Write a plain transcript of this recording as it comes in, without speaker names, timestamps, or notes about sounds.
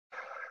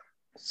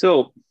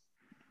So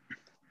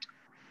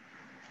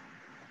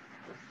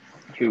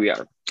here we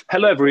are.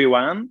 Hello,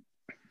 everyone,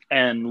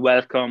 and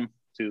welcome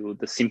to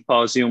the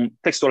Symposium,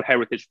 Textual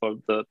Heritage for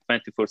the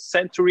 21st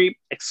Century,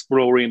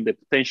 exploring the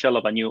potential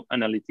of a new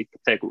analytic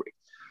category.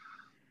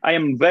 I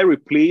am very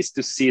pleased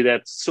to see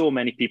that so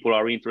many people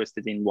are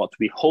interested in what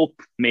we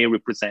hope may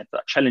represent a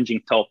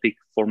challenging topic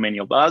for many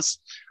of us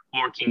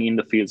working in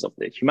the fields of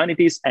the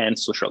humanities and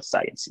social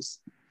sciences.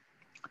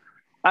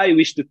 I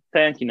wish to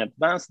thank in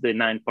advance the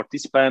 9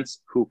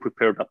 participants who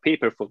prepared a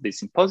paper for this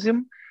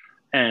symposium,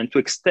 and to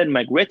extend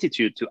my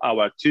gratitude to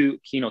our 2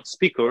 keynote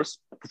speakers,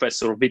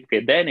 Professor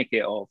Wiebke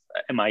Deneke of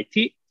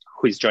MIT,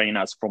 who is joining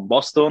us from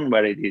Boston,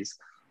 where it is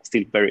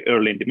still very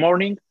early in the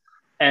morning,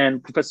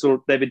 and Professor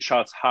David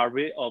Charles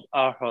Harvey of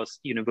Aarhus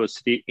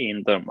University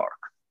in Denmark.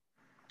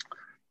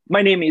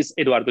 My name is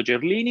Edoardo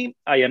Gerlini.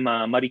 I am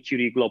a Marie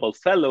Curie Global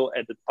Fellow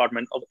at the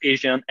Department of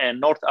Asian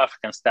and North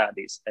African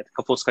Studies at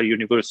Foscari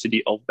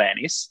University of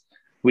Venice,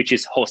 which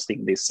is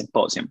hosting this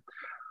symposium.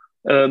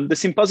 The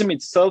symposium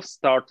itself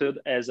started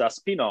as a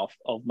spin-off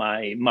of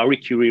my Marie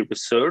Curie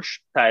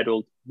research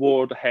titled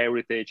World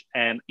Heritage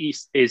and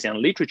East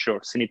Asian Literature,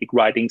 Semitic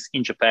Writings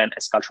in Japan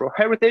as Cultural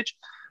Heritage.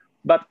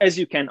 But as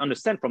you can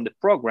understand from the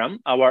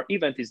program, our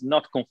event is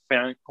not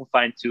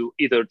confined to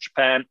either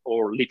Japan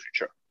or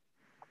literature.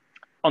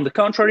 On the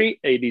contrary,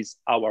 it is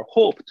our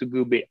hope to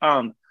go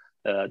beyond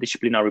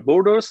disciplinary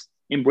borders,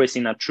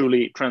 embracing a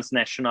truly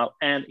transnational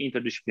and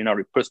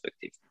interdisciplinary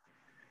perspective.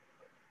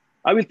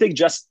 I will take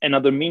just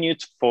another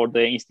minute for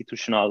the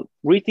institutional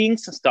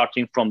greetings,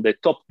 starting from the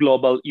top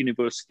global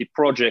university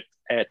project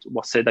at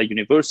Waseda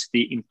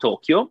University in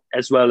Tokyo,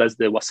 as well as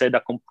the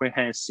Waseda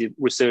Comprehensive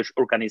Research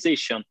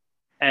Organization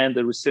and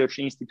the Research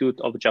Institute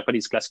of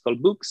Japanese Classical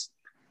Books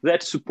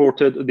that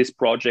supported this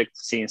project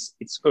since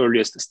its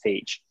earliest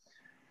stage.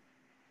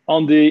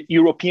 On the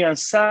European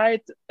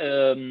side,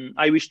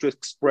 I wish to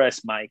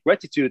express my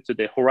gratitude to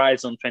the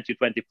Horizon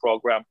 2020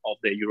 program of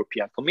the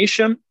European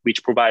Commission,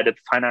 which provided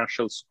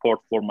financial support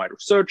for my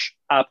research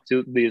up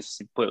to this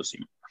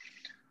symposium.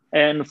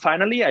 And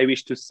finally, I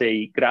wish to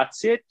say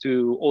grazie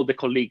to all the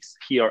colleagues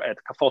here at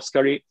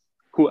Foscari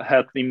who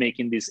helped in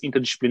making this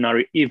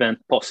interdisciplinary event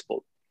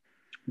possible.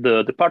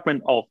 The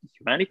Department of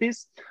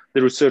Humanities,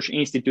 the Research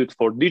Institute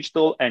for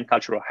Digital and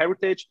Cultural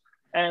Heritage,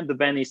 and the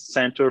Venice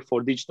Center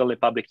for Digital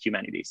and Public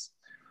Humanities.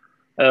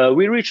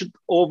 We reached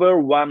over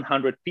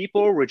 100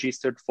 people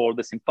registered for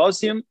the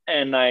symposium,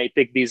 and I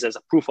take this as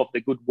a proof of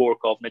the good work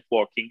of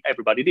networking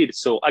everybody did.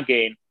 So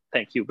again,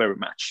 thank you very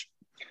much.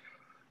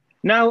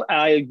 Now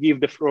I give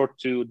the floor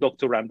to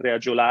Dr. Andrea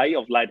Giolai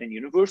of Leiden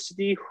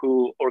University,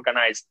 who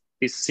organized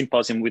this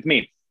symposium with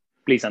me.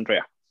 Please,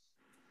 Andrea.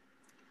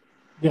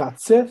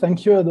 Grazie,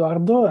 thank you,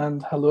 Edoardo,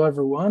 and hello,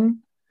 everyone.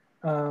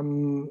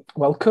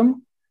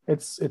 Welcome.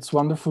 It's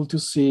wonderful to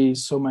see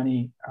so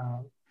many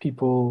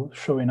people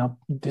showing up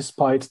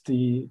despite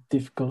the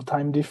difficult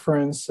time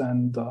difference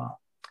and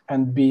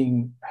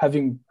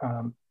having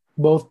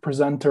both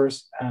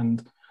presenters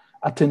and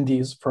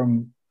attendees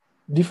from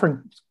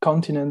different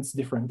continents,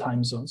 different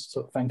time zones.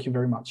 So thank you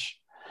very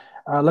much.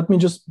 Let me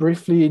just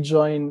briefly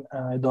join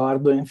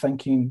Edoardo in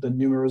thanking the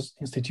numerous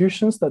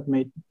institutions that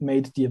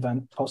made the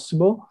event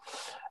possible.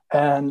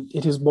 And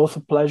it is both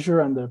a pleasure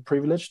and a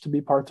privilege to be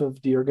part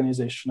of the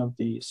organization of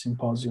the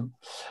symposium.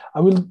 I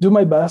will do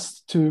my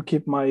best to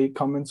keep my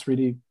comments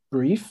really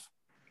brief.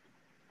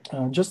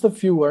 Just a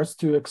few words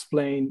to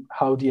explain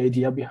how the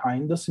idea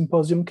behind the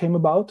symposium came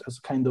about, as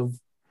a kind of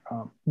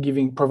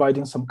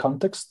providing some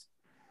context.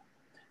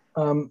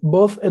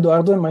 Both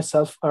Edoardo and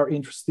myself are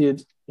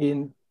interested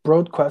in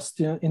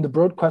the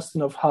broad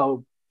question of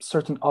how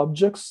certain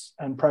objects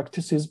and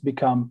practices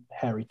become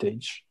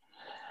heritage.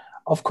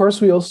 Of course,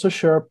 we also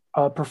share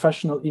a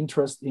professional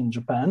interest in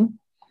Japan.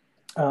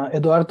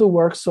 Edoardo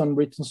works on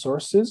written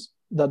sources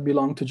that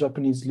belong to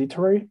Japanese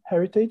literary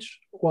heritage,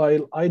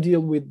 while I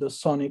deal with the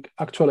sonic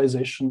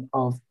actualization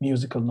of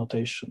musical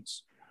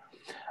notations.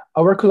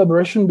 Our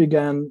collaboration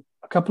began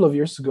a couple of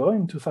years ago,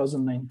 in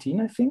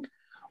 2019, I think,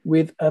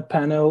 with a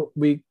panel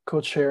we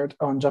co-chaired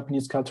on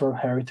Japanese cultural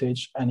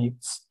heritage and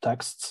its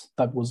texts.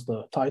 That was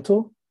the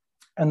title.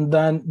 And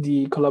then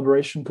the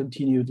collaboration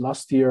continued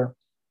last year,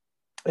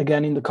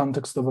 again, in the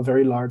context of a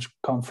very large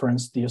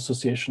conference, the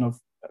Association of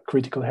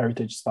Critical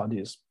Heritage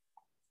Studies.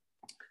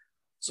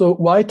 So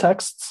why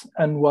texts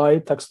and why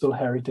textual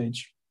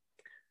heritage?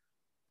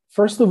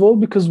 First of all,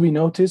 because we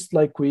noticed,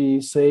 like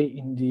we say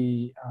in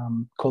the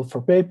call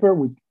for paper,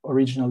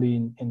 originally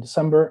in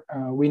December,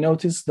 we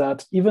noticed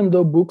that even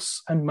though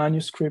books and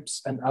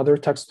manuscripts and other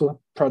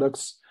textual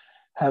products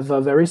have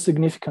a very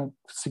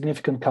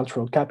significant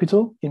cultural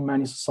capital in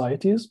many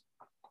societies,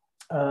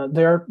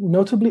 they are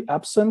notably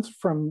absent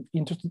from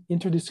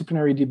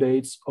interdisciplinary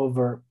debates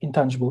over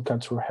intangible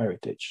cultural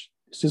heritage.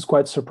 This is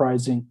quite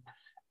surprising,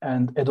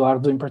 and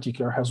Edoardo in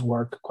particular has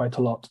worked quite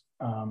a lot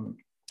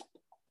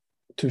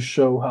to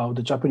show how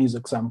the Japanese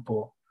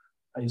example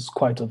is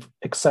quite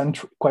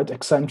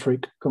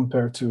eccentric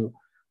compared to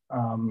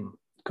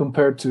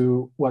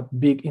what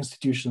big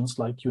institutions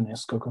like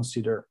UNESCO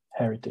consider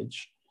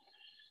heritage.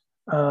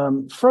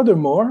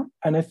 Furthermore,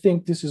 and I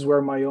think this is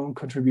where my own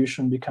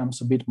contribution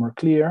becomes a bit more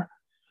clear,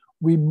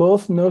 we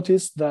both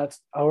noticed that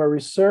our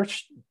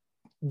research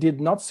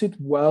did not sit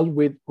well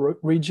with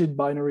rigid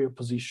binary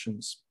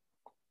oppositions.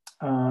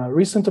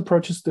 Recent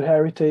approaches to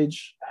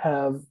heritage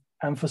have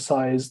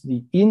emphasized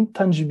the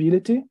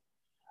intangibility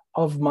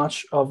of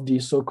much of the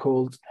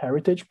so-called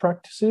heritage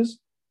practices,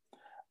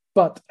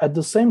 but at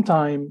the same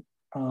time,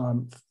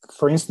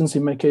 for instance,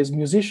 in my case,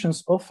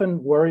 musicians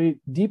often worry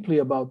deeply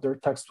about their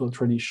textual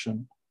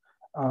tradition,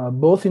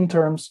 both in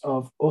terms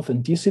of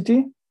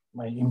authenticity,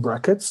 in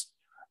brackets,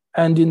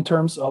 and in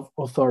terms of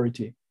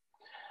authority.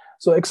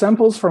 So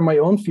examples from my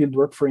own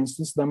fieldwork, for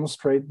instance,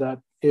 demonstrate that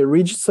a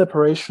rigid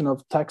separation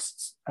of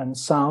texts and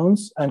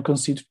sounds, and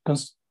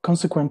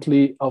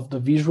consequently of the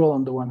visual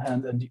on the one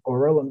hand and the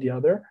oral on the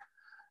other,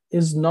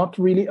 is not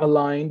really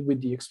aligned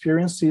with the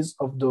experiences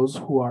of those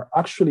who are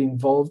actually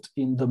involved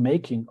in the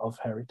making of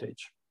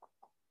heritage.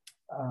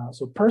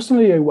 So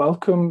personally, I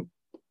welcome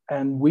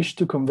and wish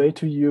to convey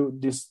to you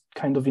this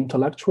kind of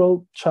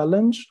intellectual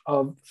challenge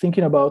of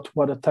thinking about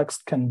what a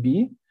text can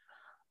be,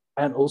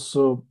 and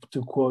also,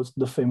 to quote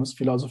the famous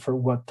philosopher,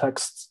 what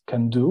texts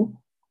can do.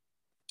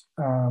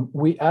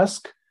 We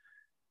ask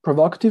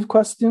provocative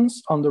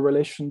questions on the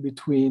relation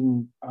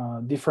between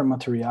different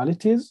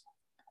materialities,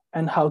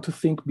 and how to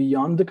think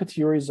beyond the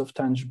categories of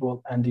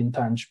tangible and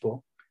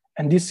intangible.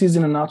 And this is,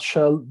 in a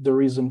nutshell, the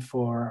reason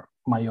for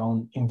my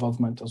own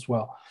involvement as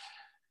well.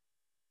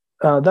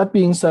 That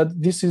being said,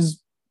 this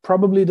is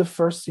probably the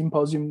first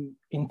symposium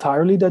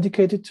entirely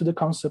dedicated to the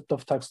concept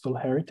of textual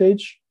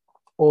heritage,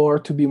 or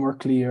to be more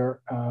clear,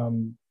 how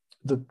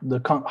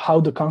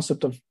the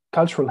concept of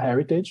cultural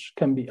heritage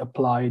can be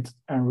applied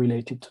and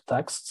related to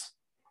texts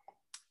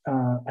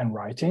and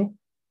writing.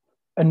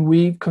 And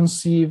we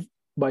conceive,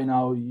 by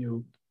now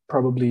you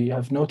probably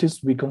have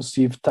noticed, we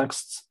conceive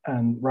texts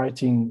and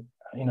writing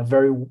in a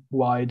very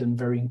wide and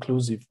very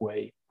inclusive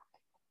way.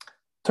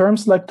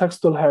 Terms like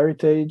textual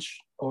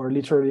heritage or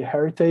literary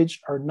heritage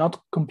are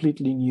not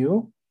completely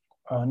new,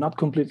 not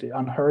completely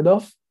unheard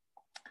of,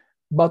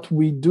 but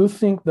we do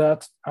think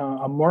that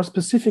a more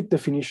specific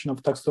definition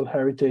of textual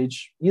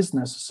heritage is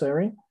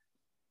necessary,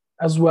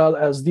 as well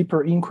as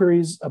deeper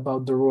inquiries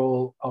about the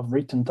role of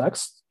written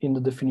text in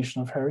the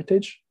definition of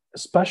heritage,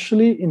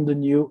 especially in the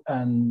new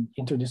and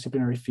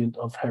interdisciplinary field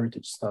of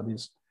heritage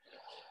studies.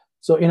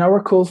 So in our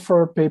call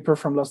for a paper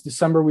from last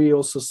December, we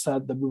also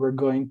said that we were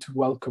going to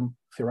welcome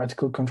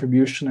theoretical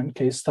contribution and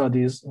case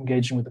studies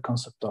engaging with the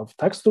concept of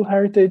textual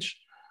heritage,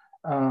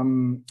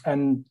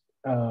 and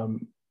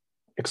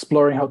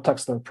exploring how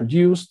texts are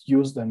produced,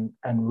 used, and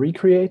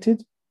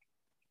recreated.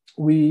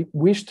 We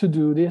wish to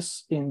do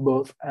this in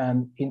both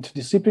an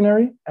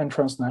interdisciplinary and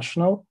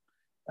transnational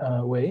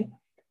way.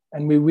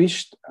 And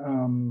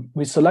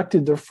we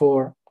selected,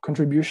 therefore,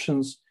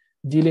 contributions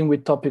dealing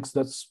with topics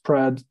that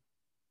spread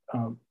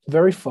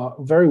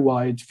very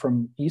wide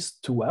from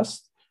east to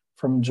west,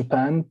 from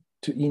Japan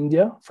to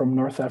India, from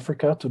North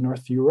Africa to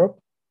North Europe,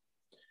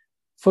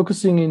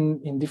 focusing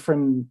on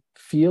different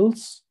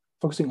fields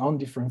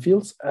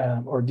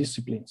or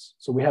disciplines.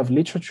 So we have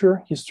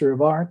literature, history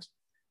of art,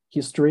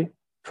 history,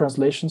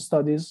 translation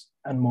studies,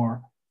 and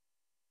more.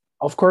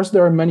 Of course,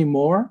 there are many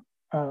more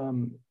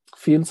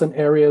fields and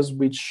areas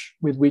with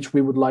which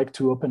we would like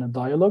to open a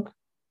dialogue.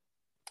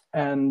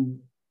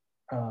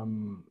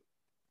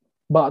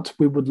 But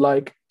we would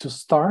like to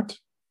start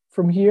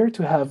from here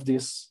to have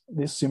this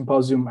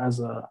symposium as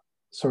a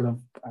sort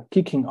of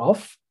kicking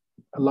off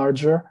a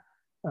larger,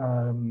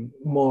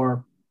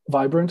 more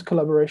vibrant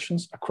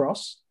collaborations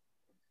across.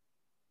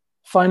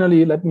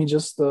 Finally, let me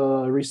just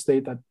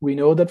restate that we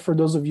know that for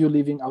those of you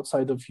living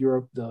outside of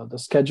Europe, the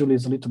schedule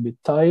is a little bit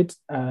tight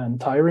and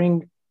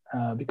tiring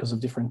because of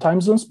different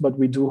time zones, but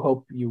we do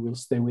hope you will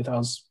stay with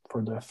us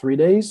for the 3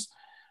 days.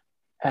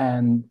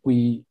 And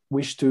we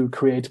wish to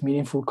create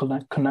meaningful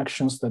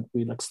connections that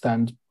will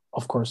extend,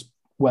 of course,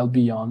 well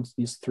beyond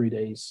these 3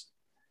 days.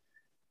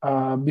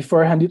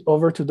 Before I hand it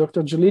over to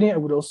Dr. Giolini, I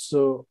would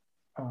also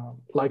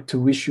like to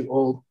wish you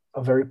all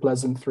a very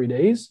pleasant 3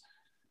 days.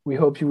 We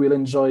hope you will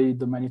enjoy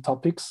the many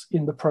topics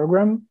in the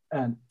program,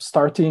 and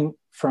starting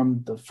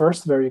from the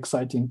first very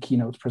exciting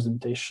keynote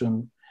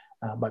presentation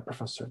by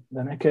Professor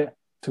Deneke,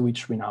 to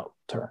which we now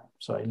turn.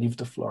 So I leave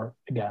the floor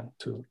again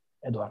to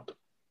Eduardo.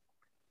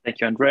 Thank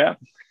you, Andrea.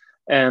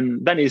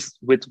 And then it's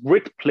with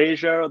great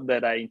pleasure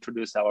that I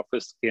introduce our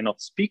first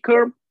keynote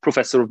speaker,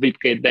 Professor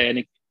Wiebke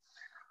Deneke.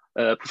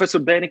 Professor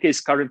Deneke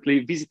is currently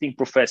visiting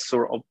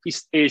professor of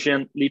East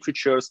Asian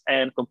literatures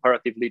and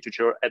comparative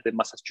literature at the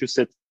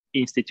Massachusetts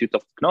Institute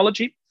of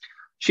Technology.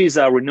 She is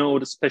a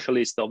renowned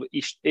specialist of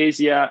East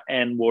Asia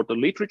and world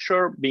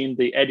literature, being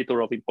the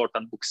editor of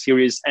important book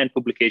series and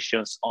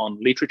publications on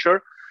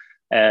literature,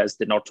 as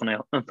the Norton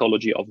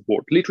Anthology of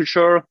World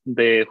Literature,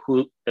 the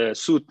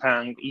Su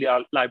Tang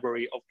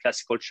Library of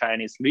Classical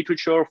Chinese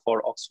Literature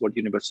for Oxford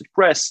University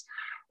Press,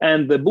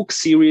 and the book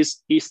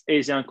series East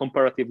Asian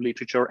Comparative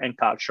Literature and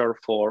Culture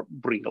for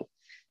Brill.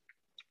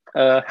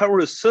 Her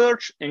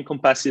research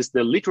encompasses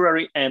the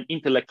literary and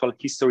intellectual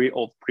history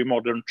of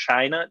pre-modern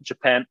China,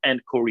 Japan,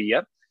 and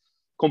Korea,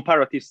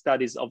 comparative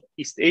studies of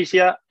East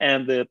Asia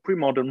and the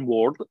pre-modern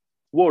world,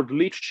 world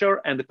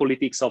literature, and the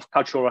politics of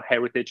cultural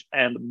heritage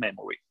and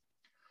memory.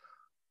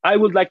 I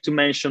would like to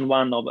mention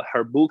one of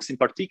her books in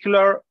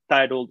particular,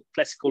 titled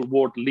Classical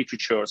World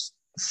Literatures,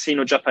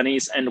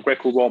 Sino-Japanese and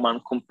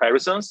Greco-Roman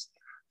Comparisons,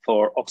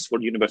 for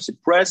Oxford University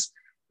Press.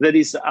 That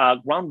is a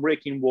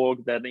groundbreaking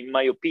work that, in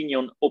my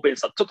opinion,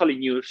 opens a totally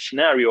new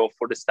scenario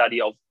for the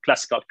study of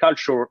classical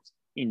culture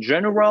in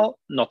general,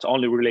 not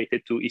only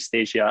related to East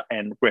Asia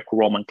and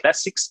Greco-Roman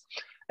classics.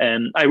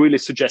 And I really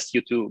suggest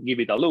you to give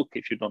it a look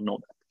if you don't know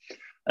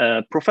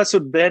that. Professor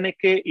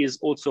Deneke is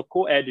also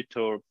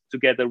co-editor,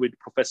 together with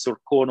Professor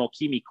Kono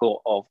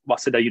Kimiko of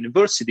Waseda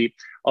University,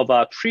 of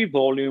a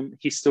 3-volume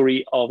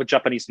history of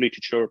Japanese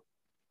literature,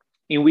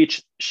 in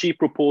which she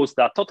proposed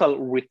a total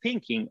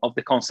rethinking of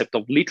the concept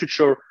of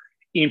literature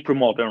in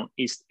pre-modern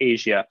East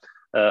Asia,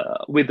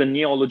 with the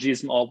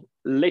neologism of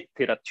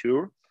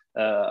letterature,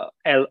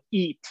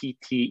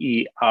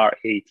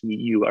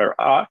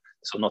 L-E-T-T-E-R-A-T-U-R-R,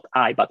 so not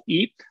I, but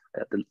E,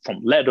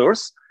 from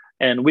letters.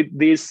 And with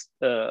this,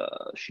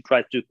 she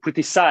tried to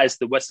criticize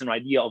the Western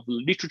idea of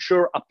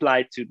literature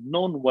applied to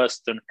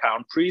non-Western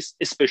countries,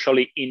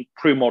 especially in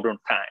pre-modern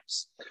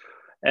times.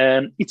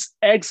 And it's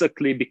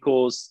exactly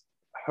because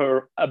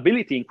her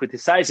ability in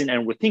criticizing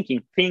and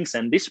rethinking things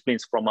and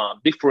disciplines from a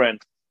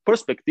different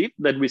perspective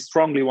that we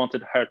strongly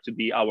wanted her to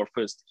be our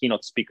first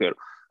keynote speaker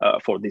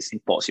for this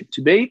symposium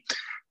today,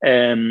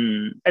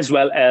 as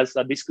well as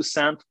a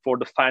discussant for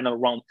the final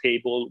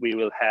roundtable we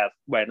will have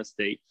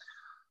Wednesday.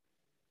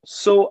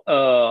 So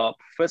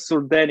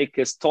Professor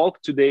Deneke's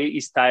talk today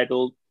is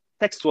titled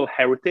Textual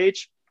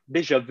Heritage,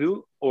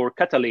 Deja-vu, or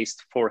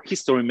Catalyst for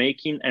History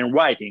Making and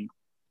Writing.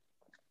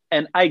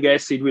 And I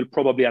guess it will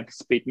probably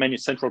anticipate many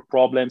central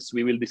problems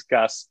we will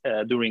discuss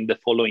during the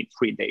following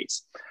 3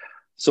 days.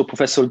 So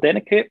Professor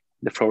Deneke,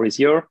 the floor is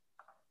yours.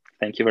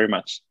 Thank you very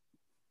much.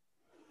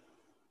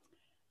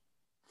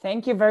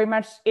 Thank you very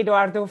much,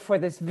 Eduardo, for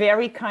this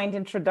very kind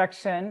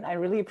introduction. I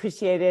really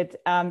appreciate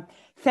it.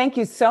 Thank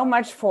you so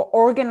much for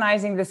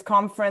organizing this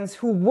conference.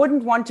 Who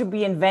wouldn't want to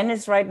be in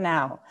Venice right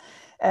now?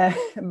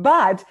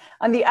 But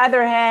on the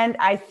other hand,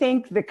 I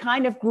think the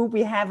kind of group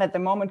we have at the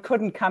moment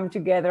couldn't come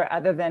together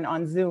other than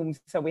on Zoom.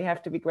 So we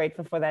have to be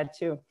grateful for that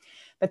too.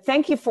 But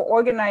thank you for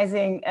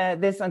organizing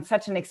this on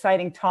such an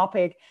exciting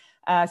topic.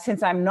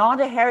 Since I'm not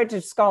a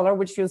heritage scholar,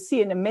 which you'll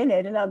see in a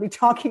minute, and I'll be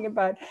talking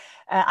about,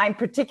 I'm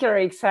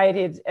particularly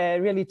excited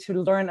really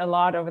to learn a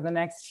lot over the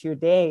next few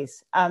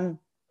days.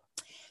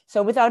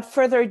 So without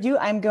further ado,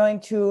 I'm going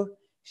to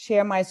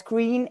share my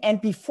screen.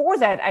 And before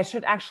that, I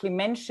should actually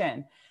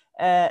mention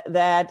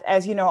that,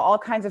 as you know, all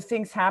kinds of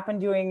things happen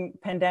during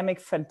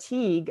pandemic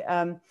fatigue.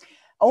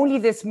 Only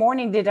this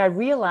morning did I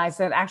realize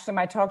that actually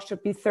my talk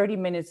should be 30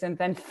 minutes and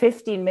then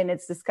 15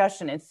 minutes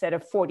discussion instead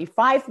of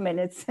 45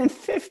 minutes and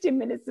 15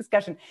 minutes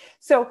discussion.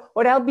 So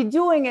what I'll be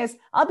doing is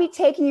I'll be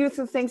taking you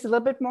through things a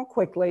little bit more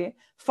quickly,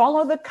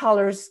 follow the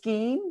color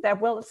scheme.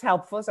 That is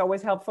helpful. It's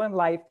always helpful in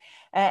life.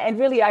 And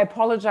really, I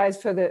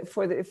apologize for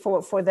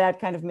that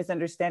kind of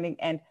misunderstanding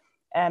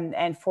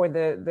and for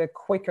the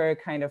quicker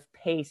kind of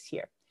pace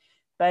here.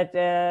 But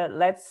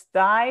let's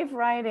dive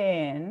right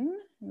in.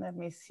 Let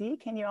me see.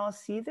 Can you all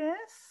see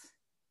this?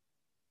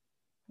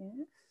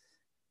 Yes.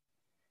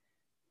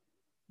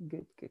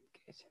 Good, good,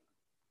 good.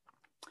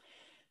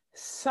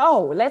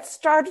 So let's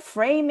start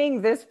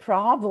framing this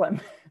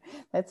problem.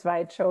 That's why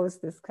I chose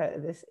this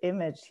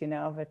image, you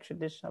know, of a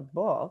traditional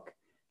book.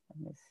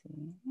 Let me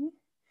see.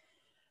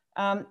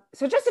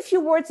 So just a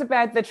few words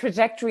about the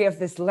trajectory of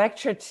this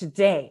lecture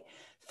today.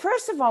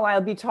 First of all,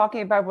 I'll be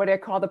talking about what I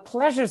call the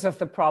pleasures of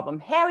the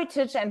problem,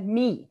 heritage and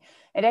me.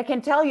 And I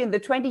can tell you in the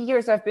 20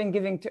 years I've been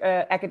giving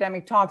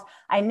academic talks,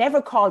 I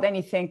never called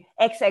anything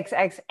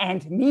XXX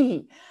and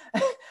me.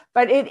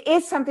 But it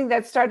is something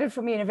that started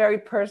for me in a very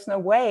personal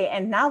way.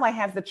 And now I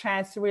have the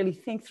chance to really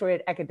think through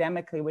it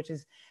academically, which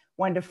is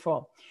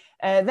wonderful.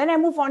 Then I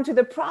move on to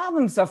the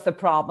problems of the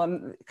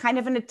problem, kind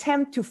of an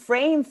attempt to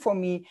frame for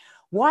me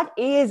what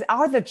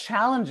are the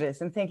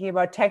challenges in thinking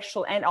about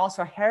textual and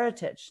also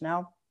heritage.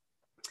 Now,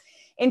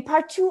 in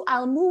part 2,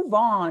 I'll move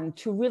on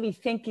to really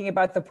thinking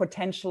about the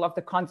potential of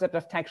the concept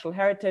of textual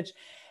heritage.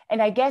 And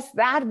I guess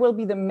that will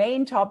be the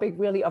main topic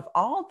really of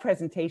all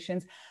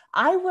presentations.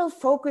 I will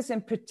focus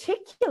in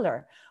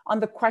particular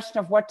on the question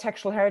of what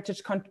textual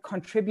heritage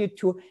contribute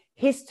to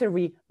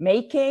history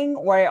making,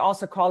 or I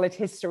also call it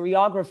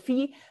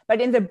historiography, but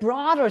in the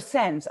broader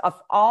sense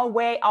of all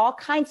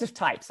kinds of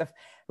types of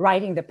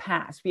writing the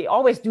past. We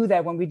always do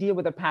that when we deal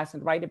with the past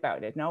and write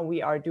about it. Now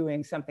we are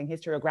doing something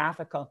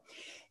historiographical.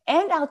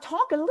 And I'll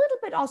talk a little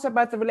bit also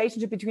about the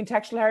relationship between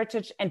textual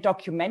heritage and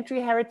documentary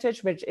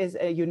heritage, which is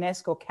a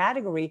UNESCO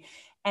category,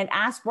 and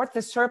ask what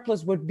the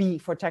surplus would be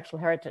for textual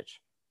heritage.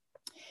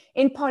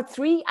 In part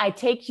 3, I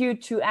take you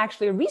to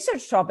actually a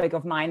research topic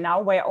of mine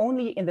now, where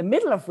only in the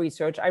middle of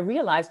research, I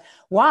realized,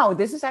 wow,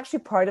 this is actually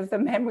part of the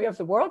Memory of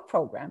the World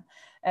program,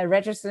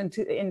 registered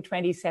in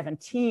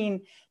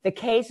 2017, the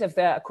case of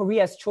the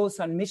Korea's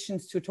Chosun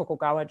missions to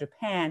Tokugawa,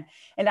 Japan.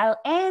 And I'll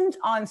end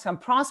on some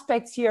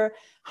prospects here,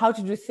 how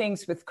to do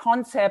things with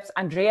concepts.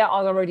 Andrea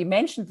already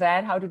mentioned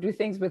that, how to do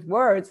things with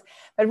words,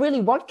 but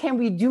really what can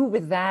we do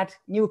with that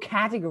new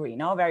category,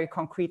 very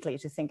concretely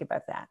to think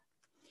about that.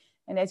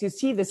 And as you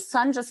see, the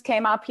sun just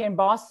came up here in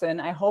Boston.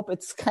 I hope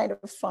it's kind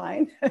of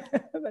fine,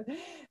 but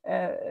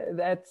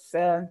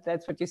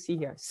that's what you see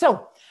here.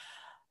 So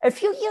a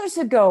few years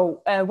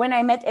ago, when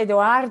I met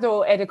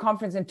Eduardo at a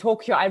conference in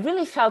Tokyo, I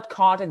really felt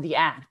caught in the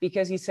act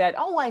because he said,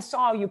 oh, I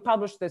saw you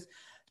published this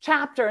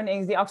chapter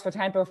in the Oxford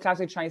Handbook of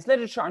Classical Chinese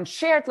Literature on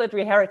shared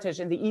literary heritage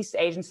in the East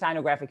Asian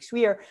sinographic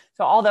sphere.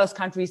 So all those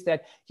countries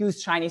that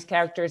use Chinese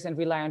characters and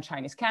rely on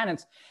Chinese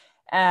canons.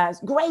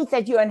 Great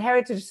that you in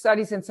heritage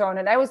studies and so on.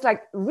 And I was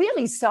like,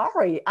 really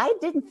sorry, I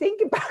didn't think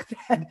about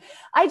that.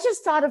 I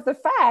just thought of the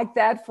fact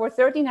that for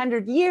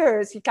 1300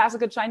 years,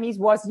 classical Chinese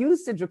was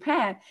used in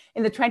Japan.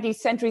 In the 20th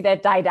century,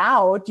 that died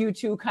out due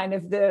to kind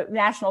of the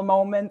national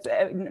movement.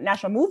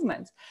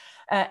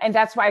 And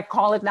that's why I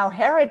call it now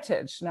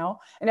heritage,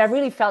 And I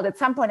really felt at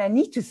some point I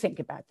need to think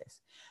about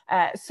this.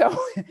 So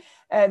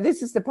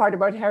this is the part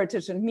about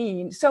heritage and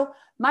me. So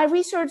my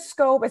research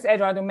scope, as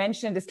Eduardo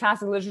mentioned, is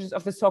classical literatures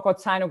of the so-called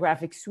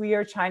sinographic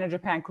sphere, China,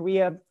 Japan,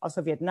 Korea,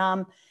 also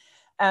Vietnam.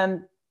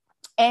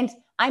 And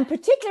I'm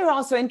particularly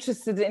also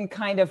interested in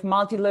kind of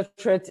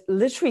multiliterate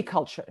literary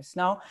cultures.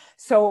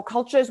 So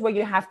cultures where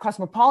you have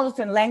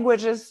cosmopolitan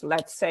languages,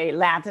 let's say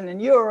Latin in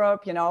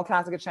Europe,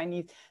 classical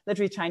Chinese,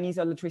 literary Chinese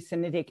or literary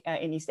Sinitic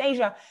in East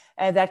Asia,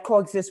 that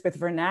coexist with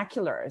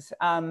vernaculars.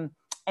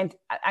 And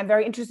I'm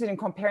very interested in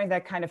comparing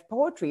that kind of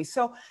poetry.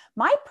 So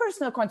my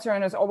personal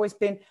concern has always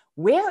been,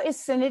 where is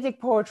Sinitic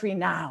poetry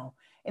now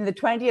in the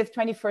 20th,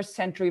 21st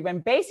century, when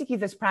basically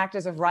this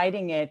practice of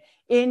writing it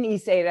in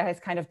East Asia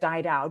has kind of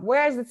died out?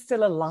 Where is it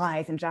still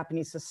alive in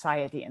Japanese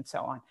society and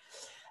so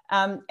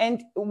on?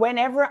 And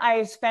whenever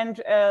I spent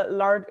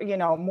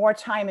more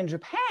time in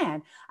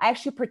Japan, I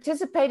actually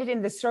participated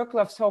in the circle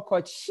of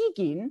so-called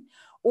shigin,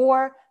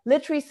 or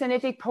literary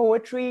Sinitic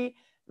poetry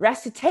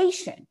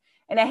recitation.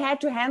 And I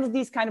had to handle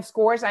these kind of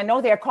scores. I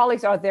know there are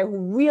colleagues out there who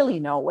really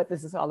know what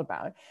this is all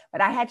about, but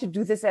I had to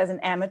do this as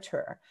an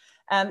amateur.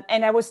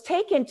 And I was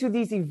taken to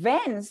these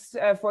events,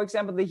 for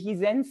example, the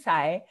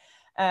Hisensai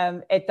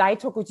at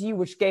Daitokuji,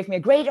 which gave me a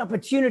great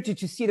opportunity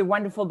to see the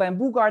wonderful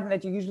bamboo garden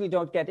that you usually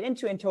don't get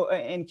into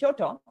in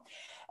Kyoto.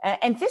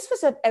 And this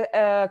was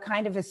a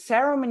kind of a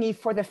ceremony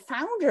for the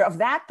founder of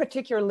that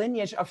particular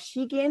lineage of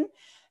Shigin.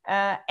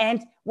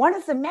 And one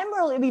of the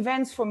memorable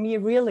events for me,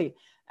 really,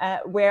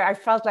 where I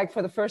felt like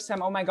for the first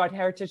time, oh my God,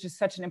 heritage is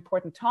such an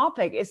important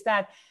topic, is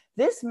that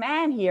this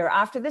man here,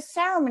 after the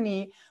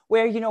ceremony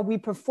where, we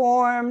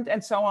performed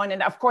and so on,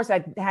 and of course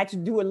I had to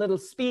do a little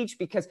speech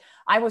because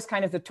I was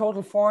kind of the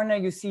total foreigner.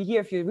 You see here,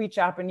 if you read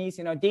Japanese,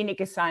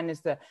 Deneke-san is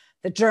the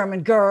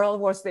German girl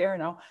was there,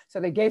 so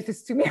they gave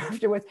this to me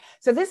afterwards.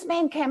 So this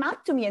man came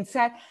up to me and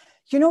said,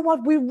 you know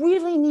what, we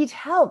really need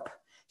help.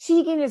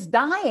 Shigin is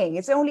dying.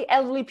 It's only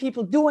elderly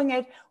people doing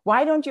it.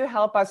 Why don't you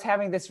help us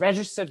having this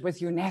registered with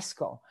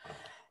UNESCO?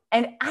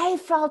 And I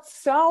felt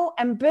so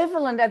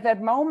ambivalent at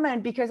that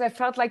moment because I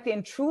felt like the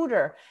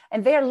intruder,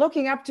 and they're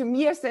looking up to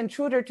me as the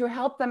intruder to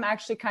help them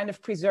actually kind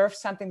of preserve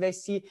something they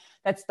see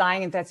that's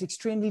dying and that's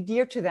extremely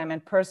dear to them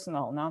and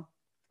personal.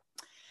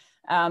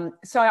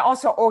 So I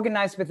also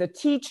organized with a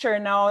teacher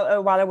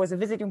while I was a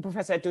visiting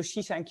professor at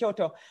Doshisha in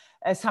Kyoto,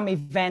 some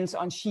events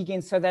on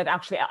Shigin so that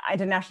actually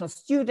international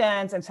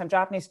students and some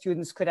Japanese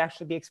students could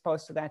actually be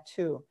exposed to that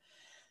too.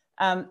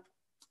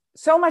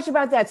 So much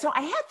about that. So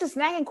I had this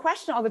nagging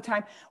question all the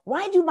time.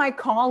 Why do my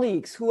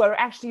colleagues who are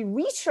actually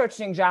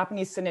researching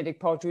Japanese Sinitic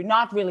poetry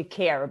not really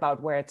care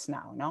about where it's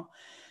now?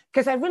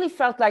 Because I really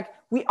felt like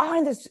we are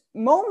in this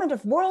moment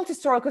of world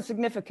historical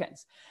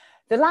significance.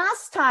 The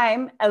last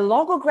time a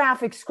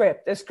logographic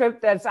script, a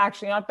script that's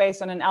actually not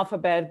based on an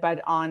alphabet,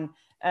 but on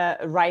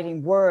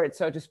writing words,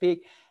 so to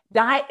speak,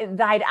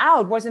 died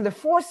out was in the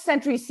 4th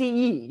century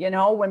CE,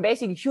 when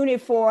basically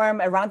cuneiform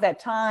around that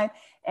time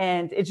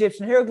and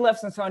Egyptian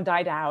hieroglyphs and so on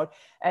died out.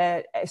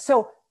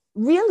 So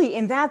really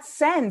in that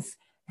sense,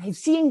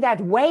 seeing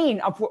that wane,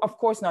 of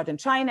course not in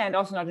China and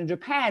also not in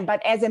Japan,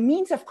 but as a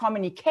means of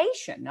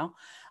communication,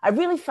 I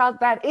really felt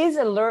that is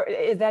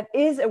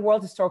a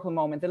world historical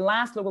moment, the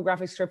last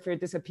logographic script for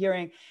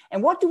disappearing.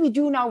 And what do we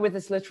do now with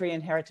this literary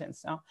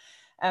inheritance?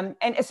 And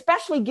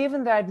especially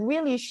given that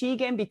really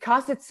Shigin,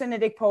 because it's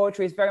Sinitic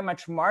poetry, is very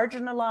much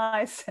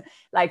marginalized,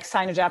 like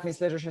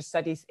Sino-Japanese literature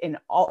studies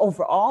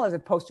overall, as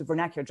opposed to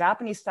vernacular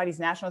Japanese studies,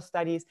 national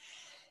studies.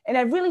 And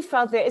I really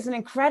felt there is an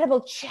incredible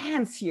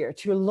chance here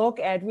to look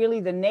at really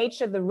the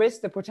nature, the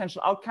risk, the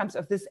potential outcomes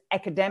of this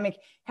academic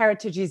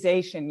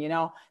heritagization, you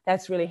know,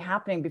 that's really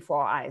happening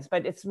before our eyes,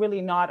 but it's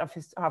really not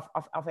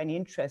of any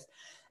interest.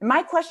 And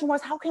my question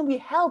was, how can we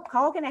help?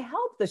 How can I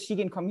help the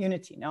Shigen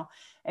community, you know,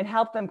 and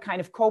help them kind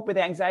of cope with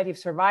the anxiety of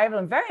survival?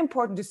 And very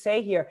important to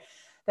say here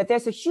that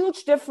there's a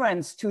huge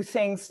difference to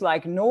things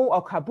like No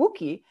or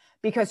Kabuki,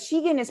 because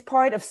Shigen is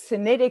part of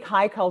Sinitic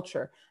high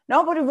culture.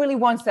 Nobody really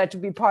wants that to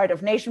be part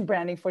of nation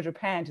branding for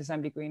Japan to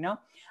some degree, no?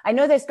 I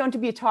know there's going to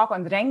be a talk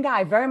on Renga.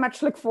 I very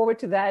much look forward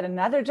to that,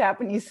 another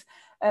Japanese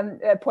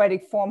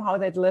poetic form, how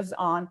that lives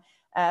on.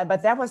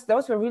 But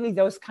those were really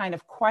those kind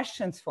of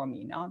questions for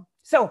me, no?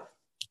 So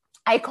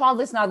I call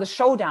this now the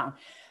showdown,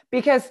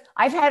 because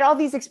I've had all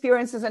these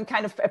experiences and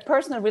kind of a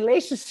personal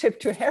relationship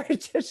to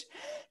heritage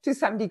to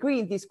some degree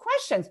in these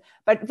questions.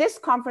 But this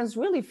conference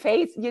really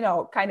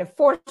kind of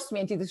forced me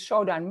into this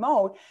showdown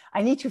mode.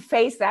 I need to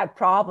face that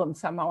problem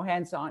somehow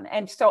hands-on.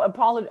 And so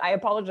I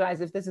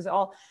apologize if this is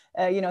all,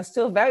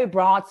 still very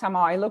broad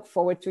somehow. I look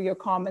forward to your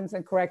comments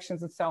and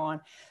corrections and so on.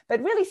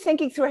 But really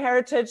thinking through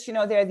heritage, you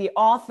know, there are the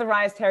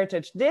authorized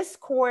heritage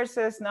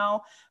discourses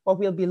now. What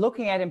we'll be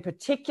looking at in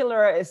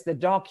particular is the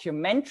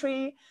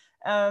documentary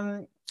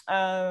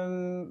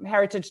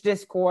heritage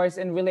discourse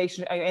in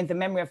relation in the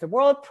Memory of the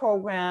World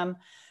program.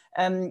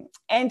 And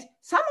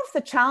some of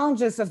the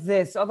challenges of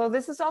this, although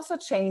this is also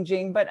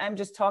changing, but I'm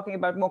just talking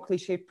about more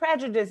cliche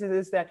prejudices,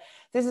 is that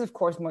this is of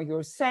course more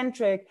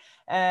Eurocentric.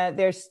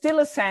 There's still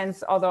a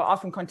sense, although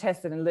often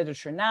contested in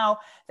literature now,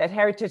 that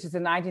heritage is a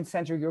 19th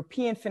century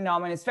European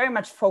phenomenon. It's very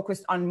much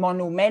focused on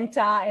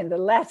monumenta in the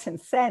Latin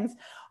sense,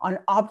 on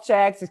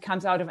objects. It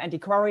comes out of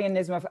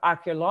antiquarianism, of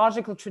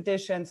archaeological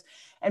traditions.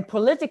 And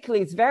politically,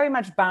 it's very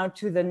much bound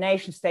to the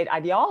nation state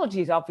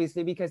ideologies,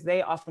 obviously, because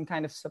they often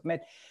kind of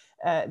submit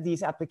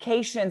these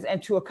applications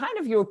and to a kind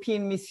of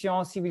European mission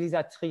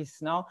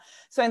civilisatrice, no?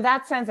 So in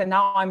that sense, and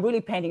now I'm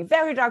really painting a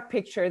very dark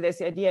picture, there's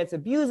the idea it's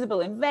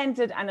abusable,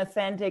 invented,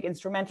 unauthentic,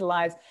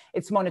 instrumentalized,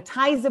 it's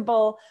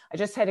monetizable. I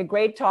just had a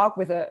great talk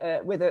with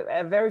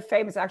a very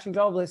famous, actually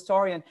global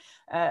historian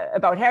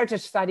about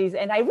heritage studies.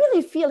 And I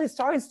really feel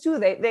historians too,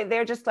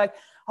 they're just like,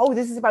 oh,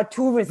 this is about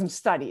tourism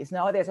studies.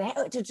 No, there's a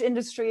heritage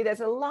industry,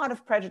 there's a lot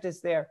of prejudice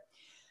there.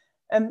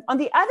 On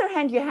the other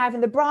hand, you have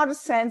in the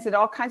broadest sense in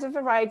all kinds of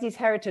varieties,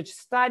 heritage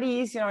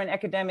studies, you know, in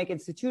academic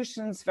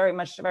institutions, very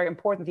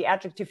important, the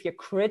adjective here,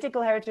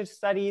 critical heritage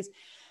studies,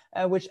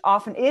 which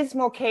often is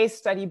more case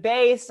study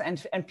based,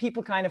 and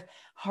people kind of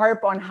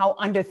harp on how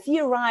under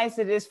theorized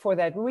it is for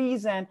that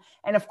reason.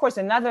 And of course,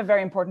 another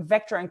very important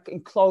vector in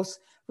close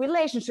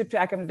relationship to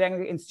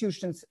academic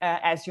institutions,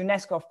 as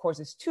UNESCO, of course,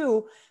 is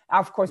too,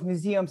 are, of course,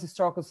 museums,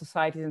 historical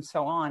societies, and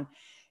so on.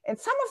 And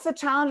some of the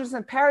challenges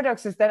and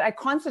paradoxes that I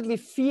constantly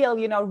feel,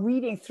 you know,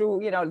 reading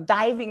through, you know,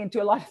 diving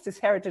into a lot of this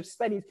heritage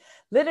studies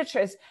literature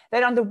is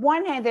that on the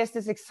one hand, there's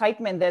this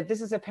excitement that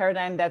this is a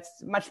paradigm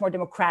that's much more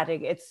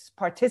democratic, it's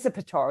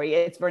participatory,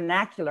 it's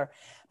vernacular.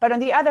 But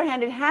on the other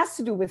hand, it has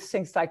to do with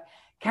things like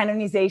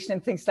canonization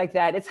and things like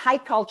that. It's high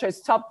culture,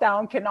 it's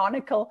top-down,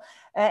 canonical,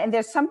 and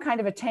there's some kind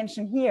of a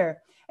tension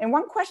here. And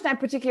one question I'm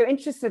particularly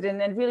interested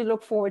in and really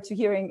look forward to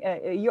hearing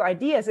your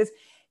ideas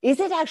is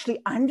it actually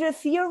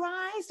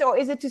under-theorized, or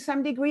is it to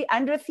some degree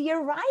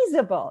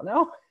under-theorizable?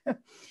 No?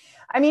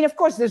 I mean, of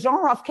course, the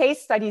genre of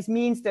case studies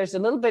means there's a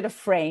little bit of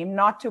frame,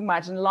 not too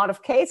much, and a lot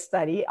of case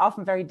study,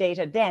 often very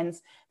data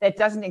dense, that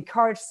doesn't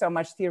encourage so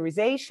much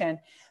theorization.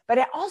 But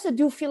I also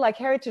do feel like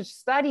heritage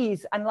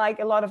studies, unlike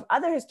a lot of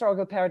other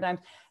historical paradigms,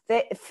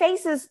 that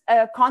faces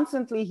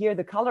constantly, here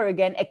the color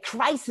again, a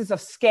crisis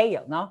of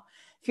scale, no?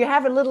 If you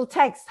have a little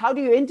text, how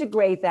do you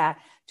integrate that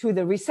to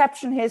the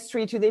reception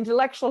history, to the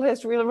intellectual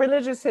history, the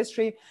religious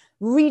history,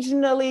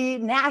 regionally,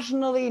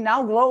 nationally,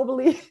 now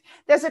globally?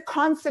 There's a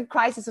constant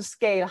crisis of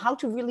scale, how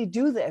to really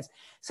do this.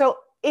 So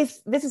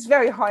this is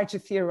very hard to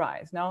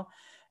theorize, no?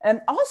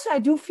 And also, I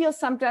do feel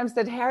sometimes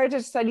that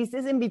heritage studies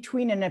is in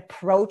between an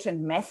approach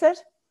and method,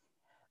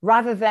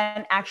 rather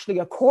than actually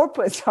a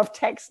corpus of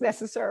text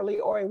necessarily,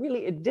 or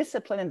really a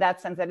discipline in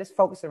that sense that is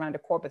focused around a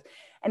corpus.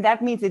 And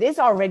that means it is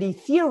already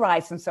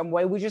theorized in some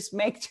way. We just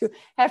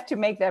have to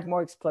make that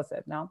more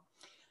explicit now.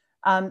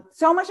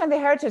 So much on the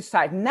heritage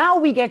side. Now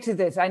we get to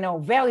this, I know,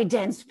 very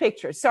dense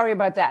picture. Sorry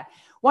about that.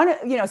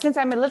 Since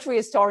I'm a literary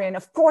historian,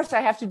 of course I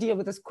have to deal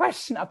with this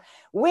question of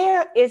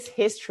where is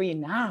history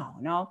now,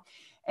 no?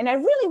 And I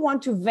really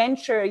want to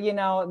venture,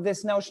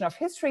 this notion of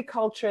history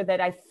culture that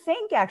I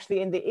think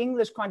actually in the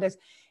English context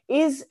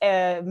is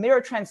a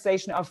mirror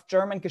translation of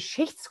German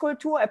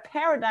Geschichtskultur, a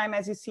paradigm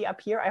as you see up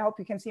here. I hope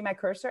you can see my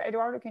cursor.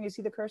 Eduardo, can you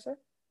see the cursor?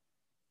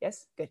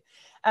 Yes, good.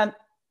 That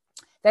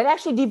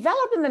actually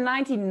developed in the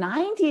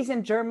 1990s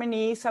in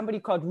Germany. Somebody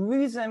called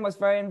Rüsen was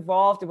very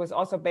involved. It was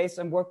also based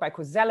on work by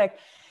Koselleck.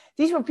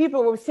 These were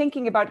people who were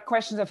thinking about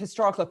questions of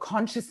historical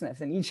consciousness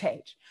in each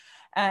age.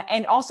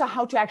 And also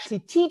how to actually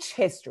teach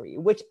history,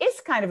 which is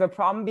kind of a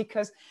problem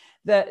because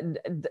the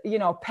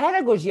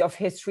pedagogy of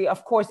history,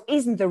 of course,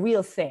 isn't the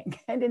real thing.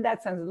 And in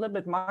that sense, a little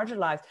bit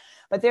marginalized.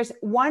 But there's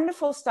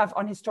wonderful stuff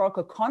on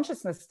historical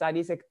consciousness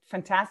studies, a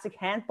fantastic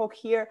handbook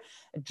here,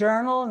 a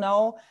journal,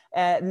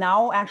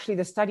 now actually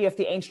the study of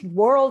the ancient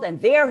world and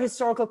their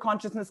historical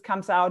consciousness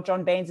comes out.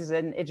 John Baines is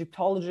an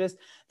Egyptologist.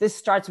 This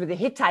starts with the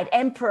Hittite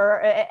empire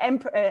and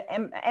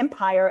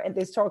the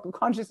historical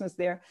consciousness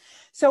there.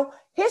 So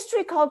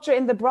history culture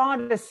in the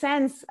broadest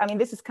sense, I mean,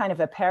 this is kind of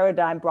a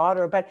paradigm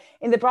broader, but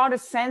in the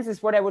broadest sense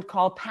is what I would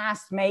call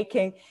past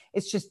making.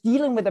 It's just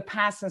dealing with the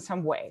past in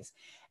some ways.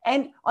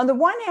 And on the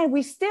one hand,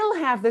 we still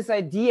have this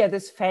idea,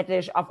 this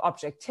fetish of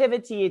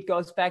objectivity. It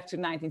goes back to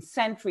 19th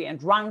century and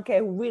Ranke,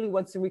 who really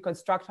wants to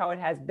reconstruct how it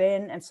has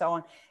been and so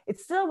on.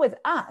 It's still with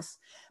us,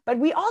 but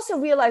we also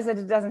realize that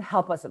it doesn't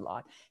help us a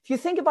lot. If you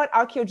think about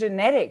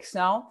archaeogenetics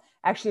now,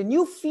 actually a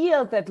new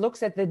field that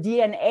looks at the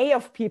DNA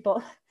of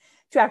people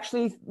to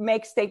actually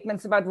make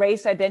statements about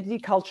race, identity,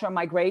 culture,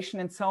 migration,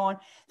 and so on.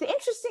 The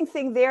interesting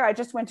thing there, I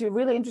just went to a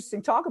really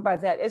interesting talk about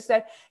that, is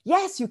that,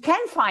 yes, you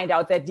can find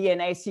out that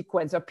DNA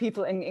sequence of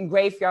people in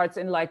graveyards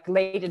in like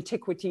late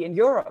antiquity in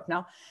Europe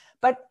now,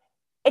 but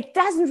it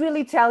doesn't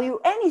really tell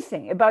you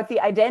anything about the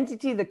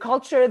identity, the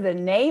culture, the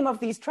name of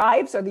these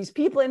tribes or these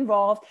people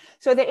involved.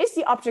 So there is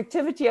the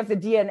objectivity of the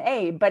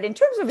DNA, but in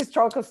terms of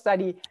historical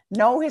study,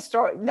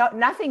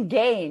 nothing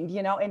gained,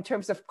 in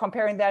terms of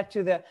comparing that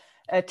to the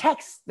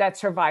texts that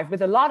survive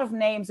with a lot of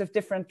names of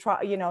different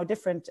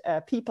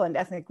people and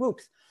ethnic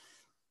groups.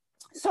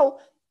 So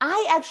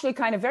I actually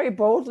kind of very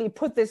boldly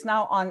put this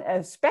now on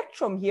a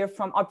spectrum here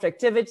from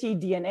objectivity,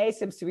 DNA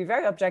seems to be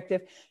very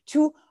objective,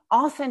 to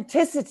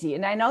authenticity.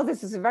 And I know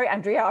this is a very,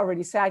 Andrea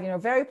already said,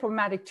 very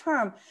problematic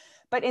term,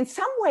 but in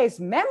some ways,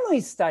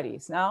 memory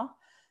studies now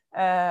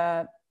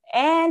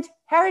and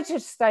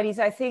heritage studies,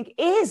 I think,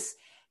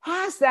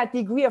 has that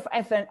degree of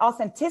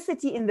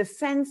authenticity in the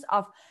sense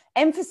of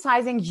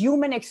emphasizing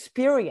human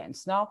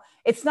experience. No,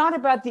 it's not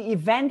about the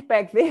event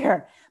back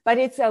there, but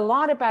it's a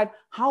lot about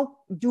how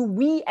do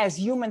we as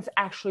humans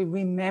actually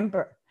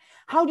remember?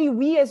 How do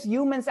we as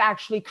humans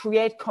actually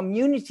create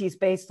communities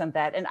based on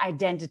that and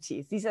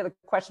identities? These are the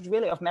questions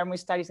really of memory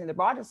studies in the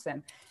broadest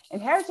sense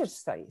and heritage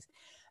studies.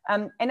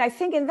 And I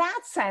think in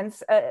that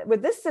sense,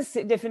 with this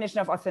definition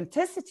of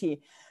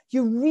authenticity,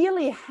 you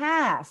really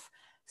have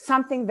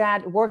something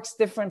that works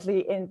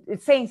differently in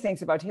saying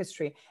things about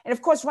history. And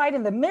of course, right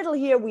in the middle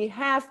here, we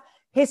have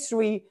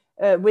history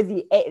with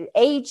the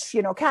H,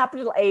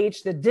 capital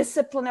H, the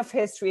discipline of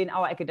history in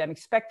our academic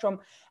spectrum.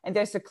 And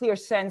there's a clear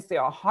sense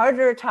there are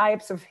harder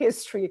types of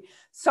history,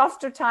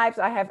 softer types.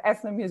 I have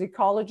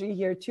ethnomusicology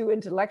here too,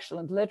 intellectual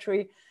and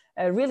literary.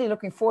 Really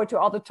looking forward to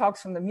all the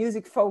talks from the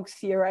music folks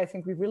here. I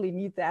think we really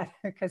need that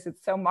because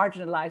it's so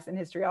marginalized in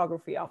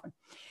historiography often.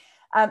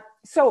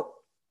 So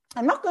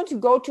I'm not going to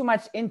go too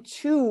much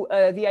into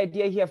the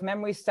idea here of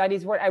memory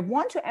studies. What I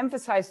want to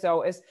emphasize,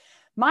 though, is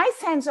my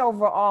sense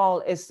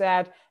overall is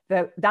that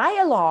the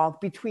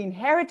dialogue between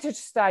heritage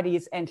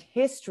studies and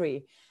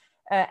history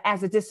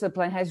as a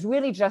discipline has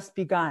really just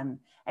begun.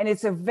 And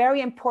it's a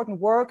very important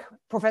work.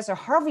 Professor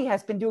Harvey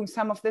has been doing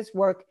some of this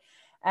work.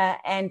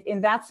 And in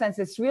that sense,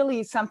 it's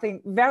really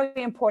something very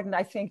important,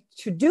 I think,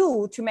 to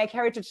do to make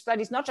heritage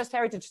studies, not just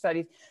heritage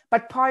studies,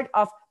 but part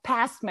of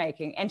past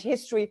making and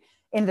history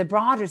in the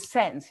broader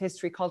sense,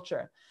 history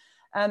culture.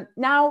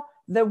 Now,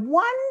 the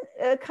one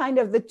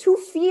the two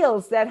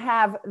fields that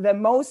have the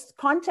most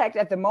contact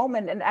at the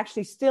moment and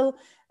actually still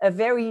a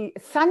very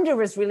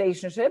thunderous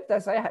relationship,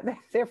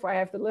 therefore I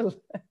have the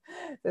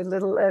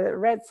little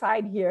red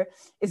side here,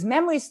 is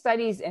memory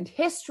studies and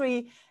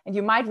history. And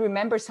you might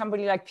remember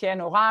somebody like Pierre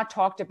Nora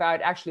talked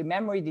about actually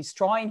memory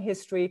destroying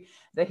history,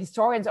 the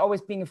historians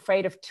always being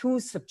afraid of two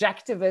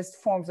subjectivist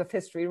forms of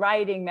history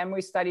writing,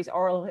 memory studies,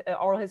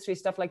 oral history,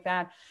 stuff like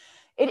that.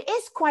 It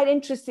is quite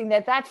interesting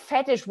that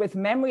fetish with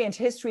memory and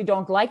history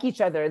don't like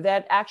each other,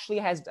 that actually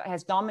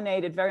has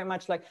dominated very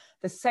much like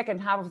the second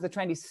half of the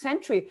 20th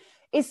century,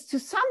 is to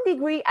some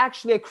degree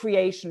actually a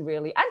creation,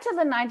 really. Until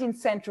the 19th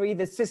century,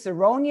 the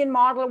Ciceronian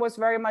model was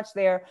very much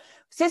there.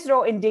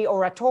 Cicero in De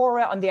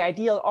Oratore, on the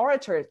ideal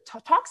orator,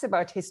 talks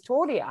about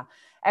historia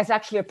as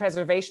actually a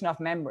preservation of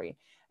memory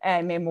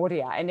and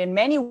memoria. And in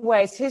many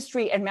ways,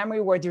 history and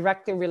memory were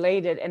directly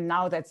related, and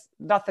now that's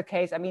not the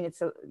case. I mean,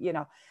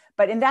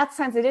 but in that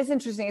sense, it is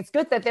interesting. It's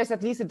good that there's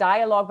at least a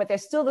dialogue, but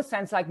there's still the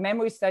sense like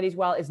memory studies,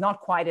 well, is not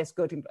quite as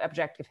good in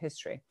objective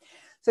history.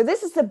 So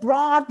this is the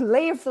broad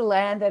lay of the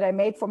land that I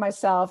made for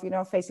myself,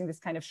 facing this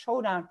kind of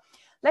showdown.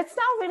 Let's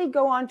now really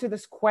go on to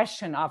this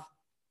question of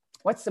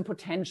what's the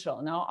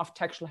potential now of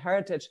textual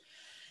heritage.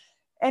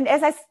 And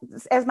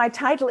as my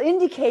title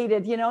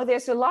indicated,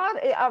 there's a lot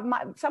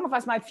of some of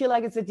us might feel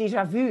like it's a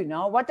déjà vu.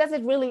 No, what does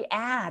it really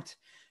add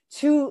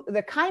to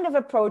the kind of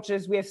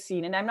approaches we have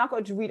seen? And I'm not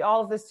going to read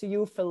all of this to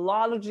you.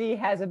 Philology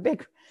has a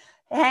big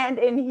hand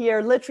in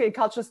here, literary and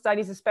cultural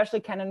studies, especially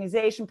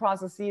canonization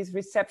processes,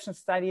 reception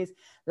studies,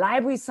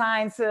 library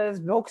sciences,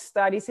 book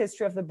studies,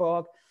 history of the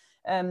book.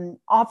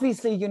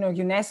 Obviously,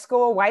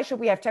 UNESCO, why should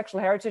we have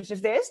textual heritage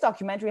if there is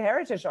documentary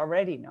heritage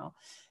already? No,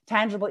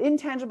 tangible,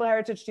 intangible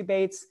heritage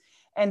debates.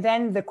 And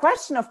then the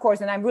question, of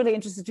course, and I'm really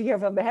interested to hear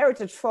from the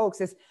heritage folks,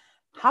 is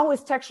how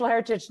is textual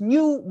heritage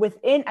new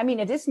within, I mean,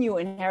 it is new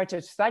in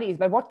heritage studies,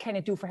 but what can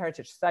it do for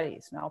heritage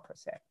studies now per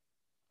se?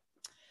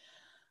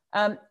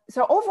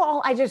 So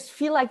overall, I just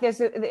feel like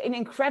there's an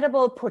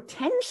incredible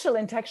potential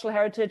in textual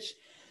heritage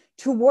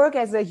to work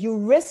as a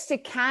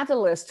heuristic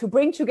catalyst to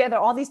bring together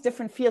all these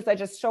different fields I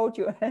just showed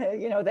you,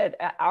 that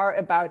are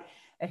about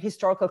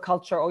historical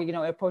culture or,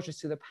 approaches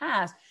to the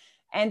past,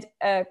 and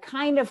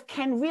kind of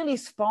can really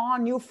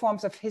spawn new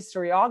forms of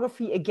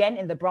historiography, again,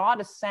 in the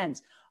broadest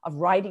sense of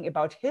writing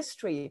about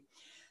history.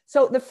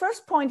 So the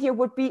first point here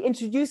would be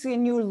introducing a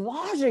new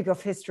logic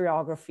of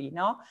historiography.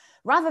 Now,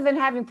 rather than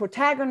having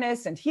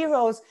protagonists and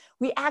heroes,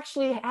 we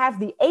actually have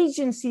the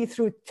agency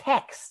through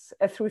texts,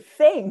 through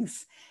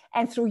things,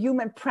 and through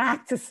human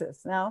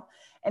practices now.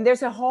 And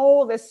there's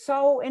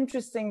so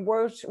interesting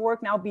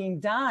work now being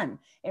done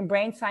in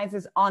brain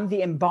sciences on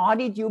the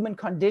embodied human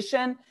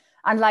condition.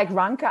 Unlike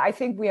Ranke, I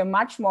think we are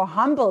much more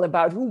humble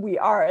about who we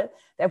are,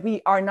 that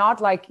we are not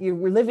like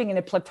we're living in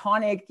a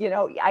platonic,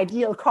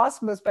 ideal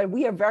cosmos, but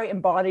we are very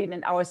embodied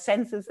and our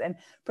senses and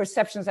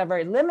perceptions are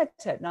very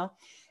limited now.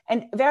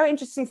 And very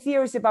interesting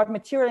theories about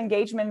material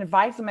engagement and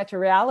vital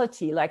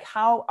materiality, like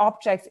how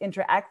objects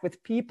interact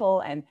with people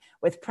and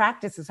with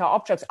practices, how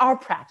objects are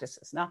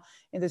practices now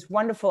in this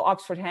wonderful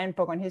Oxford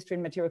Handbook on History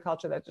and Material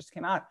Culture that just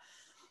came out.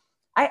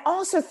 I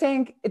also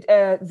think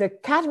the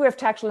category of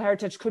textual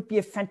heritage could be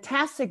a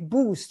fantastic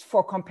boost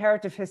for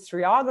comparative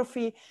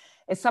historiography.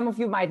 As some of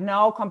you might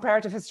know,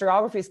 comparative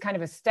historiography is kind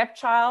of a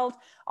stepchild,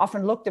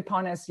 often looked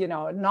upon as,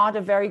 not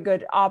a very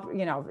good,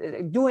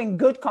 doing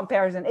good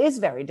comparison is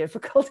very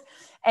difficult.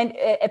 And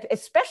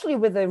especially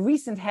with the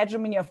recent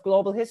hegemony of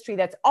global history,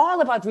 that's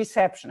all about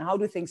reception. How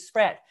do things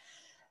spread?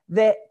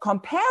 The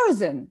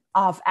comparison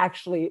of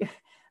actually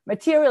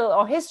material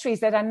or histories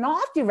that are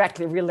not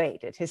directly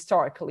related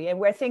historically and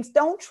where things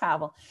don't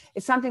travel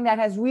is something that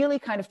has really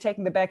kind of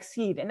taken the back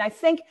seat. And I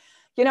think,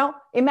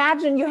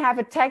 imagine you have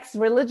a text,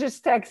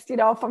 religious text,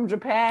 from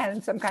Japan,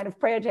 some kind of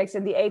prayer text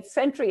in the 8th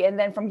century, and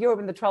then from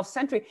Europe in the 12th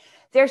century.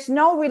 There's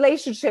no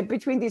relationship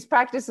between these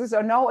practices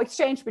or no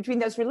exchange between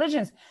those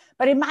religions.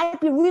 But it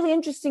might be really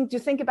interesting to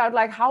think about,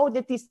 like, how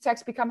did these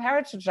texts become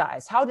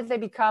heritagized? How did they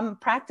become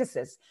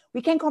practices?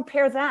 We can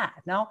compare that,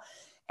 no?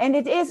 And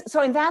it is,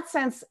 so in that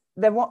sense,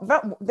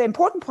 the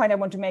important point I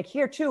want to make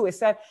here too is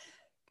that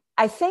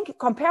I think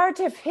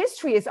comparative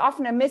history is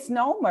often a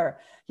misnomer.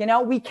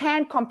 We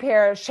can't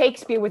compare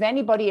Shakespeare with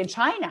anybody in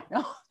China,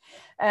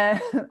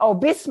 or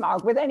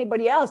Bismarck with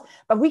anybody else,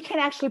 but we can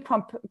actually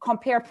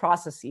compare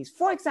processes.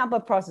 For example,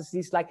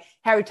 processes like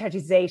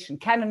heritagization,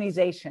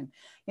 canonization,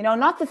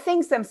 not the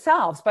things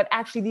themselves, but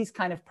actually these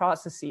kind of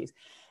processes.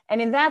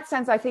 And in that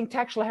sense, I think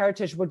textual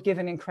heritage would give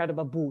an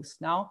incredible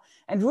boost now.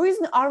 And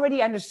Ruijsen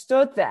already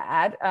understood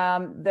that,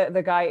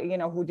 the guy,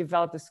 who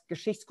developed this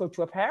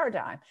Geschichtskultur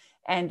paradigm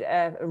and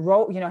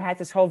wrote, had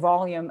this whole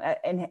volume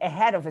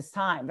ahead of his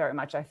time very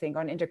much, I think,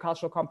 on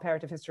intercultural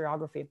comparative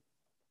historiography.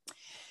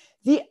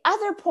 The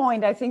other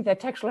point I think that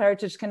textual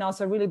heritage can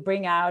also really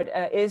bring out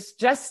is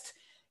just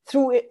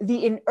through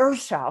the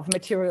inertia of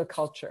material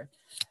culture.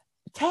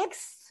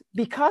 Texts,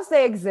 because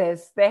they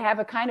exist, they have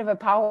a kind of a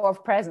power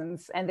of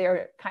presence, and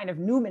they're kind of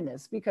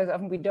numinous because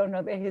often we don't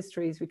know their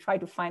histories. We try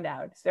to find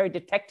out. It's very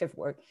detective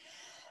work.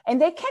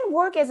 And they can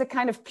work as a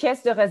kind of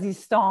pièce de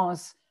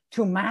résistance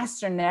to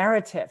master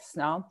narratives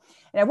now.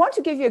 And I want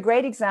to give you a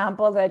great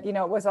example that,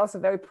 was also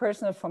very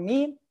personal for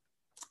me.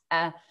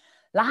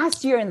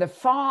 Last year in the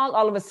fall,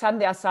 all of a sudden,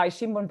 the Asahi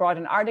Shimbun brought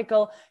an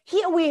article.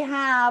 Here we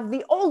have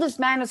the oldest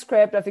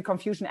manuscript of the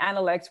Confucian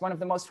Analects, one of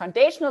the most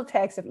foundational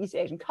texts of East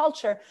Asian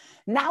culture,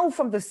 now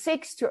from the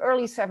 6th to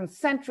early 7th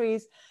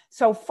centuries.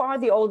 So far,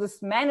 the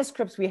oldest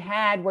manuscripts we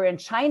had were in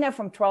China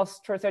from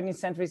 12th to 13th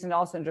centuries and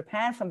also in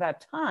Japan from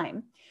that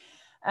time.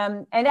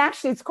 And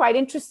actually, it's quite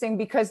interesting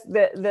because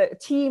the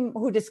team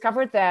who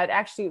discovered that,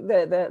 actually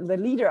the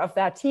leader of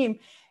that team,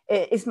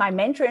 is my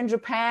mentor in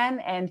Japan,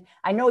 and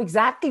I know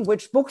exactly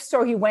which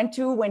bookstore he went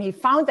to when he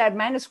found that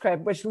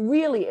manuscript, which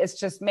really is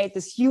just made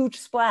this huge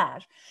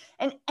splash.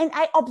 And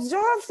I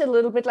observed a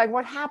little bit like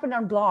what happened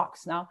on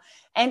blogs now,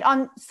 and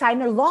on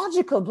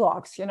sinological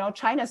blogs,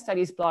 China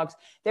studies blogs,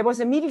 there was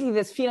immediately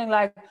this feeling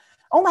like,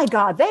 oh my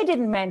God, they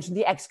didn't mention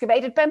the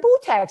excavated bamboo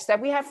text that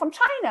we have from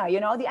China.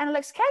 The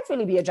Analects can't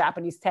really be a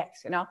Japanese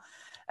text,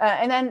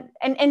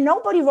 And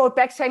nobody wrote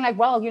back saying like,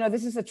 well,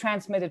 this is a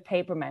transmitted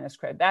paper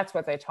manuscript. That's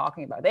what they're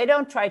talking about. They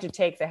don't try to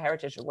take the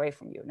heritage away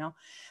from you,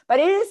 But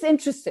it is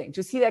interesting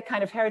to see that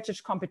kind of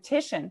heritage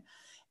competition.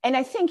 And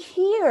I think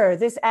here,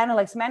 this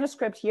Analects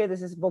manuscript here,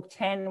 this is book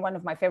 10, one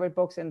of my favorite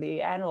books in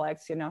the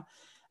Analects,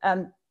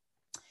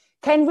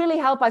 can really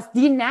help us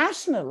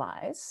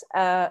denationalize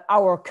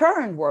our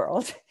current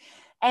world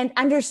and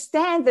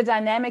understand the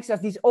dynamics of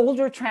these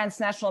older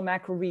transnational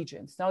macro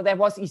regions. Now, there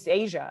was East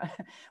Asia,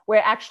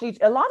 where actually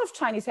a lot of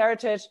Chinese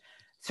heritage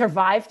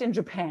survived in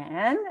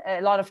Japan, a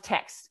lot of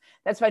text.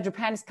 That's why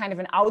Japan is kind of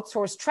an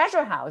outsourced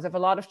treasure house of a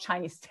lot of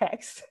Chinese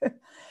text.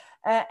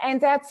 and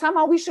that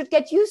somehow we should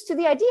get used to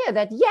the idea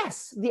that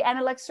yes, the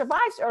analect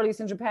survives earliest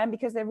in Japan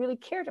because they really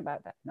cared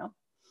about that. No.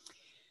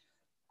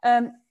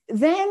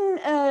 Then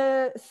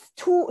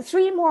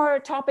three more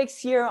topics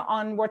here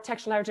on what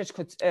textual heritage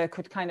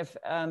could kind of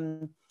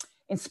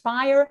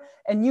inspire: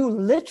 a new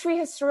literary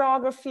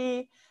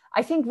historiography.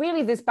 I think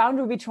really this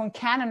boundary between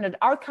canon and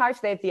archives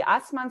that the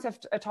Assmanns have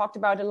talked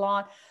about a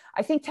lot.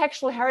 I think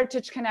textual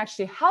heritage can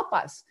actually help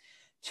us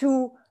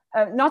to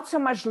not so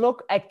much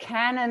look at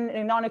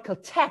canonical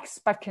texts,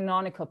 but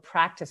canonical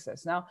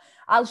practices. Now,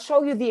 I'll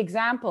show you the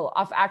example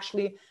of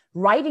actually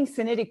writing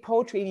Sinitic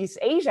poetry in East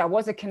Asia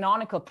was a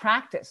canonical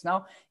practice.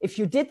 Now, if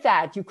you did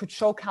that, you could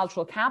show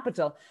cultural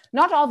capital.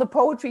 Not all the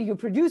poetry you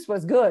produced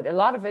was good. A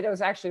lot of it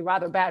was actually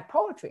rather bad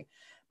poetry.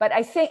 But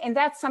I think, and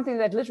that's something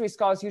that literary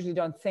scholars usually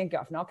don't think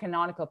of, no,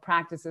 canonical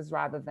practices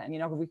rather than,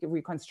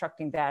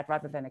 reconstructing that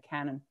rather than a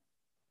canon.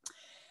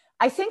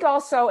 I think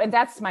also, and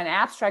that's my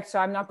abstract, so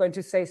I'm not going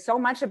to say so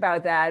much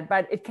about that,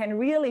 but it can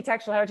really,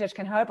 textual heritage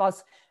can help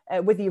us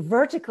with the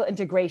vertical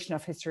integration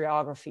of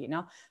historiography,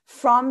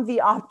 from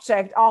the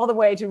object all the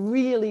way to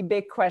really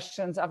big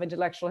questions of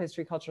intellectual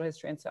history, cultural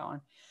history, and so on.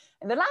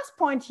 And the last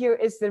point here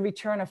is the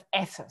return of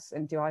ethos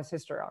into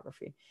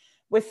historiography.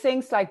 With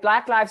things like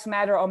Black Lives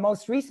Matter, or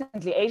most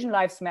recently Asian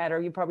Lives Matter,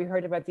 you probably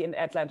heard about the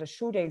Atlanta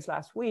shootings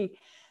last week,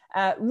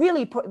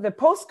 really the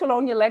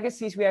post-colonial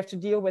legacies we have to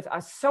deal with are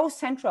so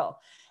central.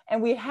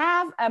 And we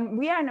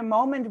are in a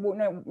moment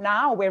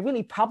now where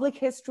really public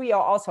history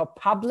are also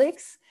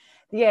publics.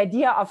 The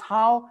idea of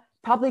how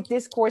public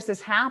discourses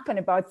happen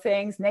about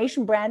things,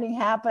 nation branding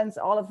happens,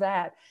 all of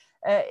that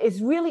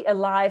is really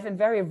alive and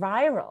very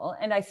viral.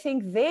 And I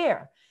think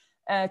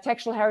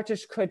textual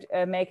heritage could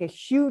make a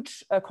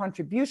huge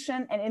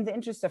contribution. And in the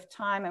interest of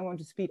time, I want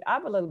to speed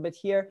up a little bit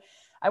here.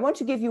 I want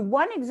to give you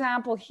one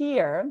example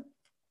here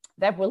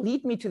that will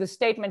lead me to the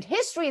statement,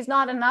 history is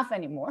not enough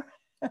anymore.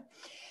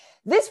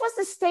 This was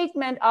the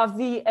statement of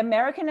the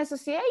American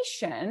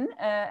Association,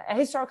 a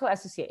historical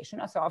association,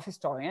 also of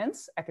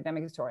historians,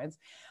 academic historians,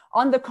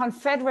 on the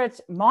Confederate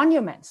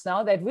monuments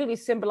now that really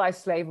symbolize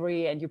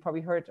slavery. And you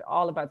probably heard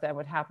all about that,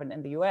 what happened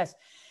in the US.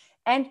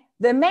 And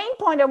the main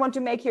point I want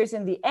to make here is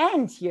in the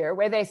end here,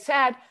 where they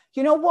said,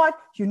 you know what,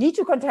 you need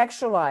to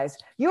contextualize.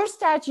 Your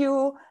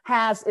statue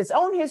has its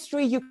own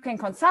history. You can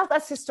consult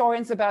us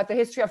historians about the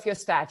history of your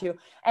statue,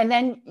 and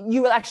then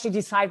you will actually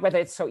decide whether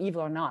it's so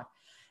evil or not.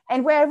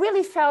 And where I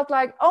really felt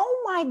like,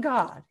 oh my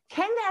God,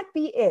 can that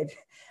be it?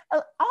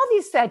 All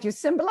these statues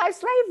symbolize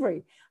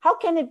slavery. How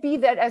can it be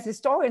that as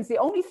historians, the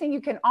only thing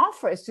you can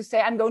offer is to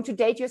say, I'm going to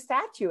date your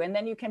statue, and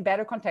then you can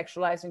better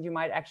contextualize and you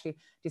might actually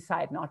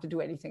decide not to do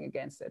anything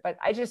against it. But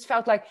I just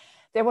felt like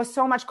there was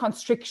so much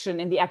constriction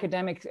in the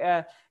academic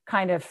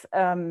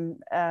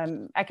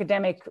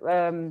academic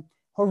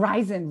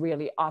horizon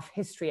really of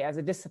history as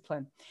a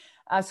discipline.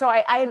 So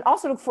I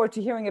also look forward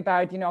to hearing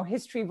about,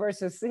 history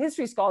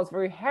scholars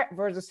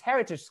versus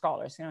heritage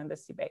scholars, in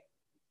this debate.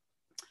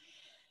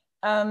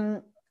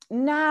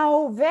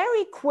 Now,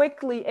 very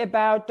quickly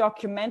about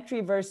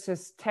documentary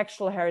versus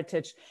textual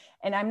heritage.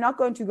 And I'm not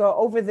going to go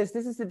over this.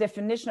 This is the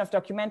definition of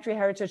documentary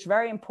heritage,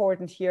 very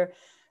important here.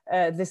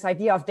 This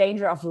idea of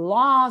danger of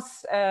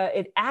loss.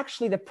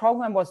 The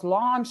program was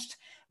launched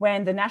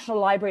when the National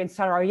Library in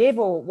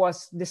Sarajevo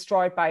was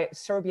destroyed by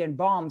Serbian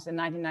bombs in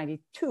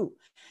 1992.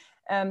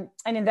 And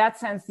in that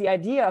sense, the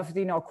idea of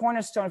the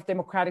cornerstone of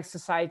democratic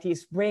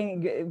societies,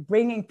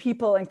 bringing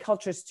people and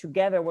cultures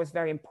together was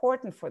very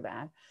important for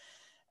that.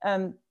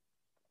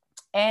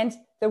 And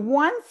the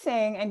one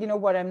thing, and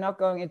what, I'm not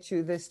going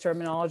into this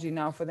terminology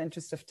now for the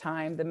interest of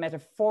time, the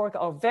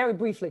metaphorical, or very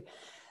briefly,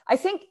 I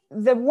think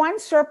the one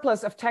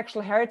surplus of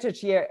textual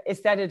heritage here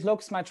is that it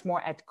looks much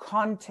more at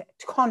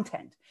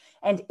content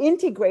and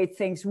integrate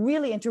things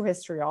really into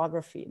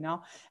historiography,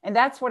 and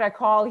that's what I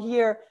call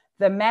here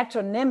the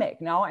metonymic.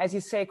 As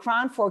you say,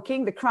 crown for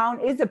king, the crown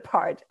is a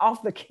part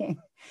of the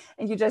king,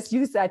 and you just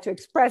use that to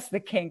express the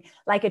king.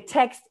 Like a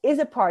text is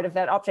a part of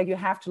that object, you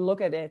have to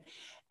look at it.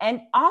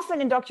 And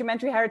often in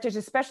documentary heritage,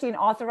 especially in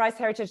authorized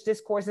heritage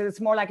discourses, it's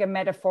more like a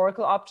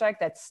metaphorical object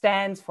that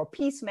stands for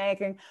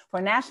peacemaking,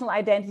 for national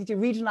identity,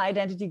 regional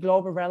identity,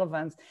 global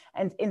relevance.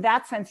 And in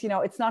that sense,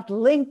 it's not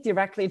linked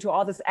directly to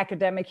all this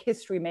academic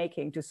history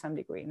making to some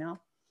degree. Now,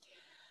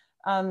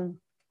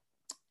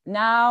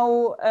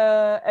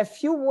 a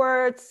few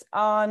words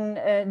on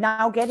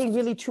now getting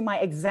really to my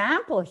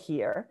example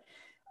here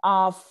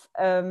of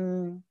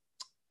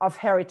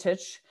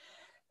heritage.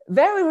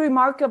 Very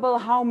remarkable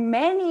how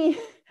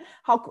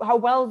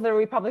well the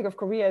Republic of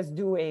Korea is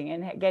doing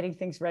in getting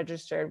things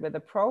registered with the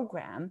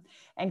program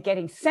and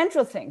getting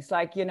central things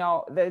like,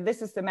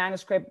 this is the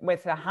manuscript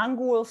with the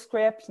Hangul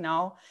script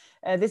now.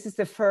 This is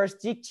the first,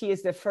 Dikti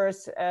is the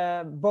first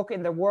book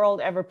in the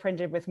world ever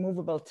printed with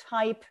movable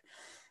type.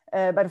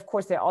 But of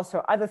course, there are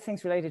also other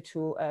things related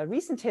to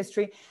recent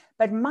history.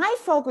 But my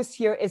focus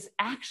here is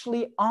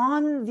actually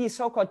on the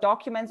so-called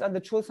documents on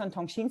the Chulsan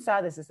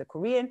Tongshinsa. This is the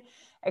Korean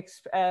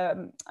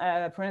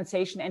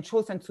pronunciation, and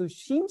Chulsan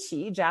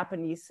Tsushinchi,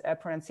 Japanese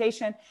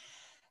pronunciation.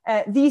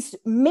 these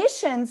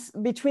missions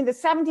between the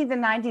 17th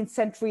and 19th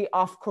century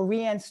of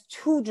Koreans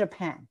to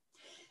Japan.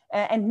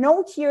 And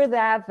note here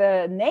that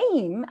the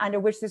name under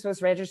which this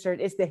was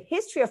registered is the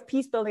History of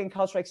Peace Building and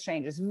Cultural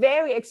Exchanges.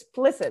 Very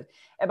explicit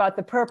about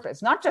the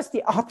purpose, not just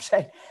the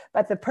object,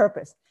 but the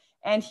purpose.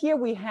 And here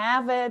we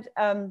have it.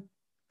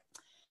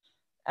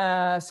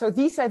 So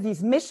these are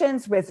these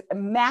missions with a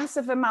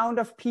massive amount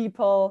of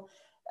people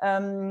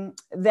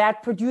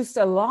that produced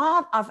a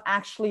lot of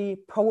actually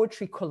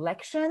poetry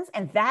collections.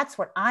 And that's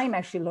what I'm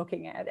actually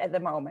looking at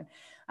the moment.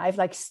 I have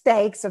like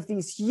stacks of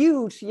these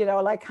huge, you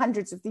know, like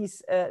hundreds of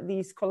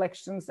these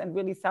collections and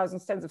really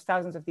thousands, tens of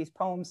thousands of these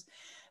poems.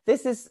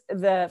 This is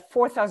the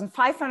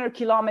 4,500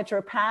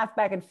 kilometer path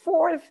back and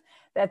forth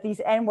that these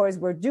envoys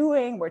were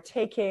doing. We're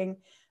taking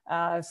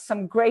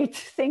some great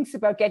things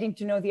about getting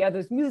to know the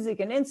other's music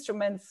and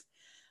instruments.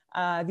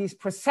 These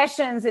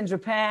processions in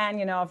Japan,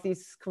 you know, of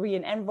these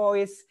Korean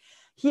envoys.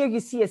 Here you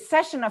see a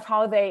session of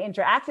how they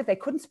interacted. They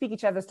couldn't speak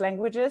each other's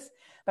languages,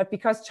 but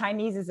because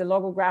Chinese is a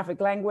logographic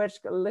language,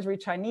 literary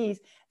Chinese,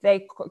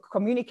 they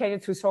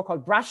communicated through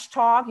so-called brush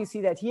talk. You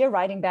see that here,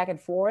 writing back and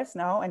forth,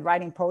 and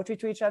writing poetry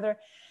to each other.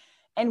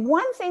 And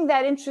one thing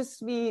that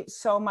interests me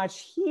so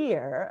much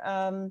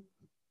here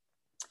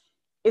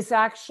is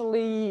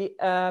actually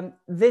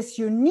this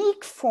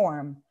unique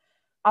form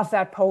of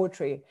that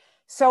poetry.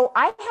 So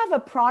I have a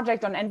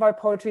project on envoy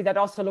poetry that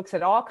also looks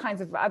at all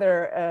kinds of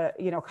other,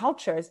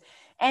 cultures.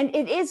 And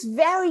it is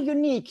very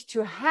unique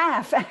to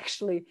have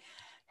actually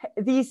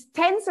these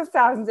tens of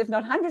thousands, if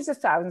not hundreds of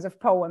thousands of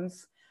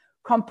poems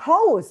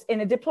composed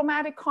in a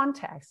diplomatic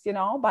context, you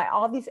know, by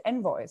all these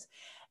envoys.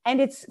 And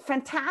it's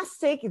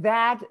fantastic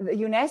that the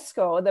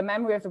UNESCO, the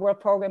Memory of the World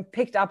Program,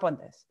 picked up on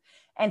this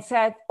and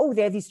said, oh,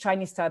 they're these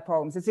Chinese style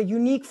poems. It's a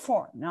unique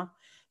form, no?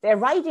 They're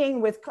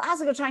writing with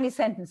classical Chinese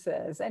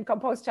sentences and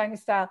composed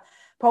Chinese style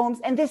poems.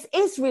 And this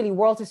is really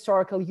world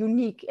historical,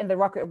 unique in the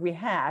record we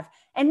have.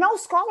 And no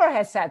scholar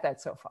has said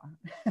that so far.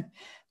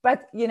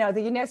 But, you know,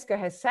 the UNESCO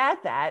has said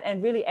that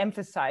and really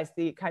emphasized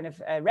the kind of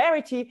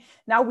rarity.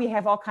 Now we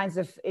have all kinds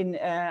of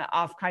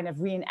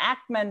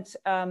reenactment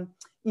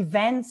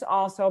events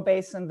also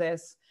based on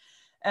this.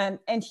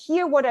 And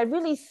here, what I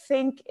really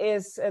think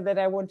is that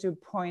I want to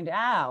point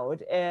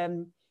out,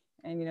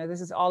 and you know, this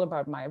is all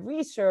about my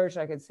research.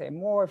 I can say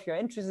more if you're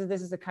interested.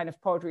 This is the kind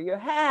of poetry you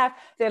have.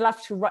 They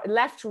love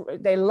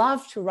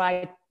to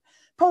write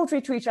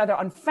poetry to each other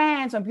on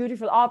fans, on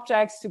beautiful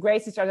objects, to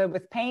grace each other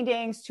with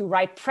paintings, to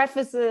write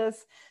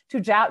prefaces to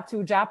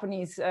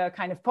Japanese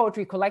kind of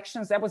poetry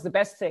collections. That was the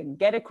best thing.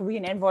 Get a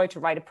Korean envoy to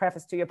write a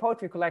preface to your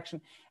poetry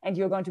collection, and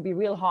you're going to be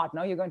real hot.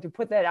 No, you're going to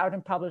put that out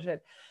and publish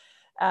it.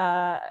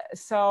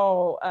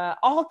 So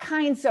all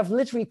kinds of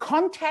literary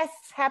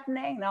contests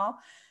happening,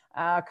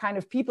 kind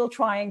of people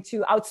trying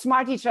to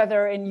outsmart each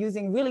other in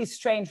using really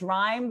strange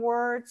rhyme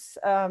words,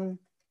 and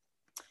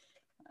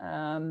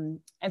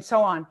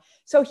so on.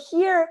 So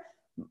here,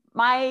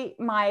 my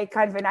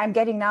kind of, and I'm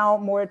getting now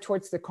more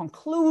towards the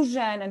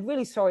conclusion, and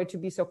really sorry to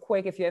be so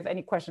quick. If you have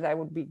any questions, I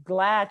would be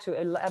glad to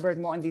elaborate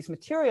more on these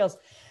materials.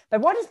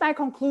 But what is my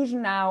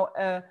conclusion now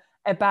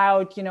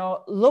about, you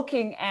know,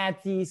 looking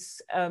at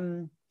these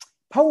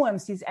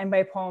poems, these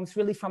envoy poems,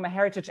 really from a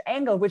heritage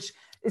angle, which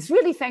is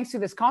really thanks to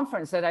this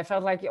conference that I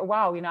felt like,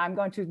 wow, you know, I'm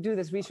going to do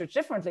this research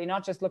differently,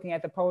 not just looking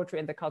at the poetry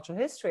and the cultural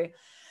history.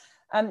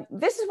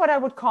 This is what I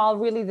would call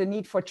really the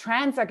need for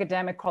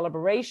trans-academic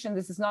collaboration.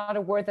 This is not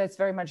a word that's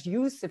very much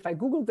used. If I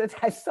Googled it,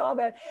 I saw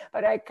that,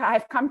 but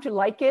I've come to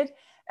like it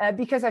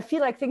because I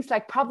feel like things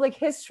like public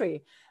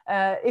history,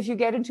 if you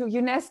get into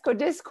UNESCO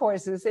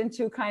discourses,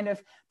 into kind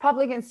of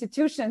public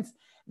institutions,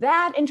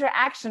 that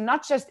interaction,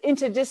 not just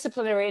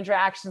interdisciplinary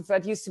interactions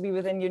that used to be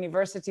within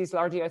universities,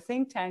 largely, or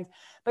think tanks,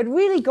 but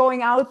really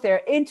going out there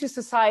into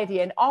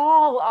society and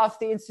all of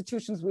the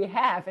institutions we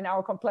have in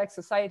our complex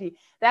society.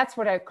 That's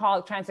what I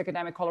call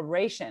trans-academic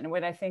collaboration, and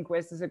what I think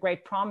is a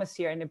great promise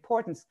here and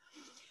importance.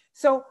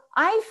 So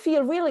I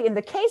feel really, in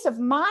the case of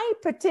my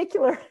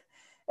particular,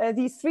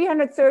 these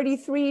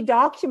 333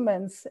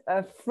 documents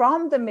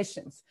from the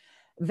missions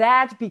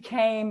that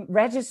became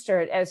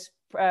registered as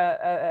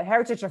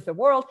heritage of the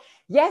world.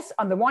 Yes,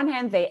 on the one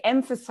hand, they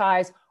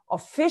emphasize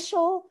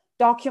official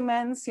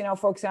documents, you know,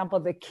 for example,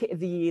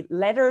 the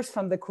letters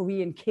from the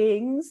Korean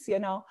kings, you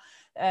know,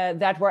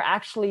 that were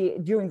actually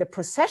during the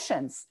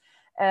processions,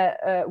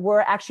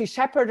 were actually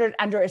shepherded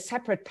under a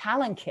separate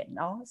palanquin.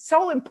 No?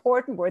 So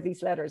important were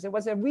these letters. It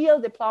was a real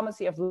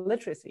diplomacy of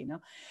literacy. No?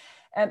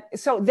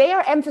 So they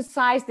are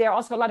emphasized. There are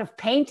also a lot of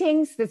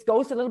paintings. This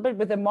goes a little bit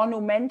with the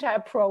monumenta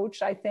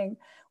approach, I think,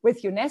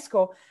 with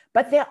UNESCO.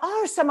 But there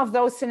are some of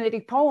those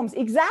Sinitic poems,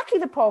 exactly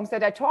the poems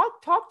that I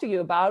talked to you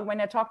about when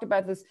I talked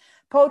about this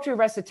poetry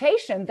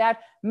recitation,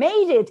 that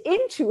made it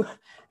into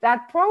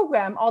that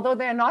program, although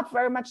they're not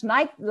very much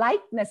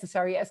liked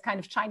necessarily as kind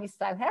of Chinese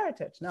style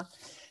heritage. No?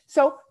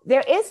 So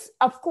there is,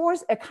 of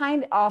course, a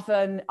kind of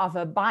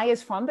a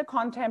bias from the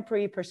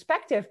contemporary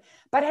perspective,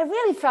 but I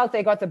really felt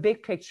they got the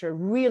big picture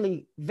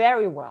really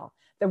very well.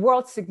 The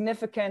world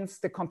significance,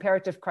 the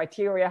comparative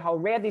criteria, how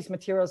rare these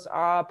materials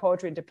are,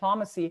 poetry and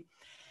diplomacy.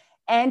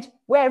 And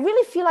where I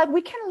really feel like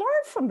we can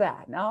learn from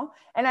that, no?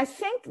 And I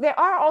think there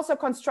are also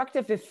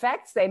constructive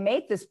effects. They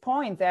made this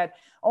point that,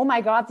 oh my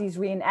God, these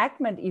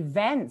reenactment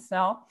events,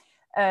 no,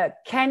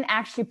 can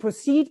actually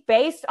proceed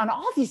based on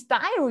all these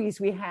diaries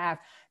we have,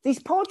 these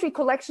poetry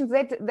collections.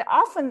 They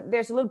often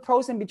there's a little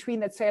prose in between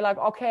that say like,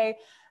 okay,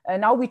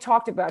 now we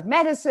talked about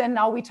medicine,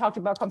 now we talked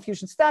about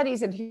Confucian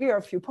studies, and here are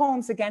a few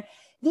poems again.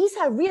 These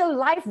are real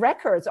life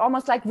records,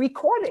 almost like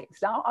recordings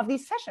now of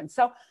these sessions.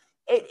 So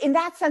in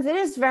that sense, it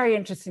is very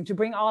interesting to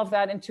bring all of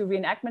that into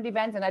reenactment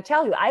events. And I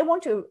tell you, I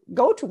want to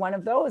go to one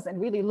of those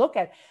and really look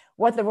at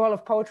what the role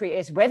of poetry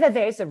is, whether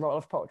there is a role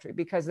of poetry,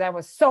 because that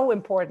was so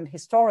important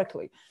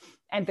historically.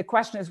 And the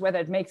question is whether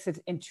it makes it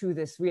into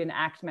this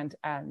reenactment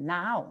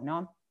now.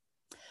 No?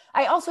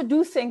 I also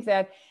do think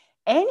that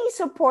any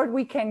support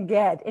we can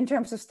get in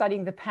terms of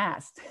studying the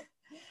past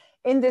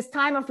in this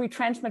time of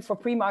retrenchment for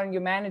pre-modern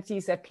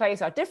humanities that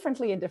plays out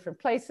differently in different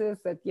places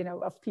that, you know,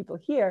 of people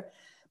here,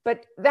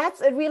 but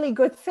that's a really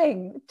good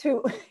thing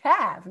to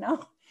have, no?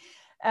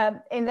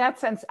 In that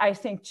sense, I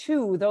think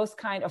too, those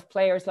kind of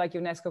players like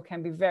UNESCO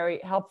can be very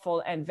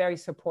helpful and very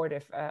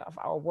supportive of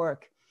our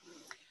work.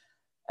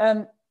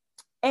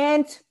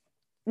 And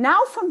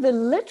now from the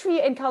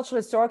literary and cultural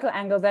historical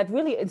angle, that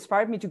really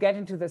inspired me to get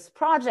into this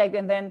project,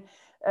 and then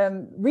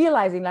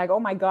realizing like, oh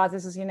my God,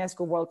 this is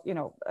UNESCO World,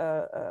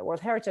 World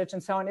Heritage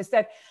and so on, is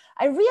that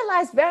I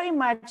realized very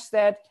much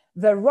that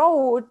the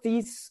road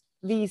these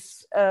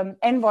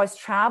envoys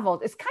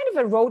traveled is kind of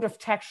a road of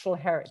textual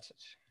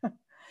heritage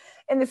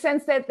in the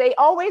sense that they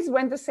always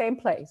went the same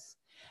place.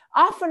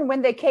 Often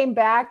when they came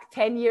back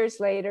 10 years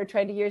later,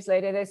 20 years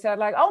later, they said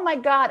like, oh my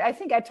God, I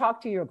think I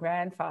talked to your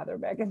grandfather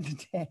back in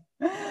the day.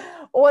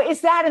 Or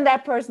is that and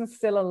that person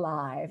still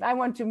alive? I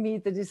want to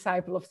meet the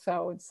disciple of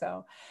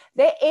so-and-so.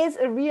 There is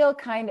a real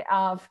kind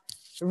of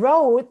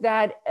road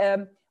that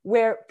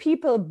where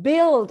people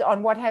build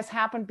on what has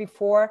happened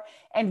before,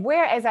 and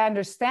where, as I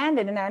understand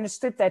it, and I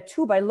understood that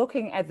too by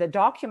looking at the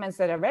documents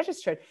that are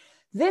registered,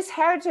 this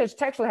heritage,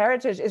 textual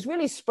heritage, is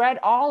really spread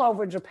all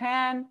over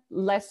Japan,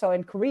 less so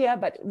in Korea,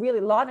 but really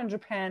a lot in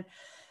Japan,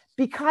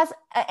 because,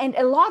 and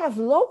a lot of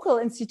local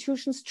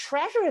institutions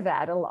treasure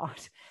that a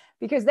lot,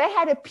 because they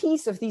had a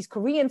piece of these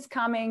Koreans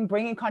coming,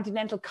 bringing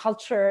continental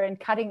culture and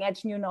cutting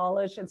edge new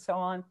knowledge and so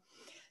on.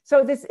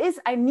 So this is,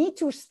 I need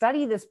to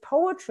study this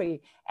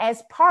poetry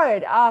as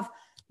part of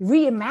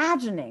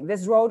reimagining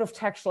this road of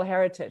textual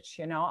heritage,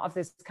 you know, of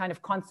this kind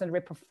of constant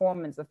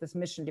reperformance of this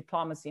mission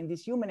diplomacy and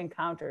these human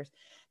encounters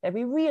that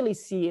we really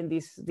see in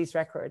these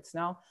records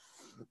now.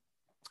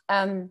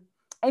 And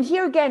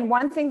here again,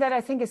 one thing that I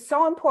think is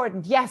so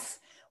important, yes,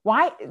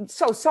 why?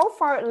 So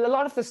far, a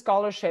lot of the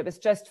scholarship is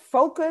just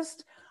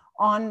focused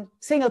on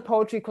single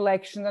poetry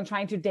collections and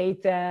trying to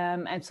date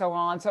them and so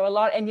on. So a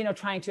lot, and, you know,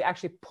 trying to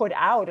actually put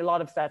out a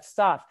lot of that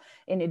stuff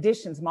in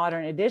editions,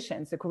 modern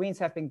editions. The Koreans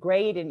have been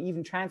great in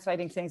even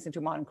translating things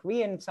into modern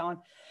Korean and so on.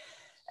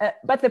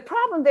 But the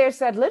problem there is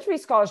that literary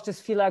scholars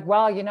just feel like,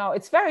 well, you know,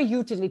 it's very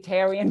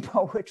utilitarian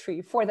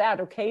poetry for that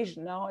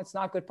occasion. No, it's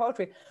not good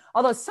poetry.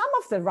 Although some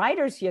of the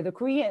writers here, the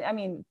Korean, I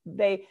mean,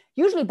 they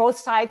usually both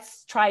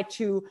sides try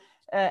to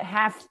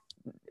have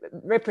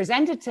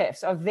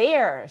representatives of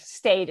their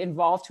state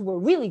involved who were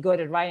really good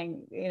at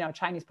writing, you know,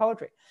 Chinese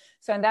poetry.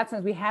 So in that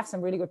sense, we have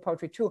some really good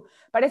poetry too.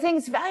 But I think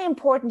it's very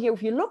important here,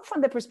 if you look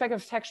from the perspective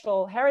of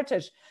textual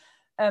heritage,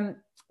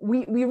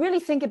 we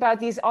really think about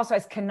these also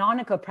as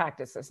canonical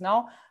practices.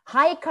 No,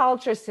 high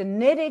culture,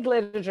 Semitic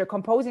literature,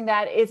 composing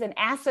that is an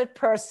asset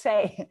per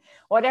se,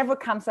 whatever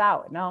comes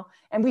out. No,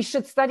 and we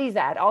should study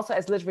that also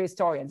as literary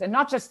historians, and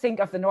not just think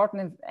of the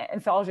Norton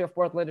Anthology of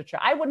World Literature.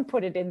 I wouldn't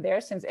put it in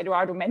there since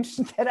Eduardo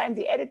mentioned that I'm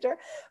the editor,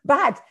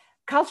 but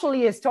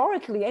culturally,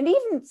 historically, and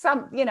even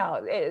some, you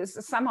know,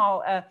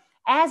 somehow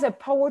as a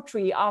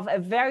poetry of a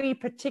very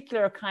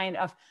particular kind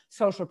of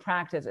social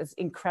practice, is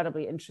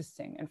incredibly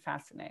interesting and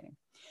fascinating.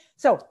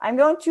 So I'm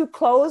going to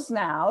close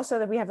now so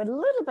that we have a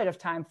little bit of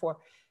time for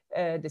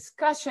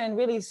discussion.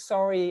 Really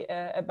sorry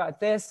about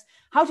this.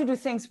 How to do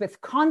things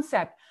with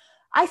concept.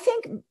 I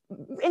think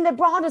in the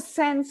broadest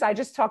sense, I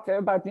just talked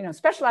about, you know,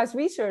 specialized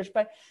research,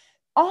 but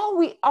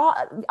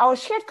our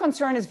shared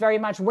concern is very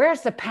much,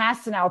 where's the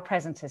past in our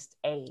presentist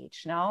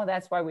age? No,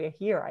 that's why we're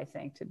here, I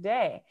think,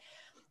 today.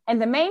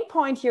 And the main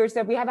point here is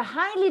that we have a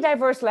highly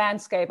diverse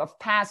landscape of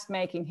past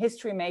making,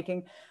 history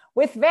making,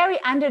 with very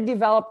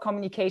underdeveloped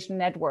communication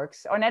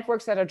networks, or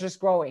networks that are just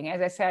growing, as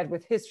I said,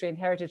 with history and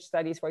heritage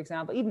studies, for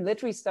example, even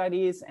literary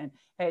studies and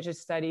heritage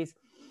studies.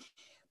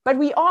 But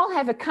we all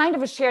have a kind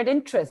of a shared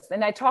interest.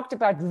 And I talked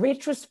about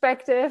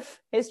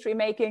retrospective history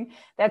making.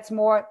 That's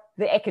more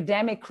the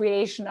academic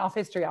creation of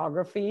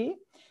historiography.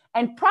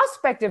 And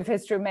prospective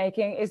history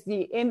making is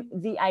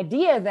the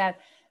idea that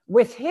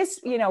with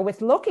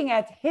with looking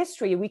at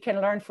history, we can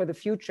learn for the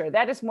future.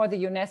 That is more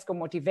the UNESCO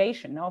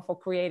motivation, no, for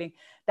creating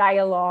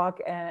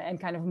dialogue and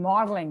kind of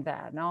modeling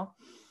that, no.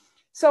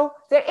 So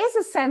there is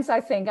a sense,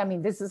 I think, I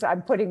mean,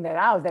 I'm putting that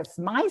out. That's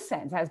my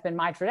sense, has been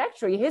my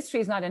trajectory.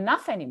 History is not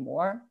enough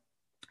anymore.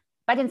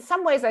 But in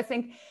some ways, I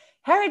think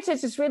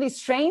heritage is really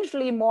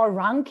strangely more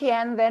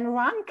Rankian than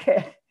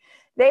Ranke.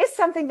 there is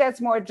something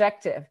that's more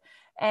objective.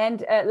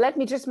 And let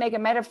me just make a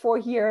metaphor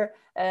here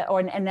or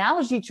an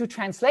analogy to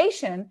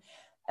translation.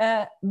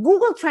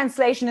 Google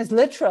translation is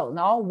literal,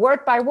 no?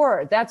 Word by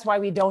word. That's why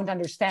we don't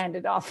understand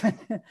it often.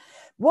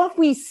 What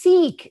we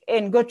seek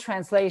in good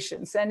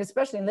translations, and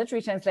especially in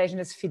literary translation,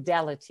 is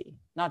fidelity,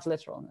 not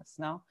literalness,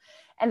 no?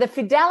 And the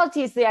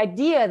fidelity is the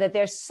idea that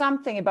there's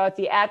something about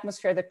the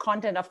atmosphere, the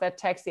content of that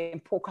text,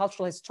 the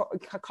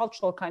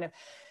cultural kind of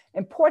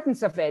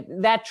importance of it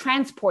that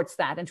transports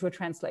that into a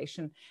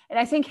translation. And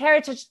I think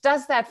heritage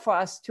does that for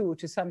us too,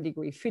 to some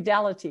degree,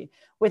 fidelity,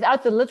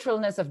 without the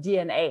literalness of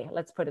DNA,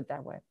 let's put it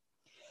that way.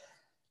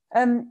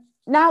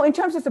 Now, in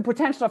terms of the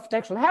potential of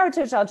textual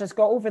heritage, I'll just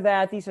go over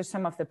that. These are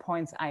some of the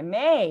points I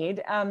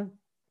made.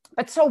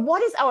 But so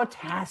what is our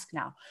task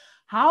now?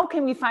 How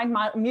can we find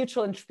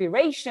mutual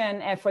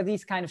inspiration for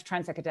these kind of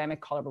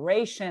trans-academic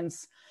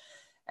collaborations?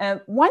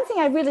 One thing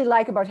I really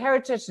like about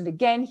heritage, and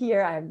again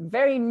here, I'm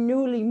very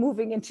newly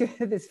moving into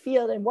this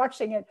field and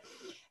watching it,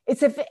 it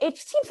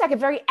seems like a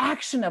very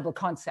actionable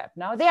concept.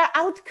 Now, there are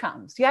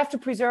outcomes. You have to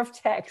preserve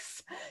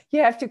texts.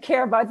 You have to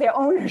care about their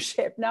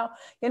ownership. Now,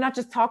 you're not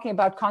just talking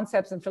about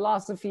concepts and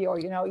philosophy or,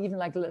 even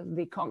like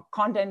the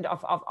content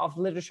of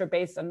literature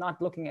based on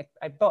not looking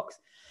at books.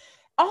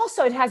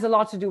 Also, it has a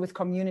lot to do with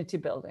community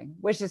building,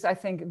 which is, I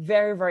think,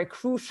 very, very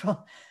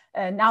crucial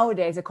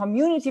nowadays, a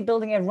community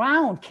building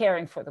around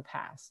caring for the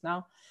past.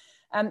 Now,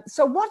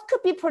 so what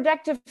could be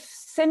productive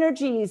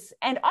synergies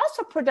and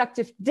also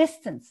productive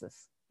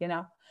distances,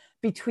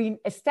 between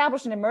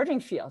established and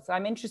emerging fields?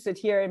 I'm interested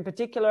here in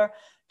particular,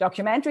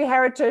 documentary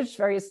heritage,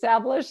 very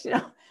established,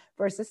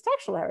 versus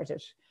textual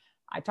heritage.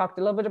 I talked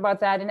a little bit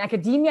about that in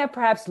academia,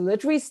 perhaps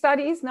literary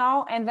studies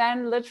now, and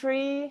then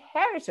literary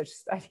heritage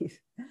studies.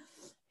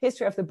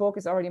 History of the book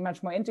is already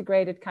much more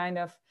integrated, kind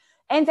of.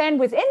 And then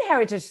within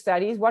heritage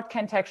studies, what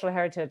can textual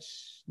heritage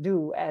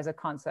do as a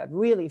concept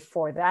really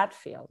for that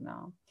field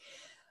now?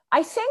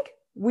 I think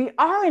we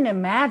are in a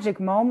magic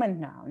moment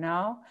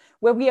now,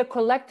 where we are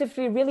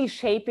collectively really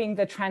shaping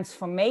the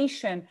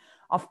transformation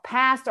of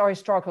past or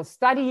historical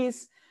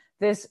studies.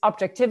 This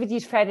objectivity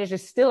fetish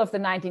is still of the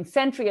 19th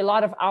century. A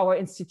lot of our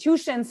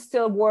institutions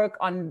still work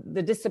on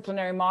the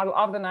disciplinary model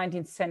of the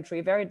 19th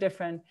century, very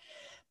different.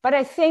 But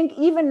I think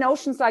even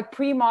notions like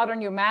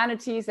pre-modern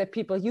humanities that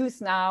people use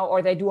now,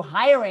 or they do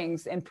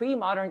hirings in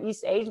pre-modern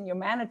East Asian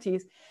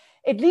humanities,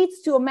 it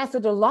leads to a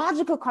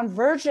methodological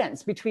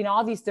convergence between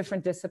all these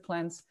different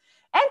disciplines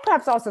and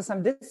perhaps also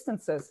some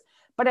distances.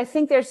 But I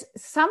think there's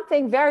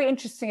something very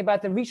interesting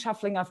about the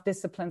reshuffling of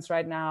disciplines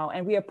right now,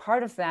 and we are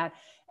part of that.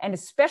 And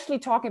especially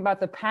talking about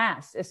the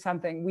past is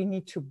something we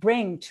need to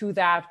bring to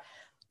the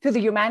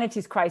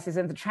humanities crisis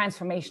and the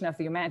transformation of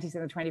the humanities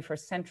in the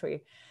 21st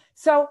century.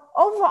 So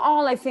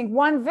overall, I think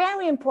one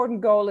very important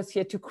goal is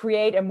here to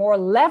create a more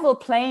level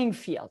playing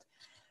field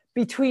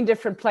between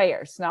different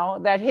players. Now,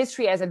 that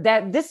history as a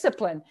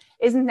discipline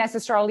isn't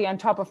necessarily on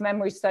top of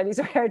memory studies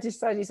or heritage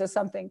studies or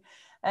something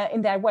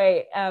in that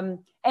way.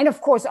 And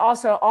of course,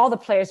 also all the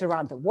players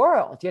around the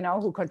world,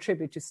 who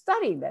contribute to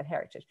studying that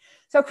heritage.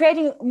 So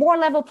creating more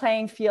level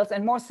playing fields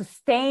and more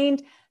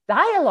sustained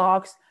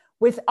dialogues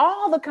with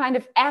all the kind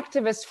of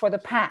activists for the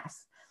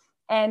past.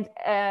 And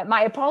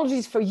my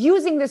apologies for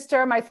using this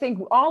term. I think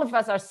all of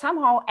us are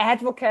somehow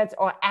advocates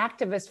or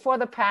activists for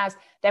the past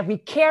that we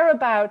care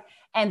about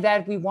and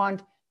that we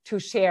want to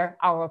share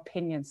our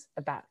opinions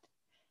about.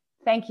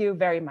 Thank you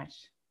very much.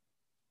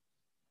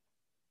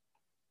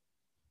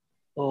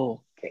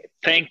 Okay,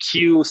 thank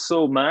you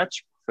so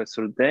much,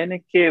 Professor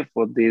Deneke,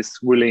 for this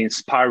really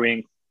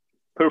inspiring,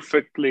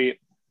 perfectly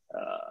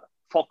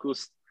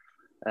focused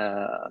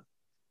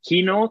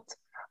keynote.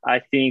 I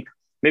think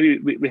maybe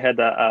we had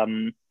a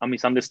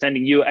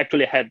misunderstanding. You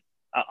actually had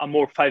a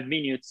more 5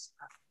 minutes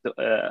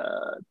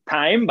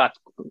time, but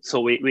so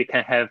we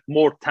can have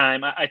more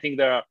time. I think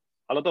there are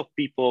a lot of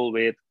people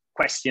with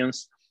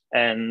questions.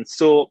 And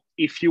so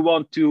if you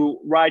want to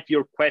write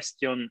your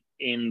question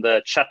in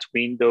the chat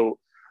window,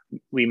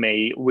 we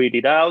may read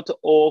it out.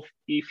 Or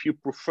if you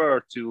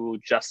prefer to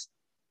just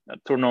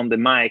turn on the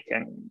mic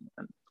and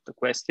the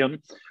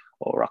question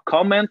or a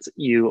comment,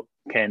 you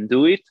can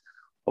do it.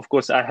 Of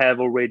course, I have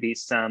already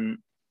some.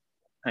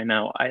 I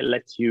know I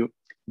let you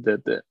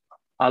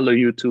allow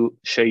you to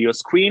share your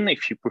screen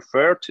if you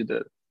prefer to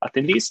the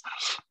attendees.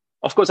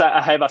 Of course,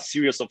 I have a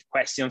series of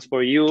questions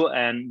for you,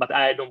 but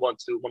I don't want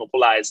to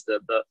monopolize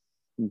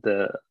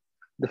the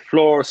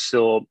floor.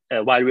 So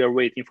while we are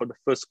waiting for the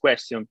first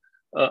question,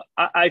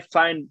 I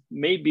find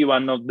maybe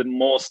one of the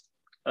most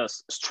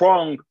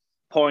strong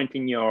point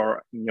in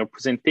your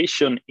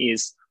presentation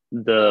is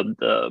the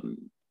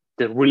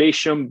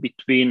relation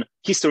between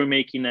history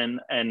making and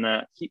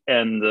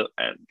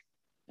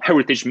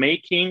heritage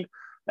making,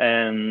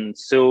 and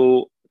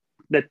so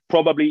that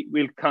probably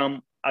will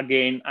come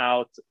again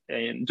out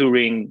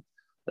during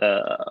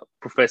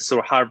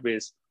Professor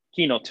Harvey's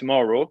keynote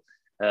tomorrow.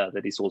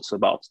 That is also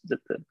about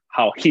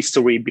how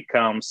history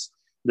becomes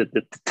the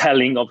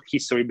telling of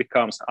history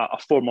becomes a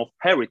form of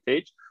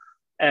heritage,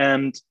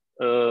 and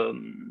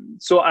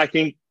so I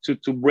think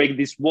to break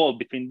this wall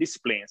between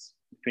disciplines,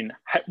 between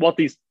what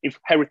is, if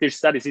heritage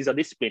studies is a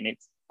discipline,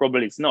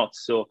 it's not.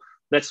 So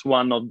that's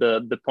one of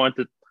the point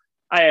that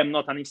I am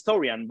not an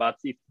historian, but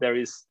if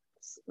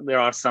there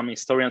are some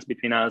historians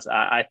between us,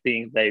 I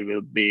think they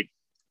will be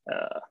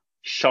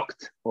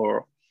shocked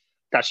or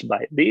touched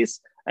by this.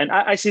 And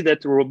I see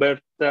that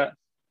Roberta,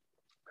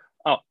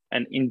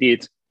 and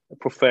indeed,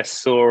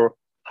 Professor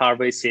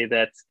Harvey said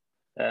that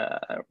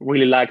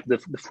really liked the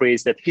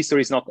phrase that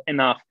history is not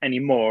enough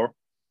anymore,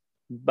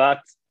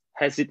 but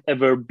has it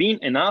ever been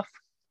enough?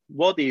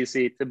 What is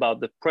it about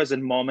the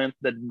present moment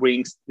that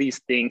brings these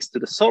things to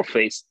the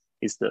surface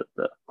is the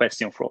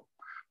question from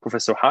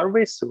Professor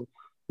Harvey. So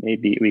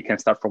maybe we can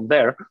start from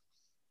there.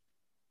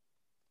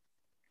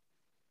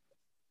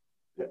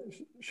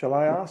 Shall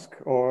I ask?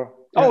 Or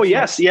oh,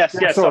 yes.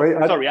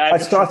 Sorry, I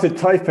started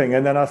typing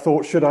and then I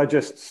thought, should I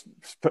just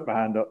put my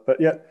hand up? But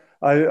yeah,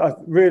 I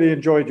really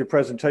enjoyed your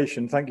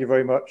presentation. Thank you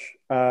very much.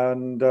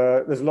 And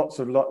there's lots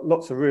of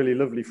really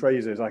lovely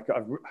phrases.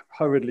 I'm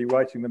hurriedly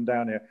writing them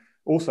down here.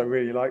 Also,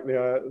 really like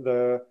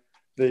the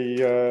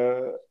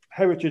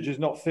heritage is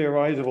not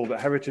theorizable, but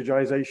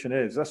heritageization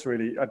is. That's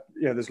really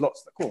there's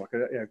lots. Cool.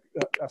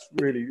 That's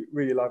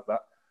really love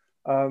that.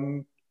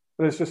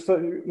 There's just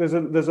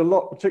there's a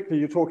lot, particularly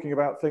you're talking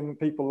about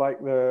people like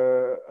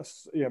the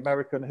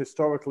American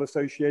Historical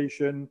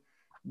Association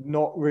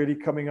not really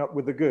coming up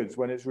with the goods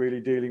when it's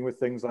really dealing with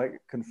things like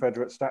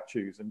Confederate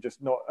statues and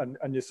just not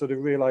and your sort of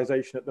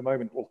realization at the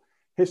moment, well,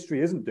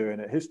 history isn't doing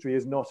it. History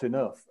is not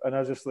enough. And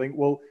I just think,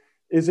 well,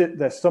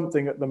 there's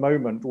something at the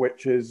moment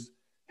which is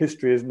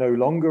history is no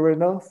longer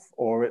enough,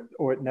 or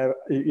it never,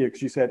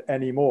 because you said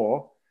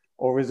anymore.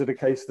 Or is it a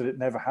case that it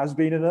never has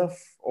been enough?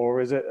 Or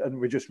is it, and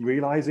we're just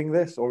realizing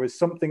this? Or is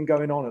something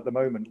going on at the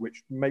moment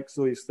which makes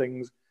these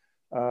things,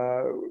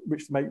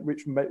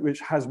 which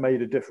has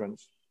made a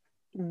difference?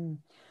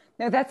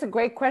 No, that's a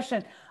great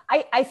question.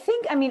 I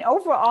think,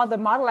 overall, the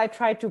model I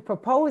try to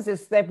propose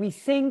is that we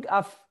think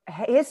of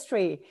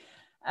history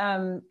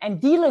and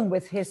dealing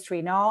with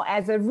history now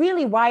as a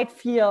really wide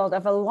field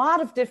of a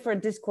lot of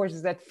different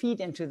discourses that feed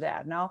into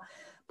that now.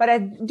 But I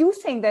do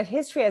think that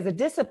history as a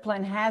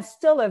discipline has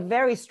still a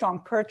very strong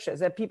purchase,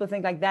 that people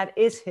think like that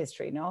is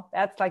history, no?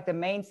 That's like the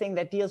main thing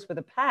that deals with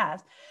the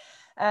past.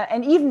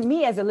 And even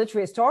me as a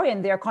literary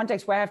historian, there are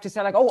contexts where I have to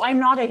say like, oh, I'm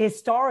not a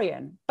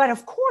historian. But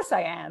of course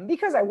I am,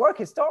 because I work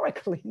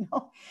historically,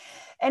 no?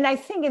 And I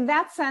think in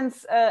that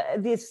sense,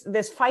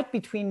 this fight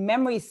between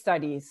memory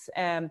studies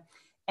and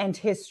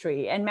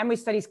history, and memory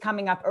studies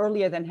coming up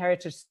earlier than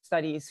heritage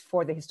studies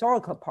for the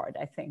historical part,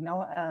 I think,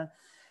 no?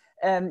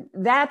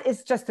 That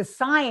is just a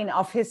sign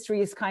of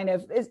history's kind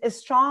of a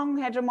strong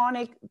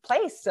hegemonic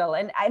place still.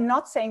 And I'm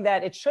not saying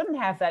that it shouldn't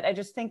have that. I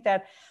just think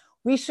that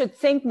we should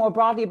think more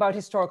broadly about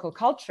historical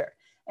culture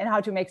and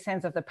how to make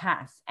sense of the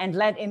past and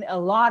let in a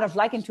lot of,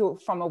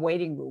 from a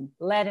waiting room,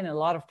 let in a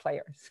lot of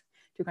players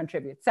to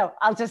contribute. So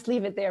I'll just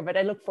leave it there, but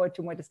I look forward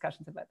to more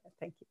discussions about that.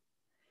 Thank you.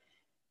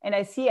 And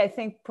I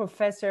think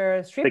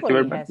Professor Stripoli Thank you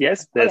very much.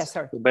 Yes, that's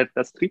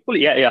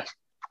Stripoli. Yeah,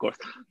 of course.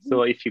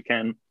 So if you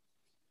can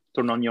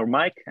turn on your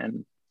mic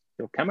and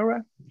your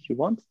camera if you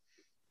want.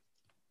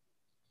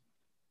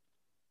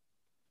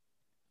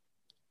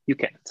 You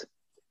can't.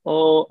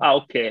 Oh,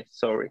 okay.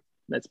 Sorry.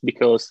 That's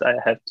because I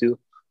have to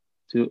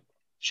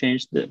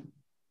change the.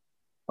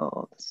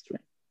 Oh, that's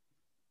strange.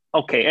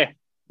 Okay.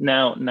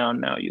 Now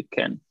you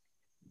can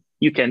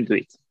do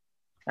it.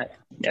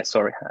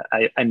 Sorry.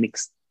 I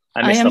mixed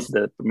up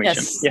the permission.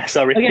 Yes. Yeah,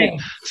 sorry. Okay.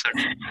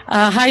 Sorry.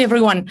 Hi,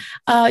 everyone.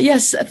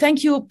 Yes,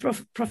 thank you,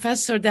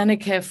 Professor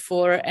Deneke,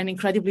 for an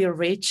incredibly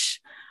rich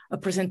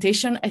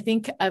presentation. I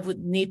think I would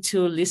need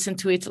to listen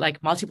to it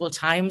like multiple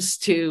times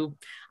to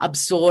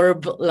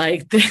absorb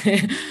like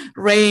the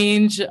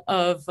range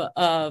of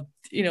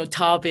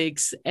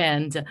topics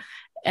and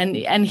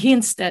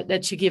hints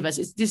that you give us.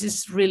 This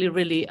is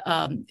really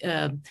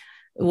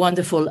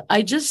wonderful.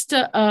 I just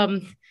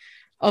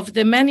of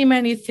the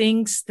many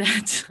things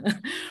that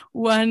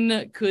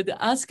one could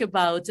ask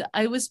about,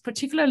 I was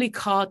particularly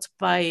caught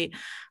by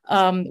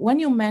when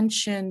you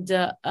mentioned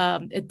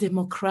a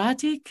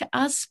democratic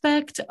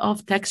aspect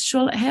of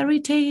textual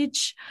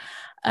heritage.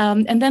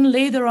 And then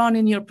later on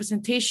in your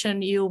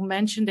presentation, you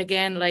mentioned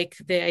again, like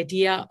the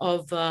idea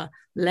of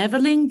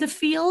leveling the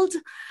field.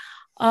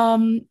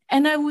 And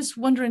I was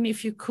wondering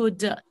if you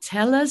could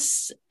tell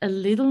us a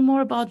little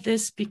more about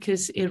this,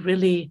 because it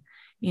really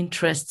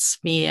interests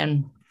me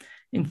and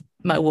in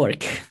my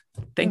work.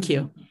 Thank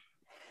you.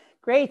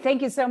 Great,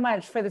 thank you so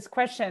much for this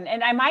question.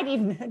 And I might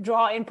even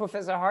draw in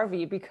Professor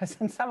Harvey, because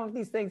on some of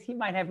these things, he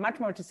might have much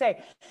more to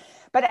say.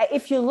 But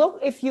if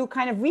you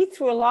kind of read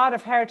through a lot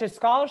of heritage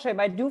scholarship,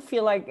 I do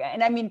feel like,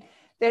 and I mean,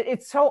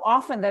 it's so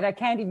often that I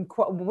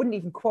wouldn't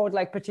even quote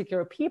like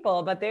particular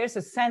people, but there's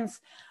a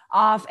sense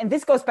of, and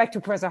this goes back to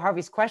Professor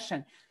Harvey's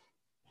question,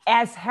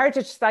 as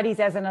heritage studies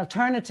as an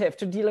alternative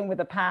to dealing with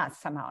the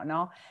past somehow,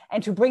 no?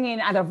 And to bring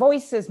in other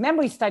voices.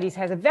 Memory studies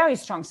has a very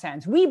strong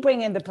sense. We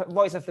bring in the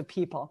voice of the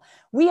people.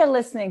 We are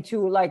listening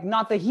to like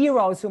not the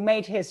heroes who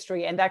made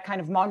history and that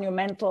kind of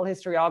monumental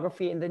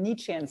historiography in the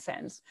Nietzschean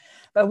sense,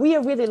 but we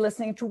are really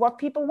listening to what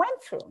people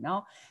went through,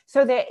 no?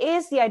 So there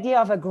is the idea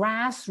of a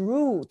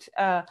grassroots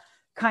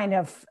kind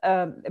of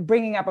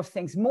bringing up of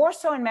things, more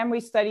so in memory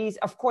studies.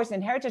 Of course,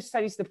 in heritage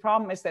studies, the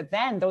problem is that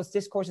then those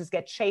discourses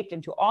get shaped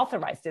into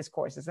authorized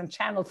discourses and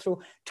channeled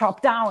through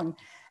top-down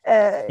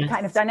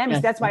kind of dynamics.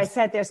 Yes. That's why I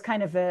said there's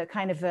kind of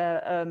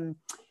a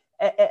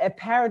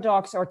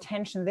paradox or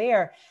tension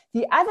there.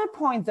 The other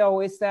point,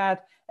 though, is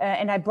that,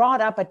 and I brought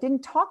up, but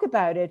didn't talk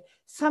about it,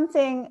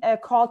 something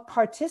called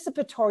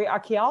participatory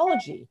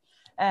archaeology.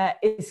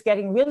 Is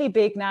getting really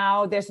big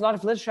now. There's a lot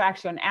of literature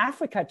actually on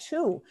Africa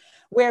too,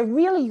 where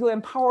really you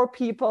empower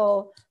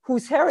people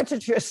whose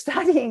heritage you're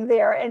studying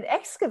there and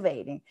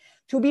excavating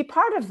to be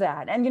part of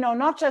that. And, you know,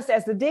 not just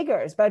as the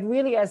diggers, but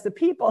really as the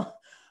people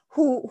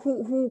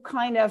who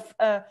kind of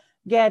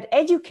get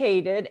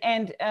educated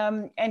and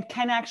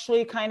can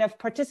actually kind of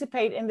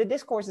participate in the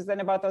discourses then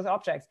about those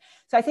objects.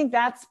 So I think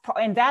that's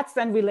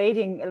then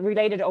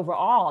related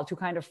overall to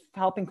kind of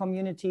helping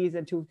communities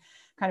and to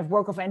kind of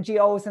work of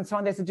NGOs and so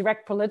on. There's a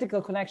direct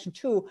political connection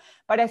too.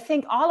 But I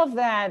think all of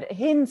that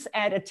hints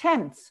at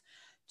attempts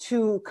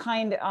to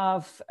kind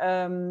of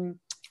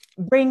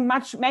bring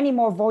many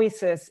more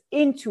voices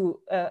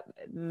into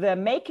the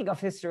making of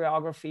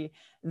historiography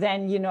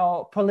than, you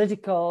know,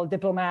 political,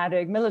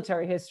 diplomatic,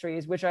 military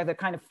histories, which are the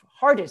kind of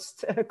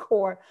hardest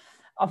core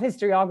of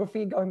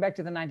historiography going back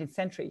to the 19th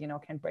century, you know,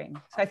 can bring.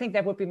 So I think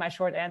that would be my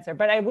short answer.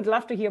 But I would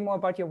love to hear more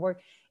about your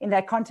work in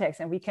that context,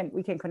 and we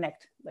can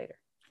connect later.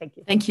 Thank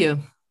you. Thank you.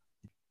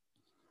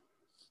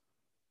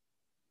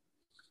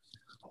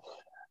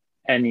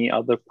 Any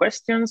other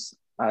questions?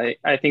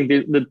 I think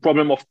the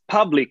problem of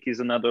public is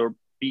another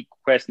big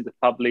question. The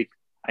public,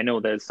 I know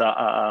there's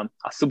a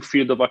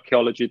subfield of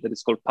archaeology that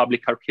is called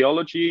public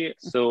archaeology.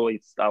 So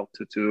it's out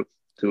to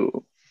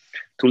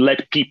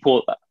let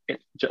people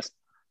just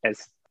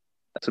as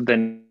so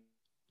then.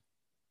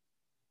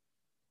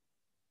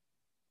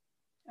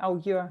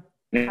 Oh, you're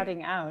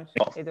cutting out,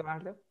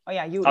 Eduardo. Oh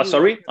yeah, you.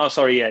 Sorry. Oh,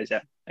 sorry. Yes, yeah.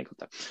 I got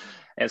that.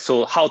 And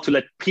so, how to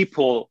let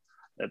people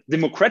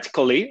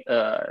democratically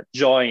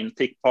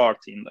take part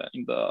in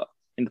the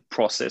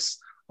process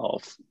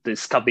of the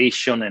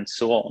excavation and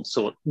so on.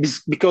 So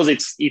because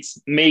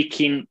it's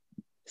making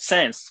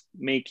sense,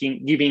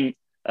 giving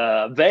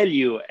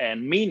value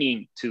and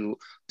meaning to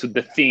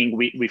the thing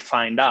we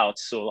find out.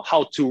 So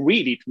how to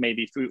read it,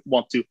 maybe if we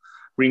want to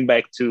bring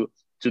back to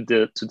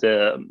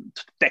the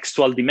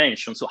textual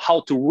dimension. So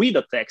how to read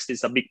a text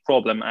is a big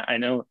problem. I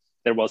know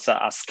there was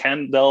a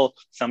scandal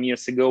some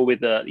years ago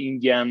with the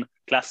Indian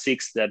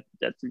classics that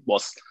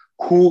was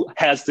who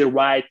has the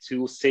right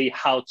to say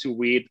how to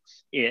read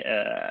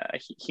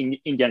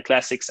Indian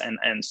classics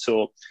and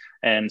so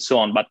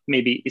on. But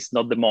maybe it's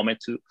not the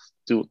moment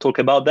to talk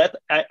about that.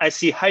 I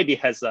see Heidi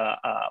has a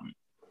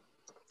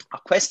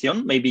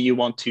question. Maybe you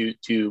want to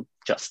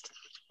just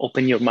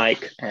open your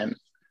mic and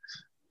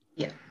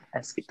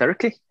ask it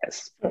directly.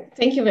 Yes.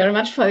 Thank you very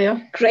much for your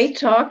great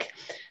talk.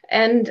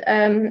 And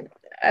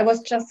I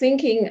was just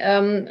thinking,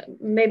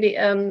 maybe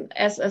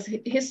as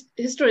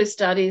history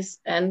studies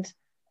and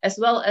as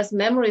well as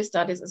memory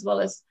studies, as well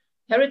as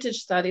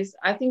heritage studies,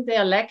 I think they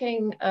are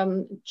lacking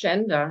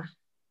gender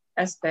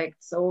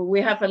aspects. So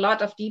we have a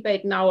lot of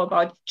debate now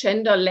about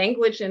gender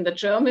language in the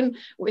German,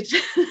 which,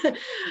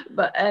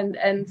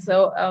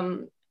 so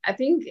I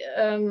think,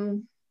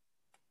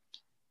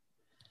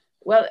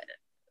 well,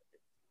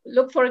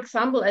 look, for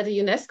example, at the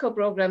UNESCO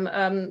program,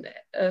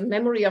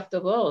 Memory of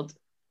the World.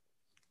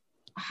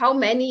 How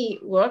many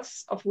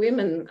works of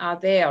women are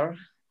there?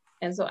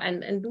 And so,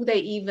 and do they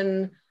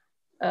even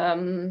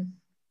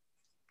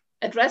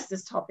address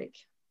this topic?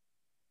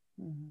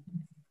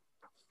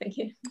 Thank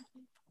you.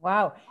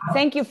 Wow,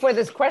 thank you for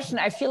this question.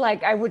 I feel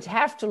like I would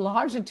have to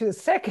launch into a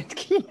second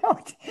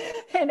keynote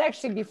and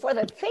actually before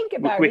that think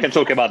about it. We can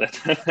talk about it.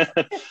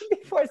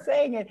 Before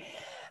saying it.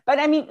 But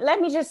I mean,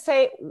 let me just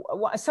say,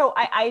 so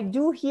I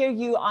do hear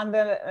you on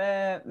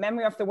the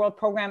Memory of the World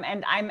program,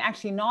 and I'm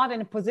actually not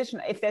in a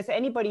position, if there's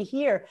anybody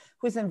here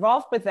who's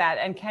involved with that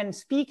and can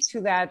speak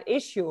to that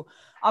issue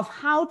of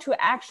how to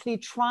actually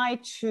try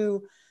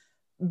to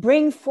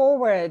bring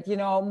forward, you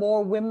know,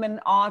 more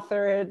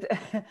women-authored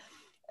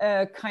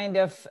kind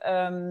of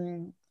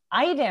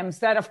items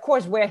that, of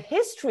course, where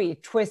history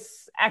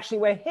twists, actually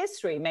where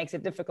history makes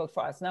it difficult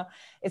for us. Now,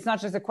 it's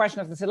not just a question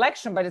of the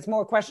selection, but it's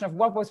more a question of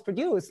what was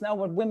produced, now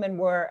what women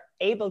were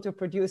able to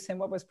produce and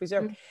what was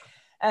preserved.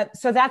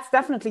 So that's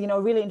definitely, you know,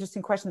 a really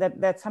interesting question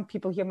that some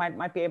people here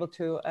might be able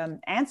to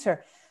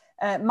answer.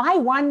 My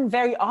one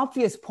very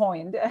obvious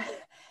point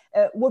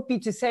would be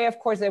to say, of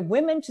course, that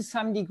women to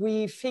some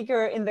degree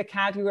figure in the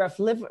category of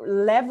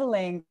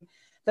leveling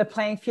the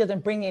playing field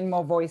and bring in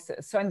more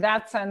voices. So in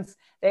that sense,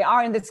 they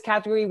are in this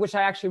category, which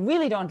I actually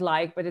really don't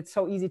like, but it's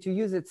so easy to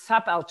use it,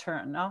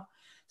 subaltern. No?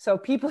 So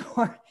people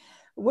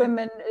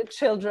women,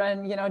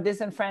 children,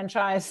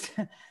 disenfranchised,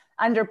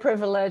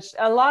 underprivileged,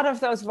 a lot of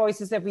those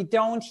voices that we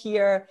don't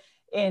hear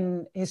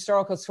in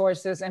historical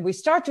sources. And we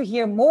start to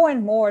hear more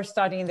and more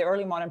studying the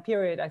early modern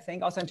period, I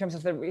think, also in terms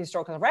of the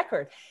historical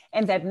record.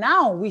 And that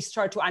now we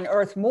start to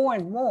unearth more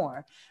and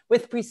more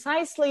with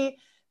precisely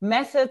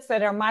methods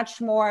that are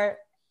much more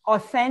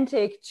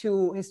authentic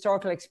to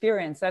historical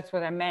experience. That's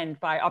what I meant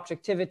by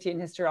objectivity in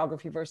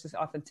historiography versus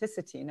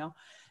authenticity,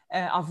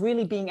 of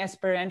really being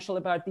experiential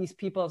about these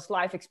people's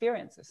life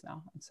experiences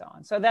now and so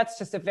on. So that's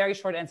just a very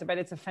short answer, but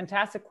it's a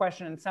fantastic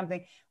question and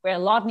something where a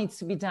lot needs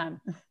to be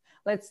done.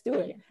 Let's do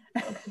it.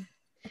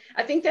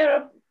 I think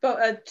there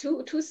are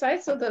two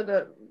sides. So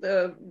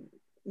the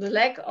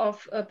lack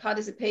of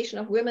participation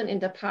of women in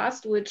the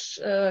past, which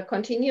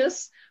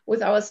continues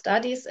with our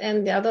studies,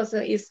 and the other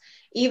is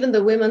even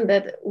the women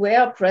that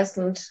were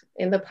present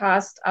in the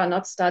past are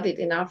not studied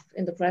enough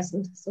in the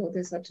present. So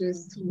these are two.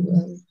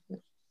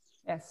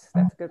 Yes,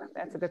 that's good.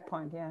 That's a good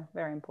point. Yeah,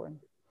 very important.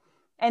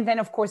 And then,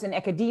 of course, in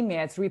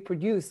academia, it's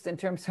reproduced in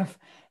terms of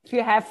if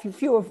you have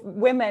fewer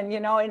women,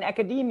 in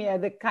academia,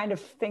 the kind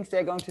of things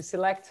they're going to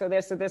select. So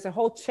there's a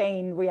whole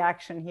chain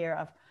reaction here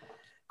of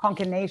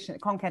concatenations,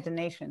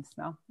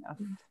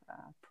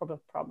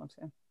 of problems.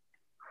 Yeah.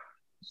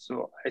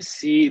 So I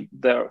see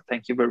there.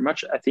 Thank you very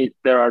much. I think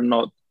there are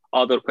not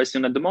other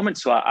questions at the moment.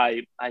 So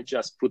I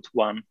just put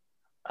one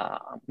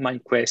my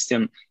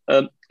question.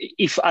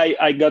 If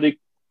I got it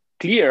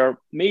clear,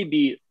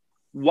 maybe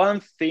one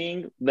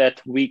thing that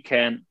we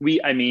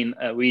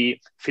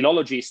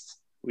philologists,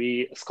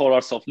 we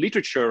scholars of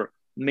literature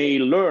may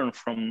learn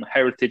from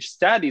heritage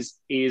studies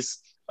is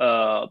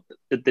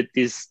that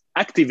this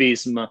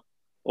activism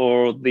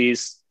or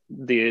this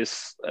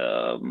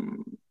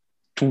to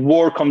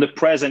work on the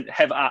present,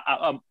 have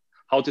a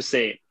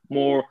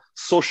more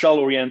social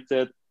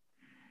oriented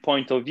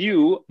point of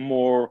view,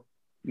 more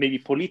maybe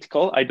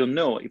political. I don't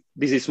know if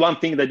this is one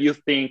thing that you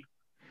think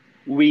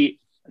we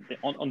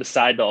on the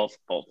side of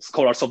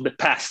scholars of the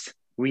past,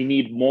 we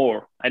need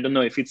more. I don't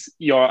know if it's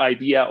your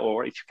idea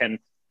or if you can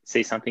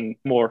say something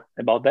more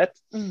about that.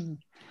 Mm.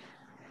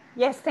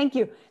 Yes, thank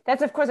you.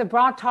 That's, of course, a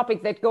broad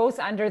topic that goes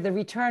under the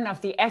return of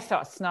the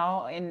ethos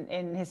now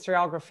in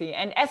historiography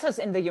and ethos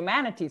in the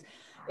humanities.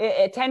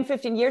 10,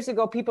 15 years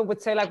ago, people would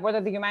say, like, what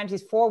are the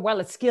humanities for? Well,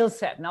 a skill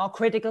set,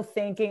 critical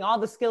thinking, all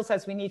the skill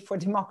sets we need for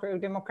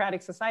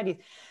democratic societies.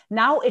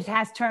 Now it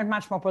has turned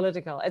much more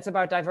political. It's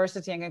about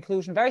diversity and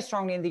inclusion, very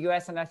strongly in the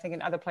US, and I think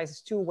in other places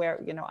too, where,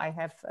 I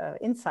have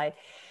insight.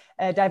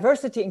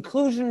 Diversity,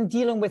 inclusion,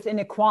 dealing with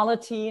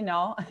inequality,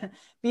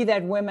 be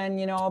that women,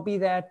 be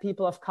that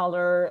people of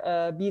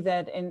color, be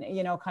that in,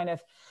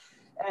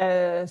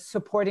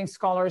 supporting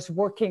scholars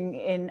working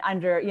in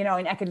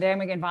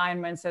academic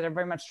environments that are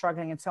very much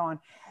struggling and so on.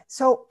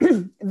 So,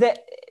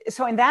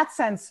 so in that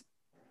sense,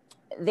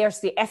 there's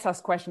the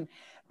ethos question.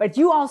 But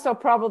you also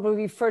probably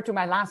referred to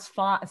my last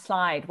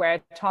slide where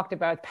I talked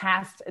about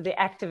the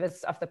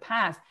activists of the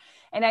past.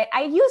 And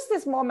I use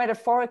this more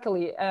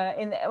metaphorically.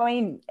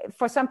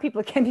 For some people,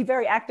 it can be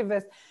very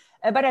activist,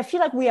 but I feel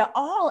like we are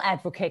all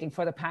advocating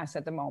for the past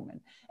at the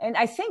moment. And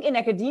I think in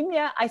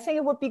academia,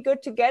 it would be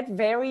good to get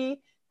very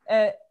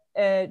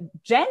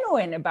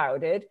genuine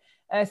about it.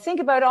 Think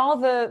about all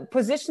the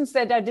positions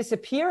that are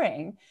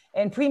disappearing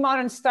in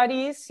pre-modern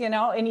studies,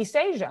 in East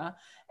Asia.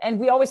 And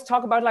we always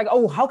talk about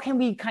how can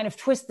we kind of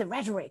twist the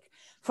rhetoric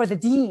for the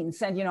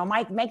deans and,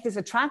 might make this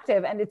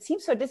attractive. And it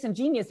seems so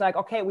disingenuous,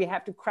 okay, we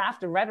have to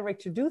craft a rhetoric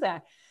to do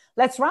that.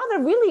 Let's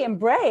rather really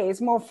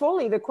embrace more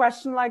fully the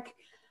question,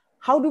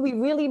 how do we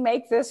really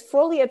make this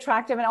fully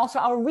attractive, and also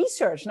our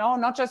research,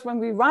 not just when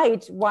we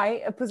write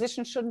why a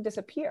position shouldn't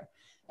disappear.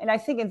 And I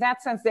think in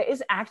that sense, there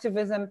is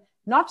activism,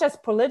 not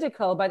just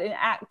political, but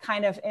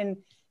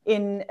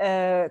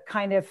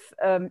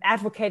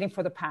advocating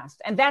for the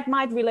past. And that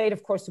might relate,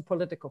 of course, to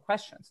political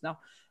questions.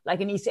 Like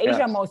in East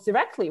Asia, most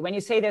directly, when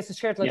you say there's a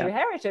shared literary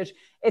heritage,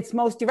 it's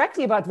most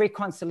directly about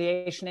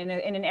reconciliation in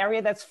an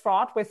area that's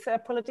fraught with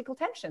political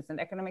tensions and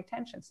economic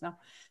tensions.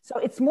 So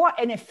it's more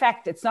an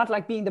effect. It's not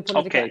like being the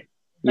political. Okay,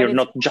 you're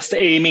not just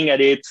aiming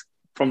at it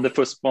from the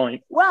first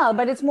point. Well,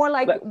 but it's more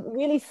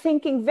really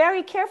thinking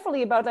very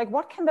carefully about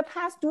what can the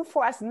past do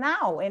for us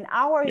now in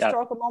our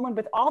historical moment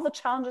with all the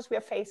challenges we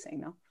are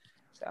facing.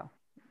 So,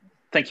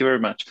 thank you very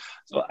much.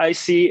 So I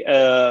see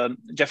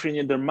Jeffrey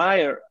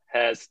Niedermeyer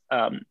has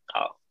a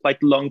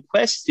quite long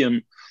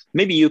question.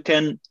 Maybe you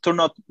can turn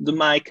on the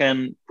mic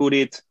and put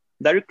it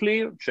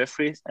directly,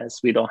 Jeffrey,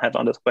 as we don't have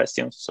other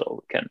questions,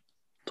 so we can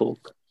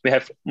talk. We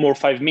have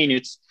 5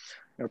 minutes.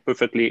 You're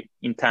perfectly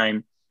in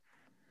time.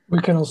 We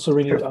can also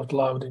read it out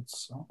loud.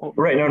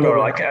 Right.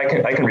 No. I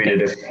can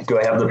read it. Do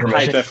I have the permission?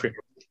 Hi, Jeffrey.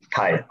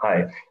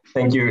 Hi.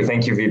 Thank you,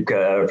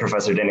 Wiebke,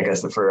 Professor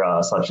Deneke,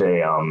 for such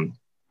a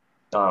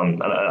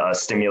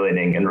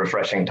stimulating and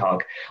refreshing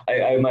talk.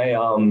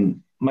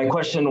 My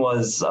question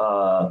was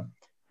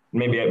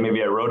maybe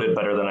I wrote it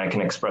better than I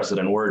can express it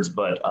in words,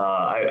 but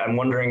I'm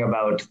wondering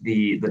about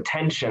the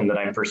tension that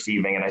I'm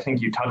perceiving, and I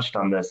think you touched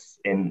on this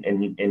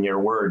in your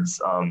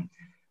words.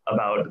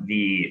 about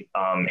the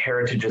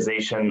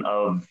heritagization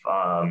of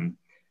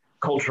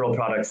cultural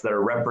products that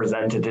are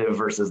representative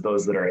versus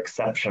those that are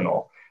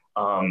exceptional.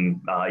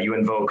 You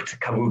invoked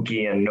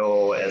kabuki and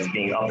no as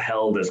being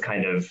upheld as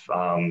kind of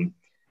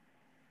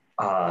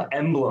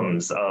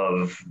emblems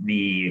of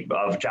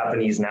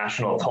Japanese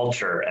national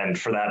culture, and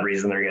for that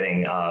reason they're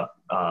getting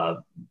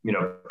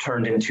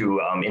turned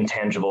into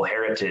intangible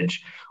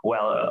heritage,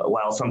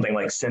 while something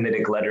like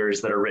Semitic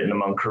letters that are written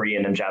among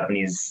Korean and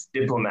Japanese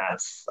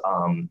diplomats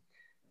on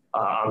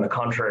the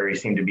contrary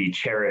seem to be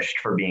cherished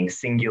for being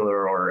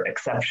singular or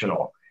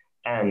exceptional.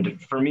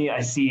 And for me,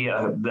 I see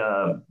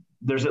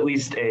there's at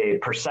least a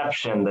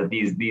perception that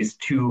these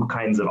two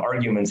kinds of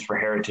arguments for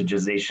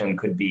heritagization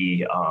could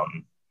be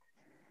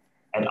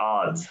at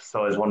odds.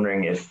 So I was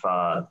wondering if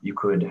you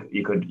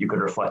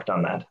could reflect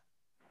on that.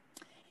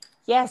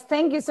 Yes,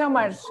 thank you so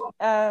much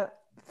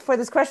for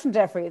this question,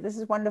 Jeffrey. This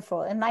is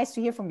wonderful and nice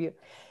to hear from you,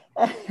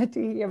 to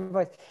hear your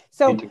voice.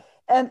 So,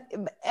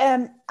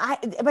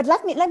 but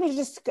let me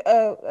just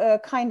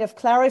kind of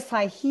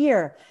clarify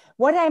here.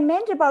 What I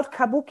meant about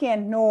kabuki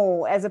and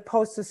no, as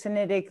opposed to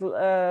Sinitic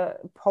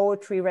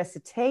poetry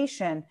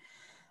recitation,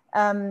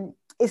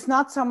 is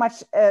not so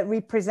much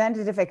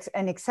representative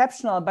and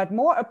exceptional, but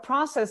more a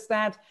process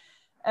that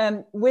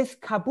with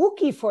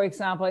kabuki, for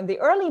example, in the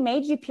early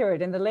Meiji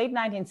period, in the late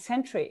 19th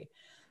century,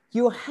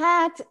 you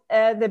had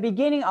the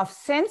beginning of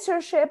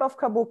censorship of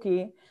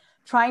kabuki,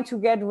 trying to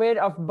get rid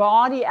of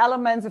body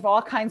elements of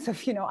all kinds of,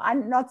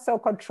 not so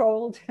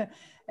controlled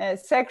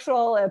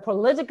sexual,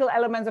 political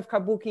elements of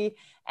kabuki,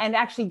 and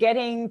actually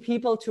getting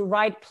people to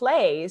write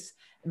plays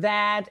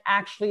that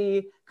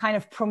actually kind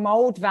of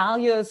promote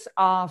values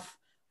of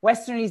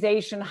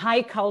Westernization,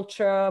 high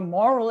culture,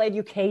 moral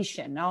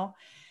education, no?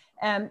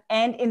 And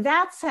in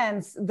that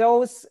sense,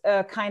 those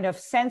kind of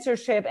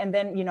censorship and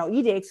then,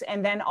 edicts,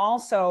 and then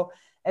also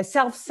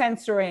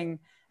self-censoring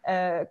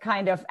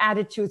kind of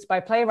attitudes by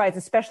playwrights,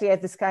 especially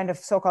at this kind of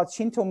so-called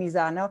Shinto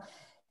Mizano,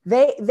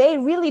 they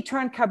really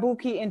turned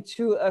kabuki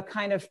into a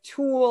kind of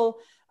tool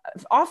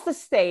of the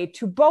state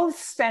to both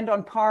stand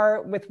on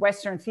par with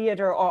Western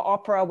theater or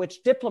opera,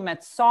 which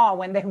diplomats saw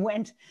when they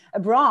went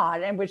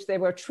abroad and which they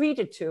were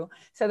treated to,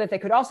 so that they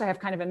could also have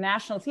kind of a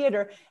national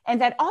theater.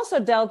 And that also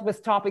dealt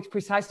with topics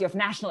precisely of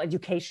national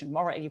education,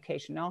 moral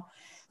education, no?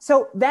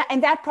 So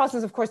that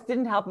process, of course,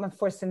 didn't help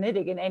for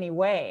Sinitic in any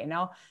way,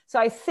 So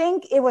I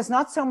think it was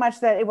not so much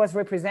that it was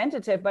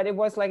representative, but it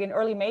was like in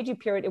early Meiji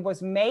period, it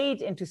was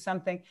made into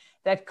something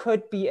that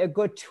could be a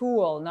good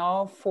tool,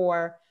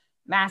 for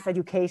mass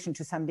education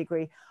to some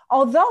degree.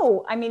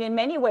 Although, I mean, in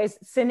many ways,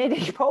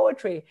 Sinitic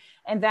poetry,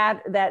 and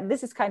that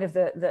this is kind of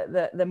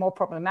the more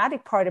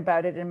problematic part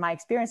about it in my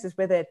experiences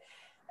with it,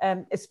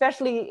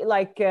 especially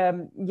like,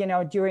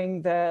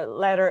 during the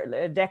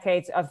latter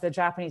decades of the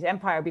Japanese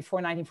Empire before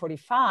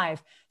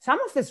 1945, some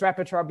of this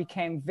repertoire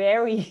became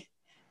very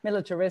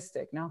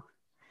militaristic,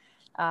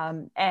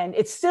 and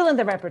it's still in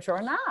the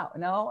repertoire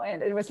now,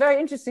 and it was very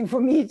interesting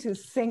for me to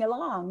sing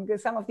along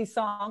with some of these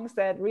songs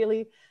that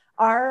really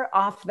are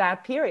of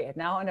that period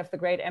now and of the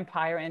great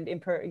empire and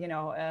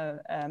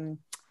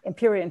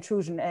imperial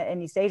intrusion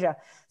in East Asia.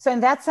 So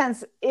in that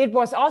sense, it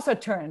was also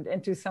turned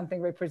into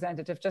something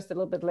representative just a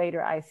little bit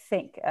later, I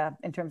think,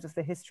 in terms of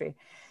the history.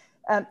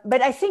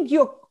 But I think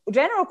your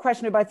general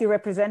question about the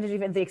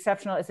representative and the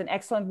exceptional is an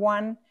excellent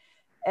one.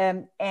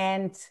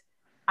 And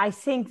I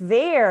think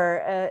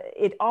there,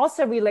 it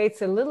also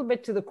relates a little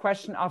bit to the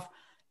question of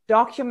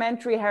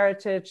documentary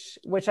heritage,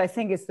 which I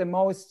think is the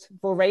most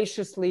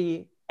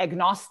voraciously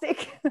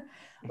agnostic.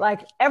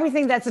 Like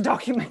everything that's a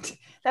document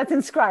that's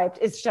inscribed,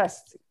 it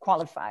just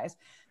qualifies.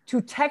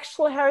 To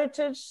textual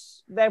heritage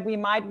that we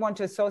might want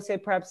to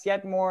associate perhaps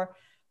yet more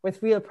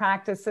with real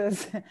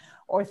practices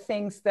or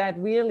things that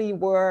really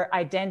were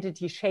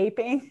identity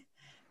shaping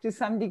to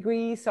some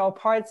degree. So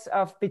parts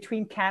of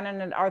between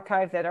canon and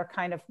archive that are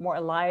kind of more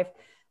alive.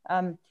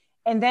 And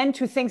then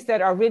to things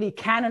that are really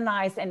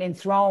canonized and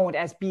enthroned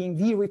as being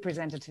the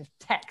representative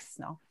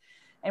text,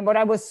 And what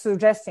I was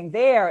suggesting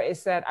there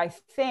is that I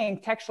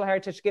think textual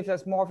heritage gives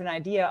us more of an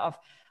idea of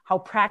how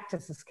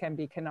practices can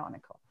be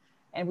canonical.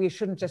 And we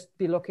shouldn't just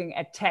be looking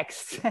at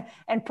texts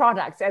and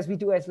products as we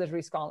do as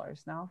literary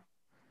scholars,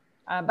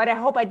 But I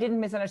hope I didn't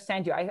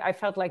misunderstand you. I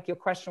felt like your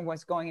question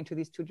was going into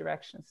these two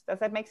directions. Does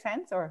that make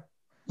sense, or?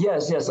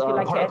 Yes.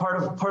 Part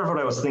of what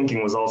I was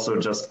thinking was also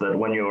just that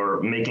when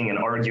you're making an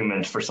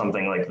argument for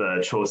something like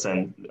the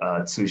Chosen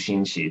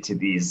Tsushinshi to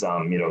these,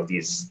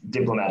 these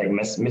diplomatic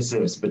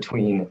missives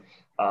between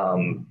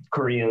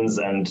Koreans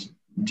and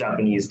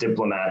Japanese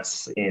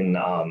diplomats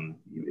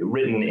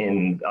written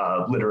in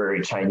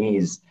literary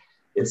Chinese,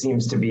 it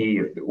seems to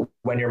be,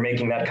 when you're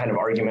making that kind of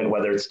argument,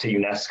 whether it's to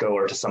UNESCO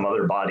or to some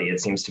other body, it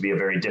seems to be a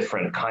very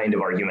different kind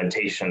of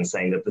argumentation,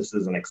 saying that this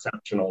is an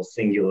exceptional,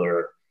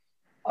 singular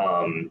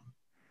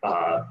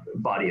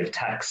body of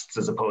texts,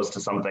 as opposed to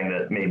something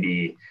that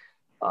maybe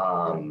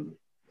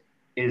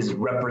is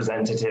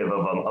representative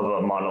of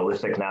a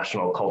monolithic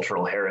national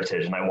cultural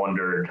heritage. And I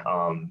wondered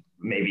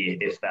maybe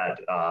if that,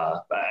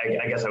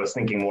 I guess I was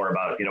thinking more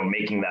about,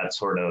 making that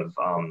sort of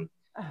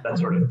that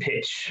sort of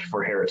pitch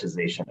for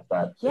heritization, if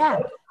that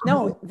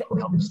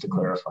helps to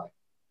clarify.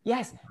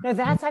 Yes, no,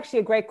 that's actually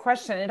a great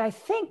question. And I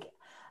think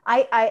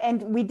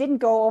and we didn't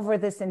go over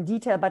this in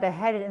detail, but I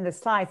had it in the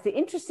slides. The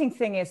interesting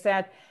thing is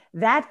that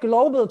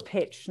global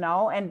pitch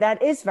now, and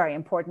that is very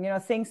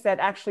important, things that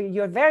actually,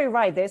 you're very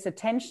right, there's a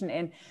tension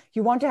in,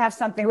 you want to have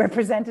something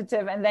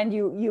representative, and then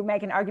you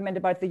make an argument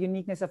about the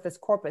uniqueness of this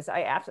corpus.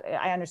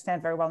 I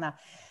understand very well now.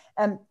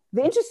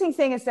 The interesting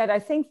thing is that I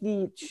think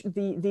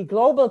the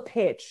global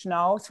pitch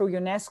now through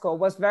UNESCO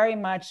was very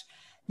much,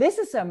 this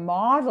is a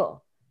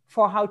model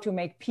for how to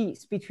make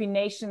peace between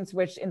nations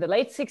which in the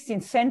late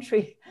 16th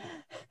century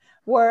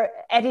were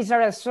at each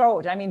other's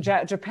throat. I mean,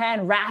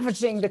 Japan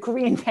ravaging the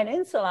Korean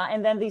peninsula,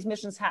 and then these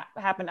missions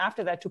happen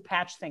after that to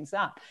patch things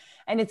up.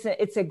 And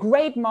it's a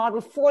great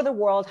model for the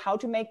world, how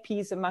to make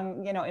peace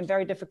among, in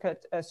very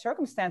difficult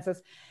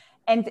circumstances.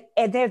 And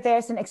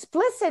there's an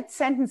explicit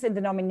sentence in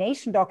the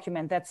nomination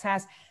document that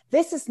says,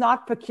 this is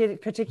not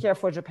particular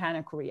for Japan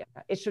and Korea.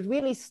 It should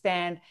really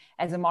stand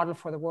as a model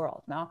for the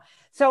world now.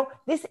 So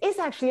this is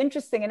actually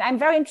interesting. And I'm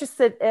very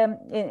interested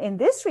in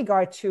this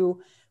regard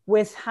too,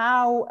 with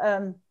how,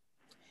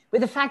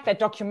 with the fact that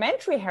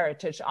documentary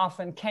heritage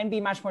often can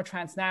be much more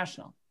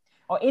transnational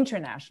or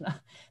international,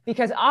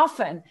 because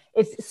often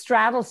it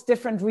straddles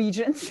different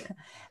regions.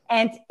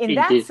 And in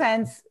that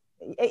sense,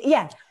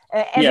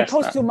 as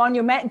opposed to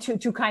monument,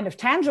 to kind of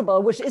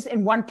tangible, which is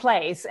in one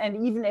place. And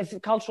even if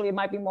culturally it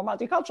might be more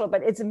multicultural,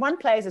 but it's in one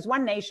place, it's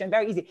one nation,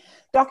 very easy.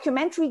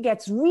 Documentary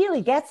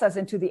really gets us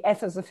into the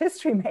ethos of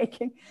history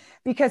making,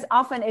 because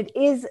often it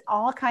is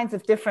all kinds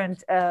of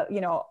different,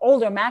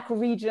 older macro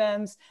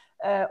regions,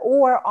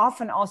 or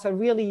often also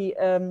really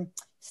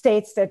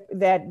states that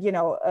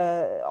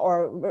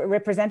or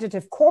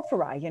representative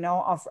corpora,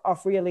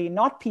 of really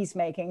not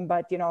peacemaking,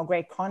 but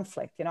great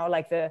conflict,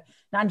 like the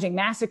Nanjing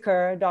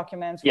massacre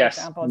documents, for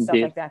example, and stuff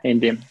like that.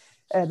 Indeed.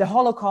 The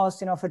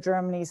Holocaust, for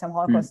Germany, some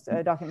Holocaust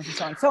documents and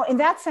so on. So in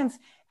that sense,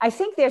 I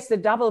think there's the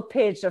double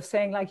pitch of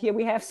saying, like, here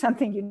we have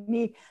something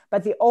unique,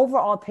 but the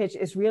overall pitch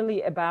is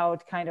really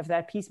about kind of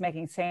that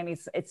peacemaking, saying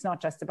it's not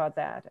just about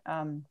that.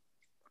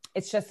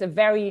 It's just a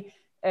very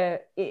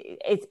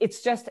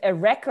it's just a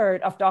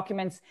record of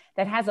documents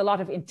that has a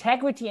lot of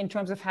integrity in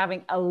terms of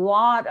having a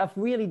lot of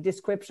really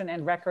description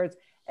and records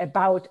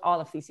about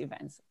all of these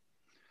events.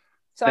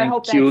 So I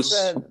hope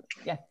that's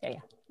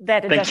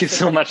Thank you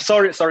so much.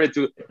 Sorry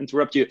to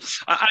interrupt you.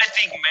 I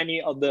think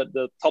many of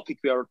the topic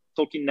we are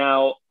talking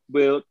now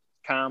will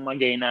come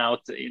again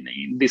out in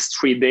these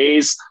 3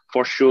 days.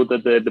 For sure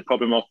that the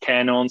problem of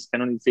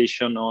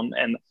canonization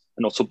and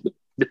also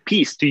the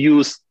piece, to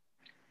use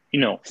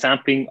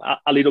something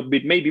a little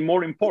bit maybe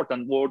more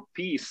important, word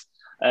peace.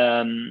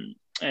 And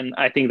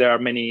I think there are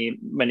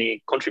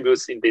many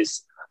contributors in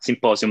this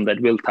symposium that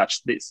will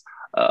touch this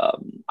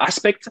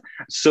aspect.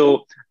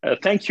 So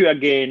thank you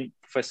again,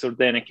 Professor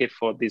Deneke,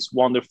 for this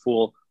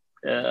wonderful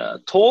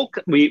talk.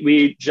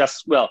 We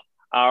just,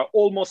 are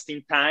almost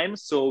in time,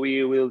 so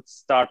we will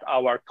start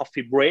our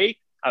coffee break.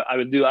 I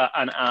will do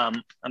an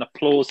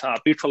applause, a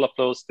virtual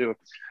applause to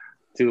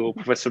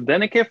Professor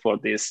Deneke for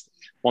this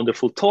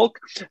wonderful talk.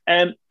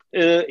 And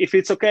if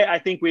it's okay, I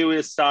think we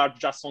will start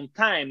just on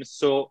time.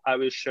 So I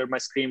will share my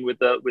screen with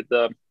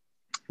the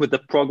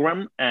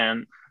program,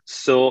 and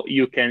so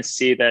you can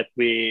see that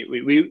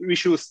we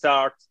should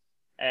start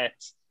at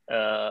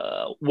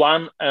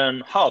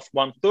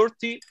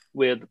 1:30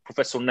 with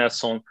Professor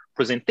Nelson's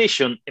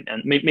presentation,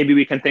 and maybe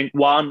we can take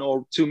 1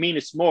 or 2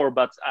 minutes more,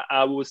 but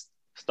I will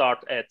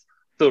start at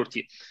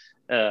 30.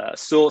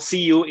 So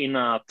see you in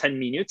 10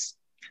 minutes.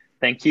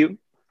 Thank you.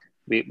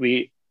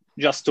 We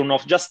just turn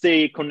off, just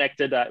stay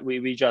connected.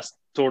 We just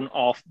turn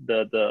off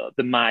the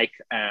mic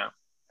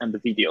and the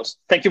videos.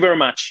 Thank you very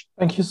much.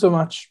 Thank you so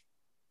much.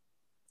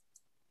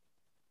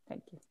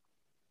 Thank you.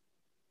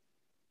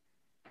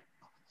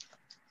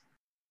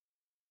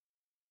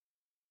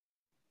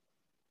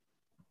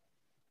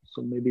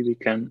 So maybe we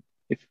can,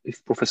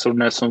 if Professor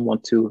Nelson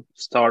want to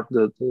start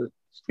the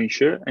screen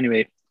share.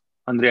 Anyway,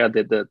 Andrea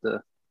did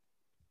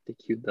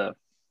take you the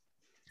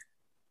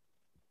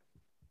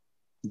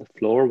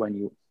floor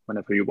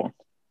whenever you want.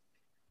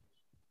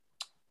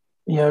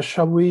 Yeah,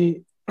 shall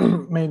we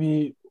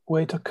maybe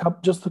wait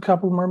just a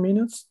couple more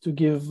minutes to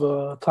give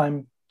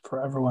time for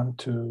everyone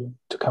to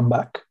come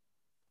back?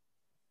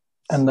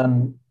 And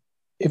then,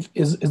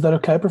 is that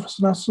okay,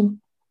 Professor Nelson?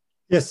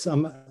 Yes.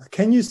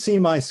 Can you see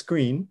my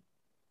screen?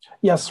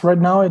 Yes, right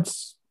now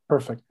it's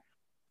perfect.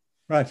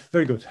 Right,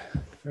 very good,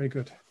 very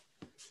good.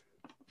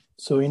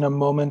 So in a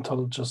moment,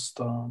 I'll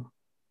just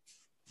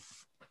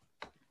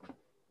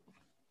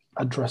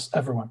address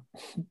everyone.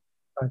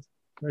 Right,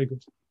 very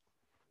good.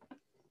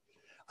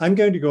 I'm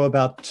going to go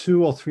about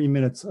 2 or 3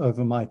 minutes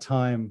over my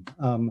time.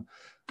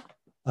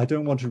 I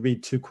don't want to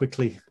read too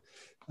quickly,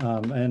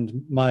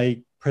 and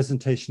my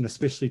presentation,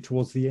 especially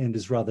towards the end,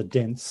 is rather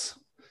dense,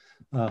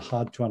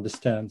 hard to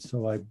understand.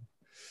 So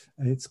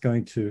it's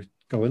going to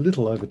go a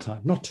little over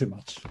time, not too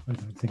much, I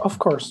don't think. Of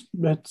course,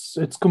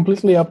 it's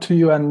completely up to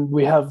you, and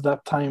we have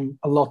that time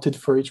allotted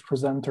for each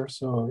presenter,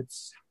 so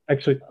it's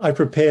Actually, I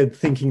prepared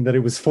thinking that it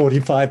was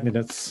 45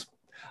 minutes.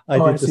 I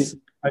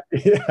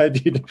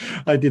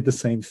did the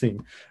same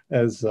thing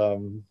as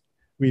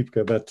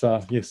Wiebke, but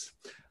yes,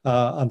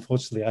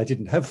 unfortunately, I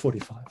didn't have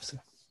 45. So,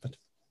 but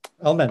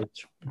I'll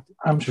manage.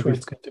 I'm sure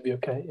it's going to be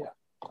okay. Yeah.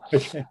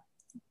 Okay.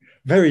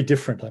 Very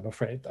different, I'm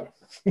afraid, though.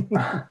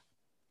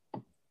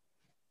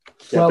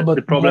 Well, but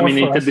the problem in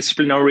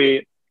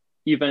interdisciplinary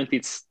event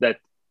is that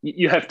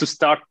you have to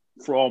start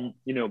from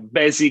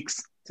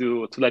basics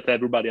to let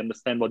everybody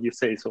understand what you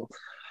say. So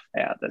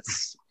yeah,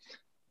 that's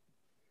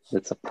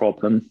a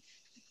problem,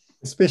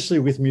 especially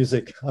with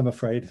music, I'm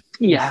afraid.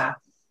 Yeah.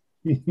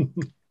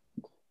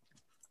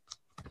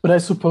 But I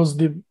suppose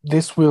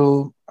this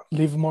will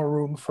leave more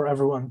room for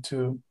everyone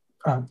to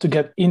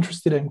get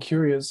interested and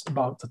curious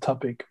about the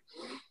topic.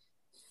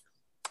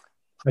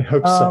 I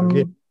hope so.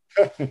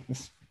 Yeah.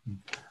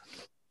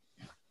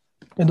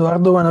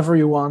 Eduardo, whenever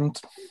you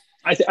want.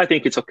 I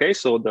think it's okay.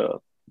 So the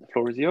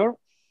floor is yours.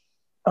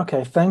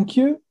 Okay, thank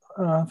you.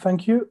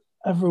 Thank you,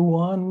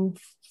 everyone.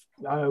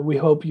 We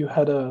hope you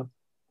had a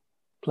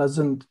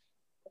pleasant,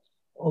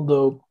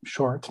 although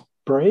short,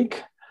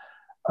 break.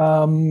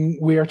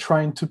 We are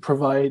trying to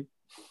provide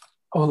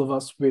all of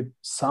us with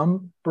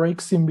some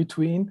breaks in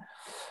between.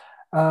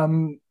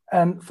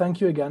 And thank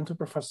you again to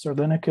Professor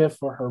Deneke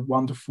for her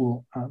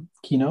wonderful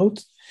keynote.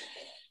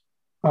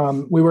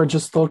 We were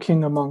just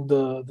talking among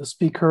the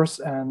speakers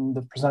and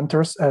the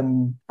presenters,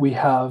 and we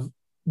have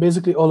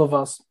basically all of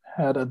us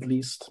had at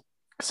least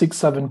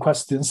 6-7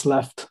 questions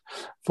left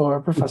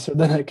for Professor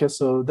Deneke,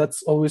 so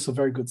that's always a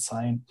very good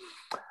sign.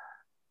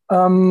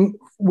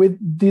 With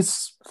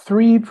these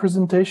 3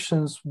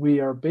 presentations,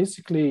 we are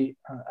basically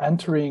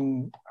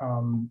entering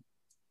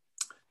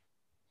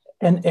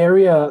an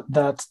area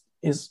that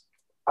is,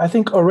 I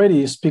think,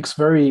 already speaks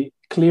very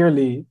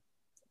clearly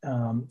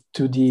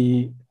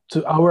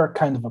to our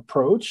kind of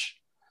approach.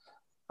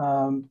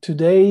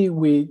 Today,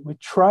 we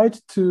tried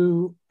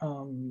to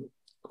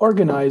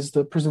organize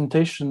the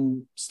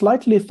presentation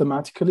slightly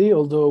thematically,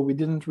 although we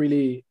didn't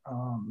really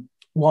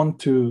want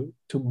to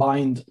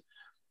bind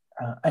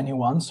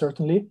anyone,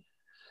 certainly.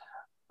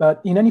 But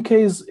in any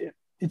case,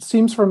 it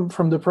seems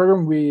from the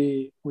program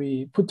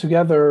we put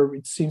together,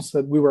 it seems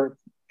that we were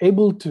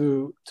able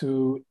to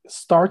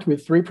start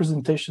with 3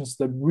 presentations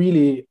that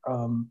really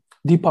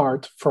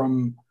depart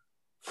from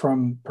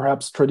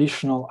perhaps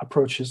traditional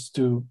approaches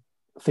to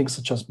things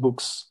such as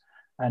books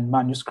and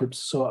manuscripts.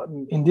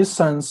 So in this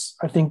sense,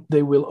 I think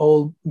they will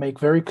all make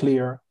very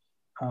clear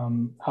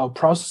how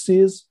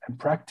processes and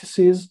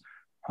practices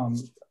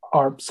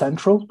are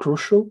central,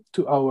 crucial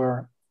to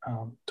our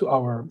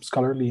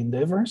scholarly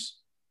endeavors.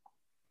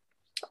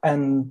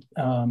 And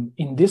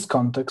in this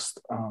context,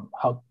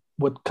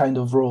 what kind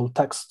of role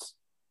texts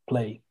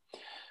play.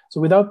 So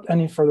without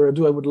any further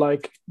ado,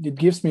 it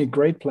gives me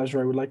great pleasure,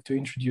 I would like to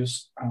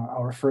introduce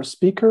our first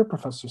speaker,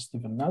 Professor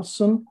Stephen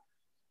Nelson.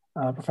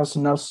 Professor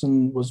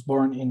Nelson was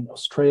born in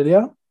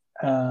Australia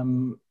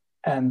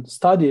and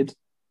studied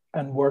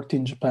and worked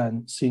in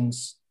Japan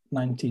since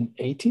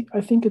 1980.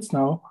 I think it's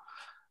now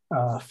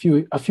a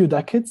few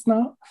decades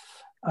now.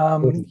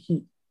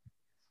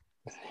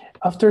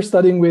 After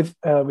studying with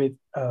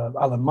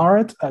Alan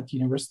Marrett at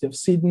University of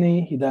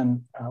Sydney, he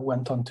then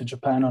went on to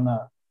Japan on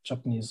a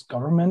Japanese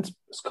government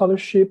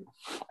scholarship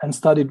and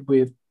studied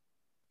with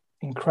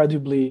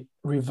incredibly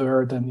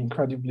revered and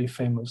incredibly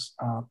famous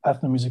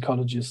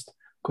ethnomusicologist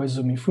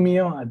Koizumi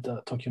Fumio at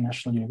the Tokyo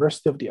National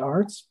University of the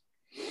Arts,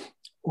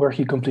 where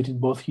he completed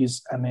both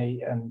his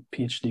MA and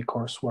PhD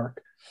coursework.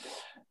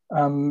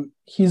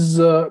 He's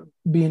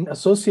been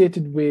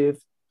associated with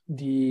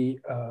the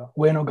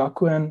Ueno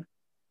Gakuen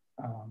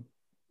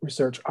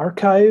Research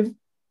Archive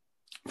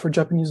for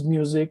Japanese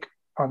music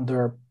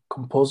under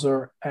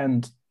composer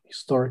and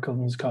historical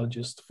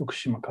musicologist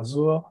Fukushima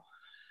Kazuo,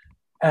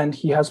 and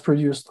he has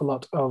produced a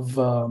lot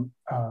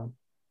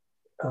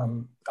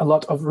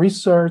of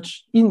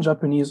research in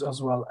Japanese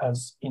as well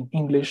as in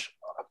English,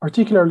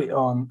 particularly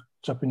on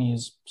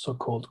Japanese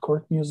so-called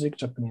court music,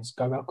 Japanese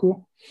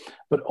gagaku.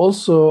 But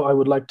also I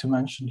would like to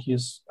mention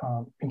his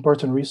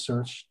important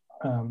research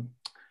on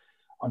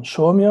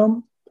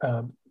shomyo,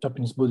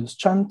 Japanese Buddhist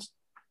chant.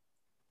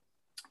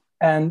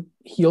 And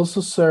he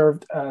also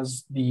served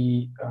as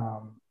the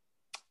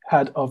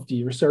head of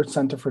the Research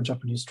Center for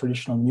Japanese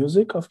Traditional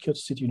Music of Kyoto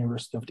City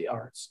University of the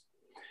Arts.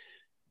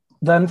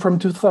 Then from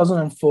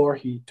 2004,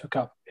 he took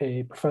up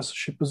a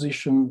professorship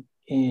position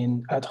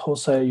at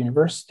Hosei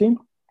University.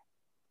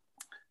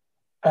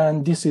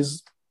 And this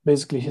is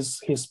basically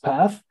his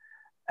path.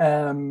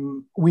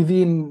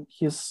 Within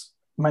his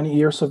many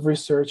years of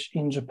research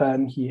in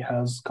Japan, he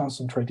has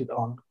concentrated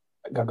on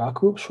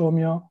gagaku,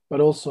 shomyo, but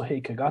also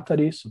heike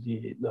gatari, so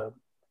the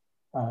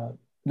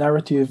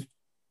narrative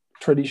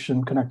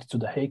tradition connected to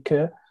the heike,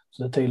 to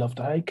the tale of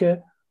the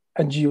heike,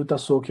 and jiuta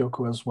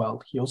sokyoku as well.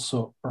 He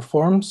also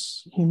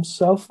performs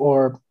himself,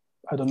 or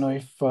I don't know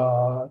if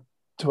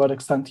to what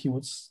extent he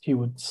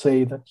would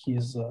say that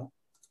he's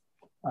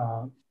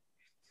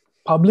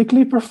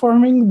publicly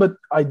performing, but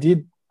I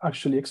did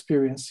actually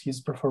experience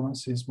his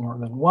performances more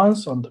than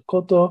once on the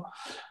koto,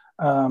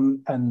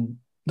 and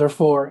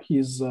therefore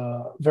he's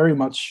very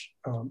much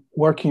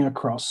working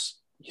across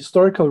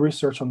historical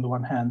research on the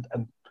one hand,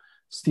 and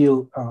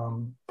still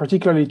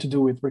particularly to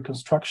do with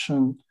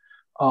reconstruction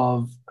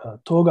of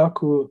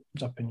togaku,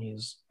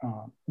 Japanese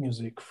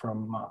music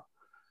from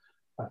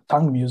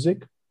Tang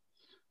music.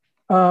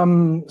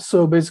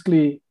 So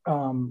basically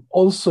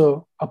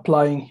also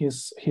applying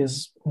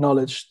his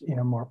knowledge in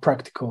a more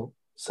practical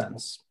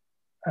sense.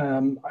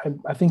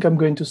 I think I'm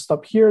going to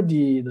stop here.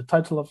 The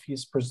title of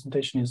his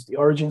presentation is The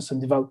Origins and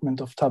Development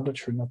of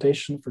Tablature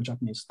Notation for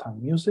Japanese Tang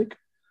Music.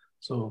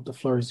 So the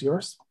floor is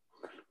yours.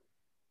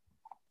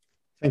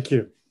 Thank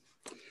you.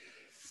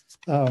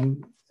 I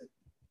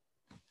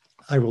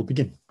will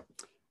begin.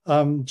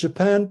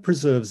 Japan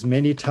preserves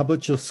many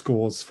tablature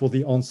scores for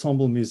the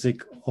ensemble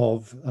music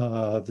of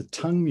the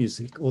Tang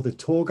music, or the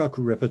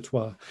togaku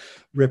repertoire,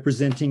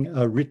 representing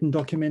a written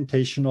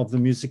documentation of the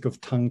music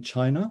of Tang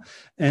China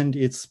and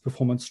its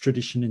performance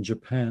tradition in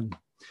Japan.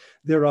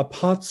 There are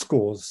part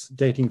scores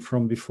dating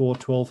from before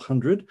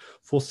 1200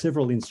 for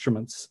several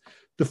instruments: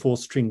 the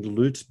 4-stringed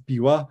lute,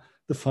 biwa,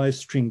 the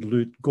 5-stringed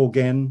lute,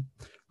 gogen,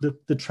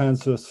 the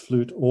transverse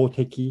flute,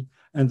 oteki,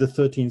 and the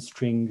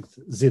 13-stringed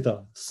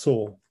zither,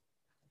 so.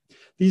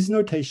 These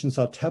notations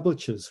are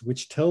tablatures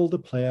which tell the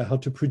player how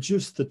to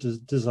produce the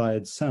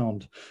desired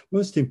sound,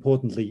 most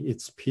importantly,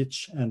 its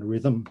pitch and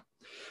rhythm.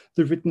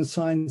 The written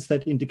signs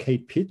that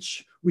indicate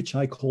pitch, which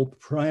I call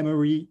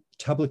primary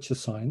tablature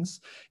signs,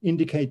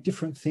 indicate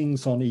different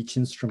things on each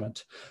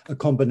instrument: a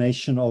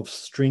combination of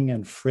string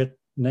and fret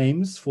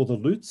names for the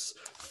lutes,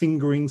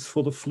 fingerings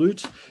for the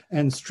flute,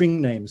 and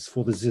string names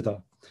for the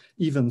zither.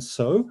 Even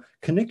so,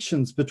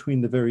 connections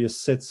between the various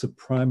sets of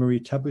primary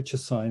tablature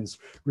signs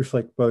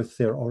reflect both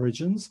their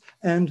origins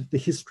and the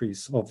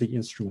histories of the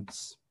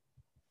instruments.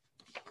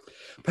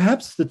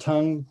 Perhaps the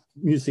Tang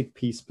music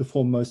piece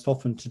performed most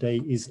often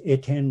today is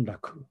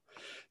etenraku.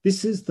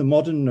 This is the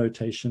modern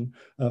notation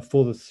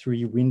for the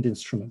 3 wind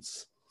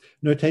instruments.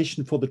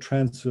 Notation for the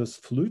transverse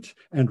flute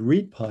and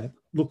reed pipe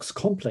looks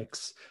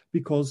complex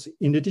because,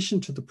 in addition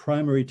to the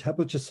primary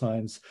tablature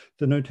signs,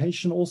 the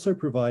notation also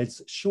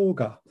provides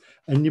shoga,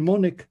 a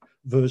mnemonic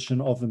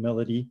version of the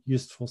melody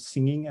used for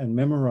singing and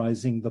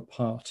memorizing the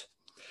part.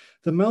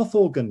 The mouth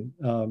organ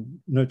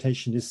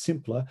notation is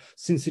simpler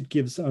since it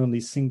gives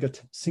only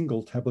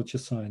single tablature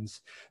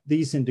signs.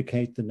 These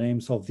indicate the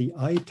names of the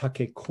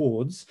aitake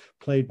chords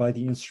played by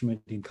the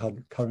instrument in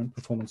current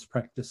performance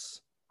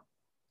practice.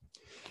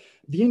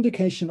 The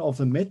indication of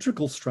the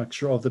metrical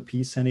structure of the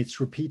piece and its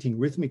repeating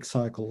rhythmic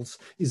cycles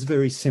is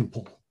very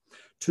simple.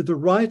 To the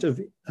right of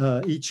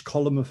each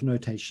column of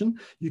notation,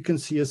 you can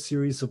see a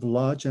series of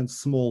large and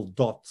small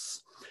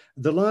dots.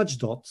 The large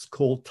dots,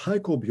 called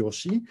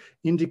taikobyoshi,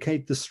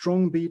 indicate the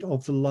strong beat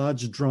of the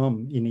large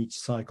drum in each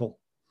cycle.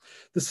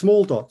 The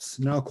small dots,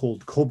 now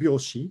called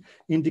kobyoshi,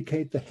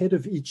 indicate the head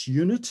of each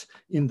unit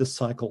in the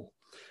cycle.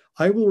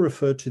 I will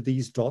refer to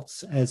these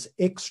dots as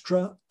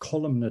extra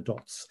columnar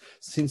dots,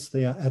 since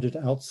they are added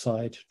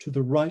outside to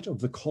the right of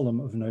the column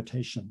of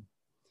notation.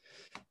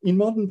 In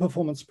modern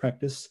performance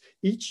practice,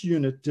 each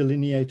unit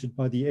delineated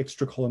by the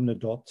extra columnar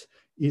dot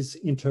is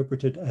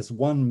interpreted as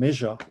one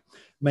measure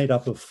made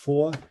up of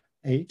 4,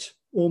 8,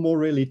 or more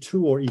rarely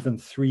 2 or even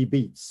 3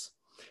 beats.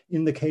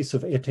 In the case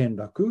of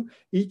etenraku,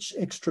 each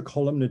extra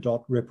columnar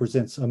dot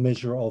represents a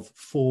measure of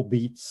 4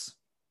 beats.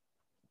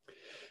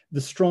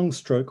 The strong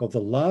stroke of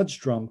the large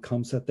drum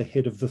comes at the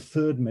head of the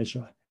 3rd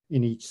measure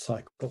in each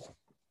cycle.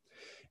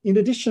 In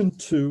addition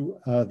to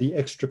the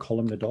extra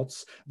columnar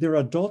dots, there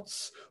are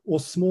dots or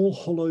small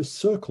hollow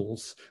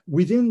circles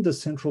within the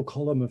central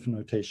column of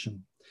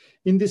notation.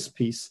 In this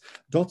piece,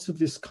 dots of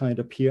this kind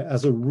appear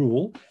as a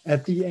rule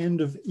at the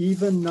end of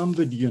even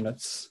numbered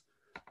units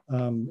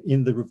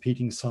in the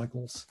repeating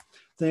cycles.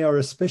 They are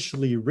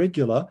especially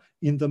regular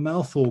in the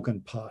mouth organ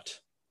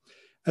part.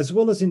 As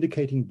well as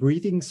indicating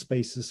breathing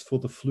spaces for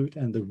the flute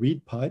and the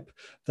reed pipe,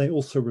 they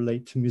also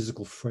relate to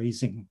musical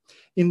phrasing.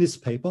 In this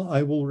paper,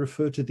 I will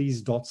refer to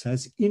these dots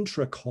as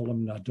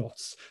intracolumnar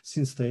dots,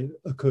 since they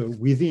occur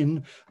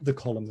within the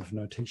column of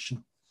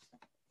notation.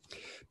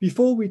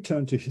 Before we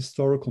turn to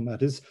historical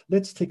matters,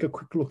 let's take a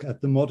quick look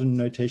at the modern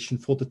notation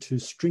for the 2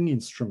 string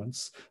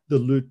instruments, the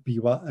lute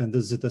biwa and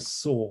the zither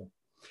saw.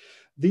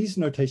 These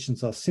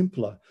notations are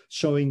simpler,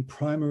 showing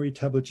primary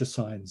tablature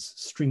signs,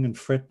 string and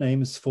fret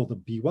names for the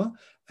biwa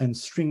and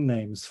string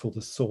names for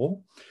the saw,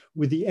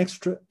 with the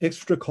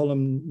extra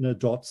columnar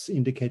dots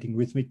indicating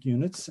rhythmic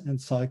units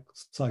and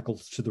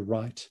cycles to the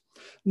right.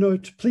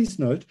 Please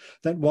note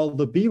that while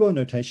the biwa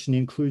notation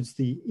includes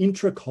the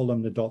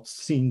intracolumnar dots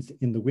seen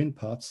in the wind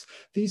parts,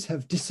 these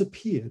have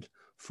disappeared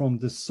from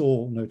the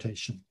saw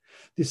notation.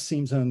 This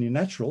seems only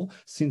natural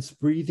since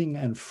breathing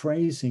and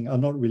phrasing are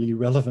not really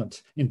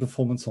relevant in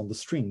performance on the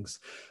strings.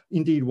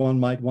 Indeed, one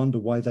might wonder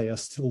why they are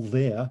still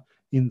there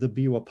in the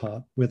biwa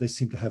part where they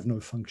seem to have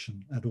no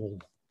function at all.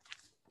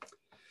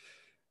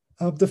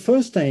 The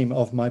first aim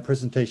of my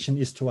presentation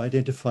is to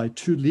identify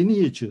 2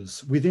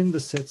 lineages within the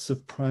sets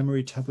of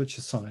primary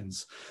tablature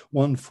signs,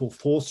 one for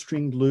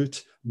 4-stringed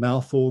lute,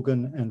 mouth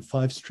organ, and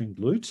 5-stringed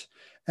lute,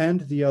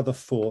 and the other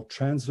 4,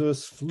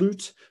 transverse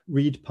flute,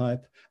 reed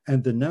pipe,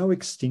 and the now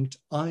extinct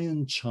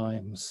iron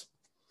chimes.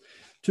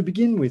 To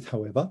begin with,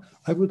 however,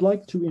 I would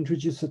like to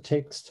introduce a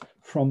text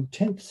from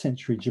 10th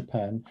century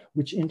Japan,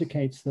 which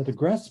indicates that a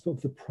grasp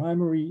of the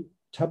primary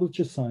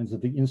tablature signs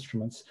of the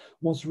instruments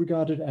was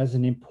regarded as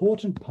an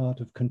important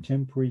part of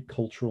contemporary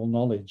cultural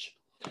knowledge.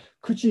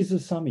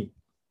 Kuchizusami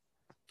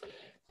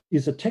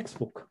is a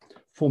textbook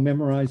for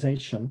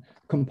memorization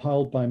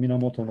compiled by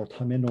Minamoto no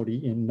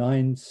Tamenori in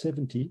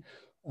 970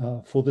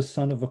 for the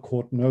son of a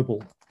court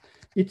noble.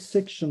 Its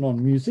section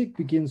on music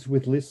begins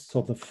with lists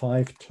of the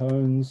 5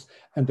 tones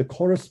and the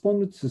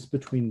correspondences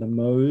between the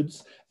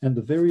modes and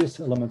the various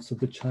elements of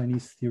the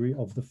Chinese theory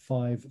of the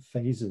 5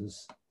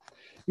 phases.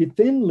 It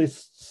then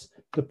lists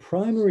the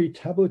primary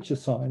tablature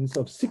signs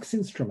of 6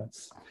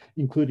 instruments,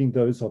 including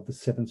those of the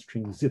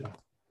 7-string zither.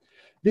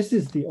 This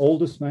is the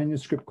oldest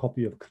manuscript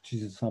copy of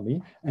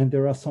Kuchizusami, and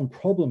there are some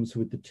problems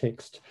with the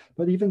text,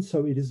 but even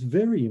so, it is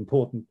very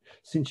important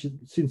since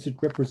it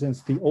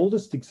represents the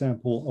oldest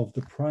example of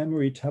the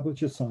primary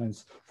tablature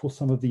signs for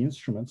some of the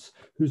instruments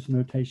whose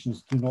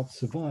notations do not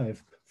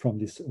survive from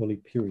this early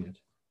period.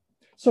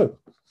 So,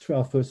 to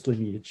our first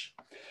lineage,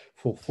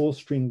 for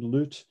 4-stringed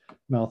lute,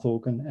 mouth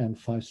organ, and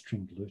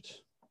 5-stringed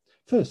lute.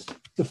 First,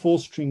 the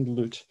 4-stringed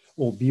lute,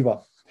 or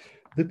biwa.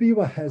 The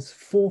biwa has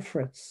 4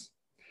 frets,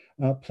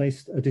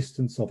 placed a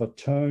distance of a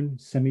tone,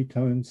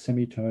 semitone,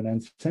 semitone,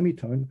 and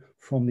semitone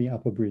from the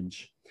upper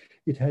bridge.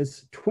 It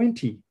has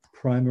 20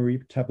 primary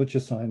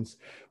tablature signs,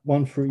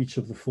 1 for each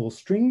of the 4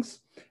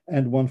 strings,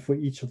 and 1 for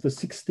each of the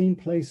 16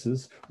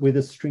 places where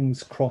the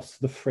strings cross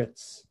the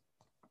frets.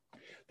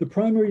 The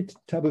primary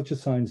tablature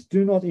signs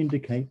do not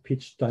indicate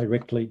pitch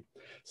directly.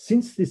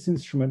 Since this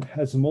instrument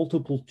has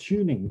multiple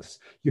tunings,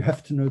 you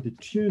have to know the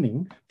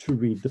tuning to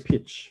read the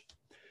pitch.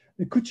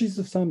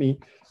 Kuchizusami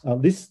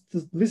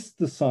lists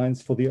the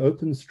signs for the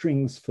open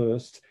strings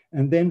first,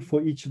 and then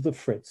for each of the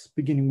frets,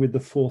 beginning with the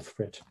 4th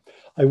fret.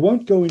 I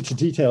won't go into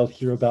detail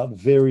here about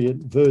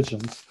variant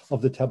versions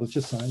of the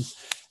tablature signs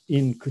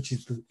in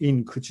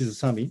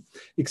Kuchizusami,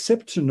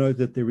 except to know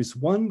that there is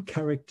one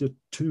character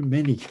too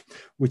many,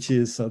 which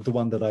is the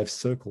one that I've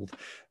circled.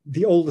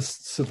 The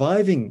oldest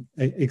surviving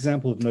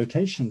example of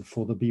notation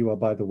for the biwa,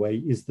 by the way,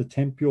 is the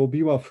Tempyo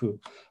Biwafu,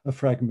 a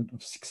fragment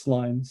of 6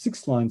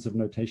 lines of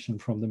notation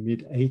from the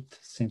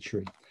mid-8th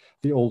century,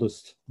 the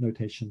oldest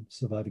notation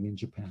surviving in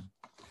Japan,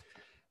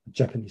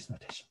 Japanese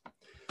notation.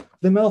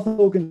 The mouth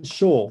organ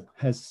shawl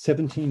has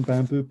 17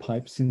 bamboo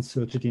pipes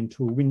inserted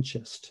into a wind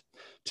chest.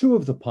 2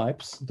 of the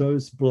pipes,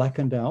 those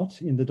blackened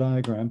out in the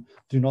diagram,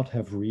 do not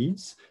have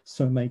reeds,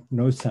 so make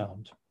no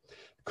sound.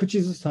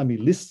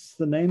 Kuchizusami lists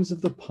the names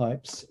of the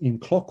pipes in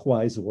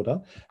clockwise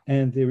order,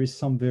 and there is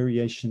some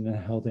variation in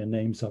how their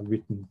names are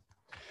written.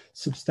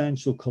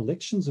 Substantial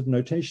collections of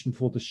notation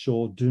for the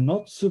shawl do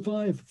not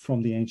survive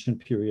from the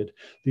ancient period.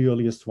 The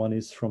earliest one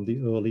is from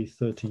the early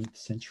 13th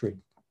century.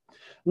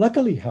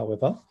 Luckily,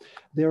 however,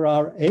 there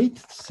are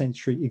 8th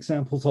century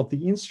examples of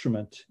the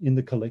instrument in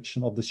the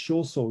collection of the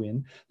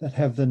shoso-in that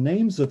have the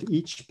names of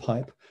each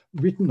pipe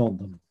written on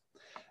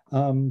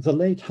them. The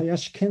late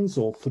Hayashi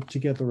Kenzo put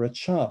together a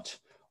chart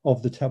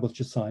of the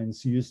tablature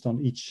signs used on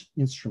each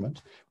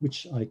instrument,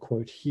 which I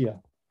quote here.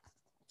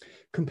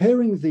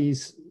 Comparing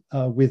these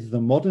with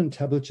the modern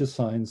tablature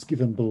signs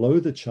given below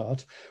the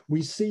chart,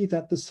 we see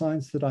that the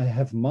signs that I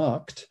have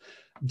marked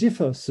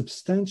differ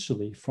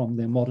substantially from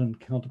their modern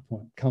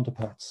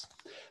counterparts.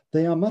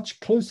 They are much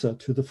closer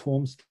to the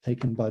forms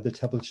taken by the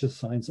tablature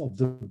signs of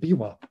the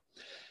biwa.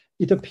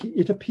 It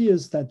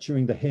appears that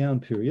during the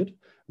Heian period,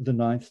 the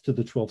 9th to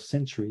the 12th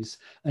centuries,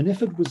 an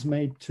effort was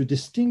made to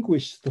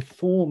distinguish the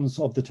forms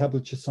of the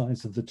tablature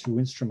signs of the 2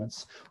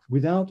 instruments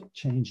without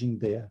changing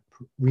their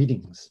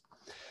readings.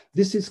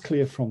 This is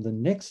clear from the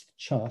next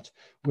chart,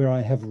 where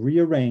I have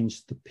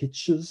rearranged the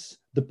pitches,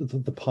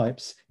 the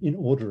pipes in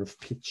order of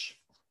pitch.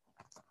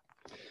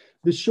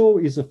 The shaw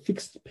is a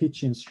fixed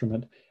pitch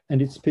instrument,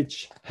 and its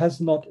pitch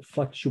has not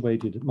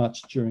fluctuated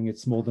much during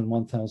its more than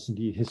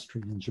 1,000-year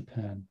history in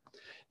Japan.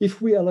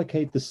 If we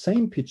allocate the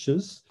same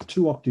pitches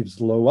 2 octaves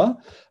lower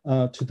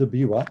to the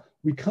biwa,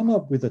 we come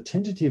up with a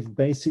tentative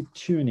basic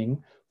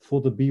tuning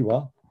for the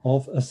biwa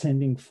of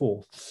ascending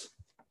fourths,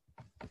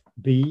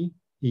 B,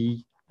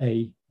 E,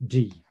 A,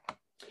 D.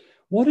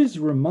 What is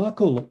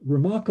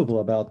remarkable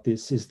about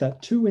this is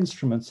that 2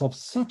 instruments of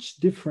such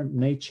different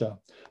nature,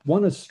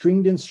 one a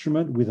stringed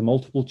instrument with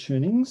multiple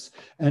tunings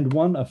and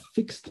one a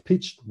fixed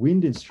pitched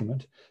wind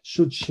instrument,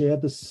 should share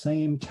the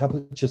same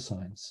tablature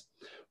signs.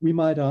 We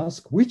might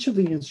ask which of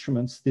the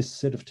instruments this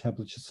set of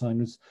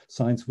tablature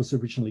signs was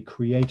originally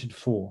created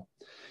for.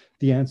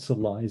 The answer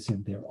lies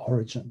in their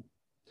origin.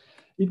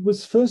 It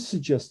was first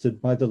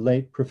suggested by the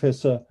late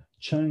Professor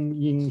Chen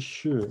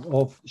Ying-shu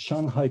of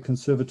Shanghai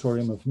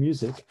Conservatorium of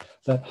Music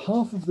that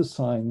half of the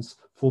signs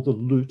for the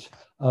lute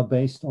are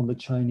based on the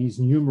Chinese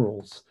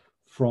numerals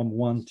from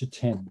 1 to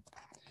 10.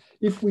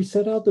 If we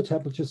set out the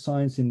tablature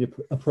signs in the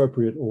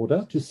appropriate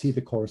order to see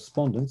the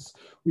correspondence,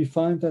 we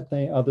find that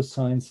they are the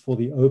signs for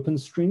the open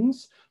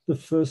strings, the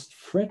 1st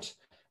fret,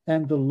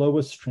 and the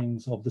lower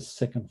strings of the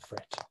second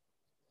fret,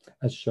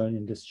 as shown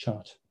in this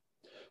chart.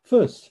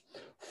 First,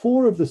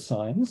 4 of the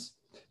signs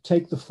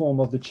take the form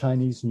of the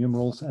Chinese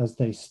numerals as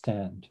they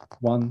stand,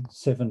 1,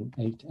 7,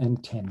 8,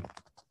 and 10.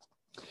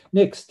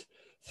 Next,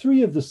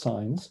 3 of the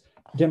signs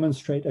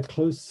demonstrate a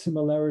close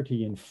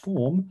similarity in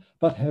form,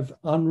 but have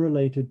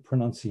unrelated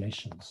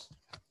pronunciations.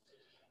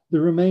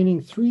 The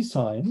remaining 3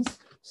 signs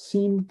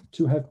seem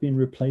to have been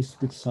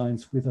replaced with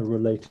signs with a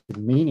related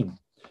meaning.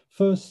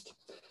 First,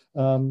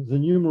 the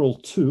numeral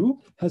 2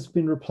 has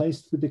been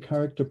replaced with the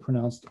character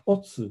pronounced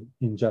otsu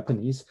in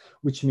Japanese,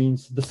 which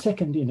means the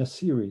second in a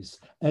series,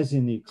 as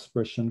in the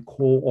expression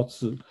ko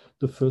otsu,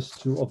 the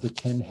first 2 of the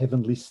 10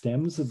 heavenly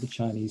stems of the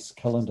Chinese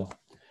calendar.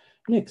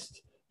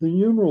 Next, the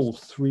numeral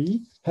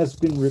 3 has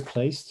been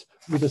replaced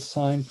with a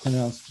sign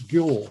pronounced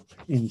gyo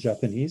in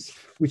Japanese,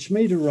 which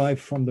may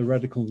derive from the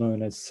radical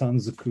known as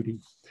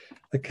sanzukuri.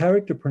 A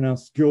character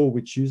pronounced gyo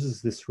which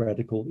uses this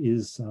radical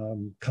is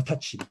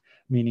katachi,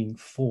 meaning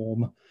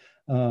form.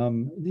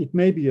 It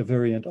may be a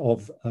variant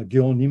of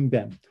gyo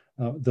nimben,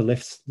 the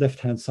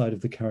left-hand side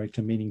of the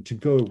character meaning to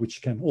go,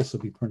 which can also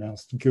be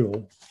pronounced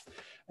gyo.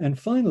 And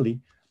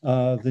finally,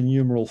 the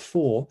numeral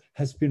 4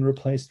 has been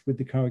replaced with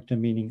the character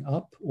meaning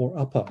up or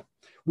upper,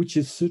 which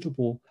is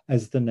suitable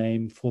as the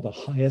name for the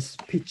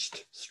highest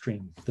pitched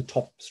string, the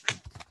top string.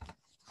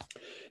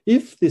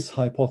 If this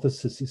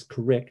hypothesis is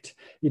correct,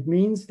 it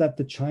means that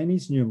the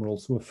Chinese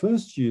numerals were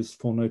first used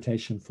for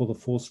notation for the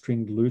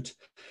 4-stringed lute,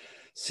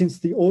 since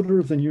the order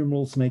of the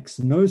numerals makes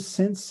no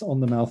sense on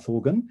the mouth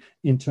organ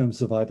in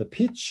terms of either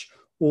pitch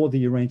or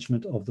the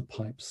arrangement of the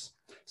pipes.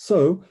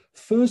 So,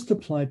 first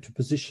applied to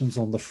positions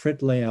on the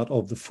fret layout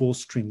of the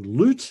 4-stringed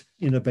lute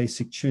in a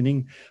basic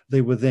tuning,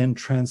 they were then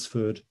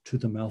transferred to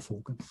the mouth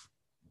organ.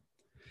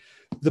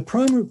 The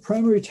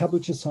primary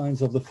tablature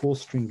signs of the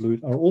 4-stringed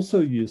lute are also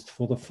used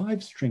for the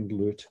 5-stringed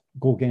lute,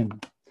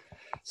 gogen.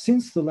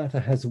 Since the latter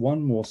has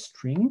 1 more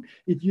string,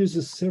 it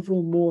uses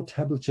several more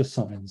tablature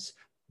signs,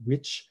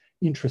 which,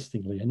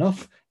 interestingly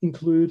enough,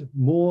 include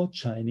more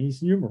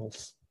Chinese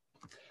numerals.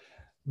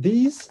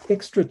 These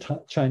extra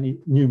Chinese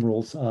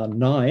numerals are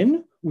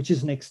 9, which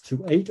is next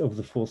to 8 of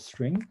the 4th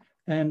string,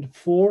 and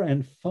 4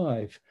 and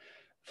 5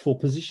 for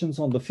positions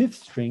on the 5th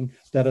string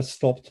that are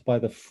stopped by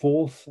the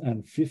 4th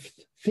and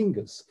 5th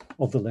fingers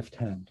of the left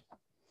hand.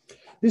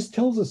 This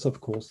tells us, of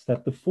course,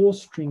 that the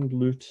 4-stringed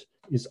lute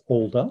is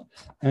older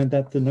and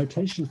that the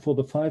notation for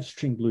the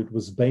 5-stringed lute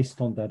was based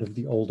on that of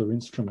the older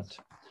instrument.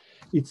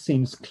 It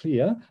seems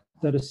clear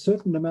that a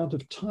certain amount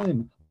of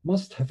time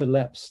must have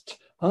elapsed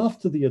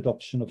after the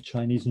adoption of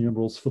Chinese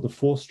numerals for the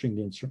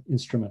 4-stringed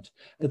instrument,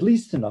 at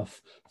least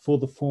enough for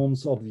the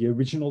forms of the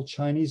original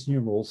Chinese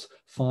numerals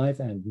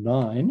 5 and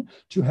 9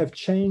 to have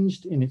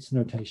changed in its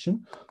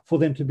notation for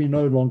them to be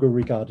no longer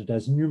regarded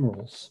as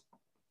numerals.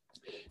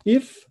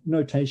 If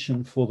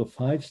notation for the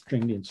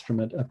 5-stringed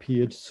instrument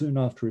appeared soon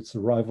after its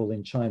arrival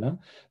in China,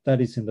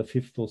 that is in the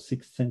 5th or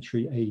 6th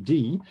century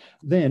AD,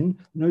 then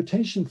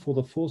notation for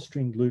the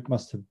 4-stringed lute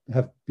must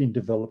have been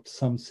developed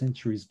some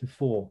centuries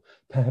before,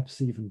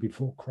 perhaps even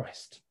before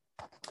Christ.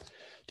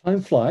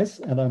 Time flies,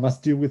 and I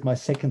must deal with my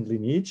second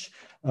lineage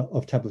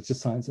of tablature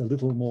signs a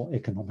little more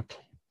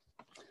economically.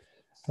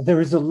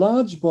 There is a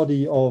large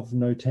body of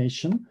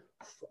notation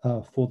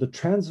for the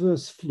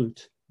transverse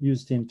flute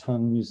used in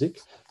Tang music,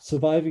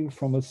 surviving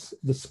from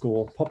the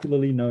score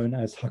popularly known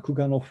as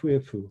Hakuga no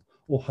Fuefu,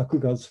 or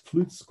Hakuga's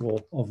flute score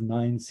of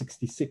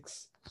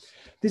 966.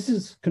 This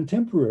is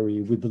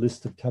contemporary with the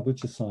list of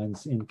tablature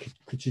signs in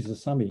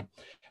Kuchizasami,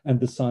 and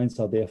the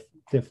signs are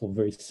therefore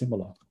very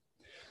similar.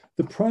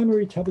 The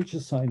primary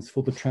tablature signs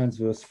for the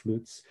transverse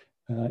flutes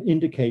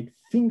indicate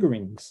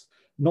fingerings,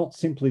 not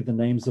simply the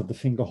names of the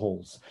finger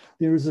holes.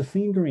 There is a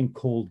fingering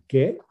called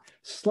ge,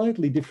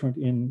 slightly different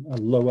in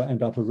lower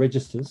and upper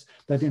registers,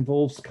 that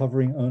involves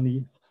covering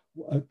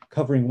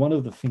one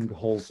of the finger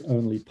holes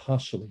only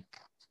partially.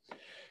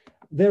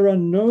 There are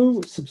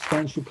no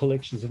substantial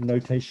collections of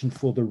notation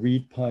for the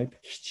reed pipe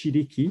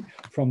hichiriki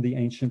from the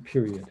ancient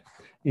period.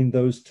 In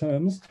those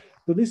terms,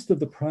 the list of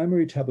the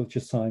primary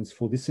tablature signs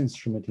for this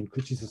instrument in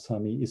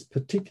Kuchisasami is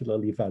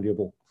particularly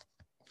valuable.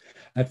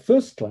 At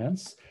first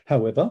glance,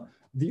 however,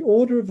 the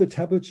order of the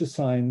tablature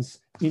signs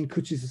in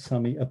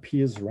Kuchisasami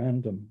appears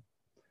random.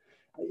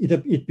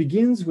 It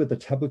begins with a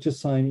tablature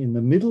sign in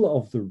the middle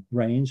of the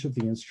range of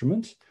the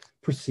instrument,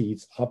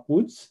 proceeds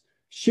upwards,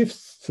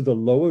 shifts to the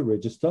lower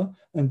register,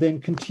 and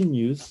then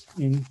continues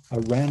in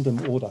a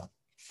random order.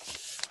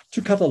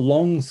 To cut a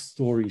long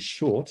story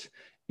short,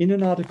 in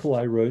an article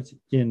I wrote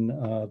in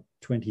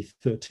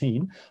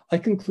 2013, I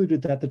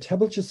concluded that the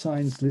tablature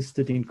signs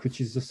listed in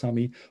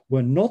Kuchisasami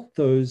were not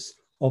those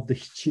of the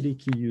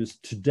hichiriki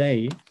used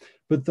today,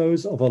 but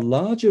those of a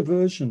larger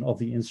version of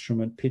the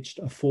instrument pitched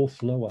a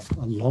 4th lower,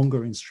 a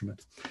longer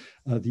instrument,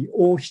 the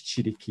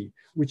o-hichiriki,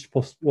 which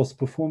was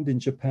performed in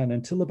Japan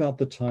until about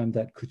the time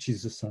that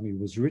Kuchisasami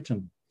was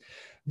written.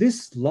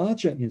 This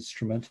larger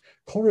instrument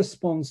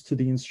corresponds to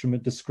the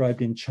instrument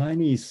described in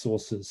Chinese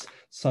sources,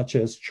 such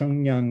as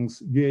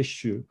Chengyang's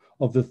Yueshu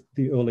of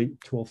the early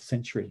 12th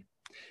century.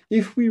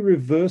 If we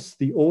reverse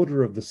the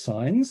order of the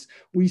signs,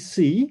 we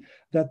see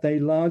that they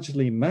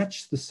largely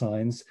match the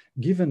signs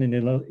given in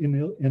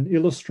an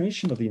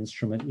illustration of the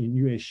instrument in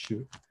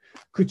Yueshu.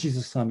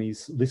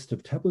 Kuchizusami's list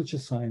of tablature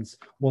signs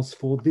was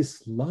for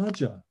this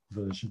larger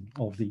version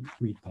of the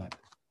reed pipe.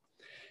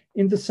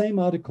 In the same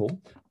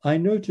article, I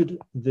noted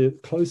the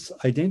close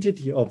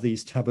identity of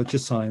these tablature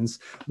signs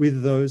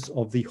with those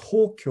of the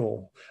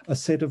hokyo, a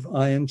set of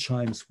iron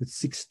chimes with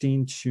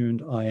 16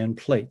 tuned iron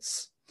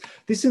plates.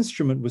 This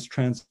instrument was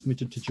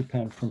transmitted to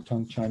Japan from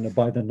Tang China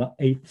by the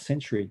 8th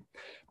century,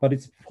 but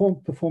its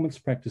performance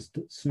practice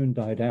soon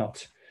died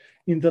out.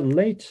 In the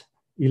late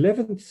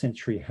 11th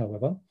century,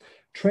 however,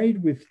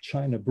 trade with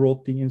China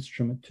brought the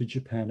instrument to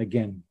Japan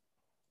again.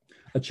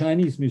 A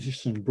Chinese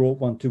musician brought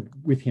one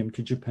with him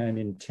to Japan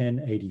in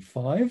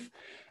 1085,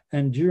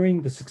 and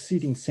during the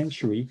succeeding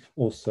century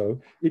or so,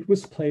 it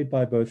was played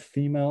by both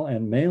female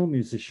and male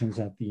musicians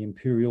at the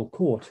imperial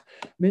court,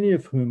 many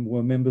of whom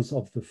were members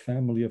of the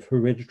family of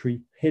hereditary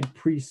head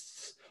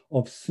priests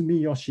of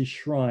Sumiyoshi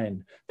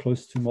Shrine,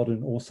 close to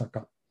modern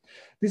Osaka.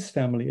 This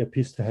family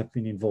appears to have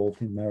been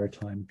involved in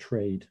maritime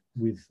trade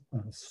with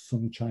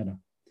Sung China.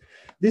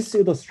 This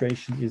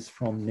illustration is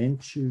from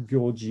Nenchu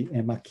Gyoji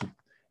Emaki,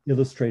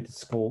 illustrated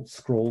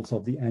scrolls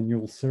of the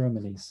annual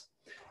ceremonies.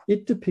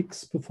 It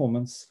depicts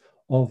performance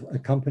of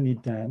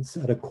accompanied dance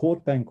at a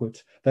court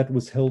banquet that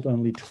was held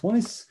only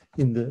twice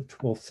in the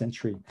 12th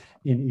century,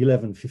 in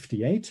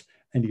 1158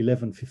 and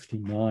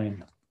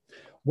 1159.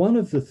 One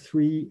of the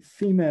 3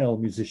 female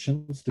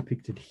musicians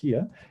depicted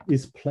here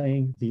is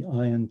playing the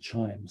iron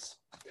chimes.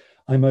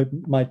 I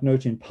might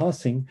note in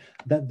passing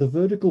that the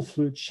vertical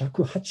flute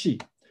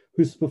shakuhachi,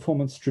 whose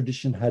performance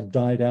tradition had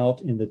died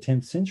out in the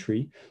 10th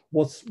century,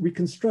 was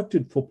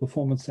reconstructed for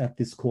performance at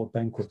this court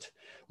banquet.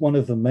 One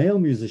of the male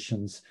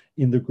musicians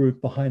in the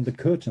group behind the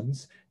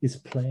curtains is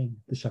playing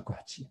the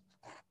shakuhachi.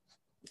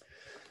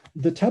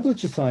 The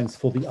tablature signs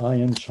for the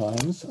iron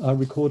chimes are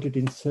recorded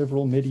in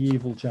several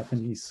medieval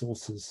Japanese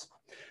sources.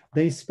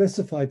 They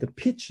specify the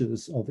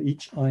pitches of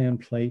each iron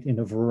plate in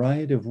a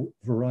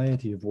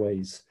variety of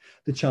ways.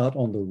 The chart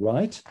on the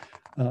right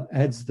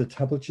adds the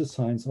tablature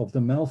signs of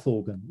the mouth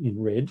organ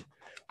in red,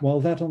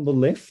 while that on the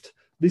left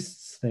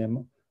lists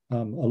them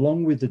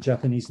along with the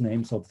Japanese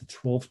names of the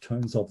 12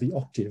 tones of the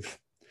octave.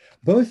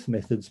 Both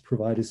methods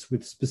provide us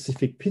with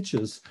specific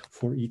pitches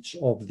for each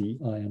of the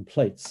iron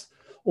plates.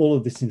 All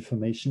of this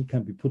information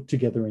can be put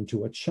together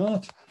into a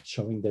chart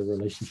showing their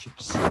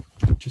relationships.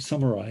 To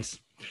summarize,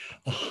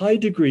 a high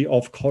degree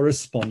of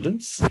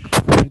correspondence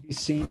can be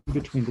seen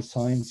between the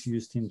signs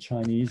used in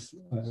Chinese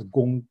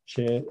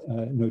gongche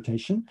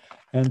notation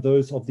and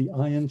those of the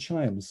iron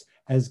chimes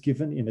as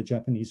given in a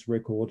Japanese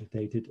record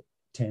dated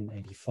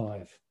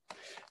 1085.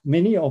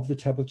 Many of the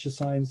tablature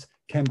signs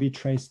can be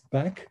traced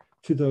back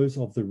to those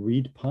of the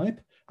reed pipe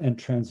and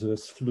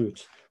transverse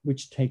flute,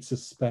 which takes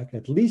us back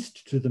at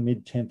least to the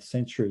mid-10th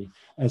century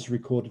as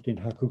recorded in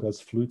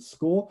Hakuga's flute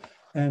score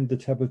and the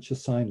tablature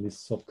sign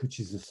lists of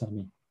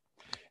Kuchizusami.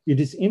 It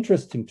is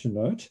interesting to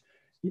note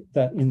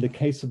that in the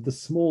case of the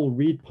small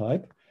reed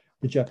pipe,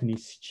 the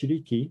Japanese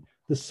chiriki,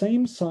 the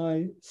same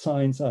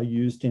signs are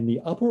used in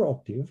the upper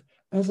octave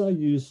as are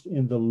used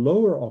in the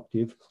lower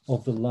octave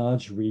of the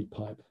large reed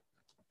pipe.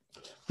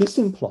 This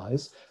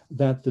implies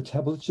that the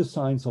tablature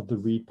signs of the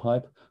reed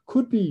pipe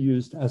could be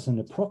used as an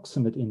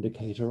approximate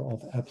indicator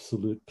of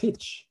absolute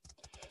pitch.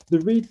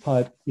 The reed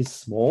pipe is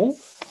small,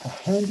 a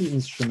handy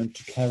instrument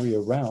to carry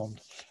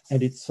around,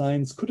 and its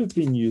signs could have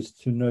been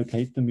used to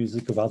notate the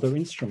music of other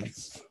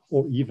instruments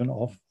or even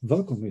of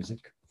vocal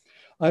music.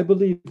 I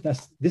believe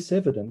that this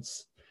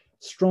evidence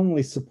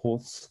strongly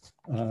supports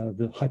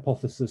the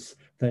hypothesis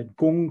that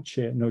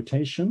gongche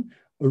notation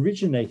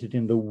originated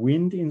in the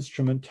wind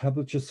instrument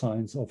tablature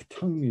signs of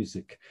tongue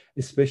music,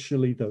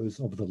 especially those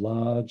of the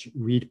large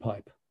reed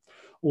pipe.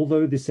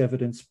 Although this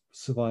evidence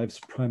survives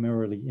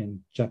primarily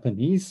in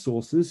Japanese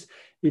sources,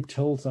 it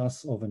tells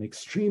us of an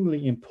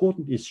extremely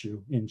important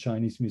issue in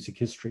Chinese music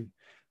history,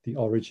 the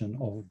origin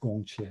of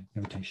gongche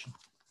notation.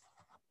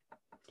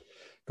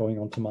 Going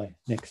on to my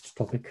next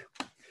topic.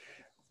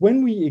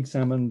 When we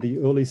examine the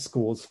early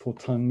scores for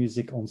tongue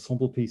music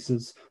ensemble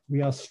pieces,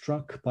 we are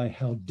struck by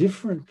how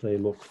different they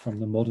look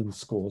from the modern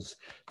scores,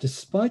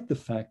 despite the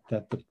fact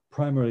that the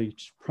primary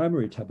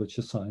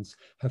tablature signs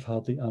have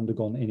hardly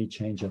undergone any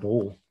change at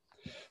all.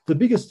 The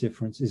biggest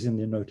difference is in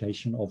the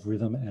notation of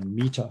rhythm and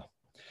meter.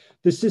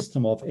 The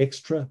system of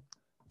extra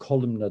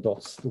columnar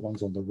dots, the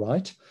ones on the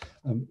right,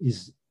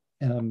 is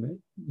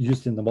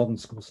used in the modern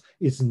scores,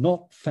 is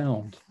not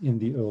found in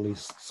the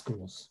earliest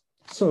scores.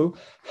 So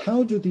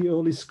how do the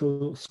early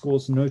scores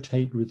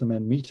notate rhythm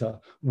and meter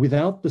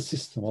without the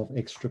system of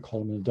extra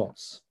columnar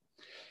dots?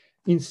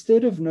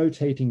 Instead of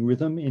notating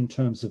rhythm in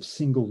terms of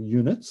single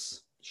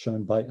units,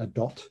 shown by a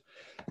dot,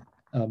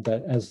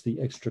 that as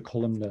the extra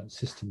columnar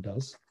system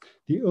does,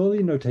 the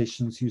early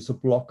notations use a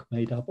block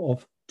made up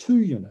of 2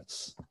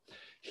 units.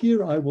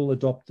 Here I will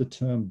adopt the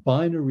term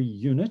binary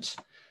unit,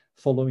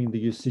 following the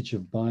usage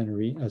of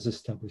binary as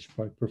established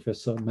by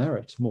Professor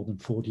Marett more than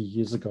 40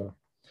 years ago.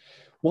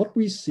 What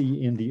we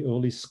see in the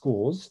early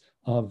scores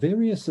are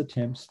various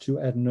attempts to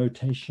add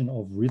notation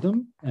of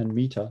rhythm and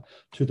meter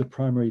to the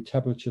primary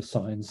tablature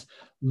signs,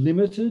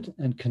 limited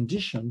and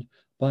conditioned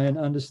by an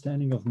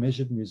understanding of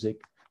measured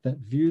music that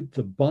viewed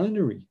the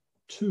binary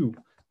 2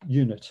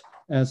 unit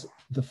as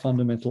the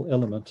fundamental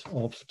element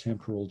of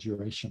temporal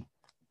duration.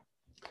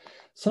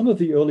 Some of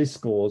the early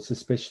scores,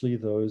 especially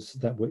those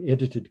that were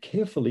edited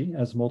carefully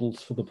as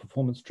models for the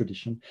performance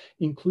tradition,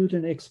 include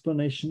an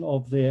explanation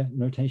of their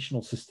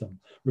notational system,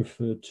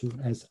 referred to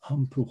as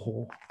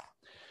ampuho.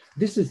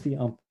 This is the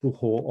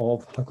ampuho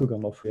of Hakuga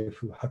no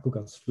Fuefu,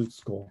 Hakuga's flute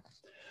score.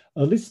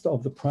 A list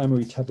of the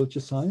primary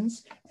tablature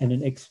signs and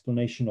an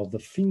explanation of the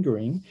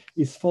fingering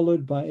is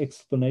followed by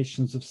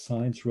explanations of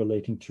signs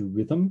relating to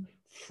rhythm,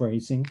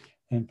 phrasing,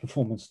 and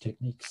performance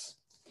techniques.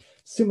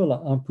 Similar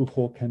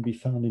ampuho can be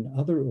found in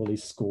other early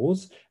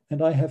scores,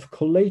 and I have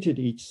collated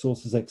each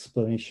source's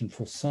explanation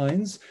for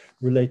signs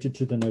related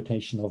to the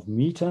notation of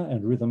meter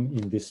and rhythm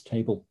in this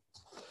table.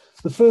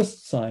 The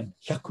first sign,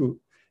 hyaku,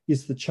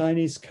 is the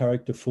Chinese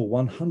character for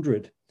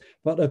 100,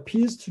 but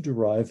appears to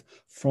derive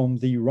from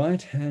the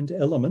right-hand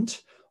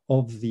element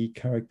of the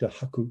character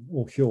haku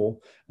or hyo,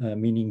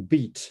 meaning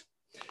beat.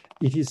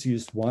 It is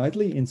used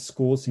widely in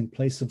scores in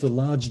place of the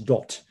large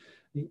dot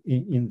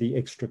in the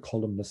extra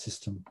columnar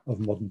system of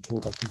modern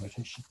togaku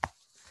notation.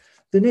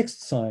 The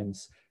next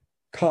signs,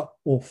 ka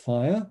or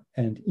fire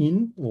and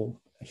in or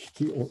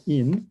hiki or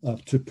in,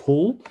 to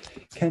pull,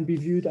 can be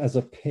viewed as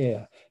a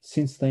pair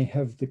since they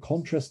have the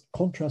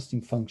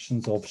contrasting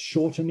functions of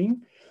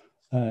shortening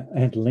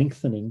and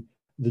lengthening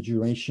the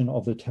duration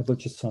of the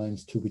tablature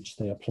signs to which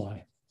they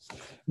apply.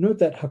 Note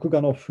that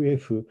Hakuga no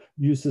Fuefu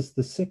uses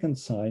the second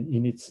sign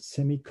in its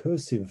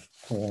semi-cursive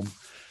form,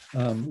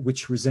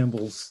 which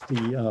resembles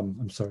the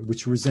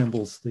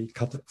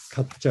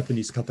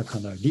Japanese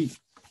katakana ri.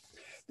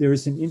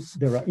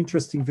 There are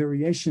interesting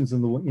variations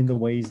in the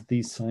ways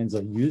these signs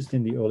are used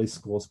in the early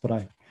scores, but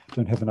I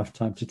don't have enough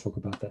time to talk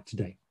about that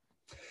today.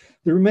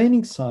 The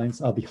remaining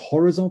signs are the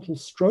horizontal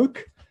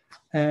stroke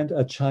and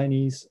the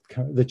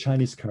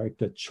Chinese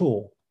character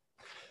cho.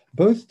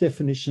 Both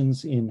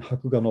definitions in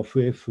Hakuga no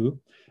Fuefu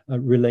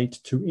relate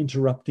to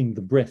interrupting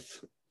the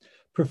breath.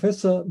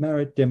 Professor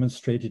Merritt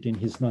demonstrated in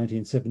his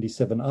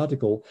 1977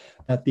 article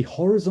that the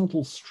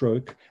horizontal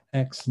stroke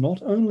acts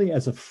not only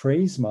as a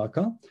phrase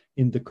marker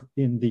in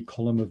the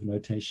column of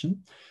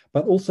notation,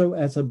 but also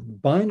as a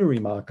binary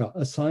marker,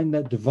 a sign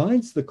that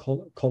divides the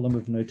column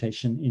of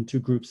notation into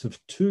groups of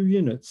 2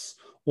 units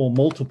or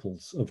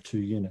multiples of 2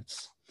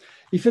 units.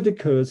 If it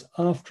occurs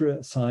after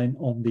a sign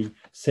on the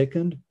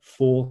second,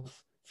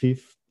 fourth,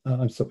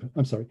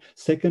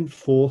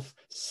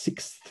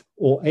 sixth,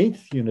 or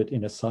 8th unit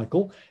in a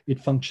cycle, it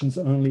functions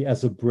only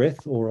as a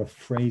breath or a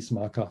phrase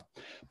marker.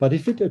 But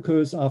if it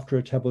occurs after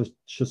a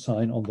tablature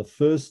sign on the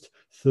 1st,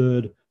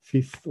 3rd,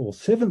 5th, or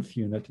 7th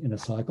unit in a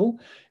cycle,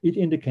 it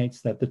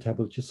indicates that the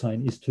tablature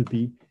sign is to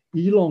be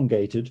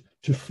elongated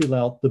to fill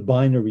out the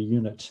binary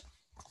unit.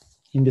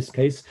 In this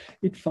case,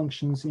 it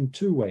functions in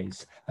 2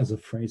 ways, as a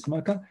phrase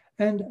marker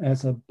and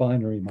as a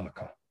binary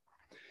marker.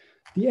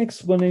 The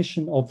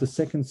explanation of the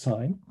second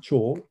sign,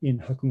 cho, in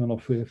Hakuga no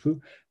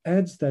Fuefu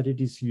adds that it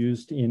is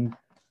used in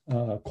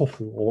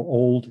kofu, or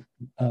old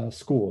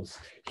scores.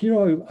 Here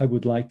I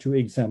would like to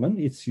examine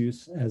its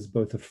use as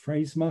both a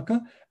phrase marker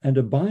and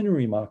a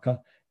binary marker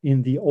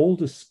in the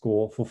oldest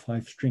score for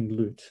 5-string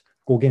lute,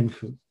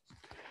 gogenfu.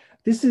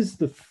 This is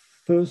the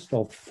first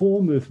of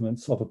 4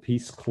 movements of a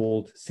piece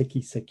called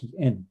Seki Seki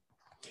En.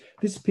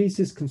 This piece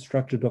is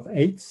constructed of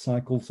 8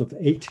 cycles of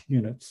 8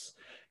 units,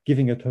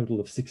 giving a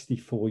total of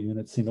 64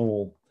 units in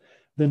all.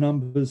 The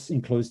numbers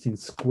enclosed in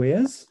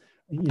squares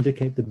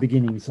indicate the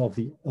beginnings of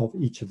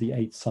each of the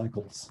 8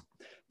 cycles.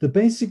 The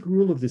basic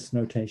rule of this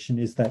notation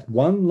is that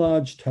one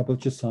large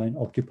tablature sign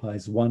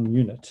occupies 1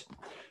 unit.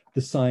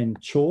 The sign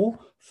cho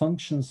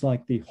functions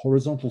like the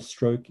horizontal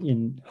stroke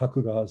in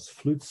Hakuga's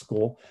flute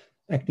score,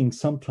 acting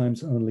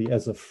sometimes only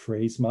as a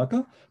phrase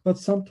marker, but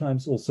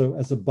sometimes also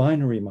as a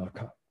binary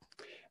marker.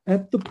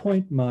 At the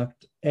point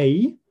marked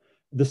A,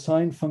 the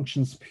sign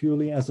functions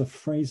purely as a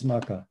phrase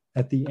marker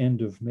at the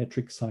end of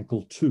metric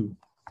cycle 2.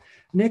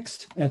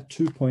 Next, at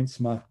 2 points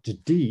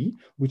marked D,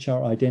 which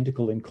are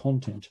identical in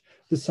content,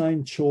 the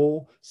sign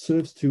cho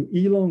serves to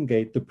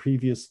elongate the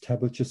previous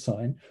tablature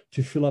sign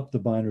to fill up the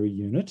binary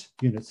unit,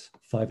 units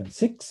 5 and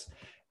 6,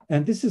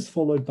 and this is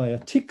followed by a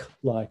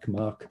tick-like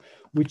mark,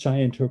 which I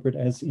interpret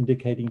as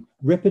indicating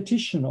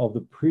repetition of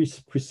the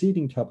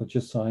preceding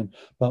tablature sign,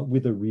 but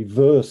with a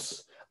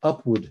reverse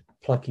upward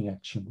plucking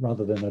action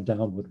rather than a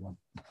downward one.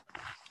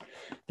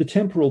 The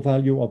temporal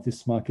value of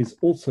this mark is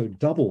also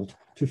doubled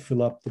to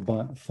fill up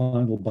the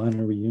final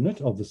binary unit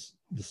of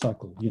the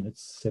cycle,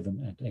 units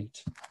 7 and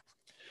 8.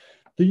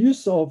 The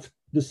use of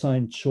the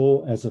sign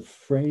cho as a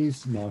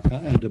phrase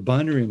marker and a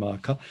binary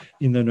marker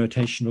in the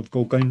notation of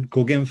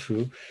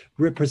gogenfu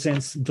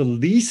represents the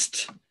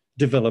least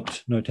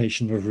developed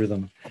notation of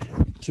rhythm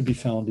to be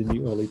found in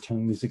the early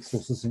Tang music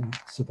sources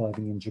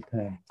surviving in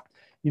Japan.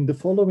 In the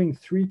following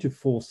 3 to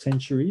 4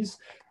 centuries,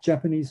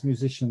 Japanese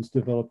musicians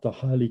developed a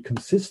highly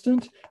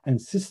consistent and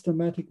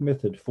systematic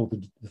method for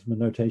the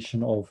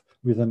notation of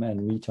rhythm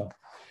and meter.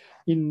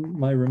 In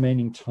my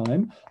remaining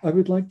time, I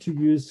would like to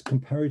use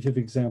comparative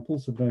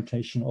examples of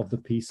notation of the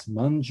piece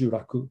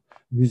Manjuraku,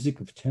 Music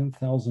of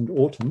 10,000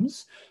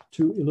 Autumns,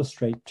 to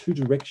illustrate 2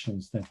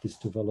 directions that this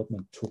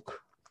development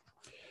took.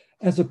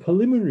 As a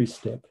preliminary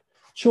step,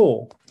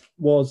 Cho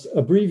was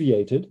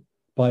abbreviated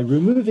by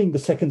removing the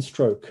second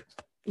stroke,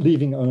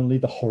 leaving only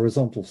the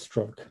horizontal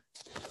stroke.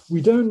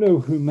 We don't know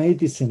who made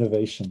this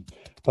innovation,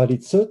 but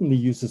it certainly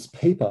uses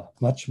paper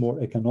much more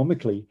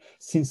economically,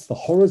 since the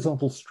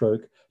horizontal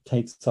stroke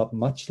takes up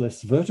much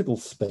less vertical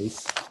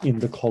space in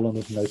the column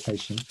of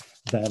notation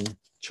than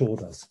Cho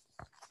does.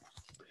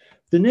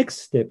 The next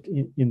step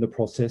in the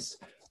process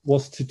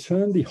was to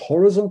turn the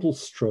horizontal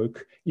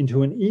stroke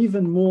into an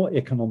even more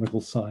economical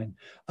sign,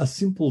 a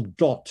simple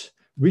dot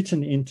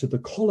written into the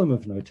column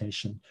of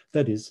notation,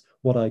 that is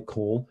what I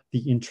call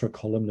the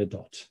intracolumnar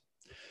dot.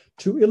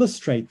 To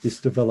illustrate this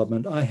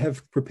development, I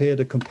have prepared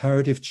a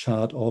comparative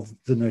chart of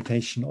the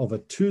notation of a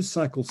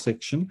 2-cycle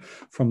section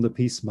from the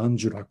piece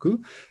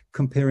Manjuraku,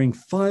 comparing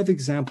 5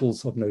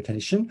 examples of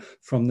notation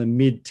from the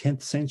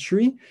mid-10th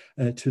century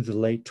to the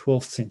late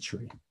 12th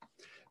century.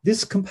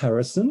 This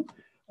comparison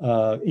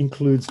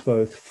includes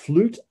both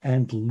flute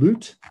and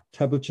lute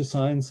tablature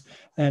signs,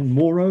 and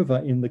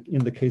moreover, in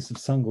the case of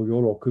Sango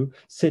Yoroku,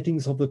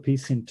 settings of the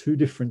piece in 2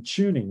 different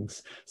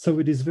tunings. So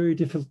it is very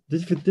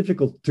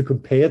difficult to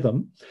compare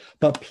them,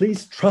 but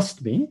please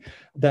trust me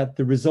that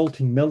the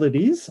resulting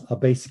melodies are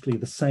basically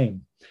the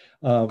same,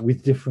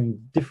 with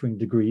differing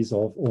degrees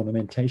of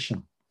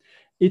ornamentation.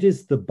 It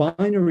is the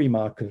binary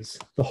markers,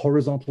 the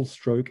horizontal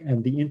stroke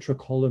and the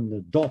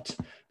intracolumnar dot,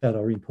 that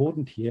are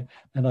important here,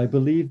 and I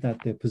believe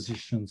that their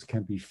positions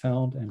can be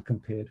found and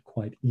compared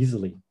quite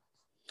easily.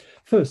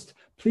 First,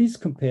 please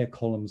compare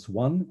columns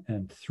 1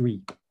 and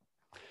 3.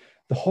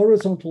 The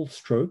horizontal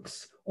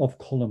strokes of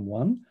column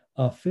 1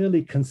 are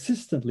fairly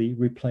consistently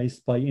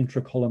replaced by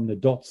intracolumnar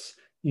dots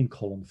in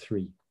column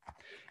 3.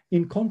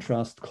 In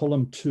contrast,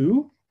 column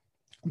 2,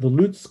 the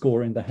lute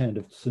score in the hand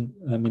of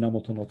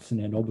Minamoto no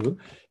Tsunenobu,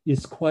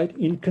 is quite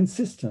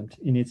inconsistent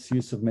in its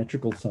use of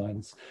metrical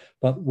signs,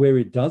 but where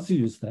it does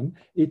use them,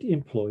 it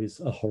employs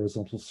a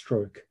horizontal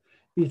stroke.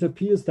 It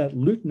appears that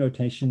lute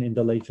notation in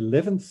the late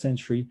 11th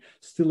century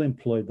still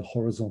employed the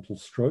horizontal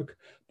stroke,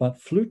 but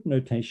flute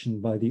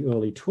notation by the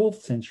early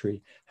 12th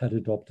century had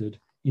adopted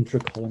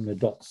intracolumnar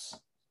dots.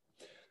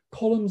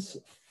 Columns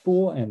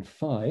 4 and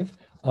 5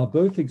 are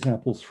both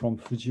examples from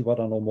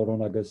Fujiwara no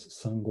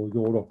Moronaga's Sango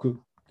Yoroku.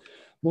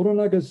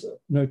 Moronaga's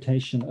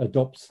notation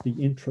adopts the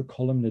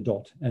intracolumnar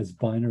dot as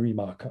binary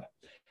marker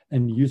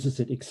and uses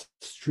it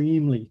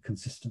extremely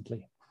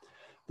consistently.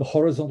 The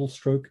horizontal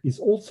stroke is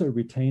also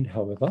retained,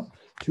 however,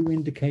 to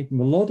indicate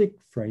melodic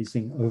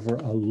phrasing over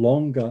a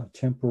longer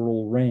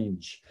temporal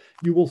range.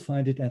 You will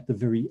find it at the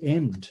very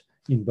end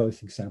in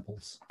both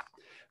examples.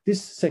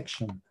 This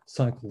section,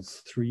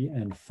 cycles 3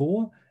 and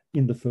 4,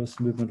 in the first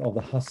movement of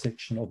the Ha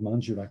section of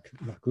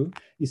Manjuraku,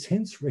 is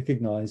hence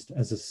recognized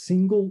as a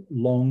single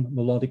long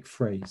melodic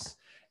phrase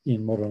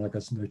in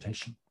Moronaga's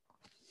notation.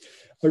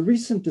 A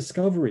recent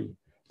discovery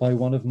by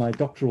one of my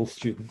doctoral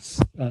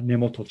students,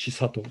 Nemoto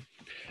Chisato,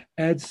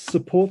 adds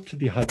support to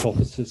the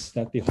hypothesis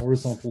that the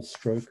horizontal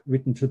stroke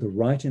written to the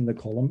right in the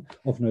column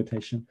of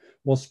notation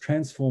was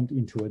transformed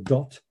into a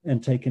dot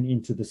and taken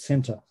into the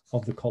center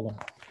of the column.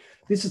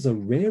 This is a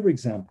rare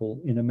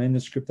example in a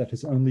manuscript that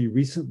has only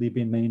recently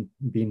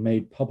been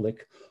made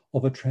public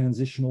of a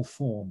transitional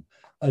form,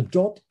 a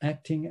dot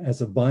acting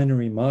as a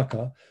binary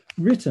marker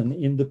written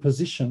in the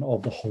position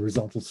of the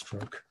horizontal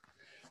stroke.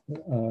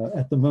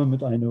 At the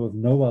moment, I know of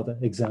no other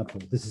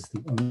example. This is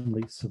the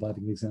only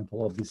surviving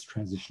example of this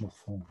transitional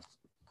form.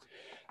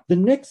 The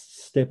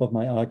next step of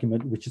my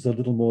argument, which is a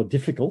little more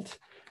difficult,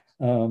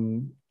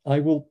 I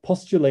will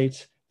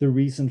postulate the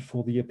reason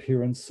for the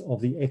appearance of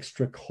the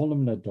extra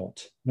columnar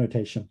dot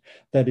notation.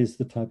 That is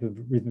the type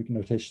of rhythmic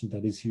notation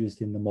that is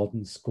used in the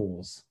modern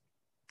scores.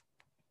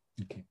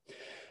 Okay.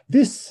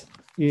 This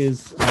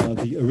is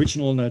the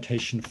original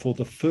notation for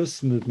the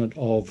first movement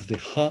of the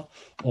Ha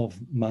of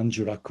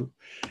Manjuraku,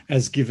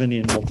 as given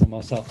in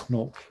Motomasa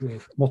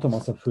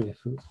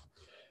Fuefu.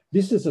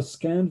 This is a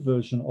scanned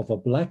version of a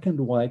black and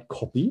white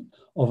copy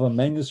of a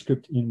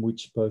manuscript in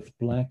which both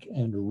black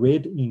and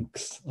red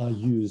inks are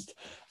used.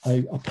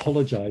 I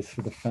apologize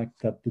for the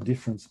fact that the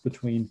difference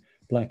between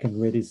black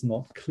and red is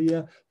not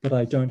clear, but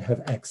I don't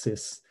have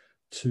access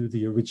to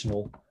the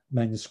original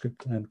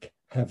manuscript and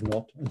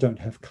don't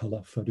have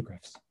color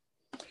photographs.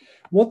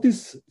 What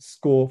this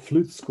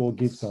flute score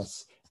gives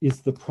us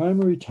is the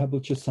primary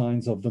tablature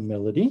signs of the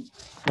melody,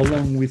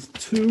 along with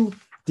 2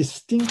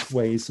 distinct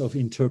ways of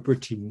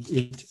interpreting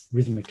it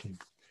rhythmically.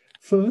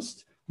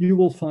 First, you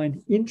will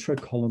find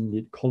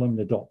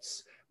intracolumnar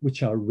dots,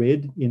 which are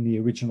red in the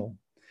original.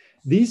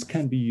 These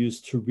can be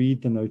used to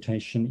read the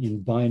notation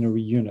in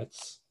binary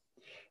units.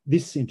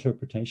 This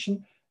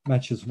interpretation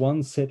matches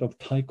one set of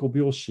taiko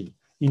byoshi,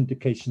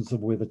 indications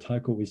of where the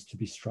taiko is to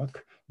be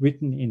struck,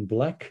 written in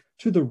black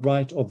to the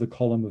right of the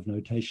column of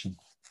notation.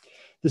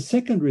 The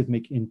second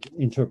rhythmic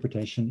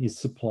interpretation is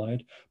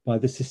supplied by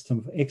the system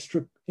of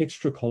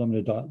extra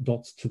columnar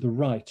dots to the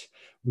right,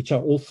 which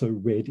are also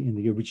read in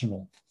the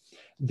original.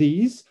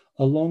 These,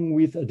 along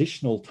with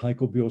additional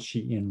taiko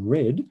byoshi in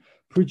red,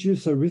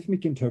 produce a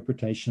rhythmic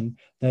interpretation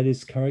that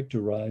is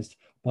characterized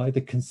by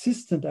the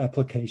consistent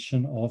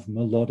application of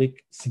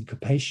melodic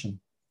syncopation.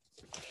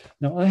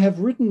 Now, I have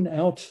written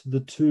out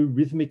the two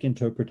rhythmic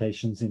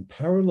interpretations in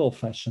parallel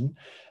fashion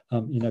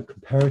in a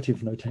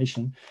comparative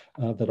notation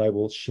that I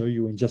will show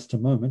you in just a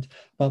moment.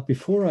 But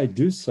before I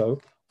do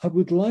so, I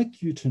would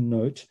like you to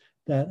note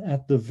that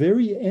at the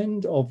very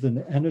end of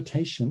the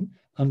annotation,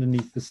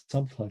 underneath the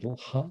subtitle,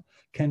 ha,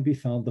 can be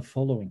found the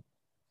following.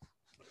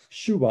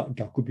 Shu wa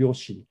gaku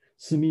byoshi,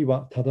 sumi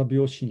wa tada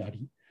byoshi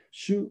nari,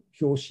 shu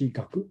hyoshi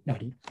gaku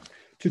nari.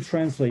 To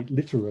translate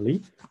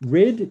literally,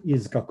 red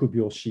is gaku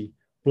byoshi,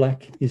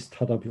 black is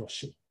tada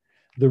byoshi.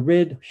 The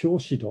red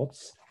hyoshi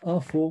dots are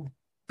for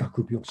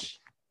gaku byoshi.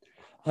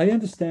 I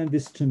understand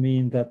this to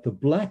mean that the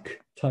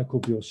black taiko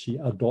byoshi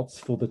are dots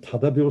for the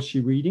tada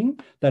byoshi reading,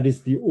 that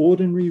is the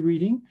ordinary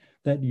reading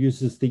that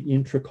uses the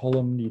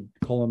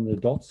intra-columnar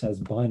dots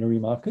as binary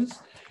markers,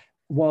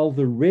 while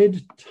the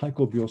red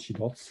taiko byoshi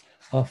dots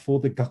are for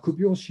the gaku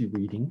byoshi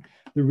reading,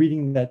 the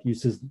reading that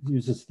uses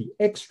the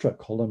extra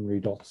columnar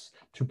dots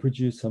to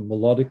produce a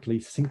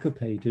melodically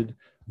syncopated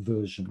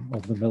version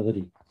of the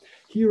melody.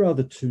 Here are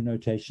the two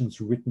notations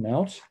written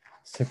out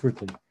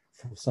separately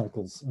for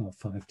cycles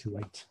 5 to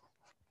 8.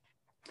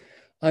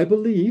 I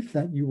believe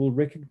that you will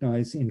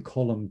recognize in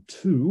column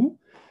 2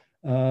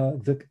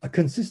 a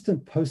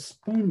consistent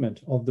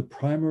postponement of the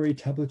primary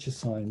tablature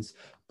signs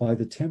by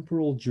the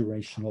temporal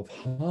duration of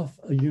half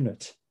a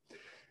unit,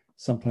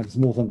 sometimes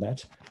more than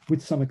that,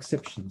 with some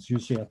exceptions,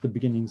 usually at the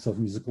beginnings of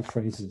musical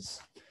phrases.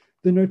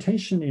 The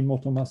notation in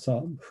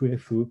Motomasa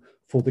Fuefu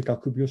for the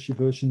gakubyoshi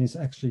version is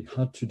actually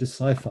hard to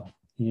decipher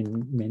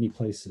in many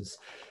places.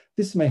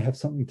 This may have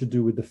something to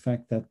do with the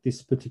fact that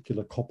this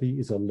particular copy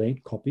is a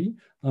late copy.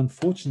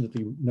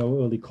 Unfortunately,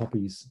 no early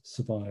copies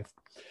survive.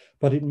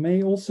 But it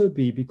may also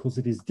be because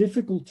it is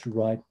difficult to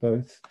write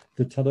both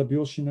the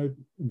tadabyoshi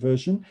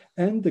version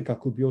and the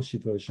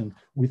gakubyoshi version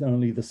with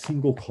only the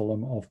single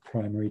column of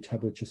primary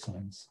tablature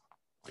signs.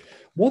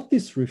 What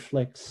this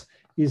reflects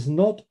is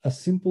not a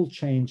simple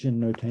change in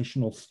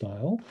notational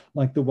style,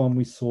 like the one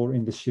we saw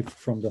in the shift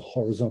from the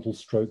horizontal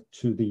stroke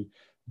to the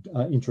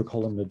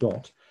intracolumnar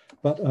dot,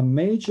 but a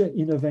major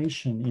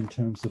innovation in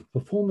terms of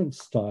performance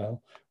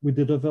style with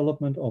the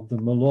development of the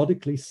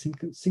melodically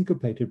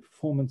syncopated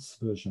performance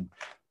version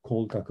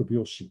called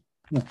gakubyoshi.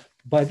 Now,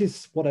 by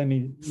this, what I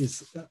mean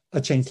is a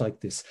change like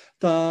this.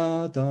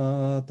 Da,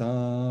 da,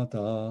 da,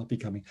 da,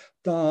 becoming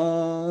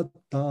da,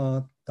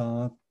 da,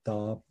 da,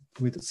 da,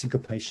 with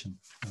syncopation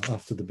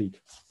after the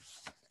beat.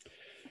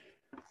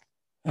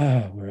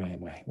 Where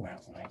am I? Where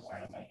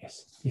am I?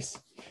 Yes.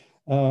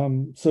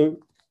 So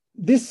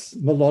this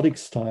melodic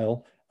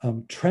style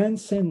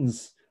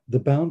transcends the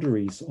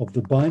boundaries of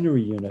the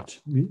binary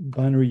unit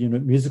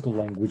musical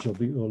language of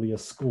the earlier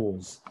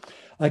scores.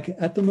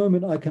 At the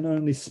moment, I can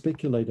only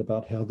speculate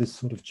about how this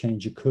sort of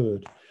change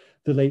occurred.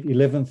 The late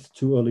 11th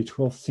to early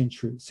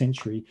 12th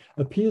century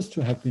appears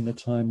to have been a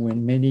time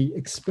when many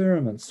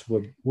experiments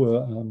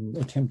were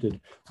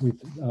attempted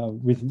with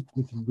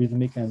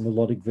rhythmic and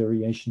melodic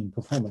variation in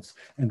performance,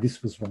 and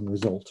this was one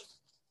result.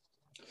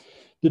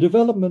 The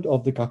development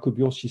of the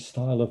gakubyoshi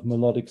style of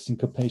melodic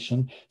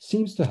syncopation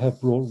seems to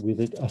have brought with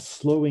it a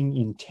slowing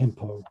in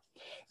tempo.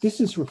 This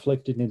is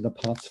reflected in the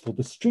parts for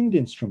the stringed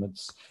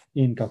instruments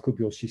in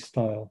gakubyoshi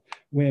style,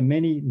 where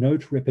many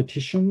note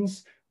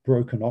repetitions,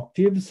 broken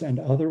octaves, and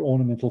other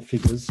ornamental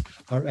figures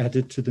are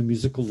added to the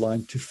musical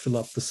line to fill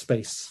up the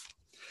space.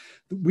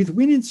 With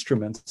wind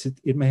instruments,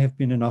 it may have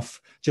been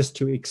enough just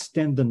to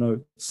extend the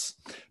notes,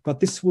 but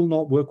this will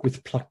not work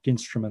with plucked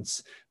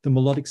instruments. The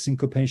melodic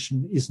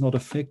syncopation is not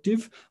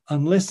effective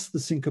unless the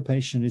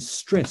syncopation is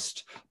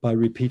stressed by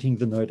repeating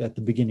the note at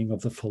the beginning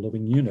of the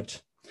following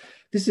unit.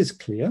 This is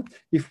clear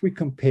if we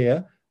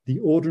compare the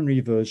ordinary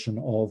version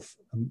of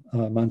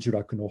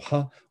Manjiraku no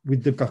Ha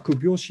with the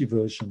gakubyoshi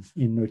version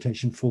in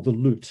notation for the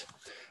lute,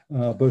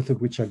 both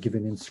of which are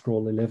given in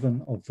scroll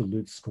 11 of the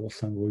lute score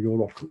Sango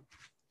Yoroku.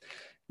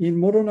 In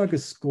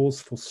Moronaga's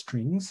scores for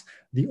strings,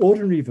 the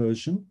ordinary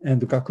version and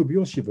the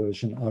gakubyoshi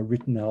version are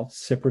written out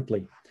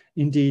separately.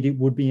 Indeed, it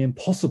would be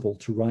impossible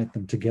to write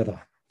them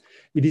together.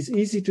 It is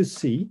easy to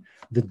see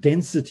the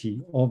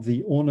density of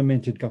the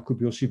ornamented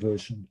gakubyoshi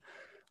version.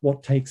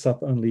 What takes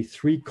up only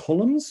 3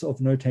 columns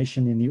of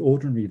notation in the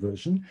ordinary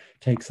version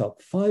takes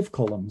up 5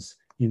 columns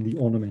in the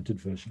ornamented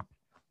version.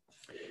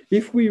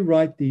 If we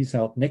write these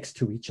out next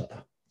to each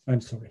other,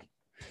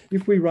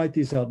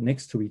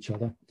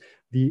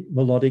 the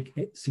melodic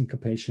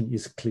syncopation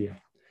is clear.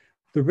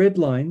 The red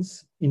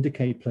lines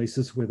indicate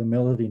places where the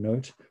melody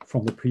note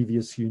from the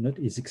previous unit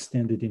is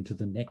extended into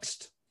the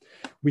next.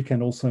 We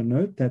can also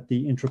note that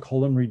the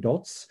intracolumnar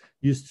dots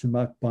used to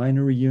mark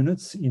binary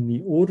units in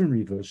the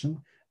ordinary version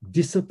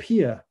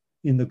disappear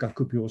in the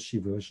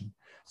Gakubyoshi version,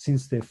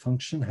 since their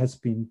function has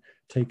been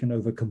taken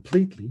over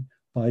completely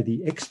by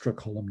the extra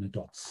columnar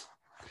dots.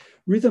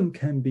 Rhythm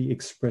can be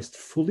expressed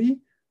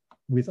fully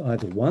with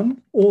either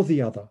one or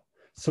the other.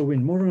 So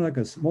in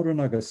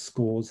Moronaga's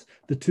scores,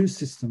 the two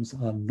systems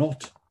are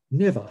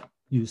never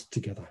used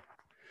together.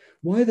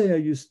 Why they are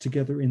used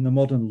together in the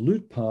modern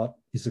lute part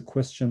is a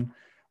question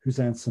whose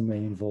answer may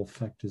involve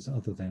factors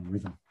other than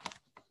rhythm.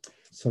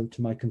 So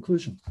to my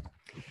conclusion.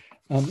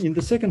 In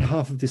the second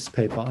half of this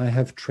paper, I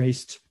have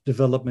traced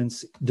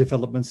developments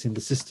in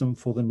the system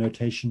for the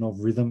notation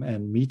of rhythm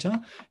and meter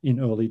in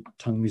early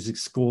Tang music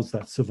scores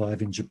that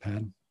survive in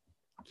Japan,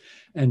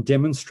 and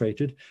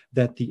demonstrated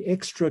that the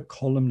extra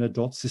columnar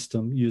dot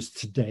system used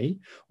today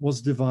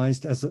was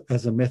devised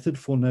as a method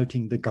for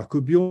noting the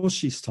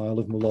gakubyoshi style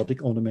of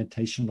melodic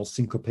ornamentation or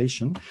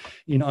syncopation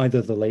in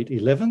either the late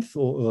 11th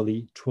or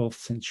early 12th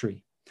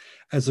century.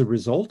 As a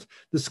result,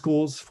 the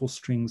scores for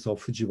strings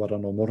of Fujiwara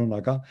no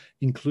Moronaga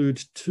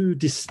include two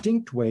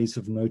distinct ways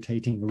of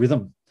notating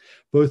rhythm,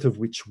 both of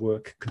which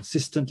work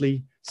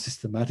consistently,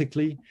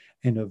 systematically,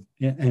 and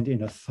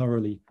in a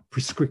thoroughly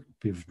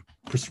prescriptive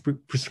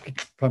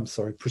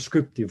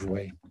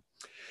way.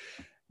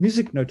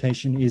 Music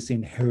notation is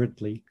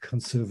inherently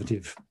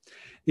conservative.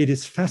 It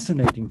is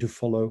fascinating to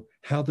follow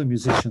how the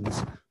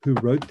musicians who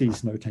wrote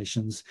these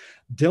notations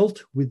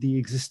dealt with the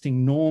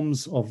existing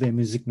norms of their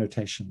music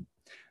notation,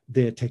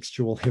 their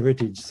textual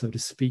heritage, so to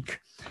speak,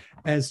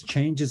 as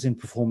changes in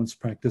performance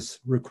practice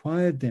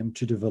required them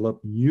to develop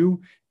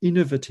new,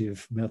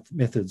 innovative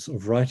methods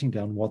of writing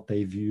down what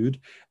they viewed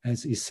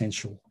as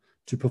essential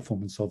to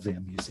performance of their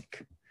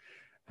music.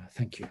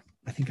 Thank you.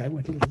 I think I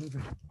went a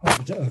little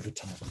over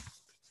time.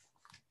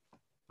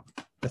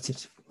 That's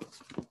it.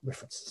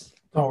 References.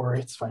 Don't worry,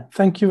 it's fine.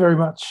 Thank you very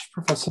much,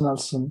 Professor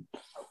Nelson.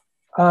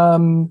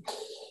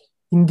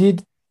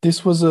 Indeed,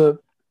 this was a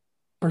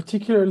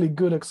particularly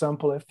good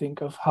example, I think,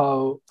 of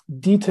how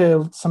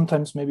detailed,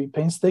 sometimes maybe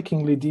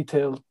painstakingly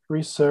detailed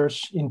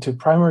research into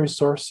primary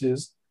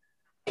sources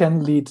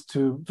can lead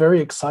to very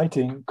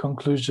exciting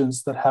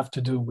conclusions that have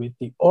to do with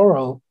the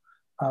oral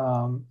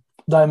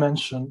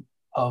dimension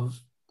of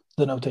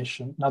the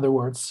notation. In other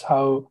words,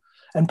 how,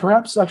 and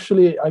perhaps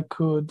actually I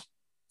could,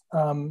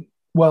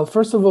 well,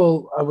 first of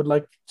all, I would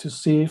like to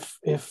see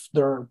if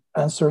there are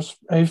answers,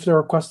 if there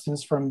are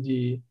questions from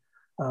the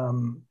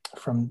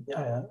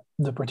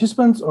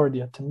participants or the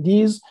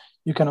attendees.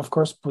 You can, of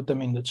course, put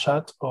them in the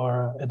chat,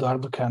 or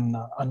Eduardo can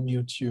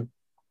unmute you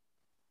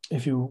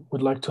if you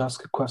would like to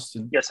ask a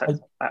question. Yes,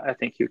 I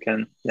think you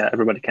can. Yeah,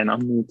 everybody can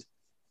unmute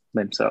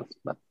themselves.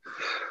 But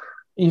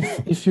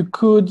if you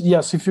could,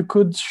 yes, if you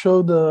could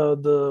show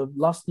the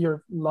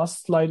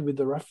last slide with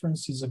the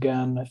references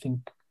again, I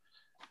think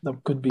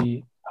that could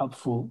be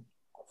helpful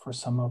for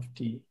some of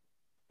the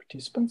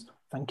participants.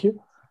 Thank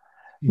you.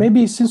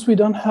 Maybe since we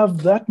don't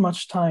have that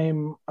much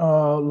time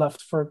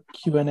left for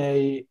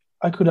Q&A,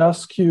 I could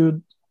ask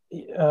you,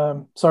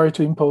 sorry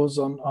to impose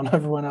on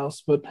everyone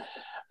else, but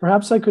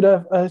perhaps I could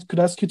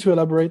ask you to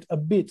elaborate a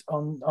bit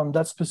on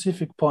that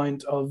specific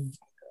point of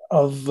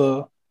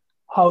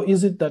how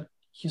is it that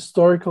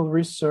historical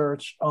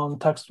research on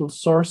textual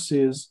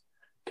sources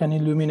can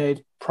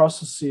illuminate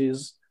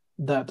processes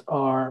that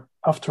are,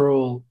 after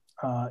all,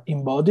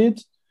 embodied.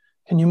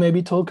 Can you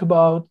maybe talk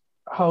about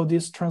how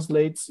this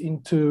translates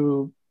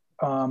into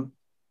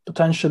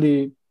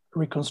potentially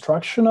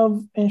reconstruction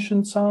of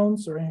ancient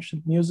sounds or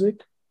ancient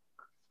music?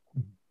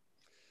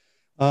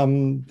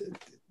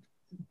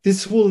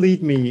 This will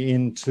lead me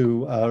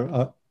into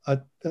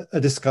a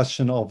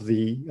discussion of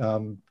the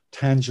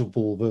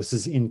tangible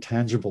versus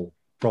intangible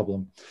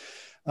problem.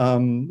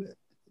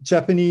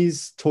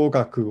 Japanese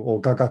togaku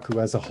or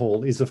gagaku as a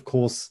whole is, of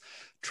course,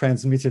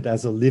 transmitted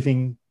as a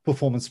living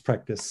performance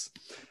practice.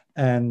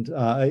 And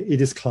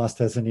it is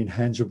classed as an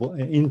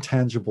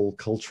intangible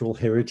cultural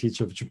heritage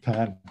of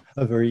Japan,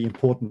 a very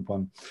important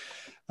one.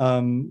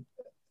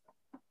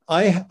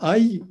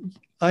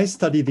 I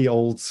study the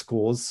old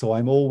scores, so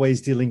I'm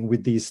always dealing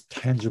with these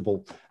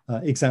tangible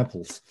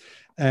examples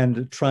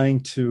and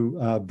trying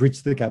to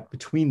bridge the gap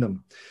between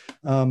them.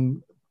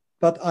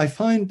 But I've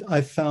found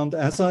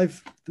as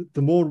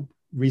the more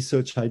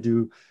research I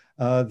do,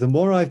 the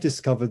more I've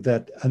discovered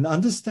that an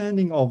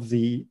understanding of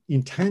the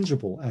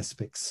intangible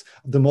aspects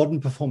of the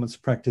modern performance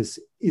practice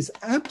is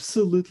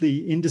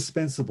absolutely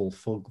indispensable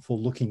for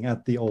looking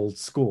at the old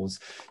scores.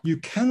 You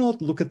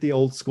cannot look at the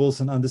old scores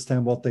and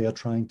understand what they are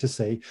trying to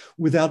say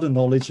without a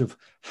knowledge of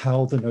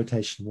how the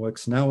notation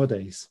works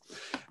nowadays.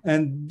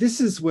 And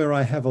this is where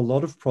I have a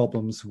lot of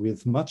problems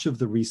with much of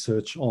the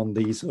research on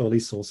these early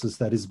sources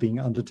that is being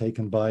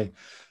undertaken by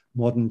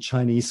modern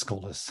Chinese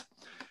scholars.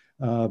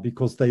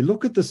 Because they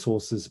look at the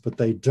sources, but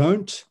they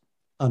don't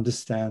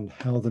understand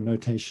how the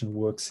notation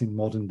works in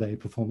modern day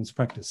performance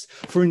practice.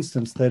 For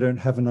instance, they don't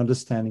have an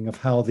understanding of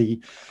how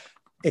the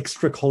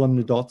extra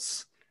columnar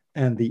dots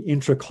and the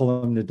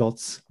intra-columnar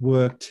dots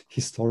worked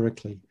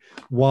historically,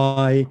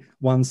 why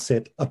one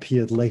set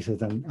appeared later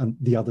than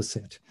the other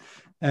set.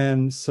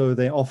 And so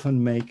they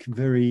often make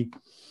very,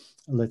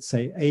 let's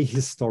say,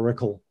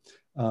 ahistorical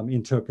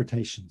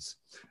interpretations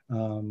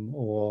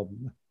or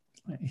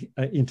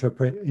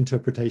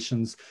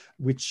interpretations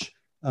which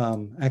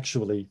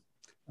actually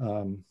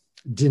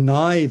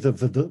deny the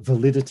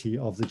validity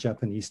of the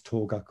Japanese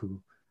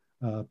togaku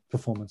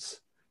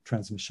performance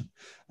transmission.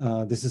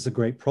 This is a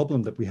great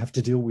problem that we have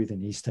to deal with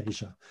in East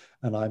Asia,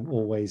 and I'm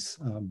always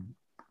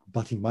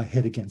butting my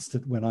head against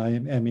it when I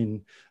am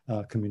in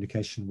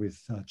communication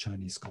with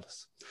Chinese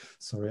scholars.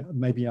 Sorry,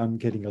 maybe I'm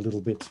getting a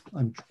little bit,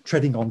 I'm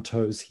treading on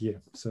toes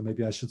here, so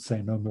maybe I should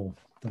say no more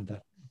than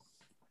that.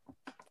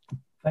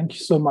 Thank you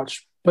so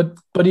much. But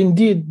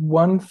indeed,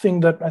 one thing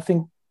that I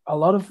think a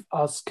lot of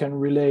us can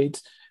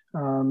relate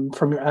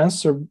from your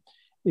answer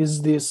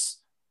is this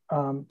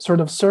sort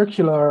of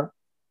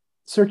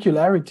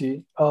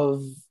circularity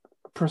of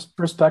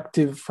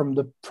perspective from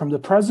the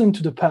present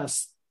to the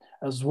past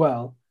as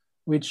well,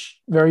 which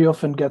very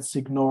often gets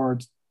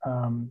ignored,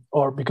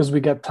 or because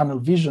we get tunnel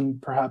vision,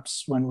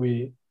 perhaps when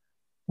we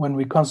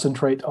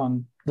concentrate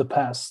on the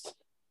past,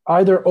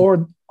 either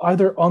on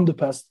the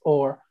past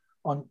or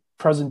on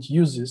present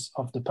uses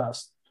of the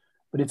past.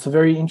 But it's a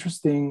very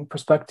interesting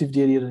perspective,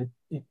 the idea that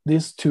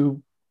these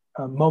two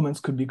moments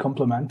could be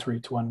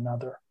complementary to one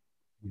another.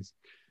 Yes.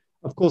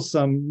 Of course,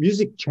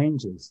 music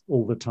changes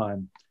all the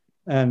time.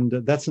 And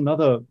that's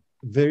another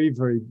very,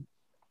 very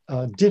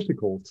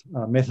difficult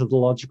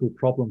methodological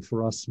problem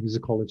for us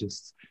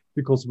musicologists,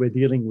 because we're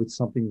dealing with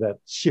something that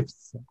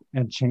shifts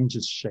and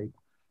changes shape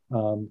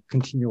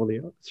continually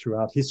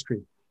throughout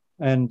history.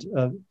 And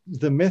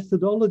the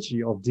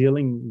methodology of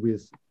dealing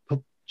with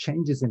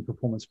changes in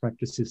performance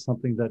practice is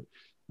something that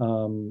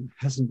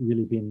hasn't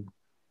really been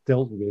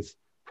dealt with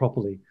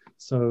properly.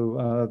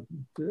 So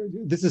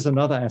this is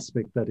another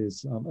aspect that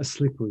is a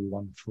slippery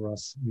one for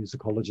us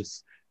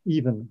musicologists,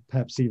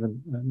 perhaps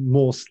even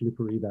more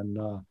slippery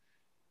than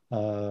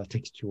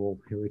textual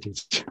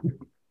heritage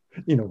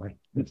in a way.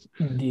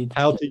 Indeed.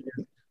 How to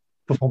use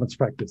performance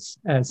practice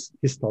as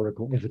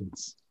historical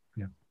evidence.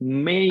 Yeah.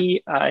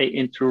 May I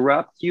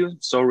interrupt you?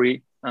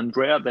 Sorry,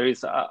 Andrea. There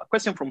is a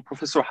question from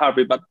Professor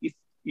Harvey, but if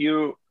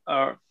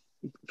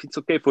it's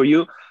okay for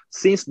you,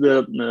 since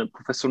the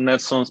Professor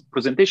Nelson's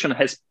presentation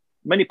has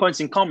many points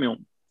in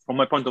common from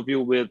my point of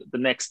view with the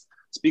next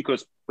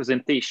speaker's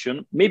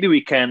presentation, maybe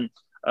we can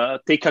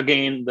take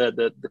again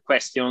the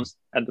questions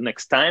at the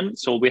next time.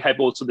 So we have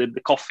also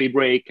the coffee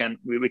break, and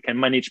we can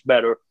manage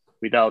better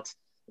without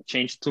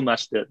change too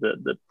much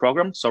the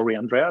program. Sorry,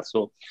 Andrea.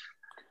 So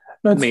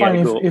no, it's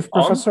fine. If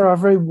Professor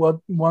Harvey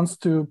wants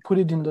to put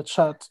it in the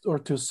chat or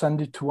to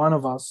send it to one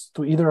of us,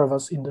 to either of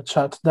us in the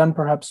chat, then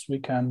perhaps we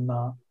can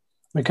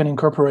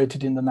incorporate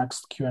it in the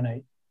next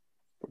Q&A.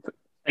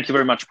 Thank you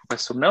very much,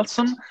 Professor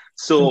Nelson.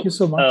 So thank you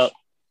so much.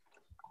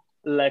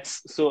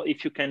 So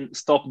if you can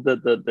stop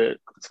the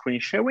screen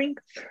sharing,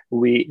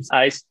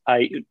 I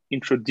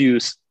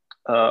introduce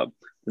the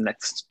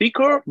next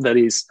speaker, that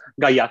is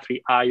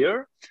Gayathri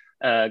Iyer.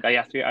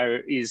 Gayathri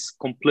Iyer is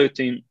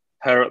completing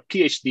her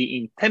PhD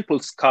in temple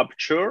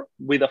sculpture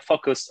with a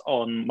focus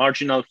on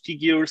marginal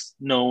figures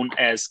known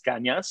as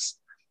ganyas.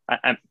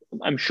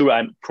 I'm sure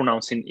I'm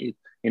pronouncing it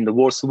in the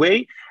worst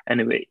way.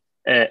 Anyway,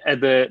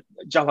 at the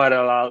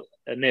Jawaharlal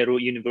Nehru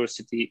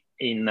University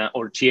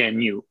or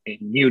GNU in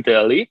New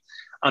Delhi,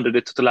 under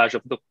the tutelage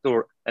of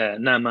Dr.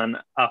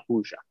 Naman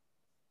Ahuja.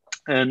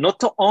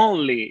 Not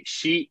only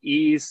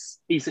is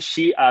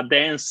she a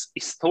dance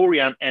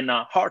historian and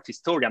a art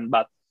historian,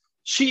 but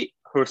she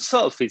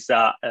herself is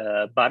a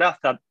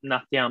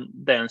Bharatanatyam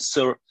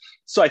dancer.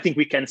 So I think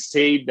we can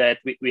say that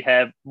we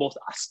have both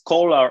a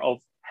scholar of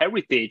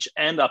heritage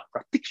and a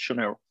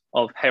practitioner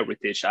of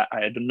heritage.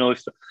 I don't know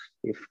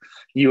if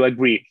you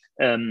agree.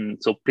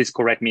 So please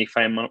correct me if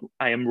I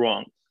am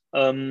wrong.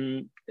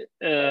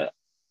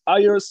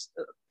 Iyer's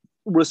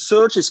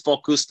research is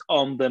focused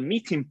on the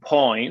meeting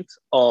point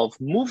of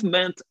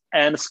movement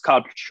and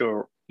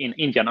sculpture in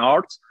Indian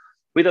art,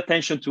 with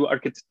attention to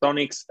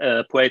architectonics,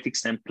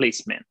 poetics, and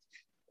placement.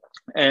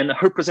 And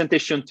her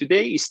presentation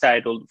today is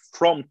titled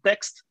From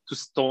Text to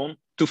Stone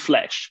to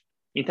Flesh,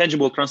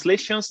 Intangible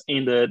Translations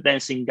in the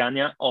Dancing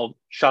Ganá of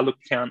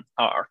Chalukyan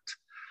Art.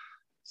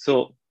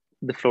 So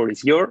the floor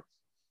is yours.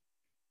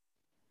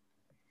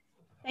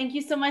 Thank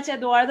you so much,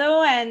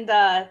 Eduardo, and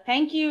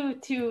thank you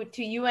to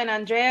you and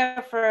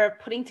Andrea for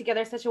putting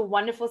together such a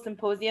wonderful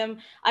symposium.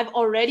 I've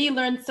already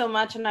learned so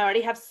much, and I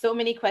already have so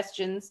many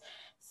questions,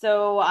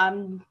 so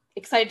I'm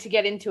excited to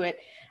get into it.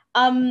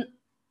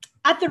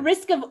 At the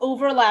risk of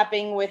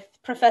overlapping with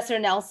Professor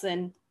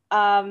Nelson,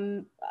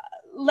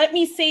 let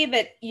me say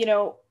that,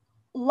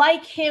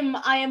 like him,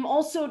 I am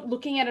also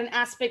looking at an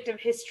aspect of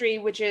history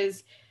which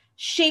is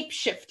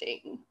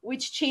shape-shifting,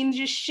 which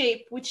changes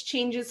shape, which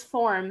changes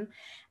form,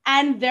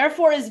 and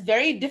therefore is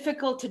very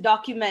difficult to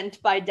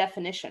document by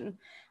definition.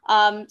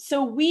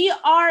 So we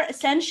are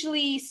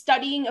essentially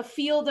studying a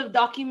field of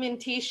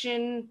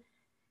documentation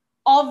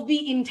of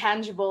the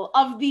intangible,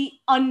 of the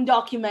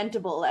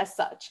undocumentable as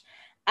such.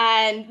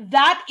 And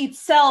that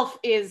itself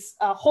is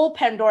a whole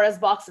Pandora's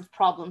box of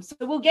problems. So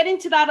we'll get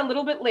into that a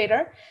little bit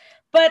later.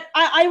 But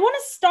I want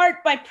to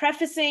start by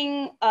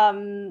prefacing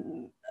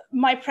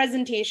my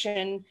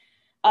presentation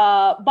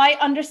by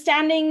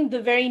understanding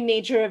the very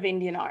nature of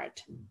Indian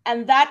art.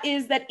 And that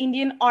is that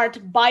Indian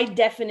art, by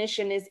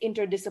definition, is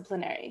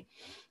interdisciplinary.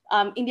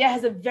 India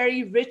has a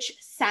very rich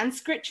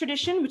Sanskrit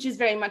tradition, which is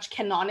very much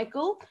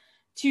canonical.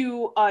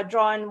 To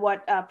draw on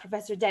what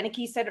Professor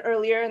Deneke said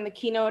earlier in the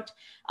keynote,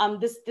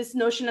 this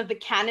notion of the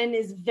canon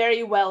is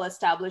very well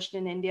established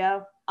in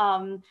India.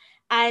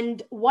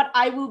 And what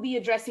I will be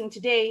addressing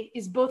today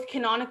is both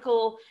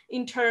canonical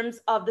in terms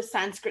of the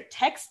Sanskrit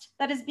text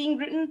that is being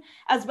written,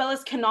 as well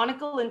as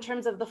canonical in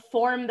terms of the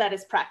form that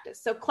is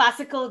practiced. So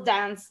classical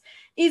dance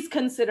is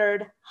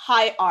considered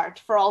high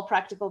art for all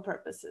practical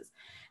purposes.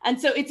 And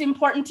so it's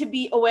important to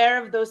be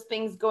aware of those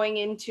things going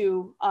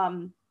into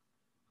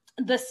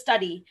the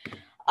study.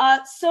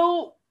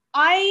 So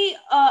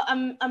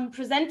I'm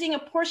presenting a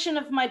portion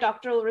of my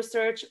doctoral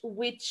research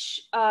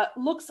which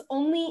looks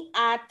only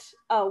at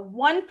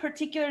one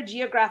particular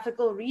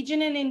geographical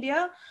region in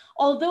India,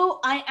 although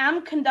I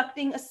am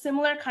conducting a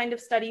similar kind of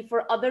study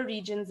for other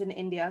regions in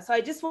India. So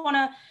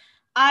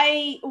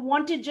I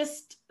want to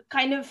just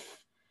kind of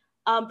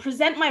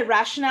present my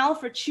rationale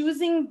for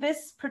choosing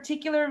this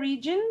particular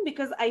region,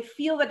 because I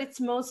feel that it's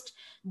most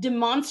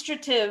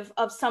demonstrative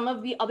of some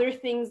of the other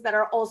things that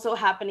are also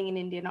happening in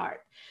Indian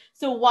art.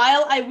 So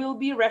while I will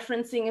be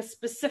referencing a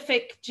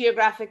specific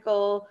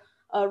geographical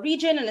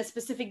region and a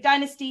specific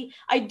dynasty,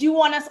 I do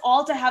want us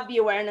all to have the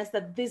awareness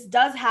that this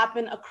does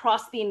happen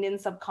across the Indian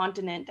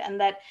subcontinent, and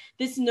that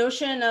this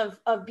notion of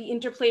the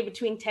interplay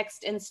between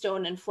text and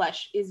stone and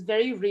flesh is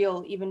very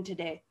real even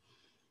today.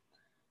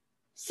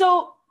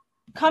 So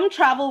come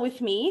travel with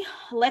me.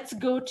 Let's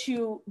go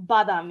to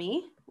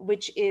Badami,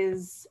 which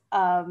is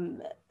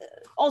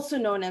also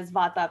known as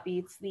Vatapi.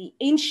 It's the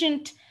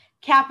ancient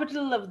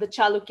capital of the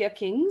Chalukya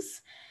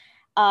kings.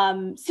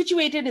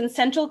 Situated in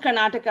central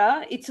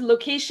Karnataka, its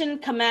location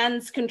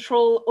commands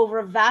control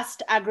over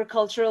vast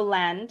agricultural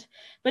land,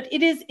 but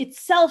it is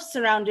itself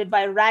surrounded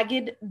by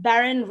ragged,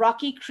 barren,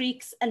 rocky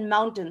creeks and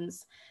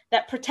mountains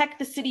that protect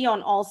the city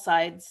on all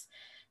sides.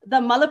 The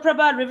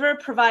Malaprabha River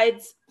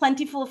provides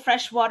plentiful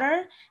fresh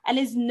water, and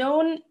it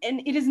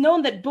is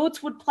known that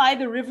boats would ply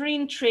the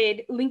riverine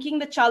trade, linking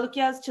the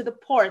Chalukyas to the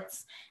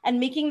ports and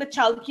making the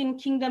Chalukyan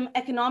kingdom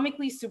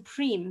economically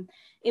supreme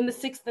in the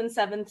 6th and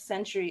 7th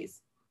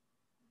centuries.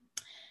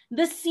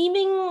 The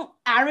seeming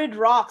arid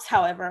rocks,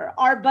 however,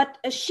 are but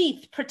a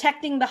sheath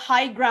protecting the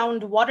high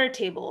ground water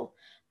table.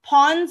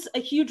 Ponds, a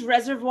huge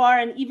reservoir,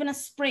 and even a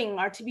spring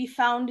are to be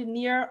found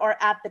near or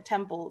at the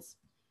temples.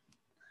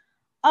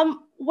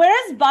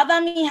 Whereas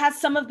Badami has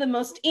some of the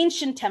most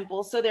ancient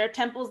temples, so there are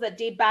temples that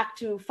date back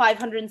to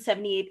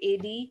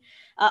 578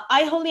 AD,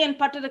 Aihole and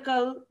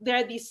Pattadakal, there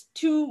are these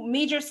two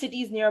major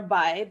cities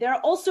nearby. They're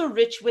also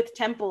rich with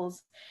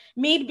temples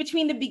made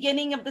between the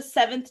beginning of the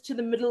 7th to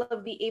the middle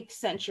of the 8th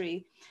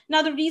century.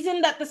 Now, the reason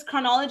that this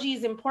chronology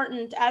is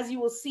important, as you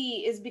will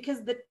see, is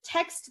because the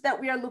text that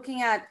we are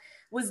looking at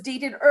was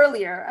dated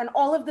earlier, and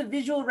all of the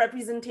visual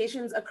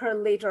representations occur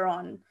later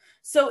on.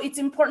 So it's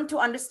important to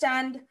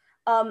understand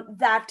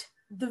that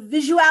the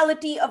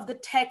visuality of the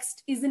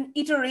text is an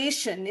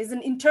iteration, is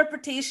an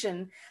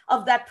interpretation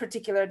of that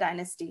particular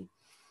dynasty.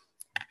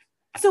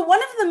 So one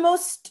of the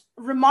most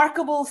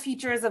remarkable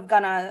features of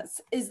Ganas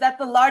is that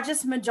the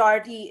largest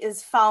majority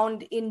is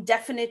found in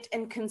definite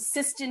and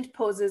consistent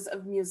poses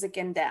of music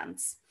and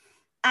dance.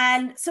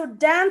 And so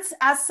dance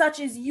as such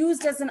is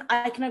used as an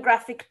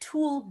iconographic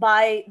tool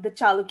by the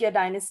Chalukya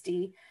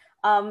dynasty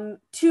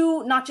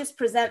to not just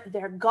present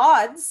their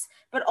gods,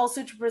 but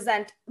also to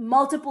present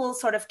multiple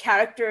sort of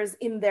characters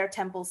in their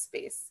temple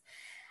space.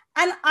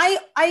 And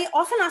I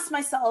often ask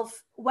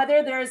myself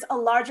whether there's a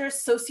larger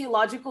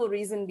sociological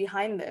reason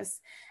behind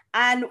this.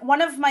 And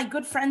one of my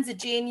good friends at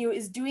JNU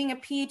is doing a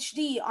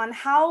PhD on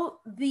how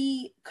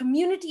the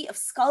community of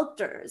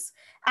sculptors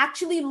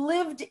actually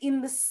lived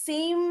in the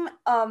same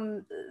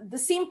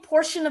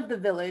portion of the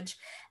village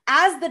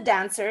as the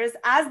dancers,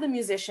 as the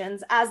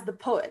musicians, as the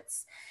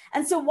poets.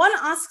 And so one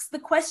asks the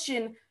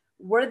question,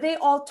 were they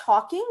all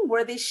talking?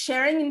 Were they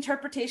sharing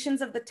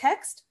interpretations of the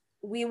text?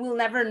 We will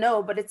never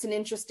know, but it's an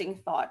interesting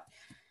thought.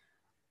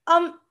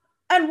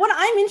 And what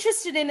I'm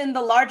interested in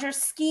the larger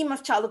scheme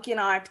of Chalukyan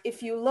art,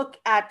 if you look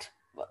at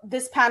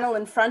this panel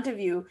in front of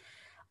you,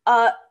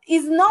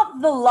 is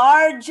not the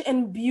large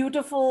and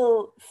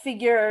beautiful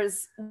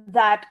figures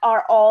that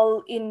are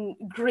all in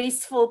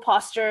graceful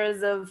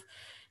postures of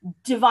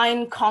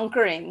divine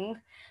conquering,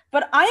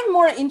 but I'm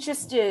more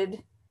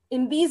interested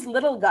in these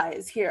little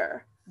guys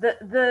here,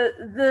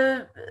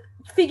 the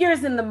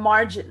figures in the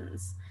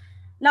margins.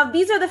 Now,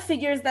 these are the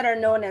figures that are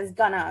known as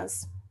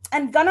ganas.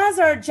 And ganas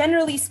are,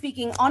 generally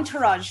speaking,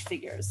 entourage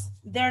figures.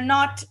 They're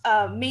not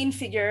main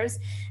figures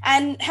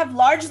and have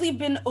largely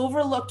been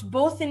overlooked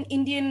both in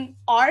Indian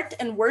art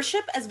and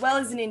worship as well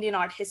as in Indian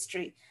art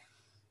history.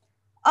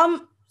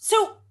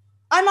 So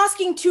I'm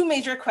asking two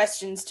major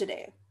questions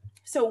today.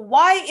 So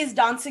why is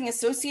dancing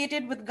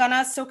associated with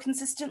ganas so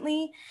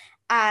consistently?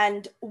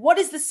 And what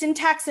is the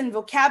syntax and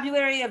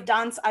vocabulary of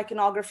dance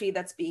iconography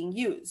that's being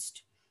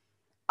used?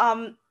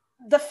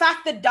 the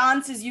fact that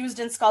dance is used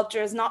in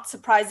sculpture is not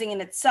surprising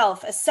in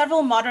itself, as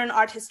several modern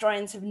art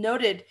historians have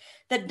noted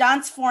that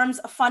dance forms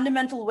a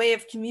fundamental way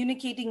of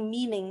communicating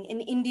meaning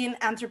in Indian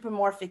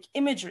anthropomorphic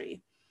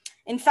imagery.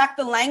 In fact,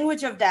 the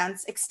language of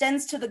dance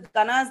extends to the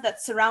ganas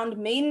that surround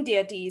main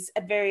deities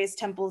at various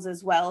temples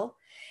as well.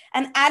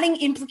 And adding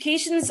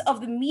implications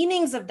of the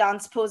meanings of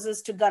dance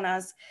poses to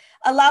ganas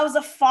allows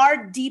a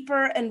far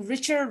deeper and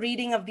richer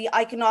reading of the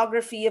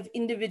iconography of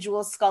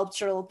individual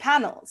sculptural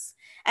panels,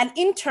 and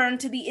in turn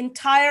to the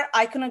entire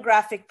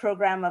iconographic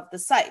program of the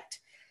site.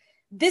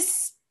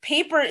 This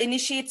paper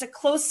initiates a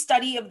close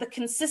study of the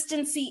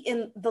consistency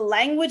in the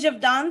language of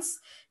dance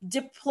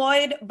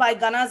deployed by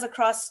ganas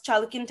across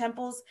Chalukyan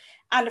temples,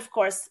 and of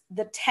course,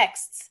 the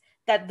texts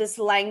that this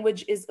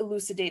language is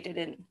elucidated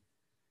in.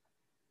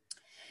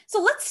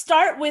 So let's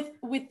start with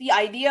the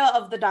idea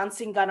of the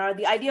dancing Gana, or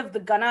the idea of the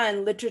Gana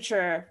in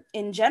literature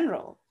in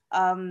general.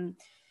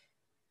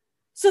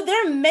 So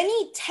there are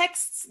many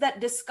texts that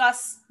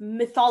discuss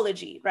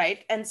mythology,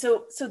 right? And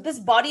so this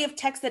body of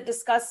text that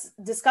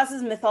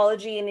discusses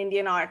mythology in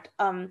Indian art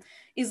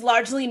is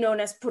largely known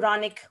as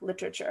Puranic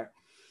literature.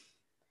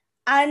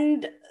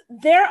 And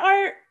there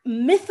are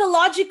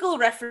mythological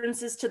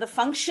references to the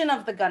function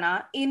of the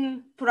Gana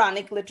in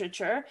Puranic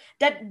literature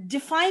that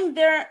define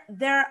their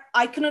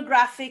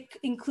iconographic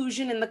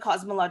inclusion in the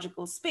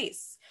cosmological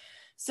space.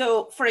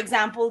 So, for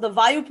example, the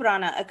Vayu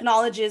Purana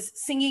acknowledges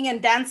singing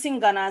and dancing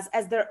ganas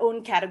as their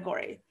own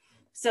category.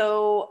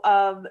 So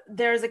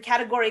there's a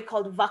category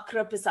called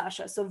Vakra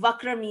Pisasha. So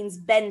Vakra means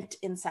bent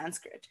in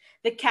Sanskrit.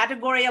 The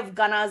category of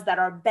ganas that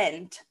are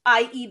bent,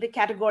 i.e. the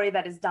category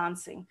that is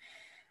dancing.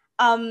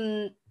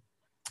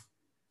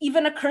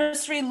 Even a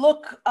cursory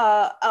look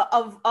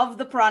of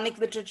the Puranic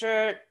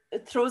literature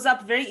throws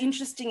up very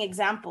interesting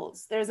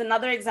examples. There's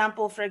another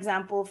example, for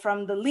example,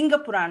 from the Linga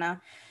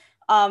Purana,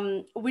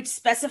 which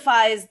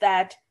specifies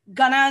that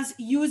ganas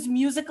use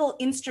musical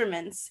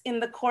instruments in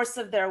the course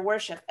of their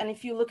worship. And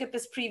if you look at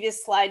this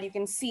previous slide, you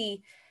can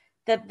see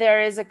that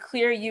there is a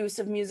clear use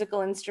of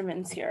musical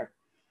instruments here.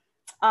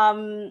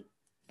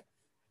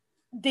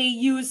 They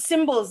use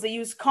cymbals, they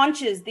use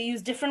conches, they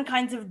use different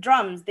kinds of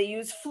drums, they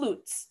use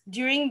flutes.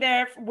 During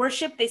their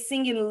worship, they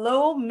sing in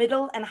low,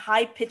 middle, and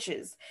high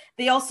pitches.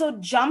 They also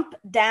jump,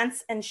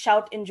 dance, and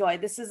shout in joy.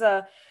 This is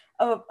a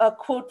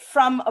quote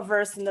from a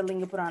verse in the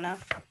Linga Purana.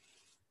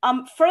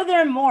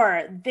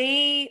 Furthermore,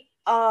 they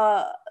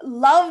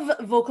love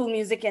vocal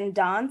music and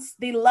dance.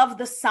 They love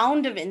the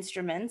sound of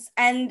instruments.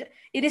 And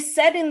it is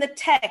said in the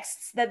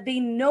texts that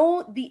they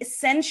know the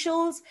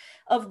essentials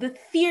of the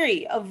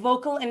theory of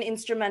vocal and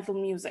instrumental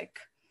music.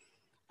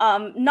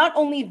 Not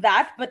only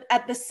that, but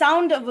at the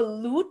sound of a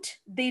lute,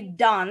 they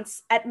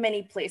dance at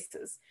many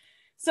places.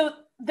 So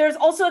there's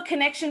also a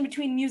connection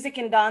between music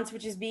and dance,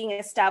 which is being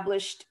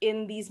established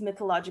in these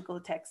mythological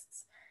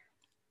texts.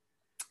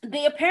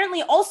 They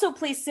apparently also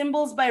play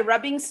cymbals by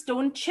rubbing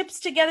stone chips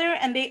together,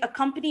 and they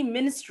accompany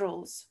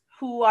minstrels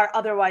who are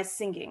otherwise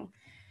singing.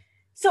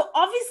 So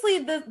obviously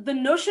the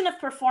notion of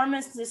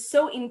performance is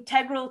so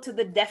integral to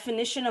the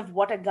definition of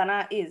what a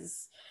Gana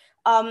is,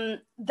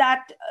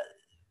 that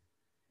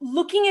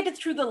looking at it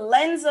through the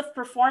lens of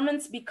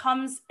performance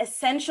becomes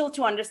essential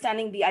to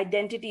understanding the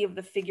identity of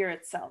the figure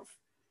itself.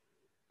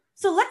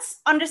 So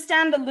let's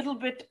understand a little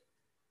bit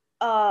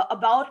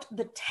about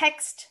the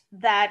text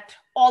that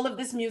all of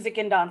this music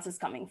and dance is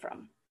coming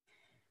from.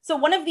 So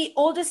one of the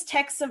oldest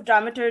texts of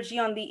dramaturgy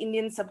on the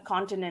Indian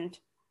subcontinent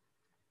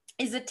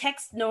is a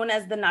text known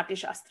as the Natya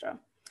Shastra.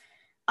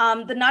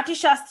 The Natya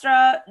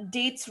Shastra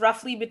dates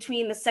roughly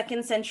between the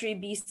 2nd century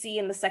BC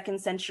and the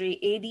 2nd century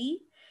AD.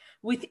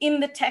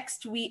 Within the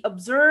text, we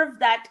observe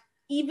that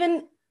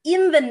even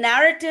in the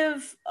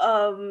narrative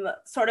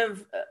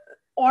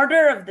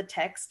order of the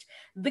text,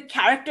 the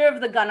character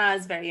of the Gana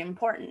is very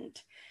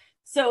important.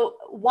 So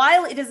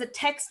while it is a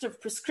text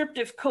of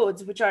prescriptive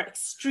codes, which are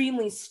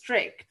extremely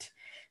strict,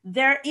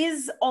 there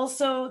is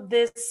also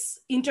this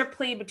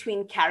interplay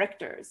between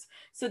characters.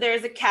 So there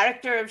is a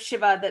character of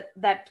Shiva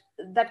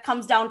that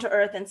comes down to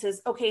earth and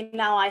says, okay,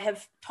 now I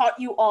have taught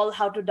you all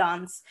how to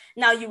dance.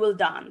 Now you will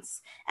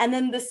dance. And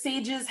then the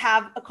sages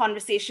have a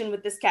conversation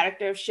with this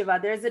character of Shiva.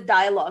 There's a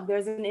dialogue,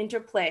 there's an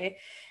interplay.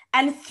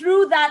 And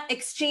through that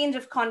exchange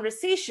of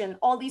conversation,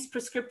 all these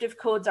prescriptive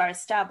codes are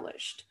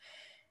established.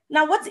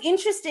 Now, what's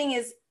interesting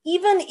is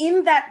even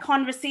in that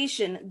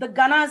conversation, the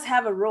ganas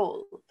have a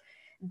role.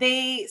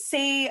 They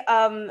say,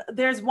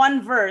 there's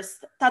one verse,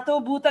 Tato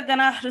Bhuta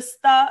Gana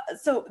Hrista.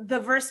 So the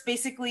verse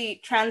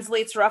basically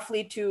translates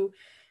roughly to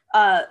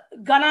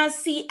ganas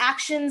see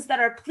actions that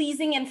are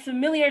pleasing and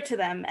familiar to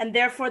them, and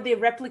therefore they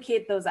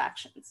replicate those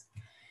actions.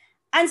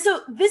 And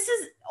so this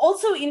is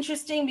also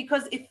interesting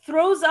because it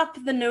throws up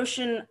the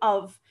notion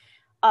of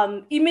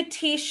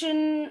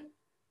imitation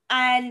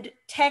and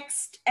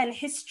text and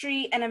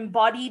history and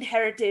embodied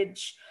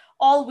heritage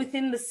all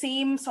within the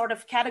same sort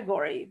of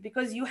category,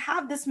 because you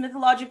have this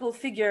mythological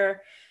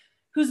figure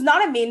who's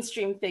not a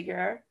mainstream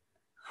figure,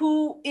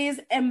 who is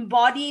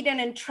embodied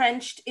and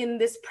entrenched in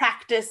this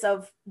practice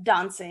of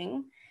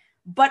dancing,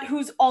 but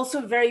who's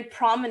also very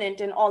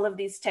prominent in all of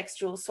these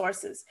textual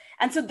sources.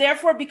 And so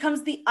therefore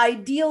becomes the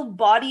ideal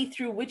body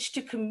through which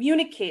to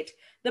communicate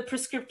the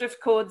prescriptive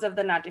codes of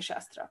the Natya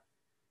Shastra.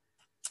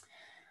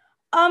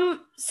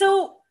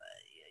 So,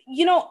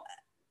 you know,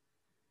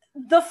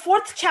 the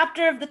fourth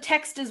chapter of the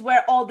text is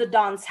where all the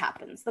dance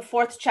happens, the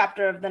fourth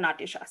chapter of the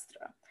Natya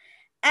Shastra.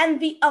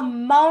 And the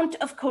amount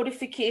of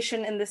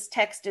codification in this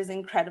text is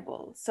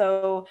incredible.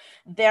 So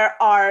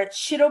there are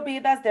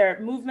Shirobedas, there are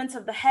movements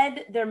of the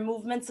head, there are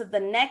movements of the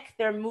neck,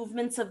 there are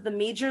movements of the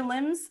major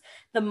limbs,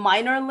 the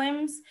minor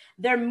limbs,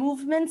 there are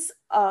movements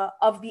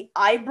of the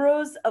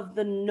eyebrows, of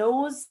the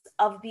nose,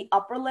 of the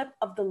upper lip,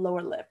 of the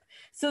lower lip.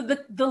 So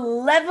the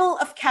level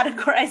of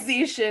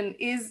categorization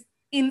is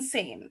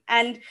insane.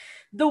 And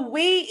the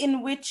way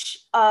in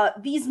which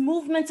these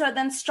movements are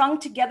then strung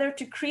together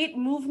to create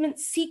movement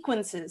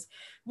sequences,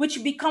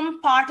 which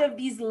become part of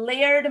these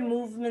layered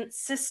movement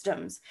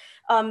systems,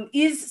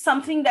 is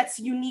something that's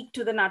unique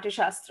to the Natya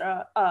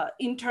Shastra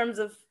in terms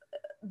of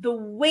the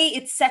way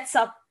it sets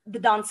up the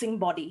dancing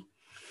body.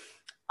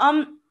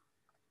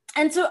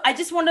 And so I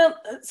just want to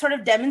sort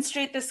of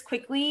demonstrate this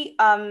quickly.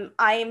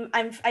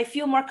 I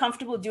feel more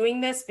comfortable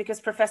doing this because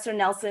Professor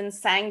Nelson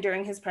sang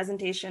during his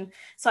presentation.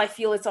 So I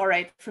feel it's all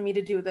right for me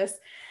to do this.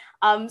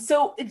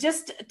 So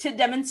just to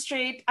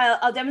demonstrate,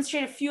 I'll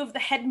demonstrate a few of the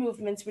head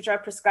movements which are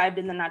prescribed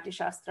in the Natya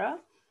Shastra.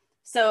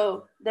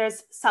 So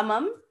there's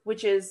Samam,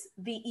 which is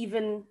the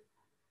even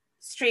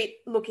straight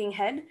looking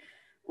head.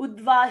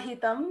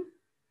 Udvahitam,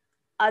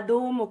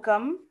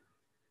 Adhomukam,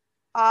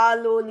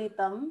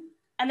 Alolitam,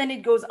 and then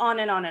it goes on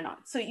and on and on.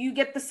 So you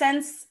get the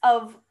sense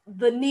of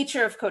the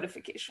nature of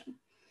codification.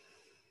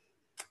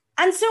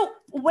 And so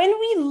when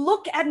we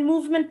look at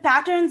movement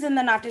patterns in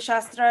the Natya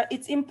Shastra,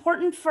 it's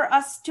important for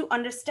us to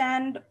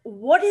understand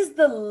what is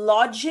the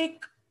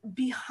logic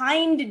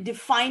behind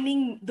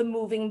defining the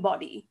moving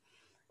body.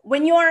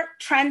 When you're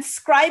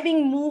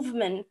transcribing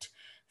movement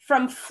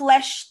from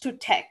flesh to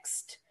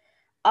text,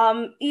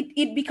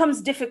 it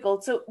becomes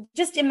difficult. So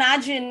just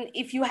imagine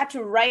if you had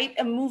to write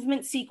a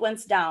movement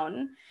sequence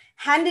down,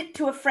 hand it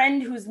to a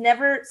friend who's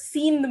never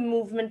seen the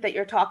movement that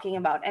you're talking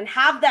about, and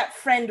have that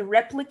friend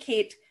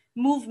replicate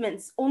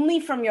movements only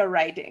from your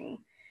writing.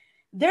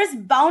 There's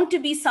bound to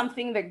be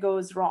something that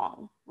goes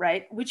wrong,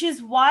 right? Which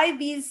is why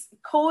these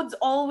codes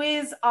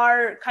always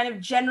are kind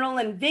of general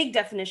and vague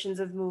definitions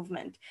of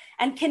movement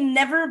and can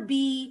never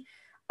be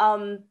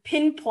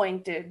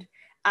pinpointed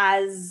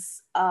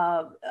as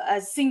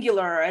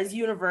singular or as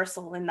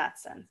universal in that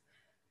sense.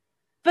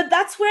 But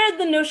that's where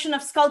the notion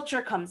of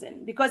sculpture comes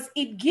in, because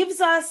it gives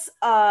us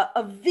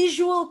a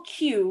visual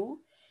cue,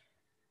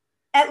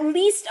 at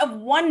least of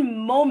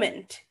one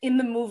moment in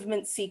the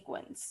movement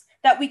sequence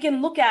that we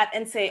can look at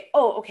and say,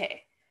 oh,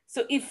 okay,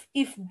 so if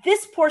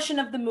this portion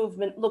of the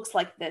movement looks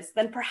like this,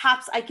 then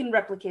perhaps I can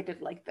replicate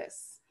it like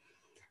this.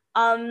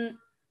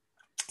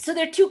 So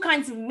there are two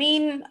kinds of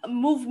main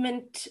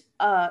movement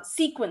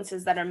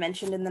sequences that are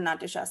mentioned in the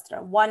Natya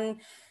Shastra.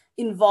 One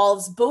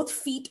involves both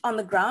feet on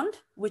the ground,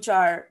 which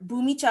are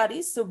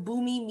bhumicharis, so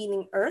bhumi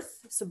meaning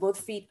earth, so both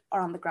feet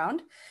are on the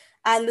ground.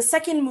 And the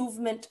second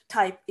movement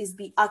type is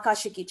the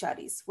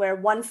akashikicharis, where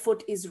one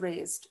foot is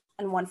raised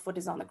and one foot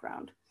is on the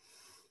ground.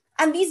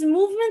 And these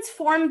movements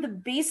form the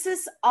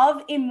basis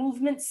of a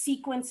movement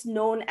sequence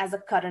known as a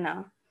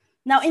karana.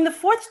 Now, in the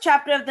fourth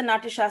chapter of the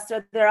Natya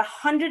Shastra, there are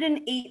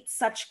 108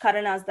 such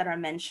karanas that are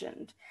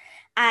mentioned.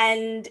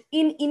 And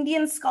in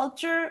Indian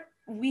sculpture,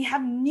 we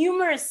have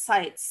numerous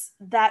sites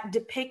that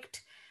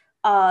depict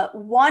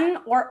one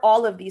or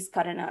all of these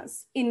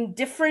karanas in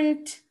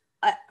different,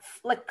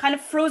 like kind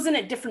of frozen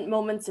at different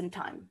moments in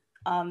time.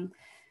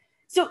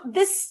 So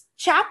this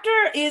chapter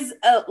is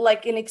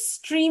like an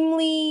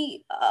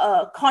extremely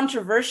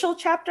controversial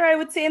chapter, I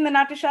would say, in the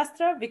Natya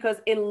Shastra, because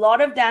a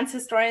lot of dance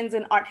historians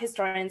and art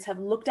historians have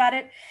looked at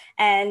it,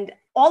 and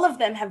all of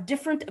them have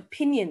different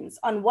opinions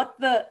on what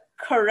the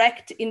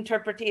correct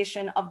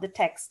interpretation of the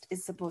text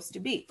is supposed to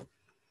be.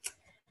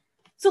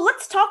 So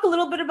let's talk a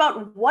little bit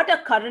about what a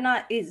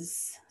karana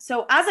is.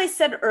 So as I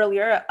said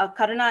earlier, a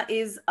karana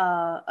is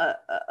a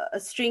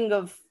string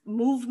of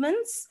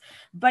movements,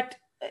 but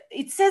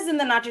it says in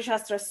the Natya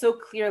Shastra so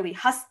clearly,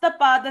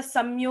 Hastapada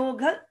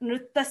Samyoga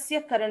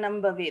Nrittasya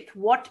Karanam Bhavet.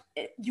 What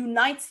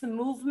unites the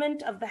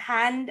movement of the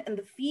hand and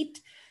the feet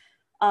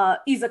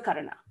is a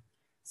karana.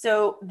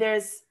 So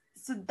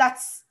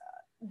that's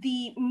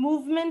the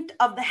movement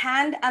of the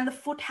hand and the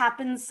foot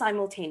happens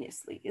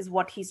simultaneously, is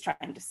what he's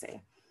trying to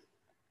say.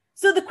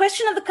 So the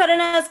question of the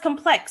karana is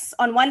complex.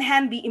 On one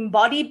hand, the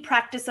embodied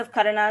practice of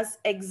karanas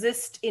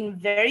exists in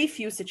very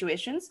few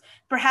situations.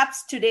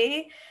 Perhaps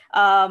today,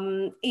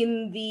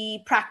 in the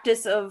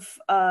practice of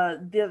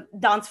the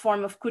dance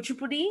form of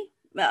kuchipudi,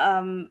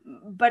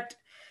 but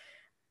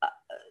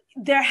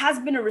there has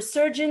been a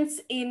resurgence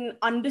in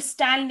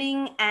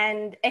understanding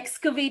and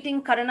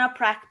excavating karana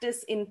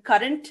practice in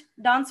current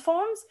dance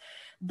forms,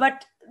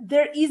 but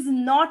there is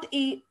not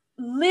a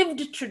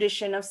lived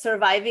tradition of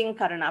surviving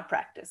karana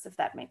practice, if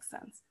that makes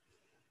sense.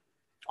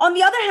 On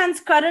the other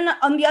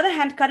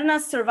hand,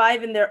 karanas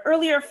survive in their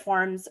earlier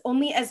forms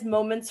only as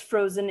moments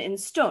frozen in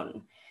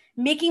stone,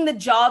 making the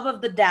job of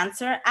the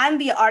dancer and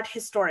the art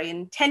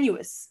historian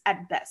tenuous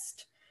at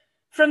best.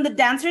 From the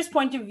dancer's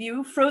point of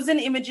view, frozen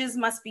images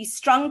must be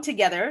strung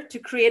together to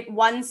create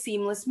one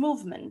seamless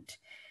movement,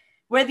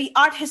 where the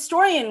art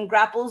historian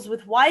grapples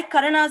with why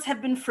karanas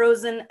have been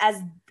frozen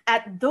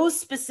at those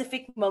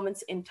specific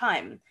moments in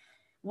time.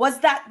 Was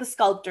that the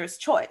sculptor's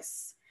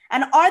choice?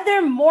 And are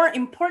there more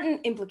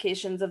important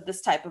implications of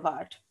this type of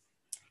art?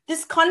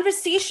 This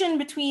conversation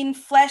between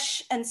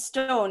flesh and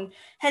stone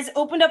has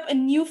opened up a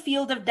new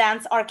field of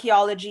dance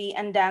archaeology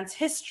and dance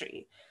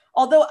history.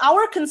 Although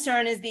our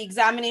concern is the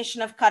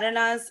examination of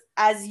karanas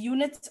as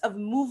units of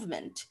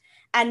movement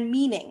and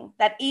meaning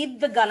that aid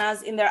the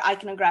ganas in their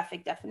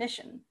iconographic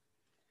definition.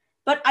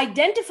 But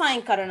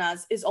identifying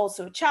karanas is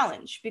also a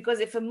challenge, because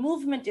if a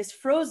movement is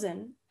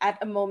frozen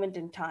at a moment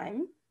in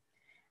time,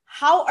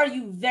 how are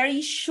you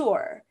very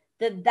sure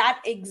that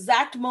that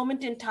exact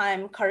moment in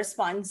time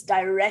corresponds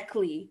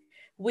directly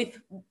with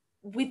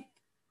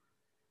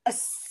a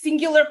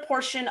singular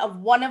portion of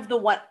one of the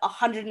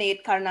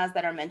 108 karanas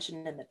that are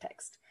mentioned in the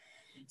text?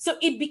 So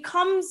it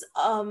becomes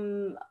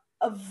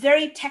a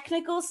very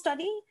technical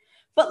study,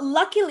 but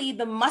luckily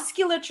the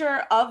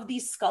musculature of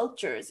these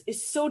sculptures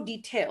is so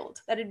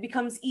detailed that it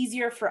becomes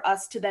easier for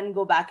us to then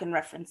go back and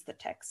reference the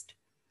text.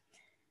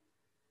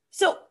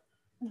 So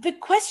the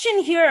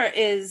question here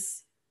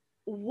is,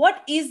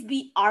 what is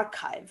the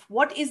archive?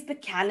 What is the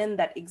canon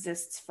that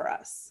exists for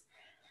us?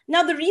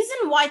 Now, the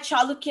reason why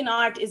Chalukyan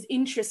art is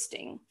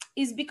interesting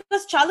is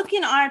because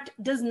Chalukyan art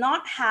does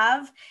not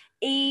have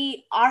an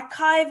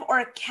archive or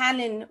a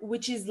canon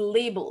which is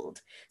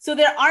labeled. So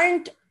there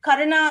aren't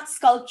karana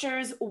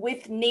sculptures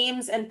with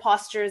names and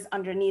postures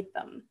underneath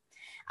them.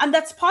 And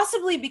that's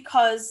possibly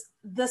because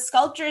the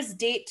sculptures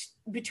date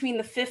between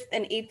the 5th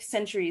and 8th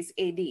centuries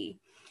AD.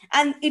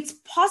 And it's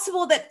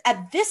possible that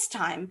at this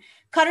time,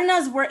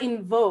 karanas were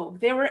in vogue,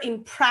 they were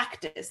in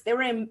practice, they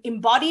were in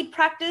embodied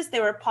practice, they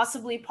were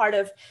possibly part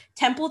of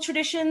temple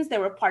traditions, they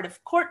were part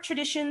of court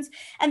traditions,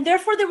 and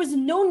therefore there was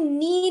no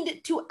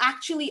need to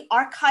actually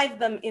archive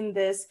them in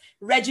this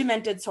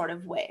regimented sort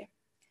of way.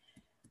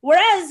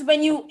 Whereas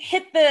when you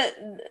hit the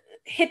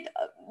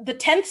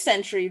 10th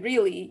century,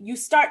 really, you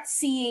start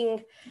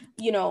seeing,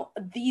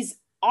 these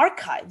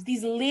archives,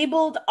 these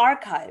labeled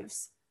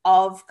archives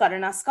of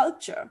karana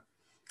sculpture.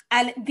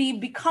 And they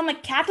become a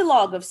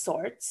catalog of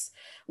sorts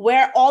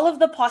where all of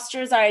the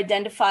postures are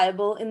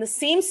identifiable in the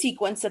same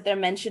sequence that they're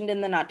mentioned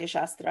in the Natya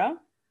Shastra.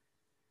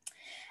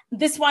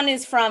 This one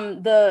is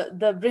from the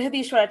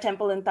Brihadishwara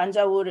temple in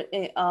Tanjavur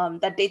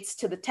that dates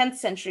to the 10th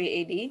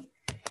century AD.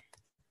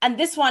 And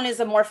this one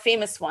is a more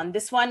famous one.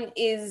 This one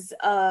is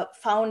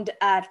found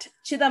at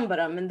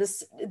Chidambaram, and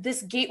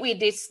this gateway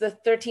dates to the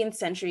 13th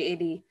century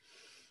AD.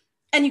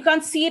 And you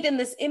can't see it in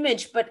this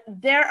image, but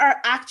there are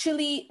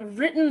actually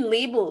written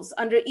labels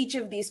under each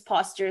of these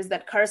postures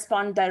that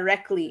correspond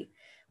directly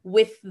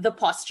with the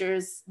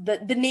postures, the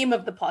name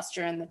of the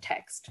posture in the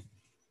text.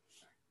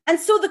 And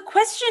so the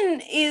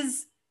question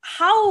is,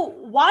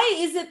 why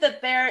is it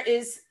that there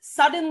is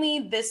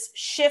suddenly this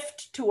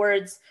shift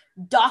towards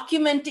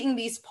documenting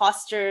these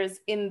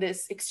postures in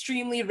this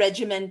extremely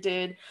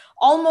regimented,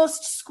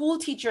 almost school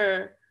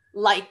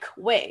teacher-like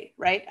way,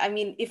 right? I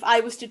mean, if I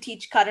was to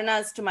teach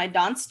karanas to my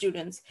dance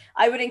students,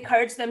 I would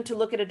encourage them to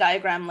look at a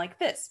diagram like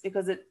this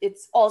because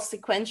it's all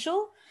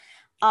sequential.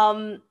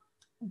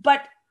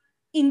 But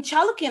in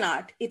Chalukyan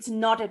art, it's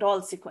not at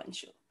all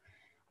sequential.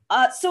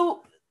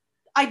 So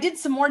I did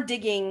some more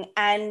digging,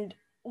 and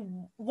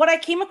what I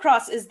came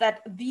across is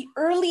that the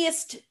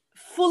earliest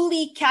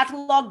fully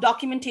cataloged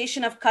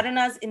documentation of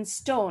karanas in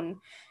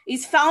stone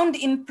is found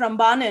in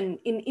Prambanan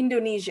in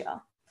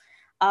Indonesia.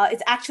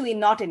 It's actually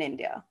not in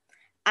India.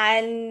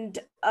 And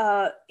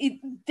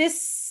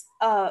this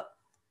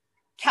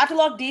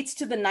catalog dates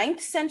to the 9th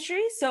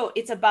century. So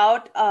it's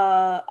about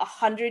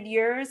 100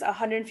 years,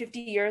 150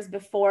 years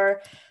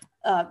before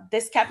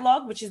this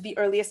catalog, which is the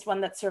earliest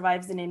one that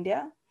survives in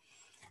India.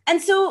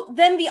 And so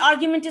then the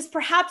argument is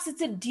perhaps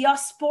it's a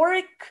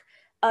diasporic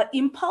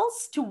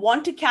impulse to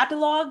want to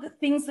catalog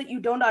things that you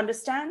don't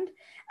understand.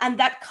 And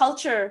that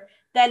culture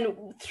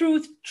then,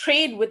 through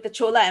trade with the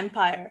Chola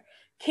Empire,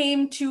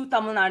 came to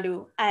Tamil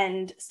Nadu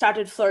and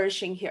started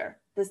flourishing here,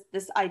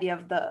 this idea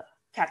of the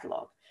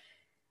catalog.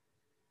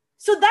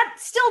 So that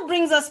still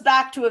brings us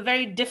back to a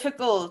very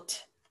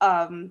difficult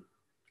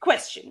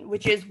question,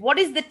 which is, what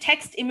is the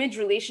text-image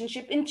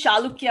relationship in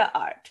Chalukya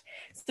art?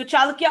 So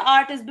Chalukya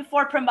art is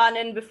before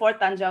Prambanan, before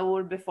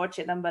Tanjavur, before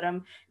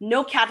Chidambaram.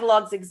 No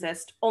catalogs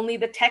exist, only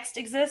the text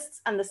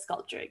exists and the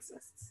sculpture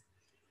exists.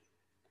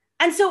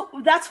 And so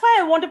that's why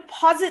I want to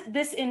posit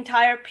this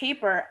entire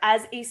paper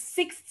as a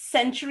 6th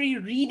century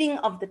reading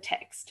of the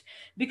text,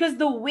 because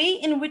the way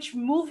in which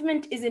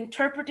movement is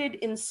interpreted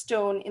in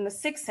stone in the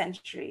 6th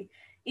century,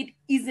 it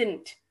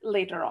isn't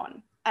later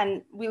on.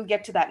 And we'll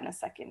get to that in a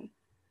second.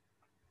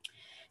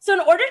 So in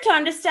order to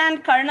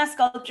understand Karna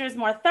sculptures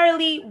more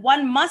thoroughly,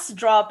 one must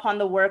draw upon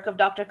the work of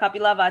Dr.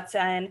 Kapila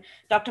Vatsyayan,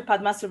 Dr.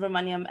 Padma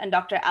Subramaniam, and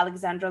Dr.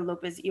 Alexandra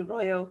Lopez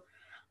Arroyo.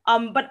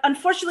 But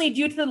unfortunately,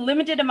 due to the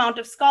limited amount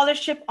of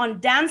scholarship on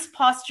dance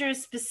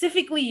postures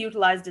specifically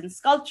utilized in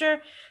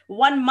sculpture,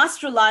 one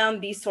must rely on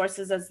these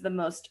sources as the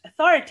most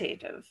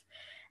authoritative.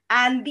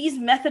 And these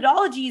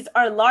methodologies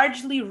are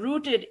largely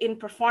rooted in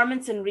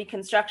performance and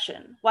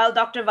reconstruction. While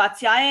Dr.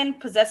 Vatsyayan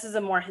possesses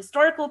a more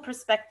historical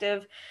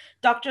perspective,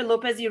 Dr.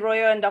 Lopez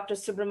Arroyo and Dr.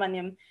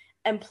 Subramaniam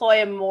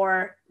employ a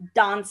more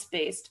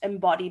dance-based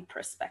embodied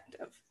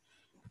perspective.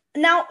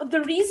 Now,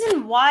 the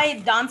reason why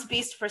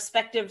dance-based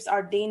perspectives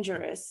are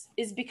dangerous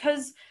is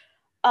because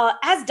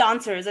as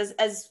dancers,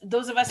 as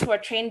those of us who are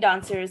trained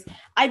dancers,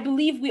 I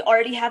believe we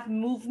already have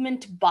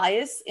movement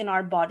bias in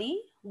our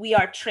body. We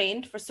are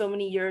trained for so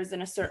many years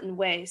in a certain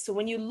way. So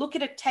when you look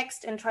at a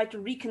text and try to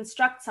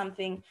reconstruct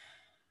something,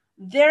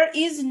 there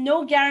is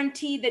no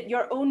guarantee that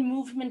your own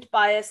movement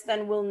bias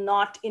then will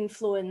not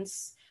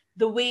influence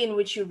the way in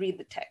which you read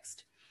the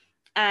text.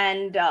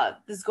 And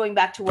this is going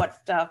back to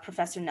what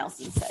Professor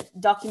Nelson said,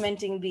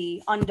 documenting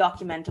the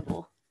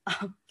undocumentable.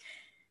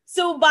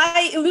 So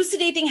by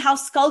elucidating how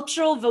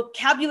sculptural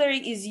vocabulary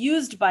is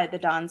used by the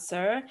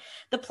dancer,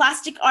 the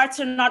plastic arts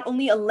are not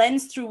only a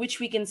lens through which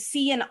we can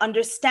see and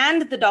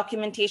understand the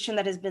documentation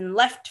that has been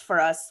left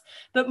for us,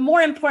 but more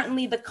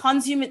importantly, the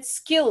consummate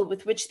skill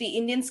with which the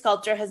Indian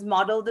sculptor has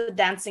modeled the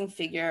dancing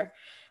figure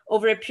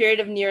over a period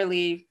of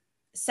nearly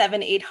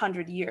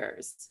 700-800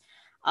 years.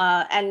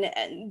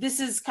 And this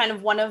is kind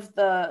of one of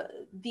the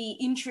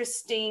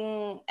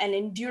interesting and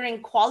enduring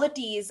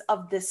qualities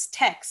of this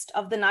text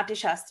of the Natya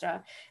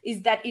Shastra,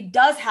 is that it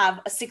does have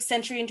a 6th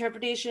century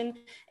interpretation,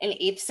 an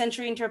 8th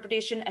century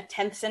interpretation, a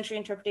 10th century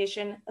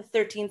interpretation, a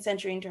 13th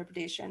century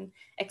interpretation,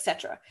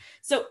 etc.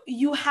 So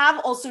you have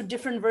also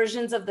different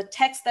versions of the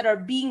text that are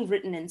being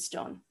written in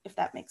stone, if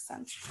that makes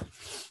sense.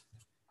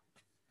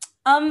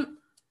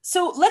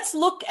 So let's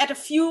look at a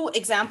few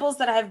examples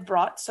that I have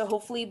brought. So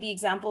hopefully the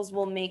examples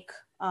will make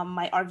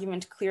my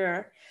argument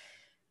clearer.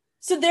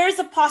 So there's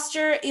a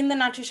posture in the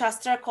Natya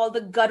Shastra called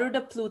the Garuda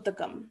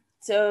Plutakam.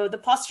 So the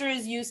posture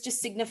is used to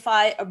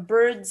signify a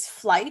bird's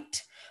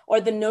flight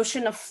or the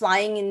notion of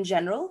flying in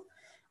general.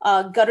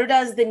 Garuda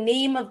is the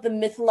name of the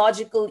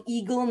mythological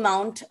eagle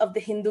mount of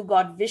the Hindu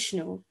god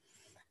Vishnu.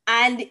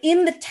 And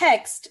in the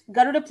text,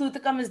 Garuda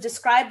Plutakam is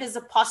described as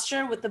a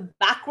posture with a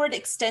backward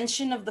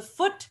extension of the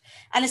foot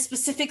and a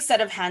specific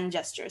set of hand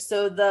gestures.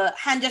 So the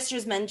hand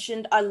gestures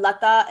mentioned are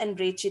Lata and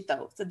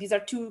Rechito. So these are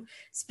two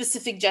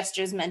specific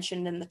gestures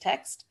mentioned in the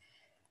text.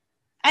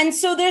 And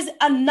so there's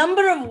a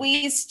number of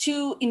ways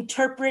to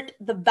interpret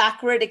the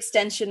backward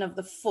extension of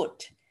the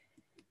foot.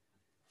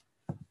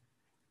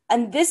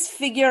 And this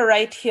figure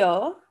right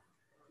here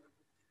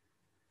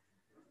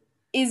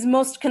is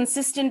most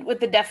consistent with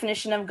the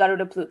definition of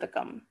Garuda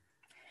Plutakam.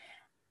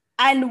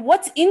 And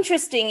what's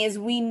interesting is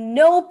we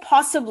know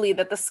possibly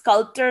that the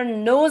sculptor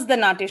knows the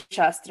Natya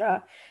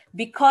Shastra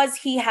because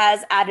he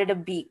has added a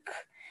beak.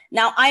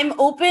 Now, I'm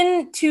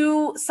open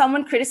to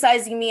someone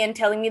criticizing me and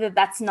telling me that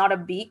that's not a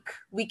beak.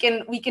 We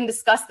can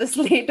discuss this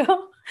later.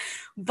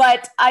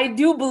 But I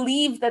do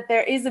believe that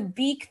there is a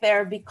beak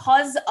there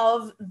because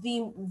of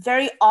the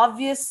very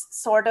obvious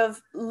sort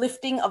of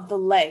lifting of the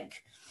leg.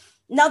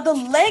 Now the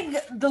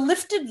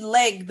lifted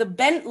leg, the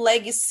bent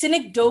leg is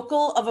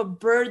synecdochal of a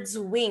bird's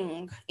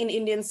wing in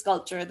Indian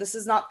sculpture. This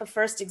is not the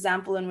first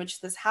example in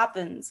which this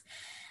happens.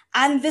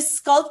 And this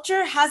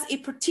sculpture has a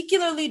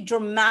particularly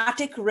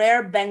dramatic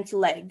rare bent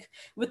leg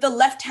with the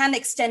left hand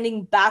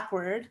extending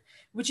backward,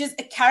 which is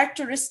a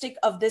characteristic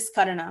of this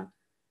Karana.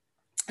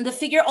 The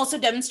figure also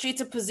demonstrates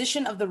a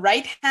position of the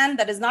right hand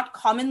that is not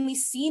commonly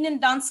seen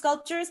in dance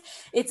sculptures.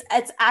 It's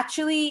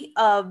actually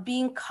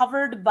being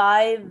covered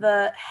by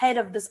the head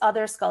of this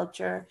other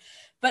sculpture.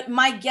 But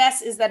my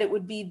guess is that it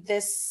would be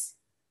this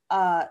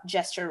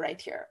gesture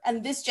right here.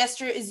 And this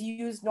gesture is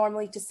used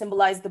normally to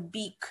symbolize the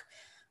beak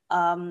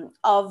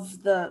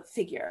of the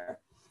figure.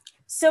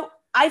 So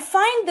I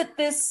find that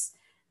this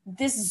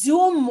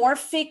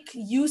zoomorphic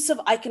use of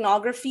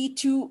iconography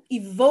to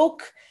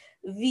evoke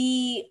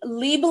the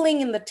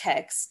labeling in the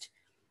text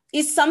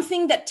is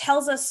something that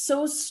tells us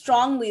so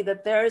strongly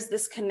that there is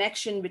this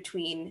connection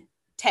between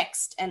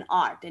text and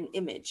art and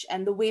image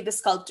and the way the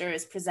sculptor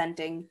is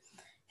presenting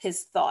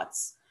his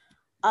thoughts.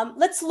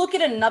 Let's look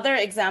at another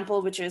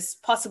example, which is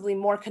possibly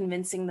more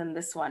convincing than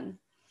this one.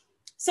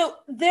 So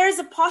there's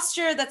a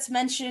posture that's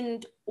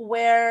mentioned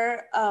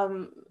where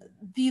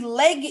the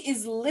leg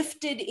is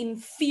lifted in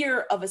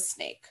fear of a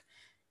snake.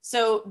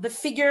 So the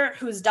figure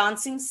who's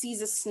dancing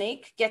sees a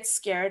snake, gets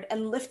scared,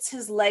 and lifts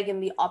his leg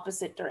in the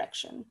opposite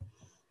direction.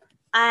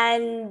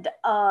 And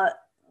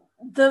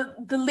the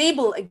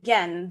label,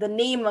 again, the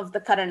name of the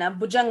Karana,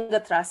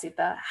 Bhujanga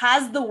Trasita,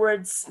 has the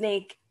word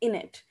snake in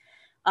it,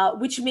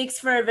 which makes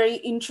for a very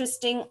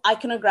interesting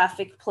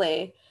iconographic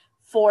play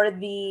for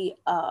the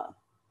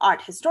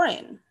art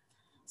historian.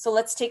 So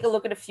let's take a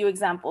look at a few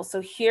examples. So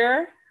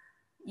here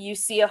you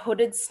see a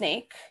hooded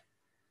snake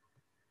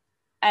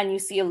and you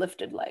see a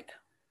lifted leg.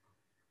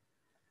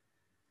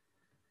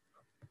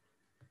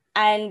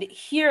 And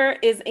here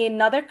is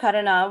another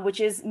karana, which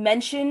is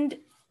mentioned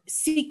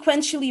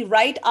sequentially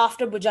right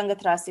after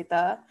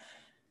Bhujangatrasita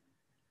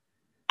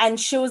and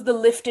shows the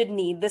lifted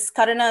knee. This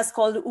karana is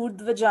called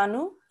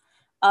Urdhvajanu.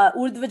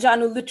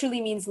 Urdhvajanu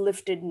literally means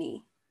lifted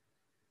knee.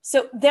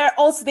 So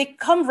they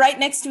come right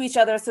next to each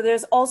other. So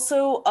there's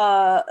also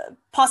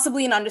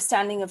possibly an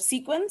understanding of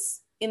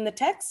sequence in the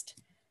text.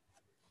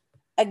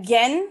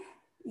 Again,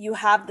 you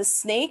have the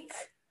snake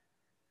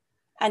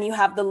and you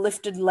have the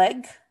lifted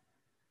leg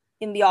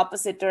in the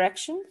opposite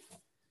direction.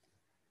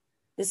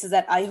 This is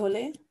at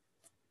Aihole.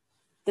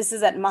 This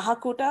is at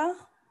Mahakota,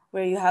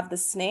 where you have the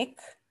snake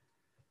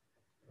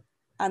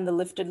and the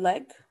lifted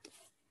leg.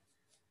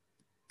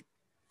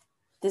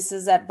 This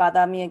is at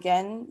Badami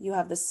again. You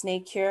have the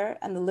snake here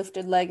and the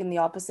lifted leg in the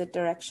opposite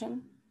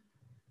direction.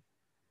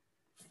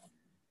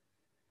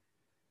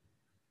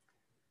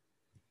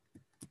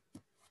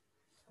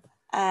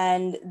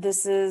 And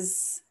this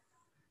is,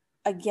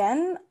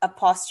 again, a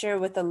posture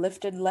with a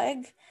lifted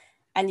leg.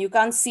 And you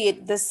can't see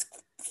it. This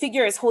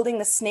figure is holding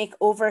the snake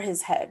over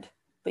his head,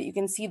 but you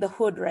can see the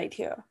hood right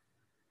here.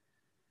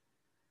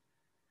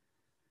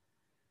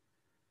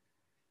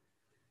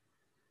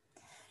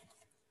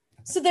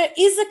 So there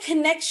is a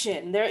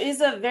connection. There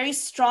is a very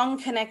strong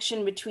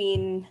connection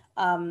between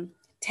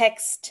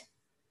text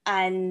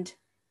and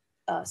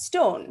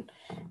stone.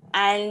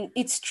 And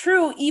it's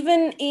true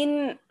even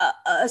in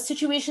a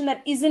situation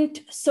that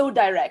isn't so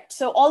direct.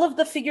 So all of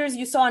the figures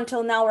you saw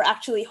until now were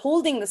actually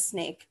holding the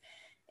snake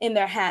in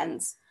their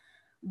hands.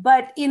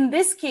 But in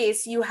this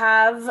case, you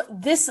have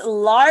this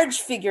large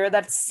figure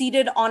that's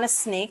seated on a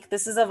snake.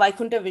 This is a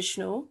Vaikuntha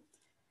Vishnu.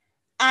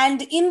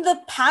 And in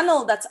the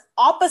panel that's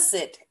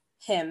opposite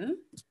him,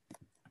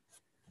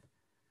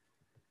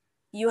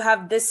 you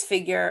have this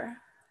figure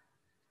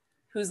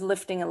who's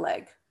lifting a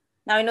leg.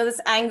 Now, I know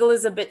this angle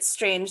is a bit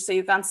strange, so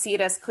you can't see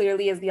it as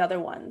clearly as the other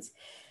ones.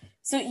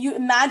 So you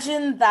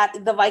imagine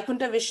that the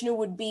Vaikuntha Vishnu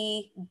would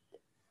be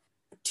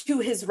to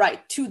his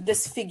right, to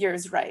this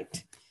figure's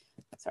right.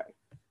 Sorry.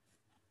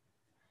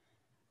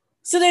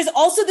 So there's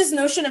also this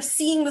notion of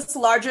seeing this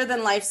larger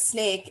than life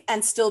snake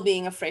and still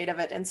being afraid of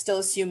it and still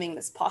assuming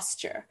this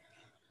posture.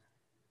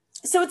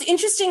 So it's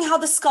interesting how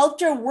the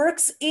sculptor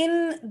works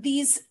in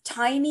these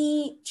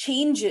tiny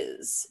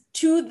changes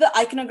to the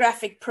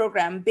iconographic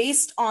program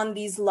based on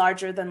these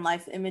larger than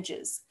life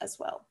images as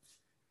well.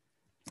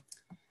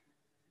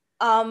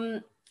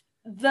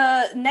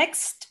 The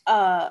next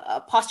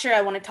posture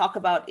I want to talk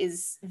about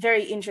is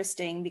very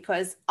interesting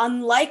because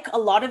unlike a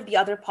lot of the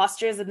other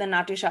postures in the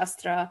Natya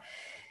Shastra,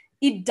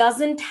 it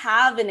doesn't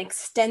have an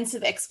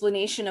extensive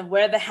explanation of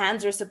where the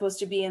hands are supposed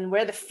to be and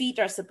where the feet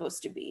are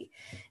supposed to be.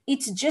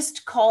 It's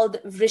just called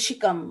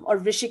Vrishikam or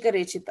Vrishika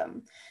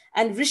Rechitam.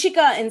 And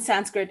Vrishika in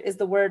Sanskrit is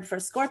the word for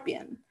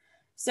scorpion.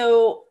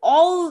 So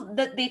all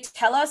that they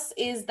tell us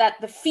is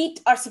that the feet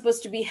are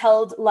supposed to be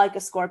held like a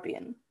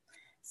scorpion.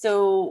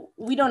 So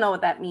we don't know what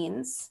that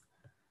means.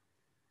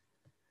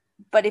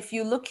 But if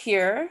you look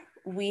here,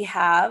 we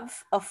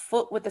have a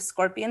foot with a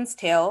scorpion's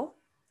tail.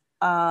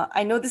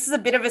 I know this is a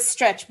bit of a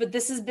stretch, but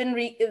this has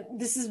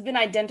been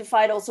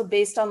identified also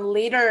based on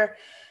later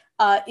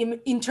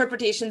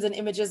interpretations and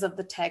images of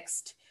the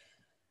text.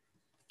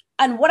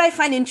 And what I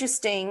find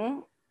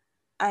interesting,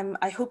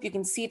 I hope you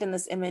can see it in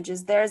this image,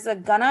 is there's a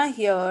Gana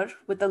here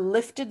with a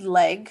lifted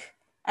leg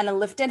and a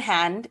lifted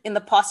hand in the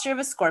posture of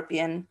a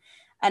scorpion.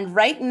 And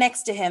right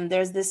next to him,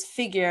 there's this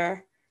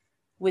figure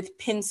with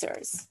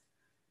pincers,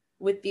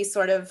 with these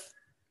sort of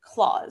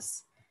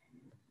claws,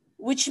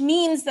 which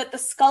means that the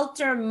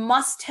sculptor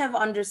must have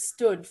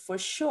understood for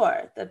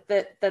sure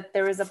that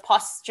there is a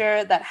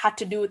posture that had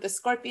to do with the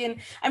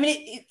scorpion. I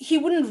mean, he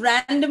wouldn't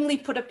randomly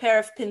put a pair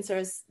of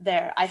pincers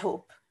there, I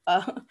hope.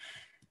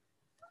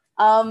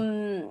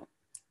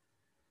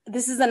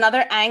 This is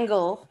another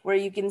angle where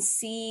you can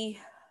see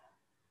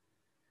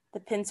the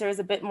pincers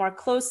a bit more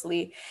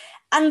closely.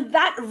 And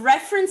that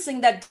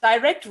referencing, that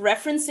direct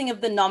referencing of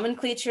the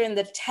nomenclature in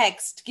the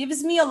text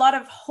gives me a lot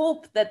of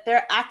hope that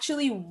there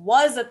actually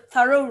was a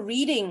thorough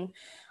reading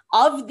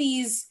of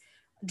these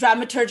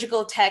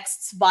dramaturgical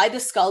texts by the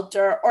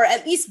sculptor, or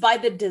at least by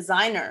the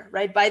designer,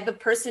 right? By the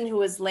person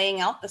who is laying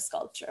out the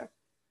sculpture.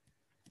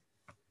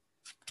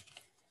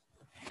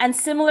 And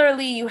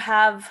similarly, you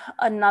have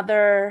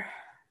another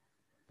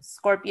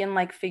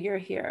scorpion-like figure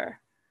here.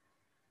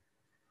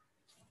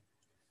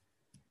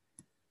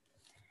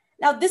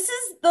 Now, this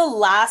is the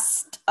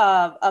last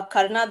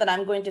karana that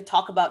I'm going to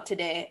talk about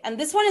today. And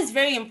this one is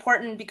very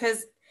important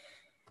because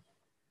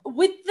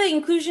with the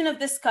inclusion of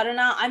this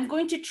karana, I'm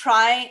going to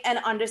try and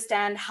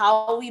understand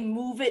how we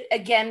move it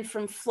again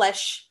from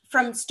flesh,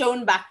 from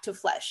stone back to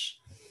flesh.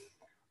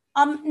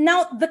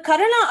 Now, the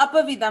karana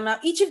apavidam, now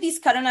each of these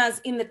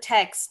karanas in the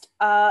text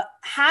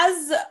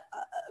has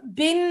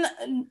been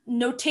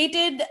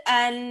notated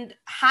and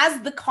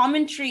has the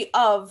commentary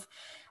of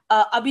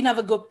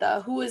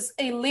Abhinavagupta, who is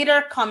a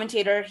later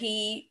commentator.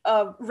 He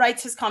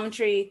writes his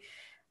commentary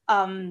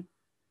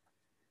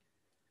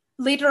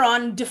later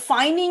on,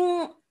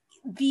 defining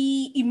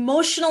the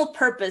emotional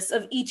purpose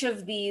of each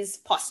of these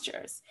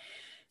postures.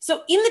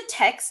 So in the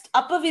text,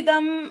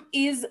 Apavidam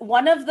is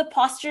one of the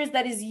postures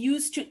that is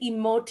used to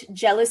emote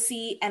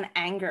jealousy and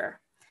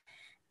anger.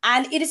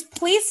 And it is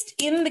placed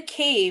in the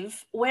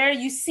cave where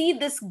you see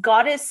this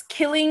goddess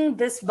killing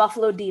this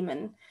buffalo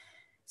demon.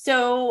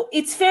 So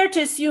it's fair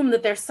to assume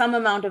that there's some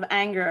amount of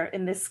anger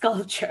in this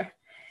sculpture.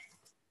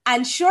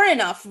 And sure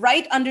enough,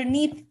 right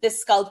underneath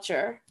this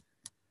sculpture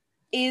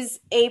is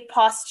a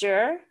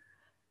posture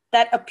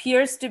that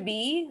appears to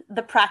be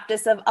the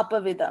practice of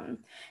Apavidam.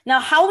 Now,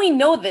 how we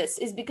know this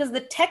is because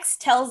the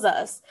text tells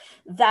us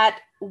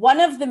that one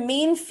of the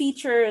main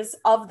features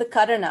of the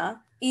Karana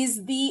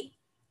is the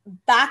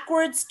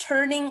backwards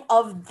turning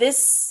of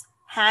this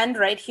hand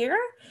right here,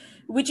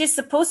 which is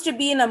supposed to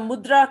be in a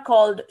mudra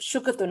called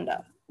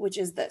Shukatunda, which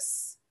is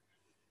this.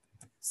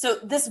 So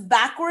this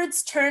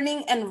backwards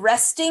turning and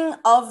resting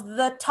of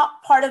the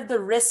top part of the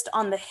wrist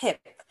on the hip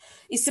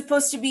is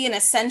supposed to be an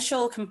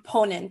essential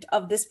component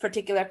of this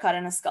particular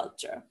Karana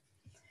sculpture.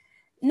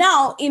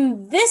 Now,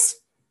 in this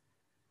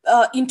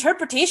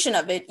interpretation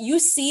of it, you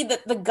see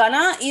that the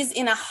Gana is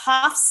in a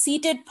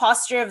half-seated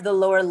posture of the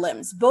lower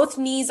limbs. Both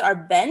knees are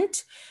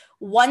bent,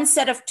 one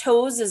set of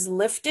toes is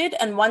lifted,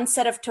 and one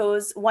set of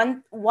toes,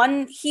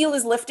 one heel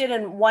is lifted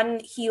and one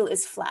heel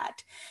is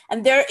flat.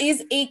 And there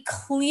is a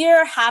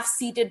clear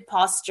half-seated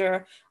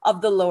posture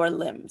of the lower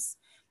limbs,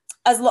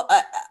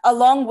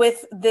 along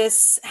with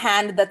this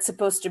hand that's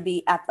supposed to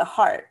be at the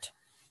heart.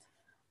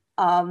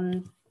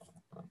 Now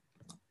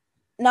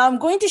I'm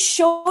going to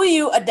show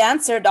you a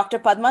dancer, Dr.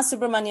 Padma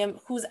Subramaniam,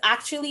 who's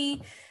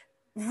actually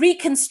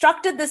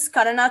reconstructed this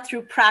Karana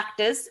through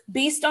practice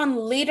based on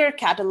later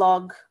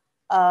catalog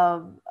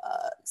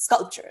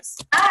sculptures.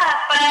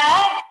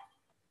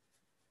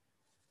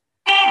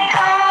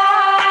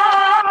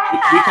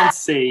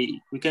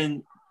 We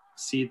can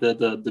see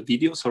the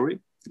video, sorry,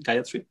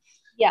 Gayathri?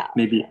 Yeah.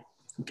 Maybe,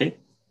 okay.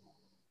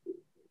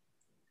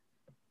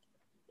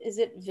 Is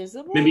it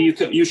visible? Maybe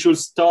you should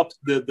stop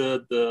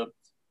the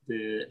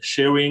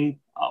sharing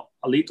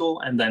a little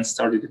and then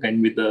start it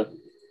again with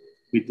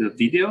the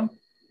video.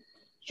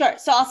 Sure.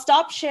 So I'll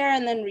stop share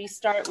and then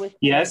restart with.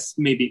 Yes,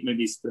 maybe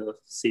it's the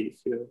safe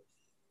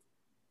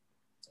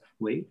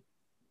way.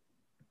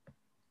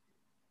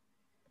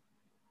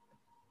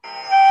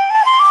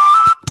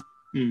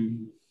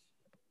 It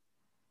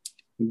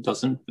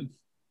doesn't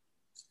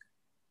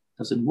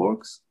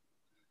work.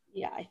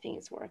 Yeah, I think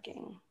it's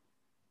working.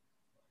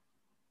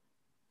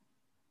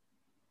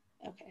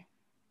 Okay,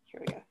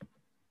 here we go.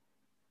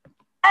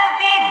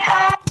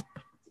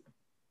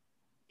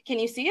 Can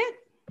you see it?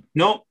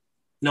 No.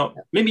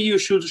 Maybe you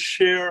should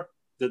share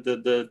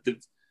the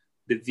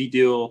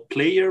video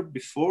player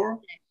before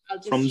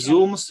from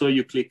Zoom. So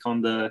you click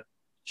on the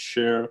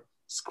share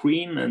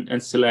screen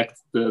and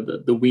select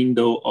the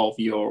window of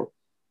your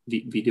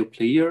video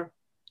player.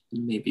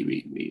 Maybe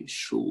we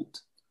should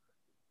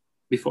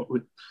before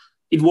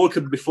it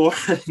worked before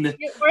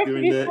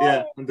during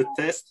the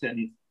test.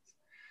 And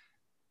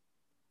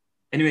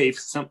anyway, if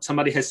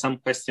somebody has some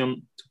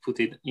question, to put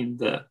it in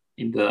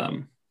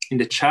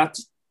the chat,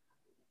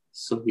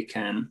 so we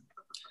can.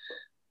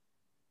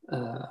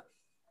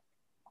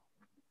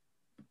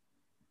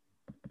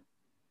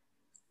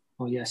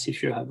 Oh yes,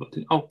 if you have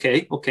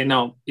okay,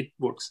 now it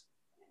works.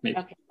 Maybe.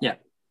 Okay. Yeah.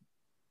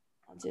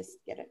 I'll just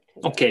get it.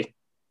 Okay.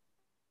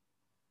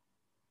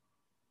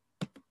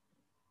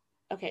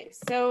 Okay,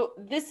 so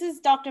this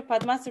is Dr.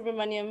 Padma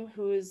Subramaniam,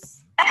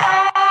 who's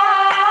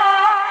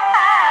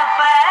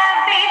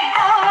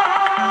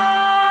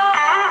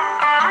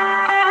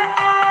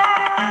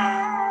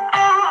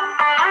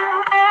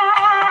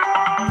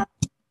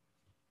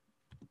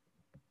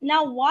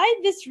now, why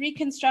this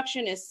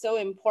reconstruction is so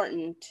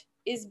important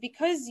is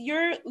because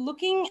you're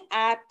looking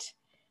at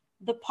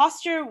the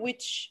posture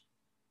which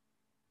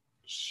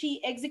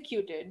she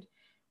executed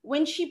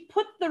when she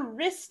put the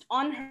wrist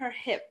on her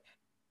hip.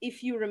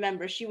 If you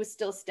remember, she was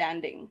still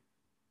standing.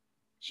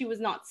 She was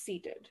not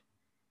seated.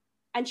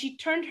 And she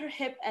turned her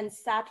hip and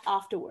sat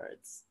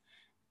afterwards.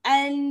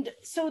 And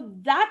so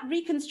that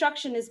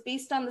reconstruction is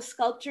based on the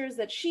sculptures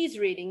that she's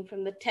reading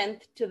from the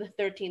 10th to the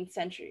 13th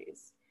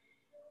centuries.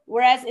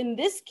 Whereas in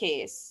this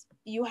case,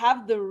 you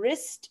have the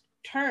wrist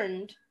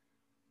turned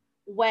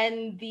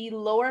when the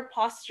lower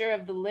posture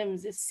of the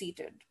limbs is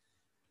seated.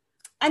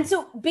 And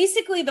so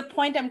basically the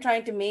point I'm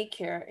trying to make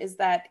here is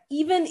that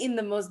even in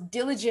the most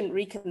diligent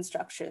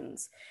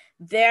reconstructions,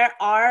 there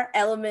are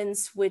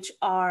elements which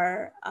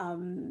are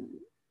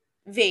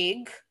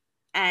vague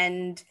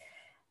and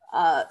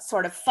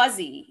sort of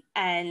fuzzy.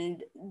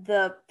 And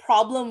the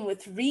problem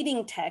with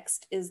reading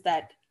text is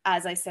that,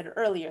 as I said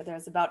earlier,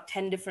 there's about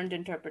 10 different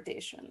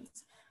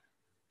interpretations.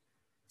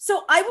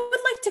 So I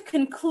would like to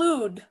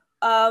conclude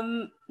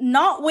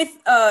not with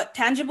a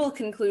tangible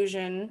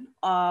conclusion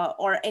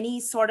or any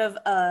sort of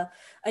a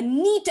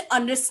neat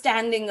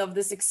understanding of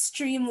this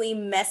extremely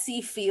messy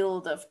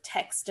field of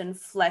text and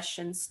flesh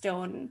and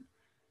stone,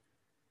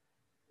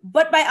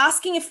 but by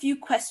asking a few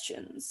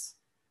questions.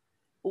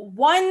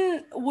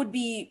 One would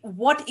be,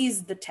 what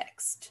is the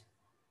text?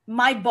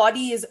 My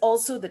body is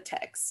also the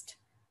text.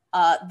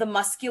 the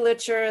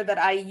musculature that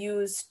I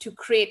use to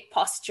create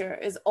posture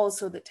is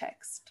also the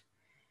text.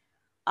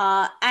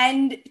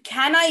 And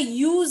can I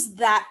use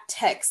that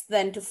text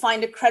then to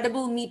find a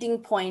credible meeting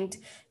point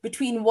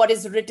between what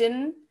is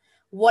written,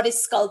 what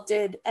is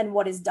sculpted, and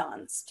what is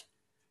danced?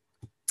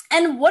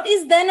 And what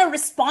is then a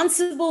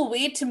responsible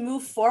way to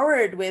move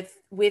forward with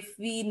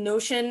the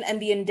notion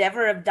and the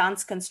endeavor of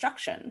dance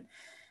construction?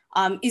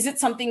 Is it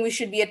something we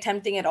should be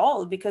attempting at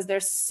all? Because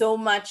there's so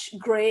much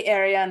gray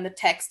area in the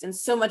text and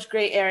so much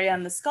gray area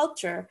in the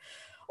sculpture.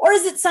 Or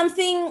is it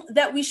something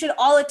that we should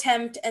all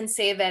attempt and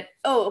say that,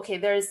 oh, okay,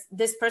 there's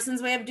this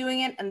person's way of doing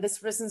it and this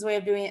person's way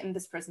of doing it and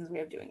this person's way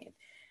of doing it?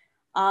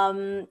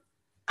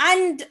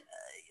 And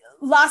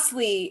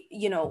lastly,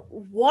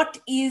 what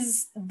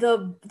is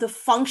the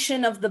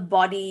function of the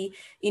body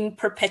in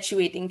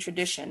perpetuating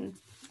tradition?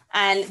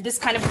 And this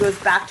kind of goes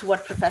back to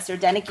what Professor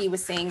Deneke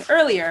was saying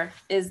earlier,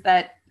 is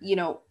that,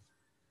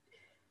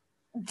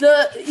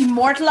 the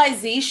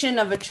immortalization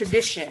of a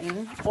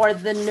tradition, or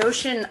the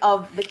notion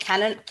of the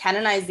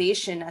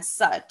canonization as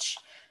such,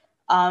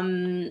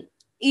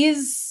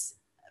 is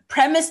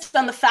premised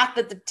on the fact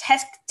that the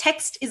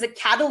text is a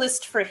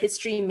catalyst for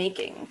history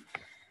making.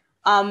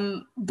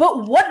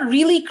 But what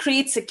really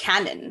creates a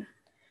canon?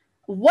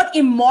 What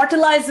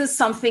immortalizes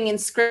something in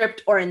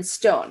script or in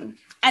stone?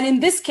 And in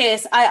this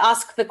case, I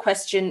ask the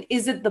question,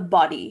 is it the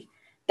body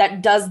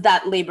that does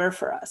that labor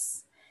for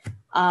us?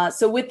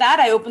 So with that,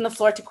 I open the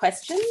floor to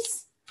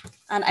questions.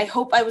 And I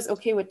hope I was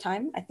okay with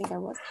time. I think I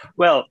was.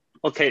 Well,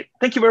 okay.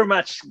 Thank you very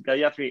much,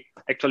 Gayathri.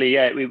 Actually,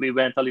 yeah, we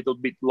went a little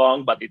bit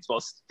long, but it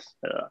was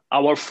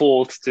our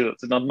fault to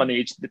not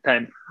manage the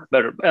time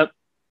better.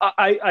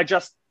 I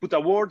just put a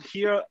word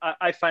here.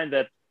 I find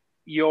that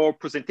your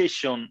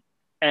presentation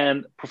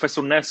and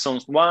Professor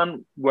Nelson's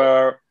one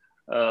were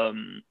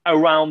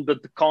around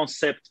the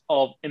concept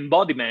of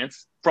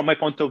embodiments from my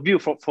point of view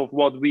for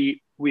what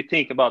we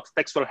think about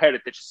textual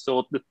heritage.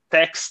 So the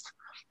text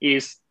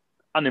is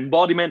an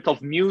embodiment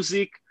of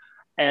music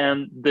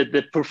and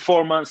the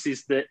performance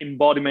is the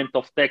embodiment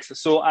of text.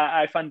 So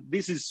I find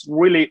this is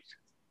really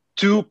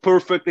two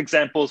perfect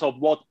examples of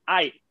what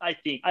I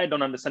think. I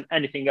don't understand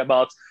anything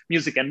about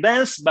music and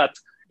dance, but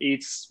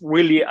it's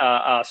really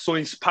a so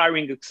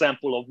inspiring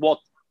example of what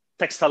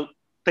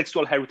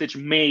textual heritage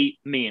may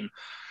mean.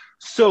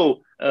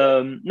 So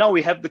now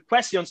we have the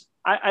questions.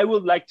 I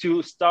would like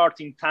to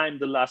start in time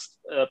the last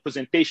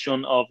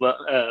presentation of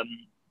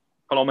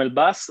Paloma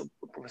Elbaz,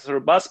 Professor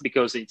Elbaz,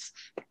 because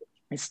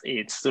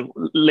it's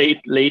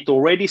late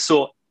already.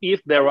 So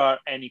if there are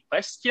any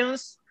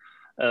questions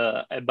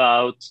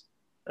about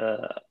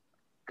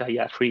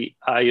Gayathri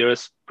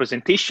Iyer's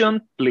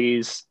presentation,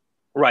 please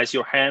raise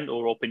your hand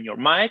or open your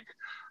mic.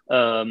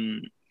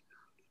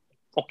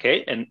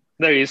 Okay, and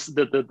there is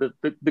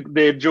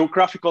the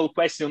geographical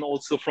question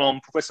also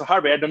from Professor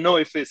Harvey. I don't know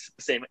if it's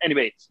the same.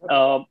 Anyway,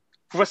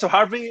 Professor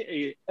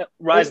Harvey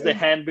raised the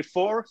hand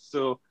before,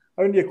 so.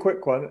 Only a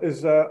quick one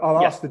is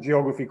I'll ask the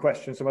geography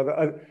question.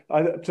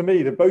 To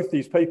me, both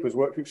these papers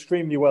work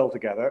extremely well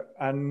together,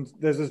 and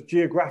there's a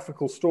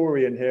geographical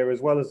story in here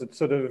as well as a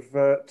sort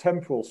of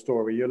temporal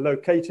story. You're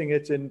locating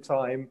it in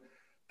time,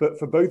 but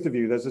for both of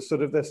you,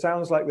 there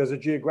sounds like there's a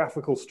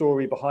geographical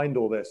story behind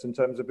all this in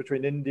terms of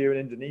between India and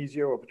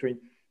Indonesia or between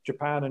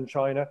Japan and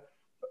China.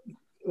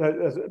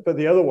 But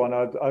the other one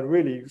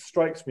really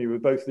strikes me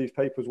with both these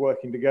papers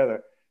working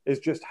together is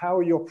just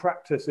how your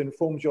practice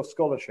informs your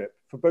scholarship.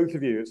 For both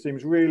of you, it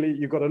seems really,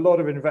 you've got a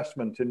lot of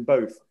investment in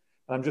both.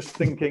 I'm just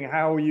thinking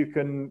how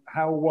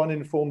one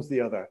informs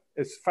the other.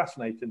 It's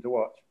fascinating to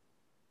watch.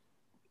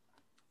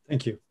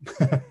 Thank you.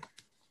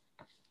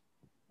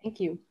 Thank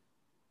you.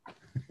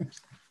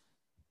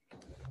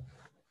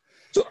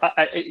 So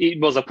it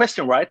was a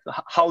question, right?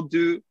 How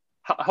do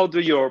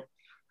your,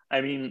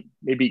 I mean,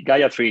 maybe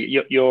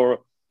Gayathri, your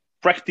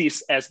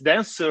practice as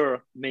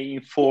dancer may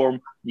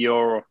inform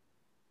your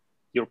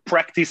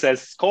practice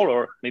as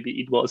scholar?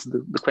 Maybe it was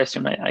the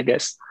question, I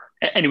guess.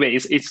 Anyway,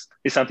 it's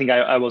something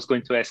I was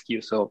going to ask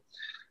you. So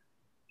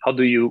how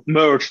do you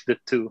merge the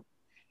two?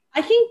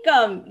 I think,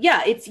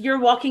 you're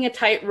walking a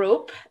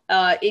tightrope.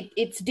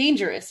 It's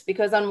dangerous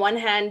because on one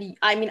hand,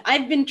 I mean,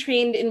 I've been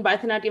trained in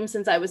Bharatanatyam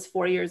since I was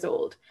 4 years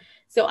old.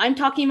 So I'm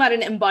talking about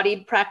an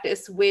embodied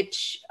practice,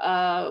 which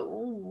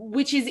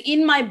is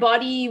in my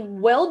body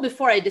well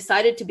before I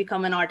decided to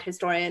become an art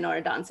historian or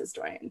a dance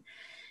historian.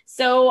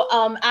 So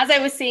as I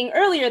was saying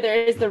earlier,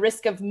 there is the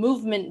risk of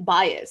movement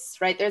bias,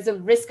 right? There's a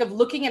risk of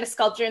looking at a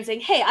sculpture and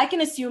saying, hey, I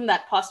can assume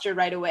that posture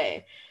right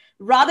away,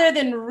 rather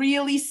than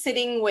really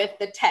sitting with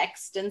the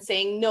text and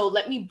saying, no,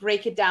 let me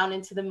break it down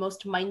into the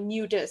most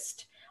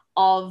minutest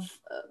of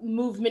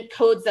movement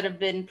codes that have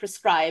been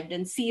prescribed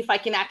and see if I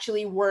can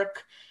actually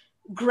work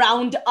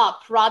ground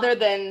up rather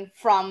than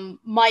from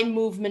my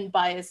movement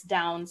bias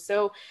down.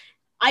 So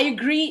I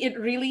agree, it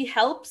really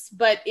helps,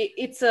 but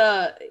it's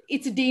a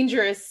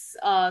dangerous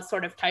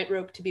sort of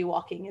tightrope to be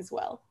walking as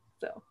well.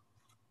 So,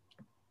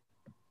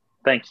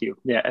 thank you.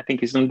 Yeah, I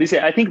think it's on this.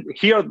 I think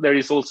here there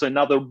is also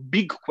another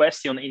big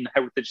question in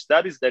heritage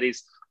studies, that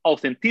is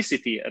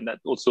authenticity, and that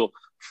also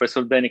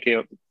Professor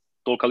Deneke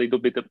talked a little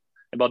bit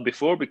about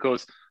before,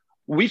 because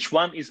which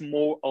one is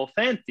more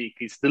authentic?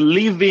 Is the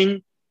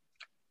living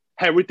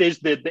heritage,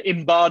 the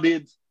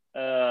embodied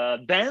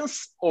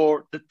dance,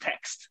 or the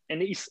text?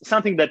 And it's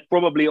something that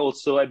probably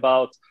also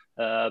about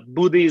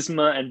Buddhism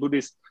and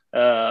Buddhist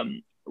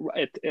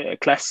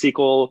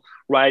classical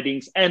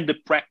writings and the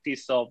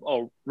practice of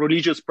or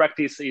religious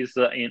practice is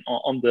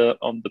on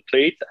the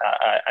plate.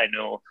 I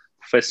know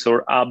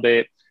Professor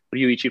Abe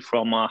Ryuichi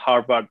from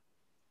Harvard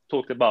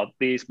talked about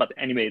this, but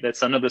anyway,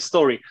 that's another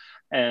story.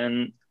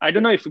 And I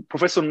don't know if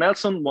Professor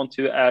Nelson want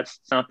to add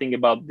something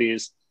about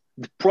this,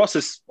 the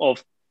process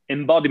of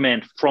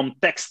embodiment from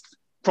text,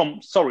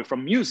 from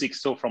music,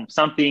 so from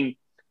something,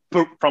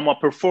 from a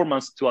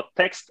performance to a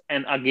text,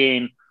 and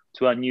again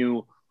to a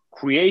new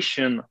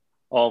creation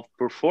of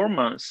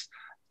performance.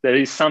 There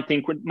is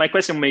something, my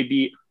question may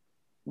be,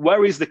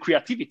 where is the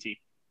creativity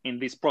in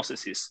these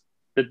processes?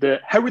 That the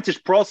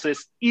heritage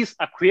process is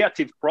a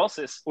creative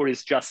process, or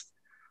is just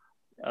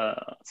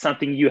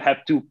something you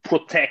have to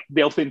protect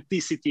the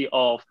authenticity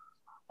of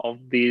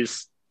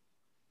this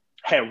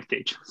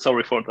heritage?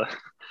 Sorry for that.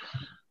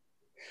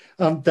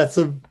 That's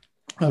a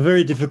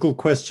very difficult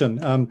question.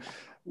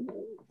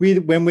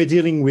 When we're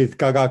dealing with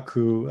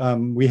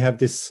gagaku, we have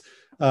this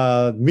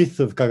myth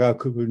of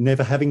gagaku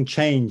never having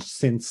changed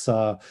since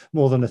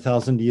more than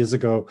 1,000 years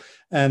ago,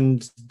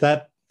 and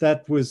that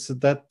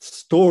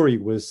story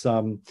was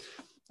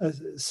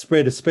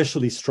spread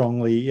especially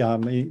strongly,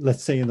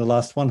 let's say in the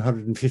last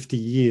 150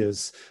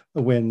 years,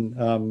 when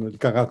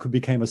gagaku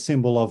became a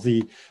symbol of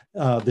the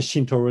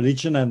Shinto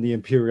religion and the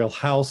imperial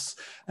house.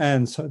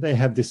 And so they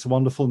have this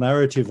wonderful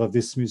narrative of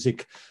this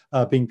music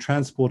being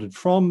transported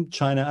from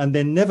China and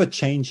then never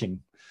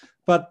changing.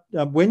 But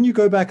when you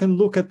go back and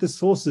look at the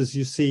sources,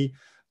 you see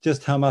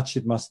just how much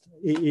it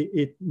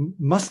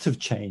must have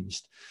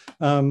changed.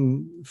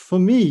 For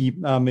me,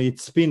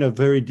 it's been a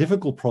very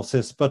difficult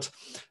process, but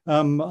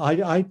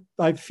I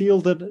feel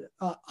that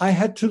I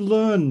had to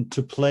learn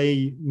to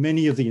play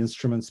many of the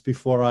instruments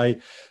before I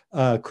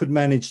could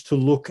manage to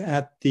look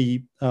at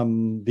the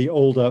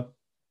older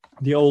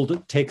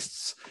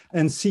texts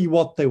and see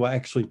what they were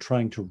actually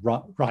trying to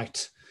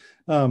write.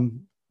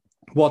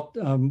 What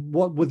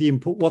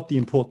the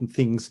important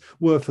things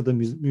were for the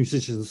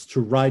musicians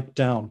to write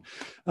down.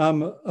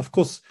 Of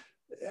course,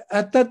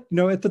 at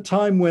the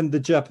time when the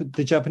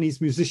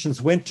Japanese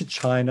musicians went to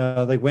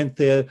China, they went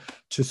there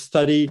to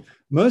study.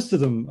 Most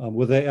of them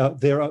were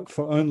there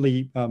for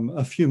only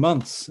a few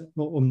months,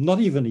 or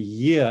not even a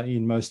year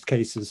in most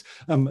cases.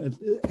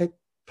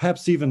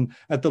 Perhaps even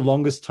at the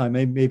longest time,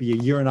 maybe a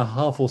year and a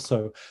half or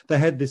so. They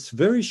had this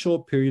very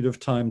short period of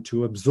time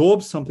to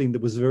absorb something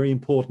that was very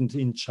important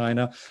in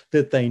China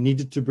that they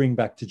needed to bring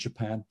back to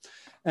Japan.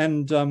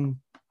 And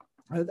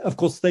of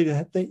course, they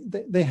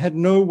had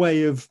no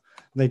way of,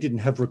 they didn't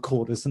have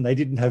recorders and they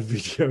didn't have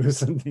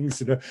videos and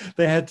things.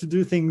 They had to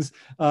do things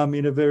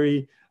in a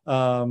very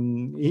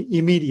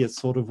immediate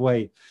sort of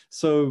way.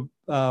 So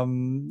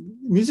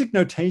music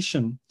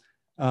notation,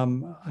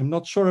 I'm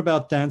not sure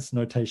about dance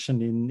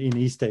notation in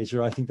East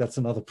Asia. I think that's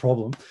another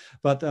problem.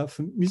 But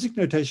for music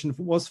notation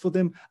was for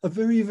them a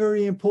very,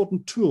 very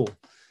important tool.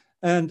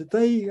 And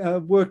they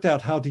worked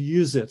out how to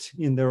use it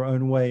in their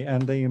own way,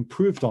 and they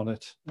improved on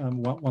it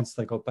once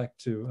they got back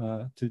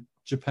to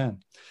Japan.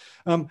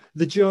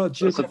 The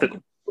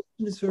geographical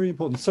is very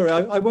important. Sorry,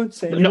 I won't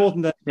say any more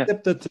than that,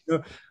 except that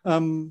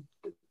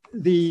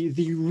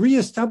the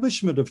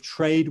re-establishment of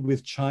trade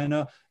with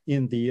China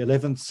in the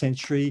 11th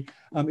century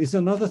is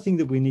another thing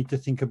that we need to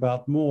think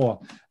about more.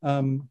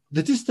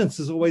 The distance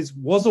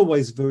was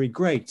always very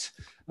great,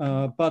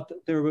 but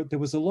there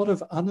was a lot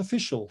of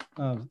unofficial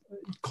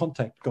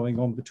contact going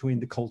on between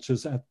the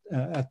cultures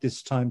at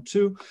this time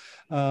too.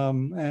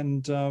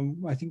 And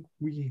I think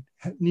we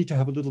need to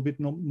have a little bit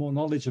more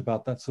knowledge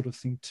about that sort of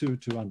thing too,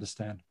 to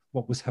understand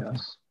what was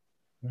happening.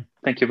 Yes.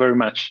 Thank you very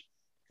much.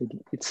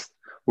 It's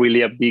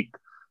really a big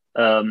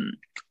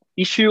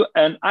issue,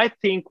 and I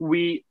think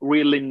we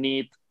really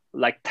need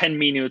like 10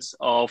 minutes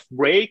of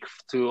break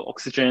to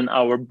oxygen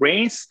our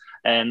brains,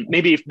 and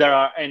maybe if there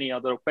are any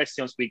other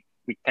questions we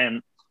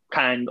can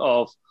kind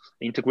of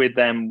integrate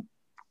them,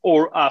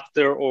 or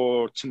after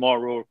or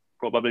tomorrow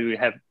probably we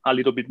have a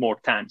little bit more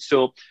time.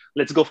 So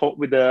let's go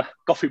with a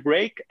coffee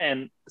break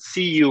and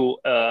see you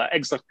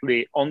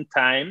exactly on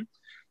time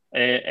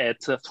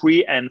at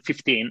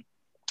 3:15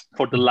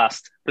 for the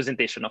last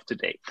presentation of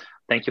today.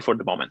 Thank you for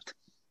the moment.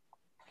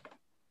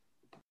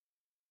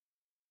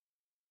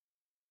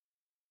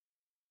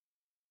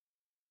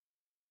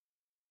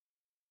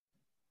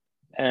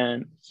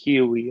 And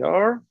here we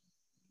are.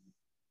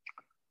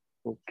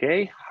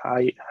 Okay,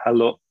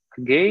 hello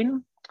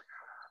again,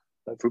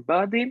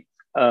 everybody.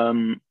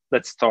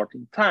 Let's start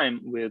in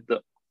time with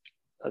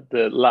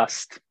the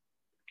last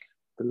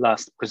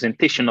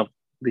presentation of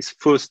this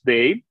first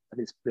day.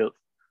 That is built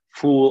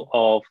full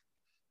of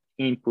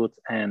input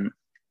and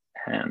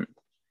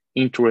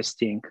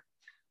interesting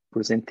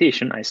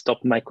presentation. I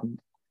stopped my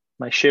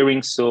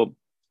sharing, so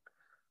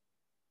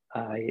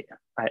I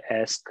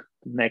ask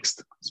the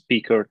next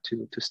speaker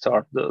to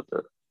start the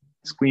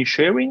screen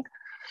sharing.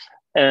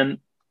 And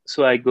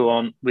so I go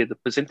on with the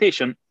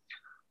presentation.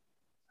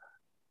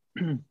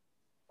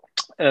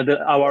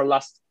 Our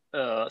last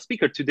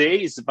speaker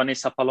today is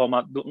Vanessa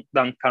Paloma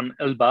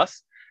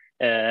Duncan-Elbaz.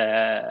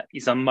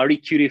 Is a Marie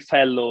Curie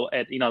Fellow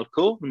at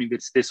INALCO,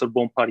 Université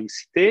Sorbonne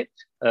Paris Cité,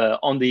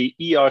 on the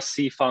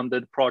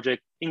ERC-funded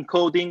project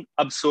Encoding,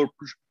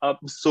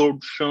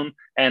 Absorption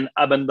and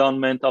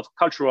Abandonment of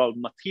Cultural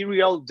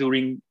Material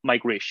During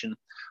Migration,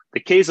 the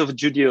case of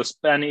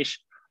Judeo-Spanish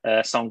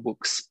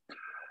songbooks.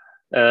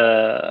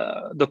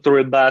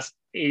 Dr. Elbaz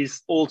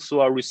is also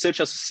a research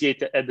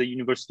associate at the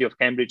University of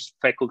Cambridge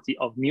Faculty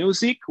of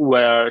Music,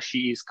 where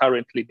she is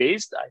currently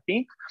based, I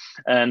think.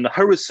 And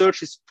her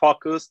research is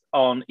focused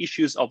on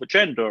issues of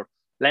gender,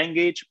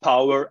 language,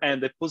 power,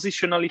 and the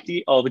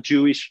positionality of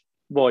Jewish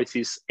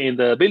voices in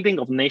the building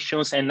of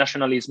nations and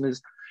nationalisms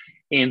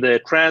in the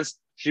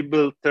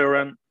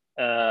trans-Gibraltar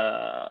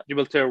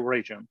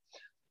region.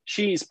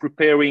 She is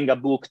preparing a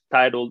book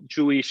titled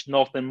Jewish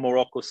Northern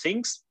Morocco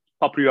Sings,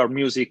 Popular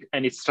Music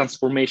and its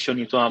Transformation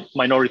into a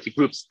Minority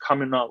Group's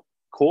Communal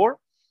Core.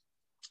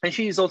 And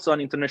she is also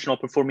an international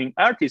performing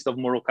artist of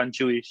Moroccan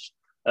Jewish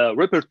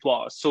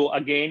repertoire. So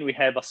again, we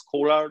have a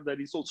scholar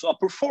that is also a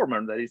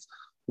performer that is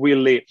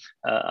really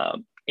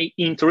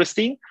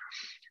interesting.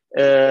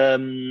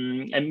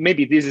 And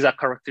maybe this is a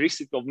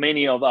characteristic of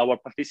many of our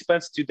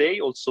participants today.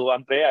 Also,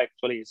 Andrea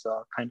actually is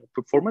a kind of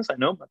performance, I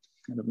know, but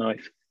I don't know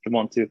if you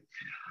want to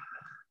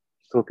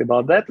talk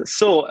about that.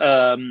 So,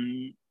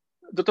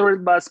 Dr.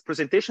 Elbaz's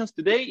presentations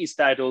today is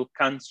titled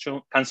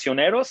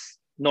Cancioneros,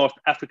 North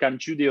African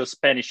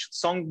Judeo-Spanish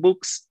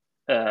Songbooks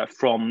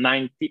from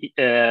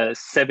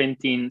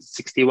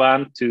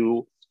 1761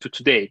 to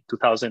today,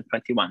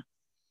 2021.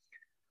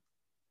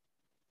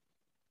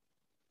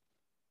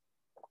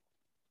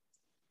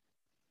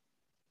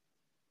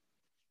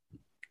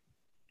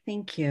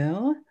 Thank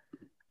you.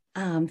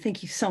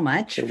 Thank you so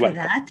much for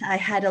that. I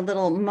had a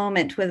little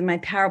moment where my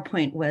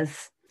PowerPoint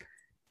was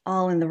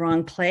all in the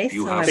wrong place.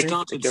 You have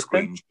started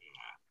screen share.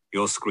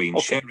 Your screen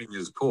sharing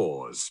is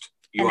paused.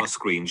 You are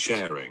screen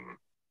sharing.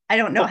 I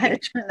don't know how to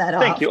turn that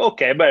off. Thank you.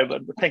 Okay, but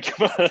thank you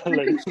for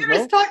letting me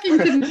know. Talking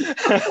to me.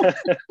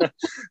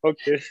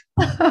 Okay.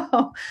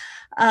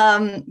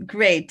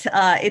 Great.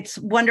 It's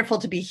wonderful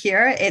to be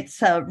here.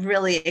 It's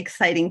really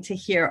exciting to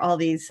hear all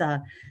these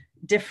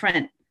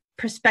different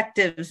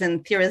perspectives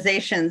and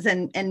theorizations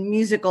and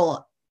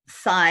musical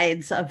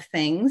sides of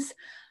things.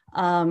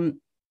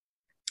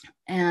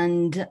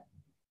 And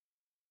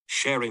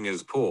sharing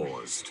is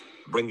paused.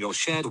 Bring your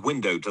shared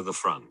window to the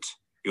front.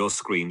 Your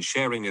screen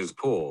sharing is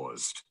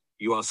paused.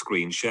 You are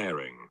screen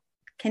sharing.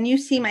 Can you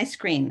see my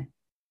screen?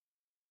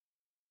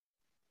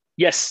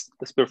 Yes,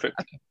 that's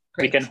perfect. Okay,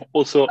 we can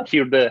also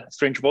hear the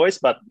strange voice,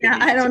 but yeah,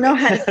 I don't know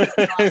how to.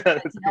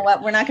 You know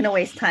what? We're not going to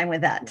waste time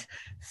with that.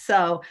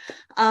 So,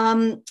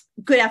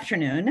 good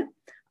afternoon.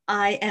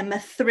 I am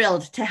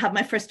thrilled to have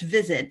my first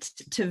visit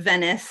to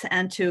Venice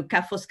and to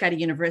Foscari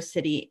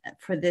University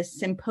for this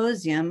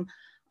symposium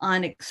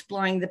on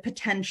exploring the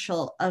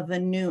potential of a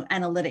new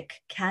analytic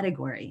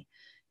category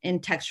in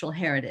textual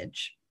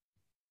heritage.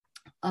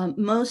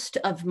 Most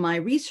of my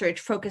research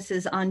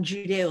focuses on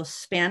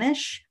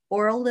Judeo-Spanish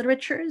oral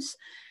literatures,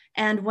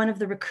 and one of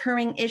the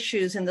recurring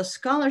issues in the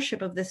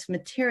scholarship of this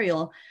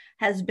material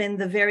has been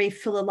the very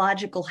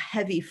philological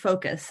heavy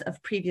focus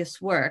of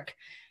previous work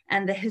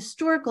and the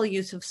historical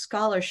use of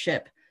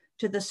scholarship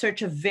to the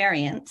search of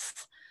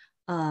variants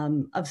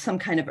of some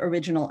kind of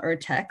original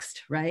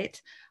text,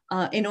 right?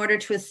 In order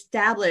to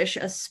establish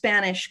a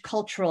Spanish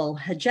cultural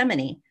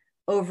hegemony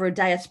over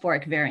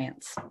diasporic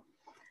variants.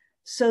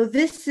 So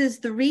this is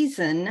the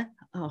reason,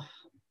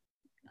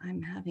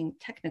 I'm having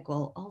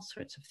technical, all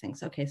sorts of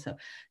things. Okay, so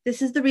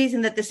this is the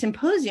reason that the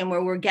symposium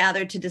where we're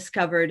gathered to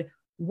discover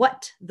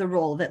what the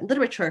role that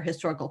literature,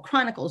 historical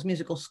chronicles,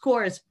 musical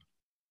scores,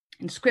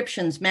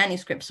 inscriptions,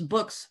 manuscripts,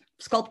 books,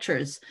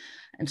 sculptures,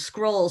 and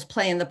scrolls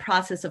play in the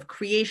process of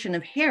creation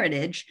of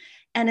heritage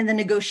and in the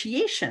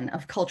negotiation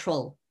of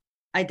cultural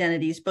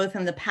identities, both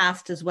in the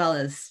past as well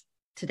as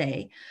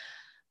today,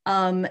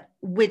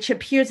 which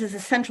appears as a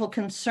central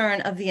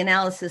concern of the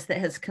analysis that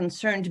has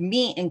concerned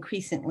me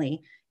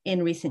increasingly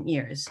in recent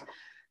years.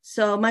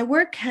 So my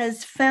work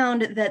has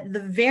found that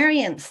the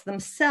variants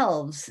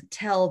themselves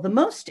tell the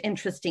most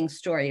interesting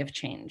story of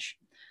change,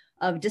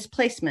 of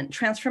displacement,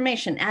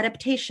 transformation,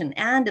 adaptation,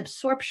 and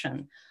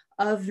absorption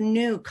of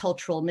new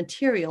cultural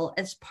material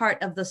as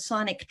part of the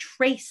sonic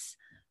trace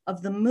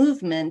of the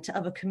movement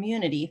of a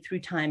community through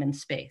time and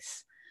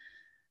space.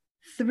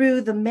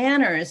 Through the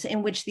manners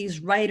in which these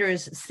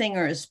writers,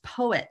 singers,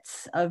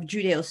 poets of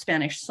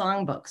Judeo-Spanish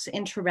songbooks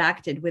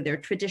interacted with their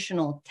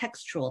traditional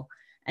textual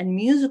and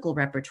musical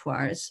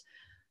repertoires,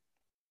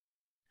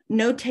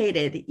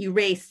 notated,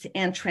 erased,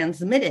 and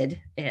transmitted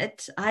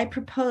it, I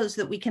propose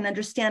that we can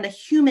understand a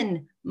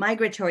human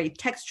migratory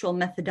textual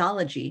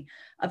methodology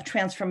of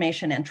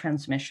transformation and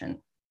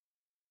transmission.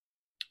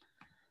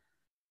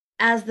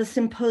 As the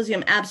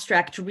symposium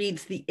abstract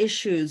reads the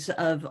issues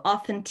of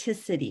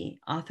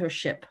authenticity,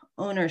 authorship,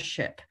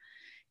 ownership,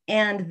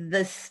 and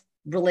the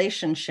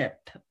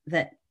relationship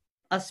that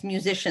us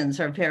musicians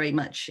are very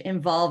much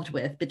involved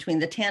with between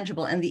the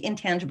tangible and the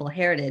intangible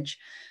heritage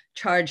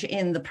charge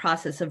in the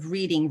process of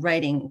reading,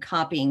 writing,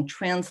 copying,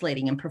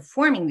 translating, and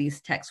performing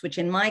these texts, which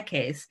in my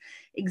case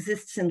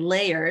exists in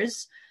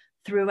layers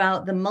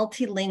throughout the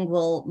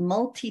multilingual,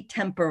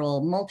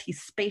 multi-temporal,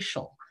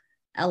 multi-spatial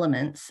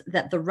elements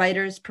that the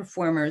writers,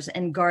 performers,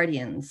 and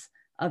guardians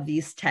of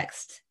these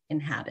texts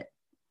inhabit.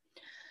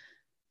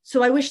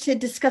 So I wish to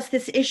discuss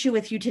this issue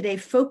with you today,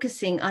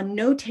 focusing on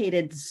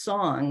notated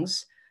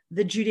songs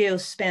the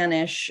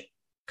Judeo-Spanish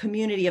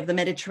community of the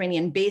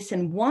Mediterranean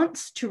basin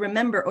wants to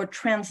remember or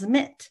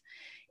transmit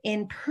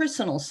in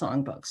personal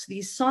songbooks.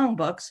 These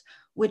songbooks,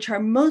 which are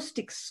most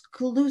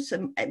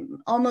exclusive,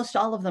 almost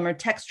all of them are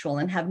textual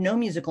and have no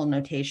musical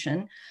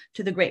notation,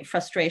 to the great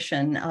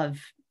frustration of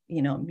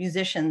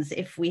musicians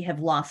if we have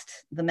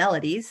lost the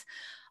melodies,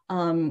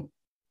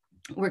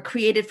 were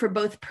created for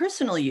both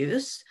personal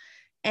use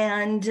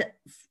and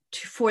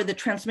for the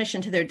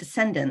transmission to their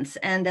descendants.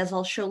 And as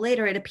I'll show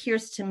later, it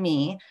appears to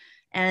me,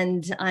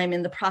 and I'm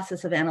in the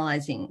process of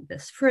analyzing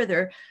this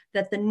further,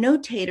 that the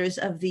notators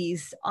of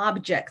these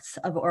objects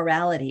of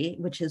orality,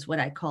 which is what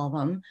I call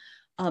them,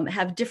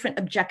 have different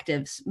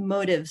objectives,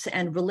 motives,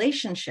 and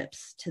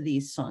relationships to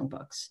these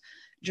songbooks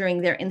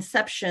during their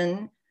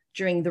inception,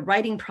 during the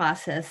writing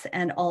process,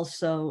 and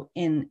also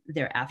in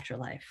their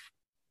afterlife.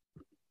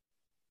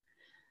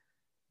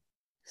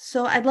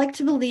 So I'd like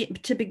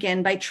to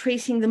begin by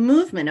tracing the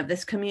movement of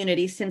this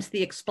community since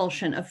the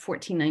expulsion of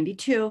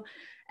 1492,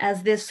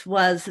 as this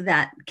was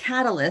that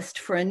catalyst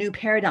for a new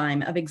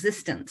paradigm of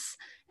existence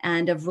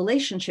and of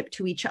relationship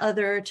to each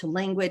other, to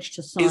language,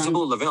 to song.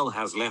 Isabel Lavelle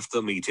has left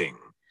the meeting.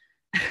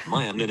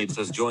 Maya Ninitz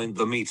has joined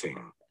the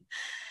meeting.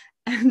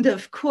 And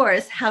of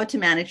course, how to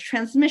manage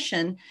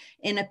transmission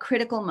in a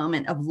critical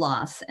moment of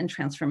loss and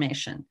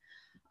transformation.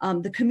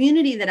 The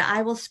community that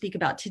I will speak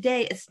about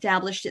today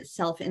established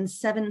itself in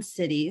 7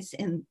 cities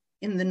in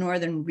the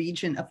northern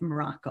region of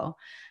Morocco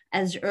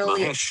as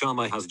early Mahesh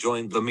Sharma has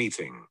joined the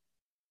meeting.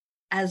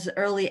 As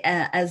early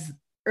as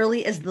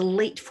the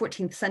late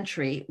 14th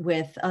century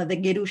with the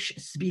Gerush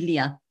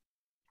Sbilia,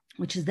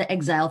 which is the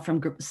exile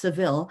from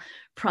Seville,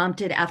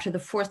 prompted after the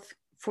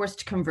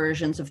forced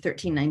conversions of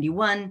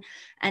 1391,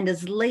 and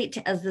as late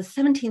as the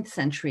 17th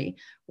century,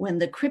 when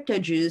the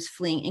crypto-Jews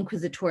fleeing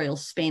inquisitorial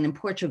Spain and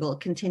Portugal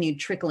continued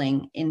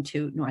trickling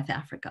into North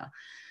Africa.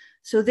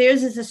 So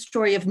theirs is a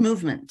story of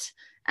movement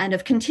and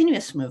of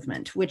continuous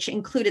movement, which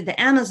included the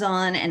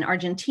Amazon and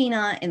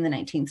Argentina in the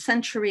 19th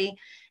century,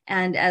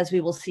 and as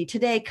we will see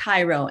today,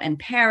 Cairo and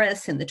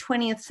Paris in the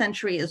 20th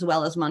century, as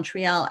well as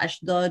Montreal,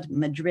 Ashdod,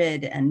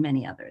 Madrid, and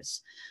many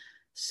others.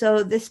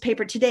 So this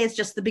paper today is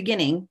just the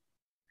beginning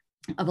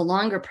of a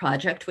longer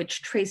project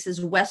which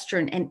traces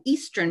Western and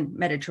Eastern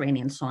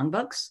Mediterranean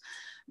songbooks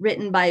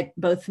written by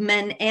both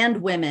men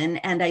and women.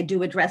 And I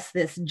do address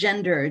this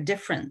gender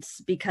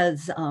difference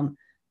because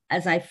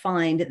as I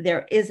find,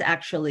 there is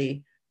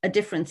actually a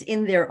difference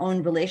in their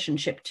own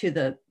relationship to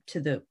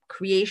the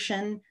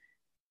creation,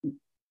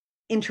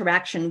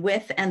 interaction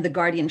with, and the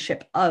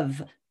guardianship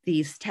of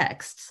these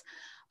texts.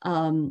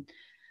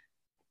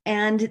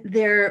 And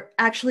they're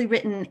actually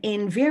written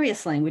in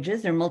various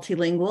languages. They're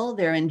multilingual.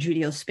 They're in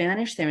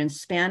Judeo-Spanish. They're in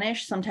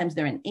Spanish. Sometimes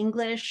they're in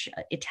English,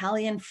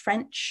 Italian,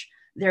 French.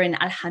 They're in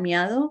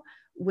Alhamiado,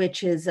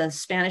 which is a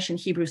Spanish and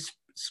Hebrew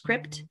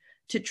script,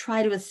 to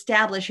try to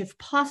establish, if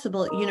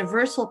possible,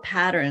 universal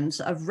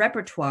patterns of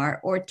repertoire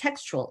or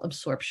textual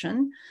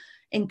absorption,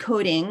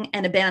 encoding,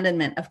 and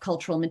abandonment of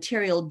cultural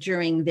material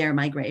during their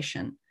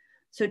migration.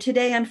 So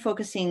today I'm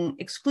focusing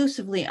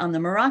exclusively on the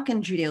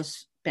Moroccan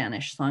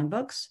Judeo-Spanish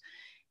songbooks.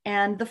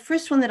 And the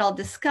first one that I'll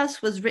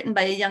discuss was written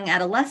by a young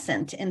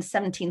adolescent in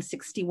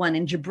 1761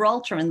 in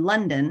Gibraltar in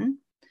London.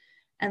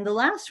 And the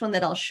last one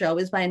that I'll show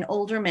is by an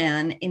older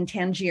man in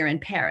Tangier in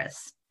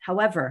Paris.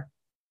 However,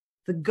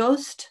 the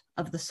ghost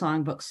of the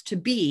songbooks to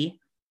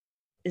be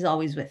is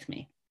always with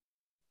me.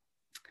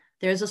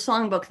 There's a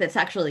songbook that's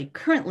actually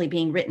currently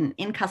being written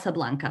in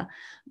Casablanca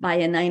by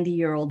a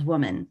 90-year-old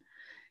woman.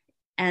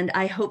 And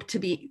I hope to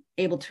be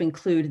able to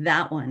include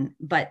that one.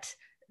 But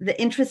the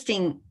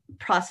interesting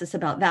process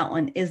about that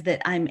one is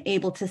that I'm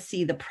able to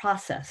see the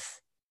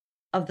process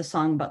of the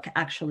songbook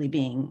actually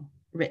being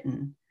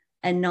written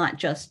and not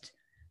just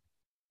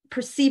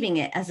perceiving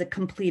it as a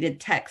completed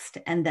text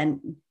and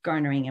then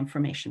garnering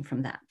information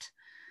from that.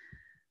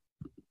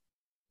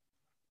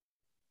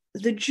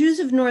 The Jews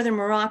of northern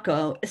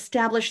Morocco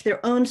established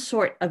their own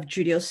sort of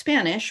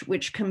Judeo-Spanish,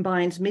 which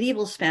combines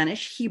medieval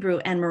Spanish, Hebrew,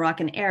 and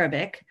Moroccan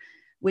Arabic,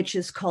 which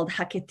is called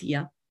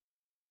Haketiya.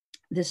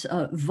 This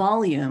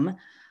volume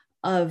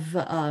of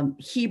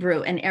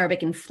Hebrew and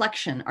Arabic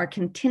inflection are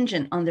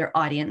contingent on their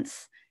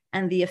audience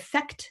and the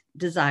effect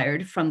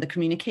desired from the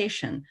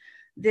communication.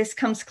 This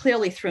comes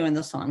clearly through in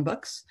the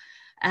songbooks,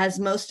 as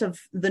most of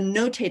the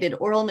notated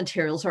oral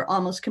materials are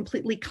almost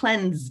completely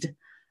cleansed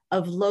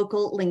of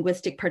local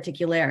linguistic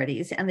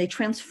particularities, and they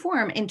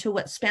transform into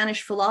what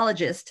Spanish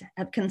philologists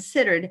have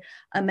considered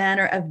a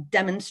manner of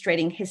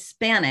demonstrating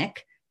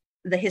Hispanic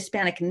the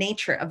Hispanic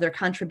nature of their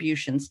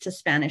contributions to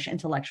Spanish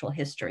intellectual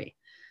history.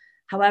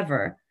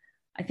 However,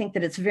 I think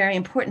that it's very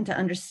important to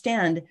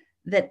understand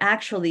that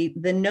actually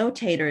the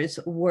notators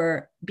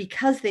were,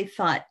 because they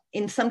thought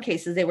in some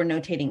cases they were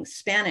notating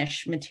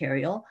Spanish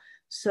material,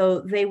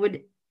 so they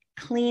would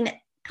clean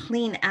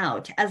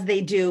out, as they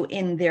do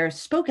in their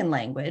spoken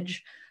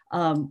language.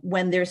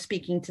 When they're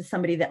speaking to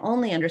somebody that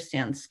only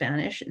understands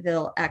Spanish,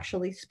 they'll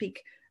actually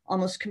speak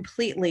almost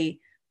completely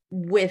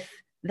with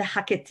the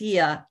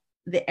Haketiya,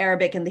 the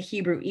Arabic and the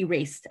Hebrew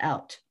erased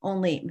out.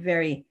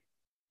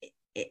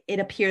 It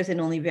appears in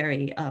only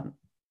very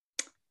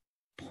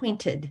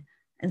pointed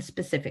and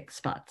specific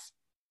spots.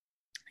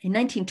 In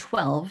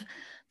 1912,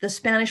 the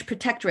Spanish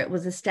protectorate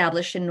was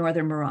established in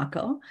northern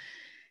Morocco,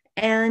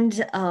 and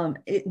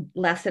it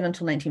lasted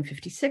until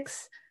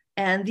 1956.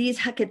 And these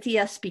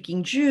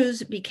Haketiya-speaking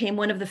Jews became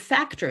one of the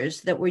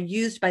factors that were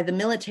used by the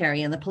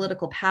military and the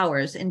political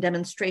powers in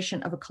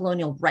demonstration of a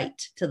colonial right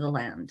to the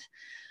land.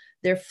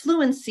 Their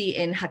fluency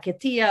in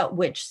Haketiya,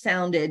 which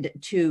sounded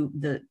to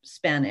the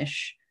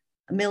Spanish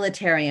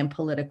military and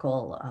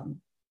political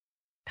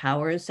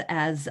powers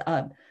as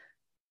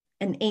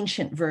an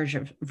ancient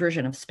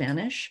version of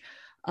Spanish,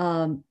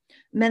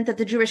 meant that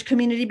the Jewish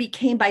community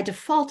became by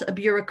default a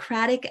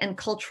bureaucratic and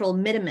cultural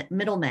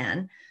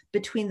middleman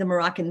between the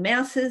Moroccan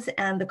masses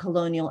and the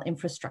colonial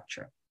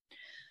infrastructure.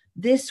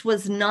 This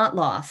was not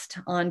lost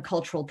on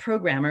cultural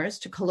programmers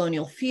to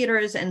colonial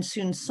theaters, and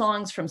soon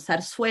songs from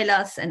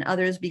zarzuelas and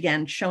others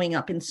began showing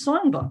up in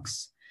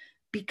songbooks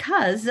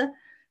because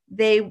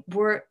they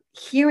were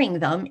hearing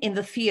them in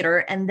the theater,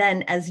 and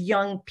then as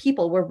young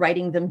people were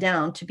writing them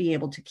down to be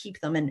able to keep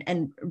them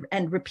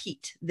and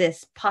repeat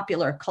this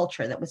popular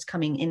culture that was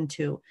coming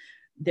into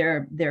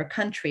their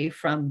country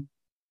from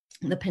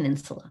the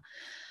peninsula.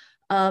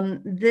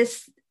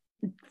 This,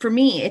 for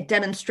me, it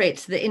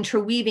demonstrates the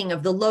interweaving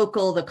of the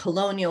local, the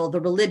colonial,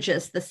 the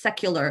religious, the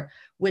secular,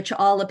 which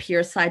all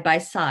appear side by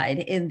side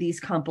in these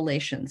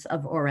compilations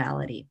of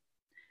orality.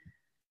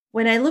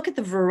 When I look at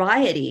the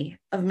variety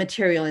of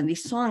material in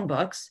these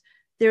songbooks,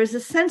 there is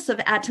a sense of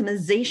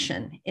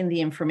atomization in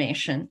the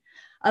information,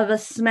 of a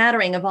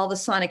smattering of all the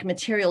sonic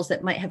materials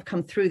that might have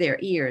come through their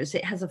ears.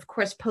 It has, of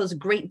course, posed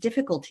great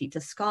difficulty to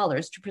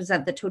scholars to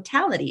present the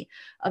totality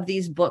of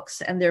these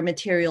books and their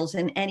materials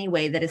in any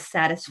way that is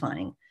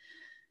satisfying.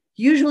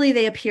 Usually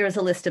they appear as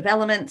a list of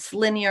elements,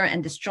 linear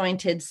and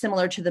disjointed,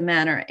 similar to the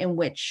manner in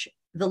which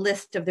the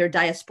list of their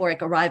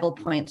diasporic arrival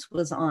points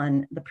was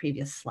on the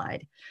previous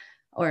slide,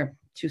 or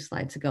 2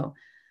 slides ago.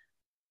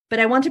 But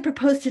I want to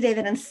propose today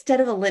that instead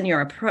of a linear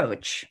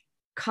approach,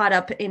 caught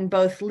up in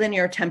both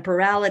linear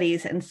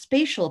temporalities and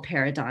spatial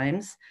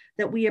paradigms,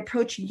 that we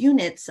approach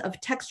units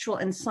of textual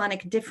and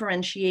sonic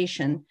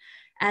differentiation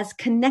as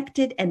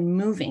connected and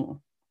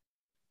moving.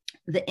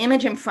 The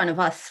image in front of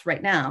us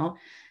right now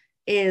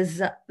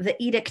is the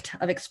Edict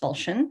of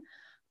Expulsion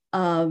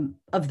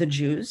of the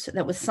Jews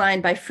that was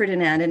signed by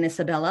Ferdinand and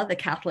Isabella, the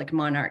Catholic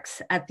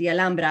monarchs, at the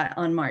Alhambra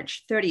on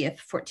March 30th,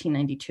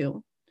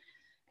 1492.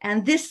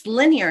 And this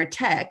linear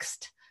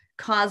text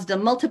caused a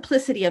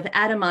multiplicity of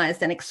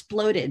atomized and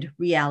exploded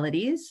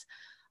realities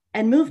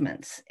and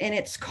movements. In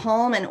its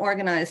calm and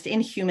organized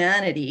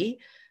inhumanity,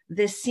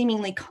 this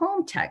seemingly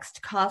calm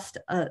text caused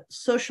a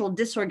social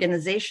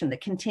disorganization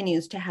that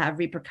continues to have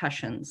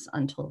repercussions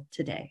until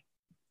today.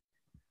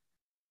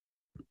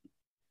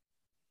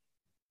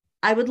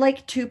 I would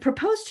like to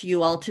propose to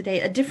you all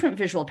today a different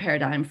visual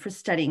paradigm for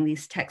studying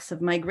these texts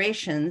of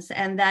migrations,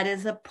 and that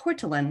is a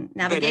portolan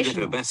navigational.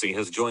 Editor Bessie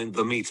has joined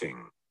the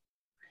meeting.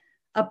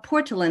 A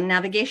portolan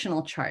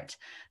navigational chart.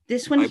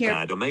 This one here.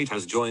 iPad-O-Mate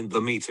has joined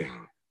the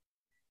meeting.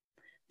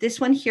 This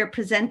one here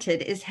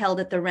presented is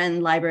held at the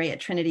Wren Library at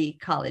Trinity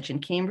College in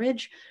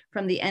Cambridge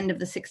from the end of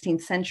the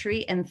 16th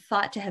century and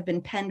thought to have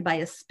been penned by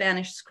a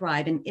Spanish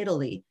scribe in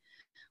Italy,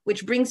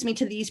 which brings me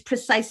to these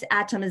precise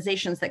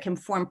atomizations that can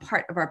form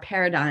part of our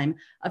paradigm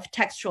of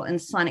textual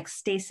and sonic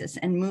stasis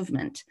and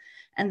movement,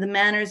 and the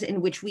manners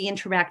in which we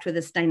interact with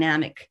this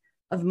dynamic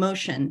of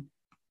motion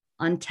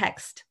on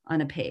text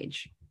on a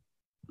page.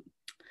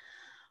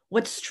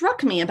 What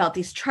struck me about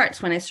these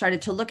charts when I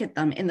started to look at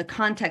them in the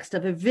context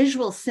of a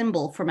visual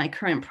symbol for my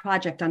current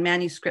project on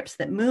manuscripts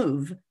that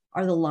move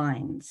are the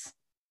lines.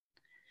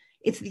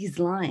 It's these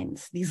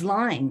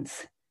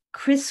lines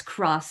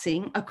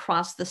crisscrossing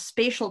across the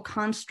spatial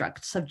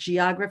constructs of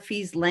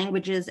geographies,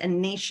 languages,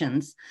 and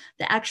nations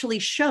that actually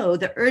show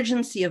the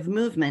urgency of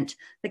movement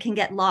that can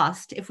get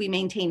lost if we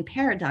maintain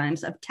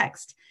paradigms of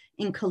text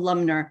in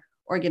columnar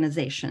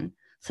organization,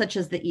 such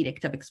as the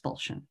Edict of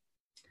Expulsion.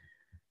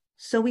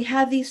 So we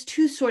have these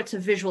 2 sorts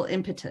of visual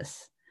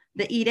impetus.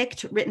 The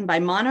edict written by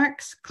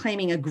monarchs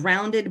claiming a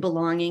grounded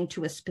belonging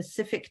to a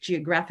specific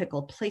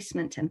geographical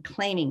placement and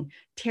claiming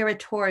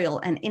territorial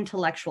and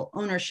intellectual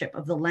ownership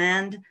of the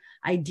land,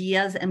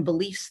 ideas, and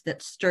beliefs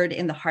that stirred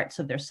in the hearts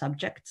of their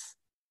subjects.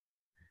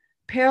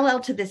 Parallel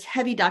to this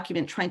heavy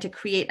document trying to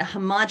create a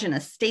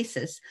homogeneous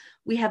stasis,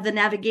 we have the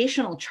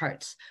navigational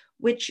charts,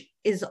 which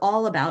is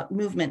all about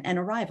movement and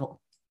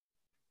arrival.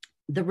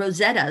 The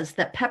rosettas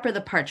that pepper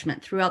the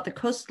parchment throughout the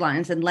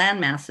coastlines and land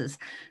masses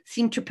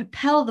seem to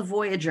propel the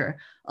voyager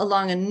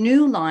along a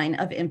new line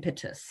of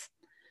impetus.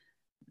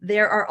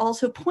 There are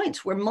also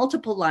points where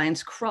multiple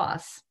lines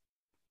cross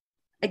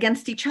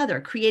against each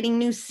other, creating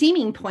new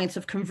seeming points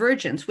of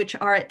convergence, which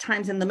are at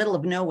times in the middle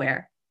of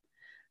nowhere,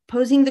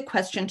 posing the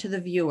question to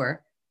the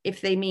viewer if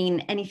they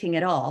mean anything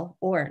at all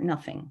or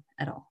nothing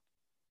at all.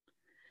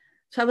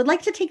 So I would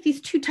like to take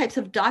these two types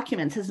of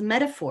documents as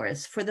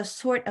metaphors for the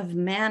sort of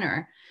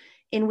manner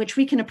in which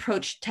we can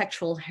approach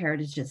textual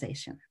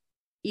heritagization.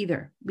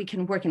 Either we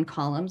can work in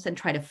columns and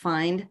try to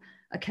find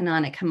a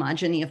canonic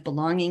homogeny of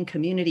belonging,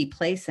 community,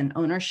 place, and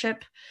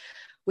ownership,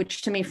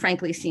 which to me,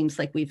 frankly, seems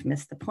like we've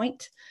missed the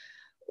point.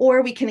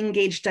 Or we can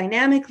engage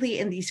dynamically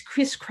in these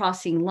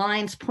crisscrossing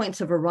lines, points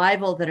of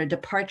arrival that are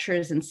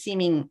departures and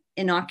seeming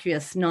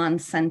innocuous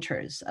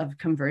non-centers of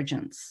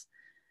convergence.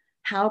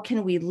 How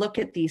can we look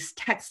at these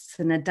texts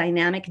in a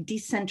dynamic,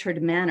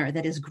 decentered manner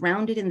that is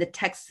grounded in the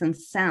texts and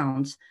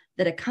sounds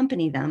that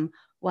accompany them,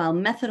 while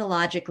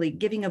methodologically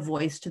giving a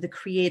voice to the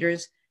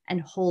creators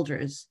and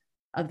holders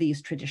of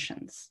these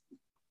traditions?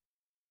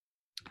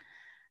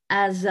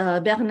 As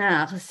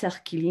Bernard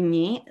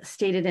Cerquilini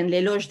stated in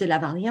L'Éloge de la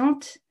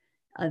Variante,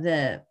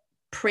 the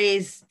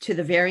praise to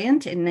the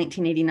variant in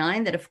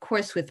 1989, that of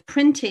course with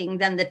printing,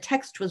 then the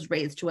text was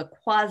raised to a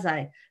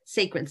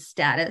quasi-sacred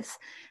status,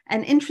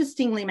 and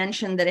interestingly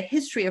mentioned that a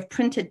history of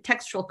printed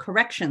textual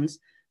corrections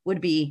would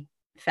be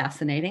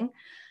fascinating.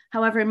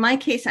 However, in my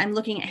case, I'm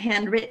looking at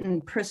handwritten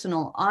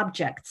personal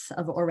objects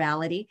of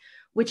orality,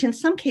 which in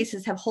some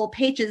cases have whole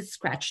pages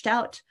scratched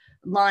out,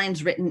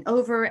 lines written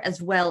over,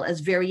 as well as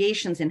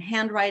variations in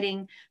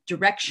handwriting,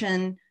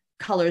 direction,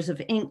 colors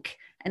of ink,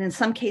 and in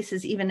some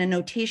cases, even a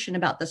notation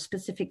about the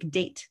specific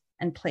date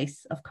and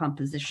place of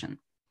composition.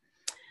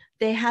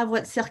 They have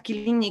what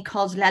Cerquilini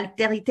calls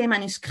l'altérité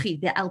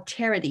manuscrit, the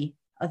alterity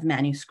of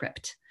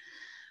manuscript,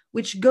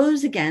 which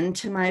goes again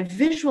to my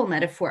visual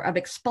metaphor of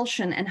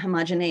expulsion and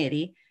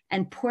homogeneity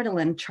and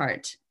portolan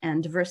chart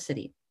and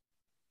diversity.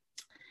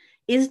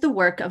 Is the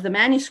work of the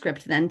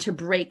manuscript then to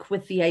break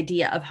with the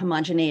idea of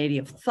homogeneity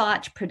of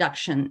thought,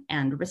 production,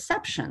 and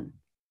reception?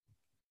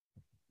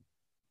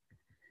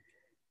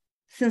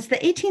 Since the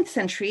 18th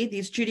century,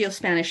 these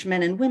Judeo-Spanish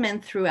men and women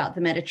throughout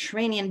the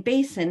Mediterranean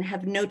basin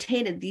have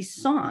notated these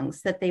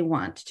songs that they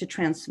want to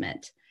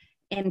transmit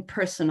in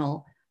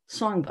personal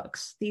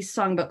songbooks. These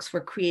songbooks were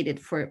created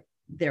for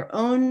their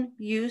own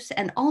use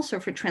and also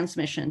for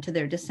transmission to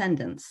their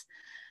descendants.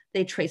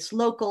 They trace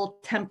local,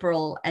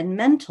 temporal, and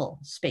mental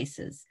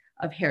spaces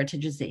of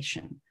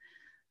heritagization.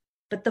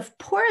 But the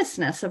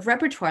porousness of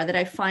repertoire that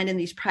I find in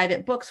these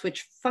private books,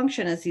 which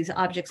function as these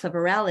objects of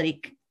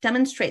orality,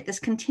 demonstrate this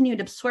continued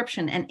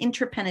absorption and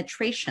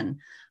interpenetration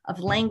of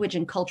language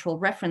and cultural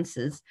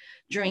references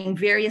during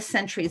various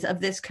centuries of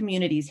this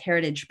community's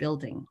heritage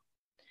building.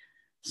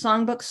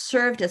 Songbooks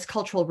served as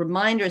cultural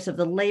reminders of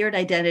the layered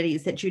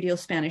identities that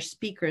Judeo-Spanish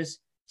speakers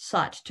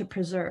sought to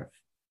preserve.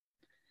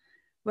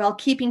 While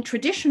keeping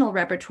traditional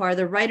repertoire,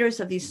 the writers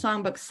of these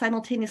songbooks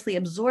simultaneously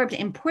absorbed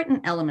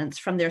important elements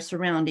from their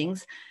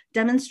surroundings,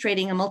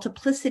 demonstrating a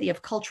multiplicity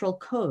of cultural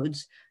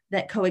codes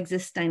that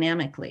coexist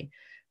dynamically.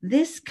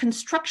 This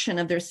construction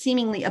of their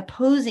seemingly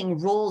opposing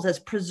roles as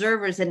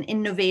preservers and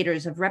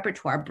innovators of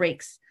repertoire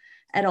breaks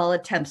at all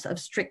attempts of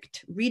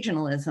strict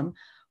regionalism,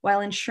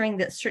 while ensuring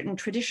that certain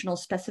traditional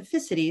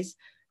specificities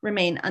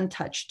remain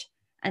untouched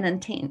and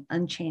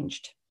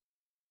unchanged.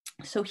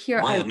 So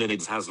here Maya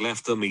Ninids has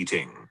left the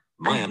meeting.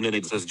 Maya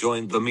Ninids has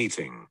joined the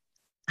meeting.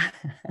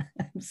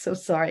 I'm so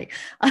sorry.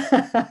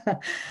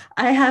 I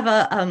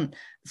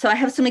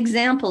have some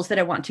examples that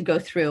I want to go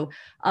through.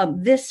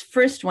 This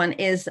first one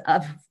is,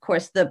 of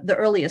course, the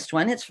earliest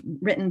one. It's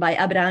written by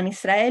Abraham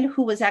Israel,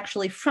 who was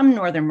actually from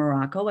northern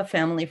Morocco, a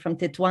family from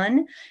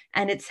Tétouan,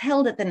 and it's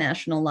held at the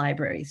National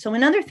Library. So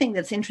another thing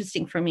that's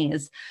interesting for me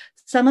is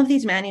some of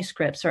these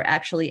manuscripts are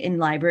actually in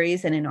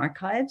libraries and in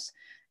archives,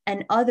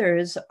 and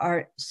others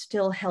are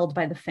still held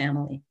by the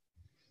family.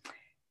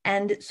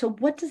 And so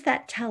what does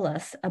that tell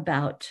us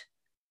about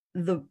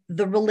the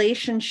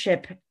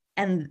relationship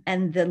and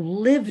the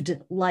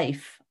lived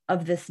life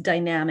of this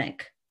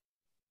dynamic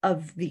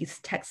of these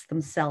texts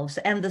themselves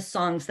and the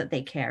songs that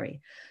they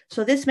carry?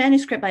 So this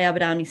manuscript by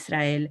Abraham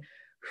Israel,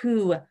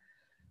 who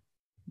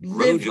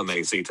lived... Roger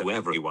Macy to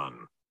everyone.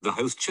 The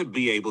host should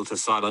be able to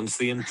silence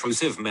the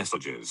intrusive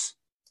messages.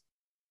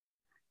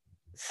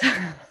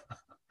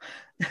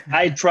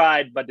 I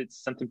tried, but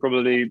it's something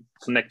probably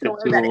connected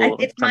to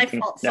it's my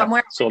fault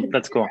somewhere. Yeah, so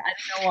that's cool. I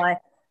don't know why.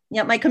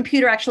 Yeah, my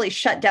computer actually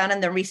shut down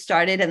and then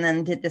restarted and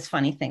then did this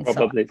funny thing.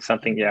 Probably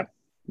something, yeah.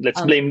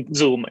 Let's blame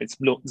Zoom.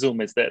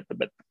 Zoom is the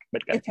bad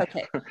guy. It's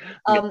okay.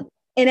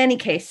 In any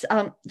case,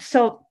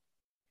 so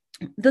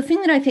the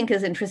thing that I think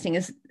is interesting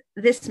is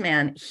this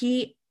man,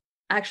 he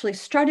actually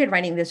started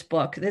writing this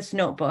book, this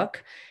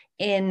notebook,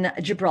 in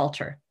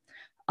Gibraltar.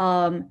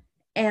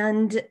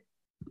 And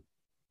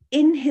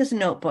in his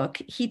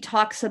notebook, he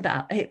talks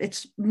about,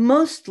 it's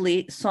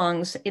mostly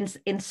songs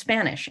in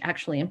Spanish,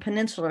 actually, in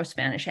Peninsular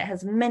Spanish. It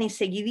has many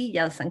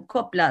seguidillas and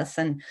coplas,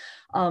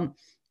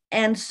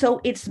 and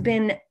so it's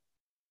been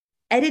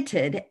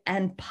edited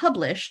and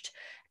published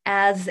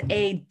as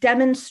a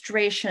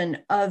demonstration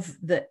of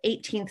the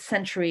 18th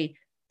century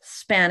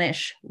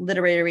Spanish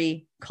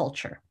literary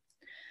culture,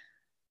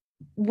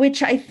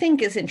 which I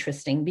think is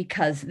interesting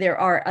because there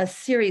are a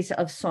series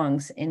of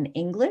songs in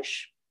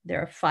English.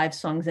 There are 5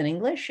 songs in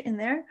English in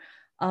there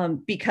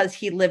because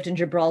he lived in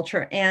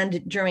Gibraltar.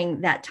 And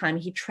during that time,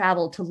 he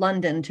traveled to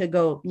London to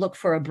go look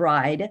for a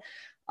bride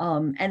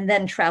and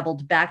then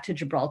traveled back to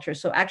Gibraltar.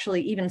 So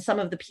actually, even some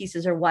of the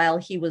pieces are while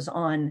he was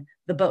on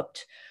the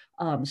boat.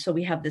 So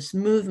we have this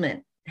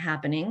movement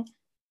happening.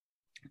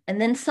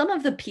 And then some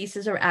of the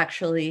pieces are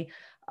actually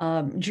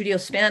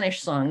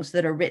Judeo-Spanish songs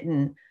that are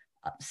written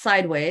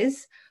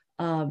sideways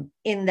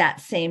in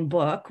that same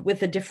book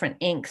with a different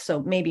ink.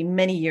 So maybe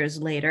many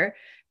years later.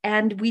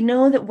 And we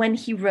know that when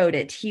he wrote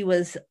it, he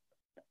was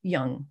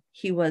young.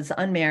 He was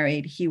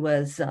unmarried. He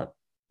was,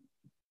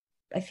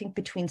 I think,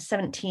 between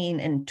 17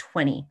 and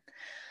 20.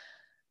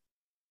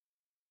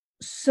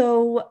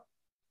 So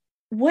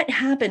what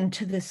happened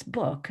to this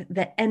book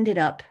that ended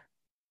up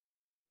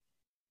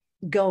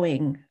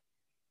going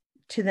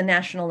to the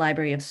National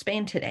Library of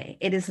Spain today?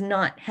 It is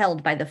not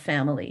held by the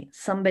family.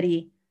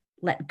 Somebody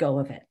let go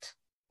of it,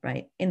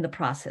 right, in the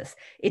process.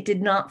 It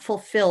did not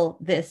fulfill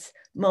this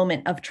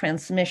moment of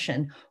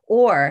transmission.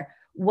 Or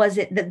was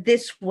it that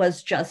this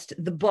was just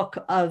the book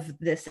of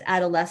this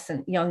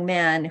adolescent young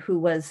man who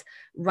was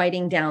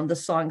writing down the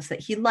songs that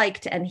he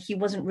liked, and he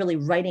wasn't really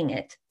writing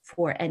it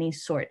for any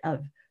sort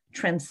of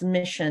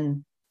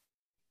transmission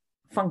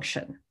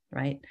function,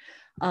 right?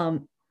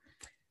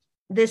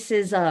 This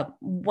is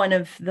one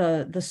of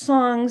the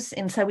songs.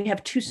 Inside we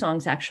have 2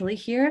 songs actually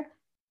here.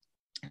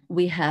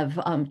 We have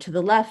to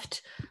the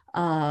left,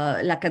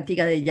 La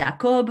Cantiga de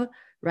Jacob,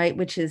 right?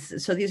 Which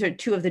is, so these are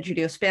 2 of the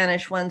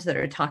Judeo-Spanish ones that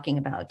are talking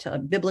about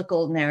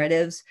biblical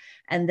narratives.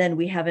 And then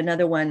we have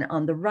another one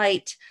on the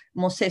right,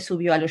 Moshe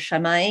subió a los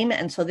Shamaim.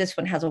 And so this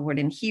one has a word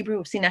in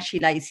Hebrew, Sin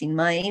ashila y sin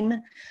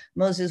maim.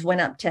 Moses went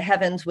up to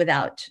heavens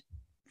without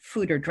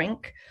food or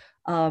drink.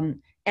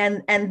 And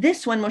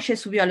this one, Moshe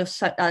subió a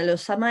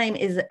los Shamaim,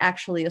 is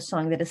actually a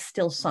song that is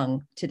still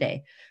sung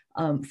today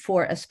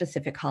for a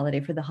specific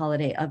holiday, for the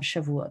holiday of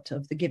Shavuot,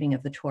 of the giving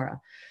of the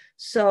Torah.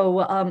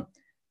 So,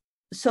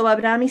 so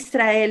Abraham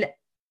Israel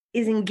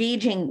is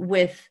engaging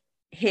with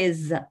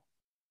his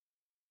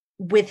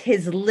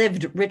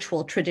lived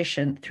ritual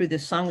tradition through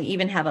this song. We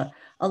even have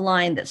a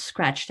line that's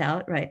scratched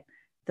out, right?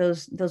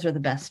 Those are the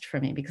best for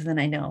me because then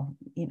I know,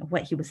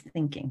 what he was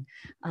thinking.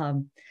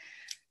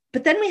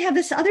 But then we have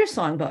this other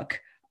songbook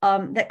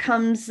that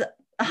comes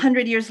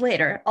 100 years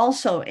later,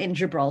 also in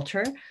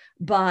Gibraltar,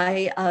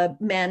 by a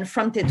man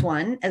from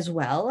Tetuan as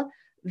well,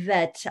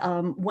 that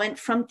went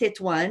from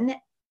Tetuan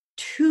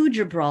to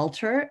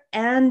Gibraltar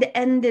and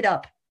ended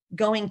up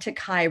going to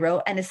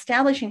Cairo and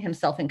establishing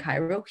himself in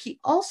Cairo. He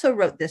also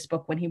wrote this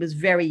book when he was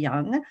very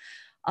young.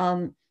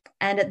 And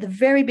at the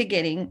very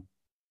beginning,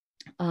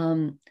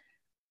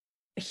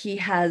 he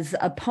has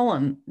a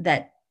poem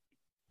that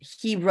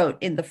he wrote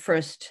in the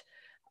first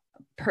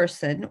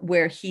person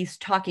where he's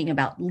talking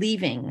about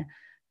leaving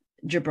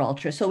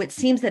Gibraltar. So it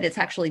seems that it's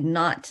actually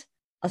not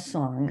a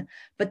song.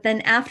 But then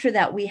after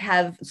that, we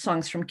have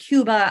songs from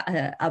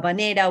Cuba,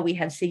 Habanera, we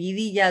have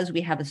seguidillas,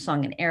 we have a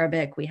song in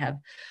Arabic, we have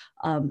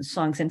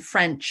songs in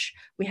French,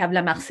 we have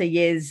La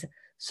Marseillaise.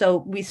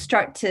 So we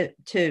start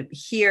to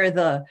hear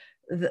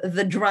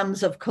the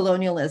drums of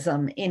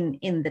colonialism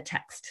in the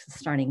text,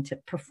 starting to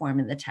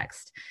perform in the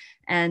text.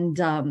 And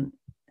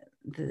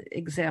the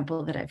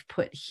example that I've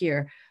put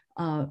here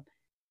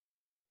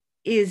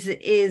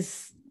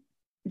is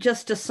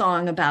just a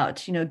song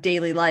about,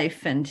 daily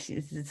life. And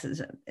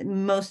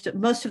most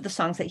of the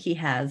songs that he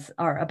has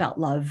are about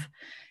love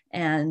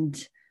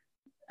and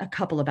a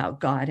couple about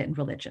God and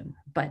religion.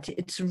 But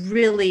it's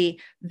really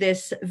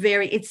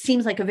it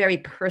seems like a very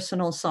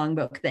personal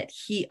songbook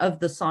of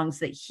the songs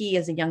that he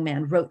as a young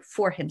man wrote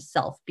for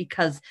himself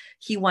because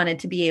he wanted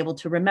to be able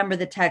to remember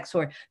the text,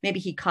 or maybe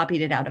he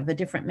copied it out of a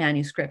different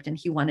manuscript and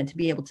he wanted to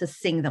be able to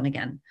sing them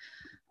again.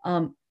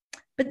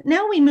 But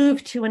now we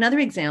move to another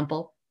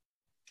example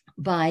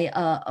by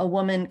a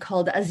woman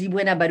called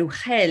Azibuena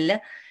Barugel.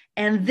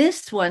 And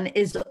this one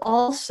is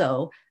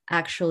also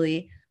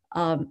actually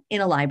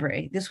in a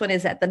library. This one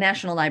is at the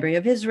National Library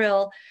of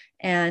Israel.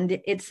 And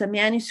it's a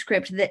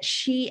manuscript that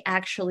she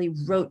actually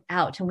wrote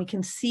out. And we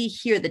can see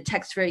here the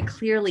text very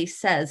clearly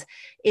says,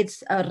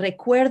 it's a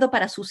recuerdo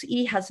para sus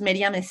hijas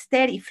Miriam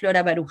Esther y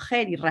Flora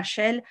Barugel y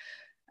Rachel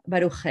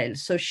Barugel.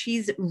 So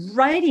she's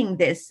writing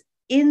this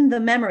in the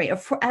memory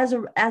as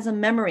a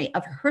memory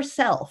of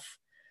herself.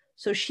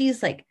 So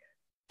she's like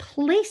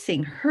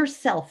placing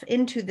herself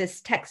into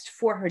this text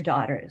for her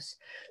daughters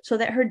so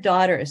that her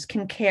daughters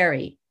can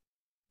carry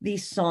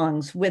these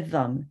songs with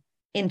them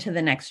into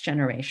the next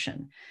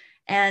generation.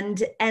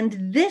 And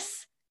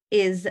this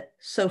is,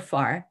 so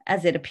far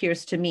as it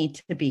appears to me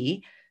to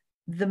be,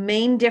 the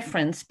main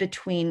difference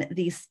between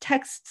these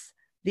texts,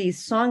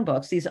 these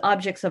songbooks, these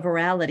objects of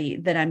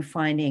orality that I'm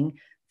finding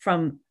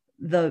from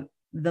the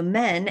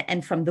men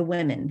and from the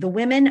women. The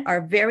women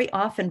are very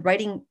often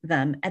writing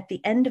them at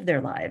the end of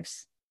their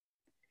lives,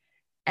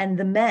 and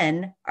the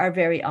men are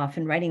very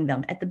often writing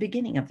them at the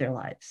beginning of their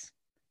lives.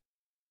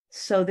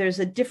 So there's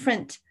a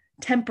different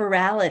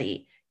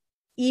temporality,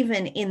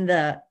 even in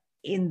the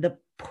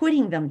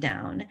putting them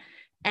down,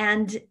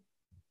 and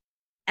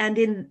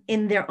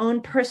in their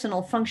own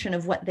personal function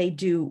of what they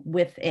do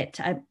with it.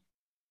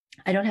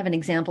 I don't have an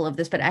example of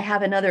this, but I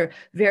have another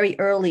very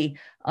early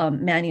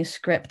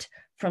manuscript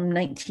from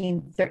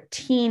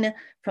 1913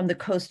 from the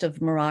coast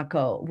of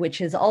Morocco,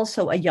 which is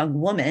also a young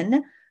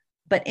woman.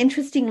 But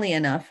interestingly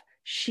enough,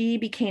 she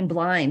became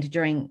blind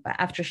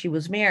after she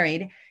was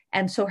married.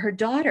 And so her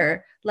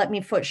daughter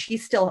she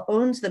still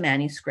owns the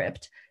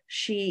manuscript.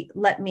 She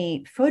let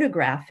me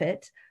photograph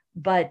it,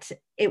 but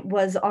it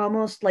was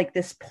almost like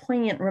this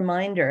poignant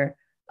reminder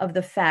of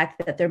the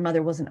fact that their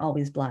mother wasn't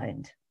always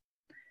blind.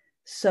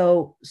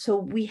 So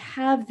we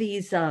have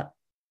these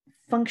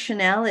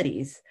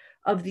functionalities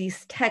of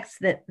these texts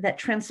that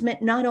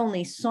transmit not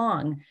only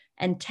song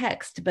and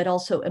text, but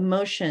also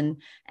emotion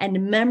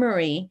and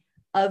memory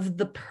of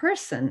the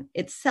person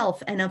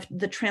itself, and of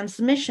the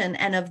transmission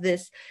and of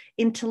this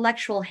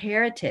intellectual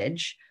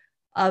heritage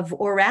of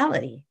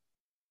orality,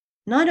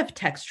 not of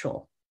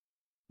textual.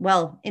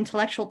 Well,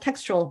 intellectual,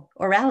 textual,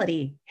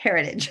 orality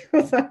heritage.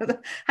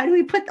 How do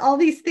we put all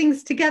these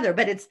things together?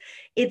 But it's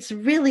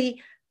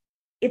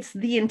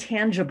the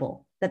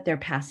intangible that they're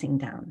passing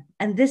down.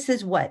 And this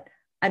is what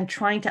I'm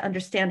trying to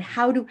understand.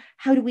 How do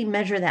we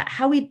measure that?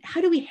 How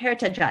do we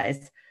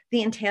heritagize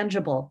the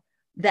intangible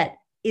that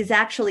is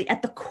actually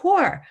at the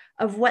core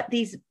of what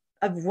these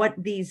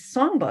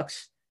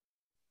songbooks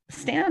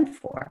stand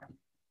for?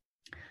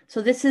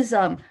 So this is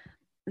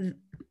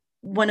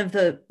one of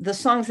the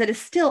songs that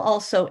is still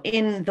also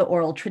in the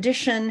oral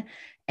tradition,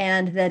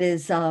 and that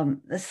is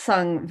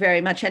sung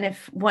very much. And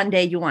if one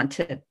day you want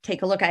to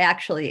take a look, I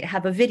actually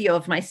have a video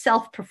of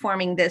myself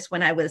performing this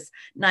when I was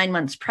 9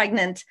 months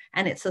pregnant.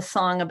 And it's a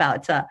song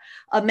about a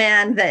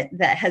man that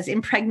has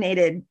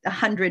impregnated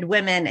 100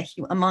 women,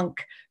 a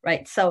monk,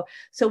 right? So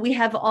we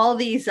have all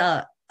these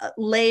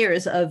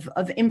layers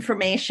of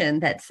information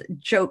that's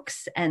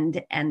jokes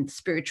and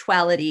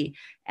spirituality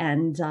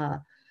and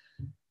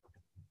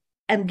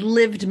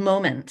lived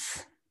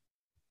moments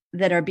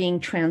that are being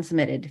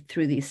transmitted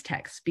through these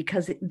texts,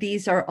 because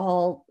these are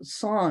all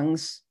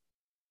songs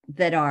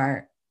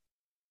that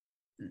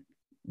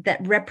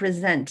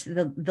represent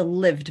the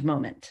lived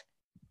moment.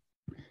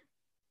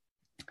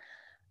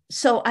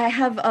 So I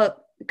have a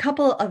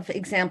couple of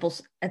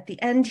examples at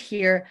the end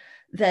here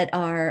that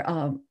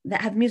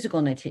have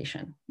musical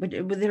notation, but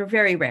they're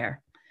very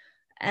rare.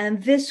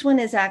 And this one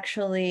is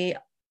actually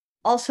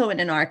also in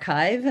an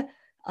archive,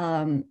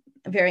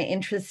 very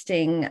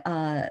interesting,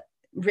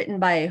 written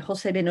by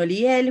José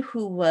Benoliel,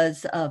 who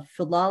was a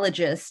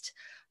philologist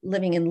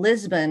living in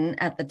Lisbon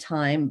at the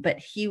time, but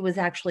he was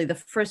actually the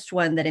first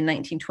one that in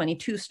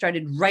 1922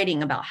 started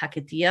writing about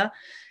Haketia,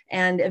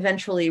 and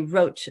eventually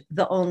wrote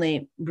the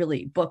only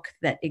really book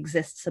that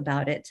exists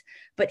about it.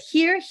 But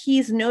here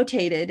he's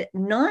notated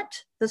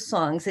not the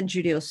songs in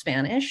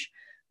Judeo-Spanish,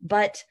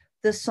 but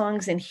the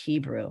songs in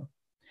Hebrew.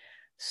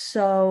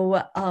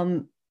 So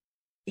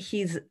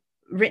he's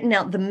written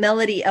out the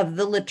melody of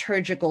the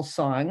liturgical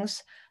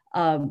songs,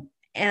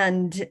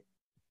 and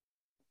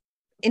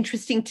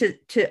interesting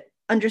to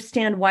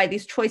understand why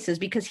these choices,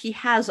 because he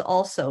has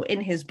also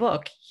in his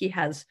book, he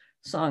has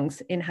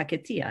songs in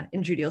Haketia,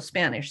 in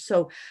Judeo-Spanish.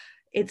 So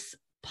it's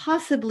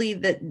possibly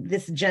that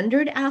this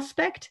gendered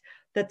aspect,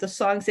 that the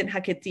songs in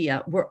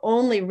Haketia were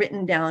only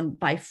written down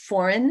by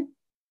foreign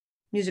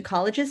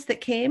musicologists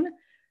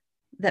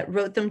that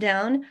wrote them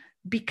down,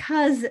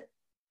 because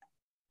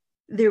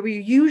they were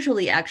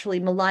usually actually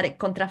melodic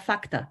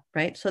contrafacta,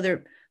 right? So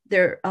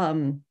they're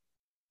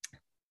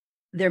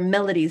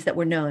melodies that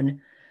were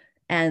known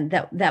and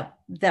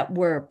that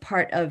were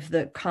part of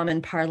the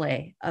common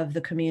parley of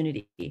the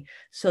community.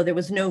 So there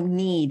was no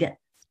need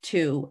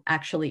to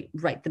actually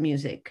write the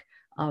music.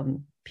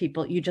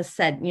 You just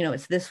said,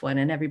 it's this one,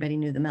 and everybody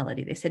knew the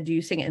melody. They said, do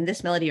you sing it in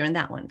this melody or in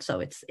that one? So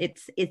it's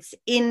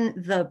in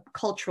the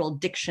cultural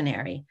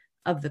dictionary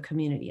of the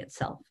community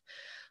itself.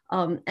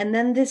 And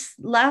then this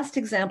last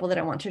example that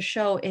I want to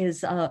show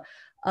is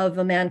of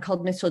a man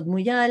called Mesod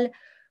Muyal,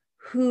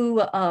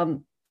 who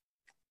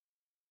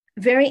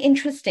very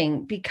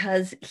interesting,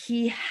 because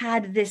he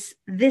had this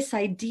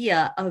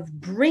idea of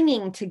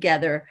bringing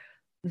together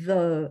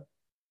the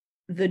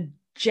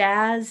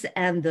jazz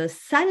and the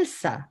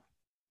salsa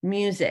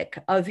music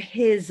of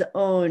his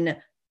own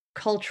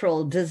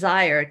cultural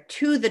desire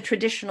to the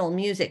traditional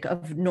music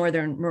of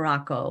northern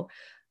Morocco,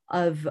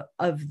 of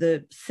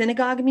the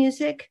synagogue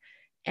music.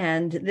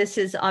 And this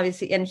is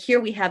obviously, and here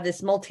we have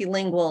this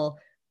multilingual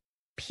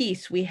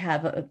piece, we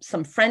have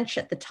some French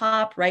at the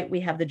top, right? We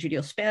have the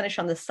Judeo-Spanish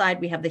on the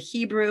side, we have the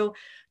Hebrew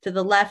to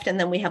the left, and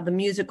then we have the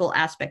musical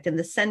aspect in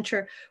the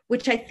center,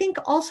 which I think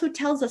also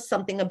tells us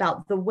something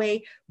about the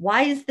way,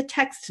 why is the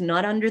text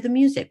not under the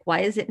music?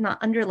 Why is it not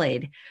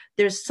underlaid?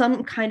 There's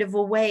some kind of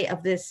a way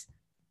of this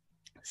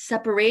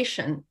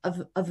separation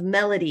of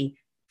melody,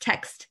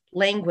 text,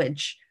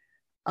 language,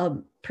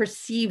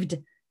 perceived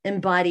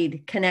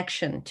embodied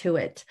connection to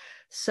it.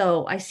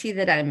 So I see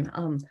that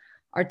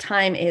our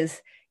time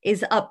is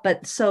up,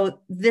 but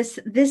so this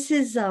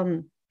is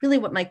really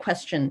what my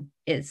question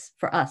is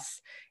for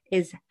us,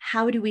 is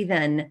how do we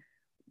then,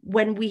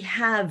 when we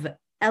have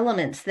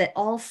elements that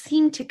all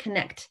seem to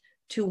connect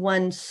to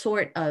one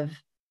sort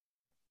of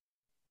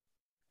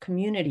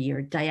community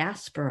or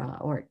diaspora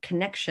or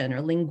connection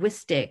or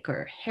linguistic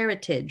or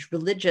heritage,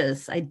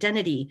 religious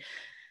identity,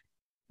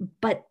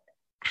 but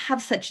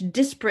have such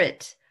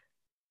disparate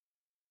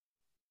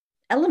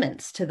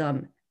elements to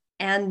them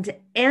and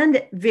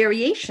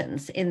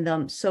variations in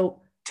them.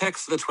 So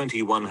Text the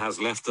 21 has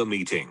left the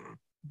meeting.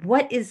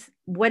 What is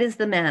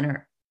the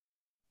manner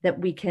that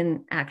we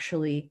can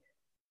actually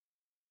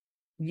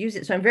use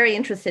it? So I'm very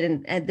interested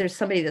in, and there's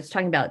somebody that's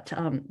talking about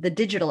the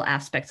digital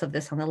aspects of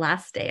this on the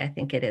last day, I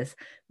think it is.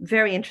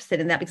 Very interested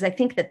in that because I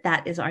think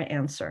that is our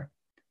answer.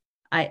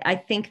 I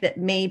think that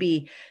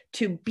maybe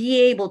to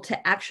be able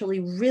to actually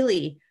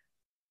really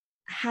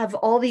have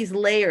all these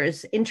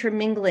layers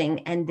intermingling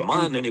and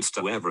My minutes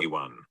to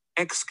everyone.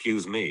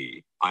 Excuse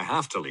me, I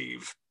have to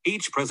leave.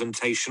 Each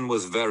presentation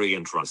was very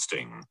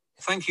interesting.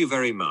 Thank you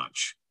very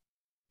much.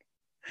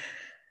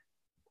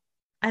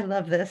 I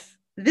love this.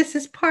 This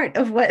is part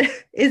of what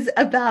is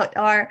about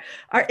our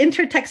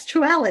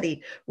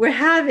intertextuality. We're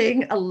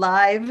having a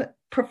live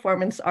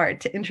performance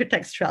art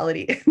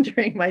intertextuality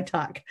during my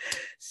talk.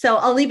 So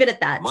I'll leave it at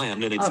that. My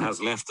minutes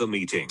has left the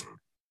meeting.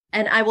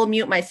 And I will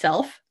mute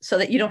myself so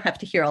that you don't have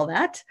to hear all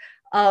that.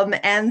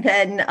 And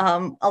then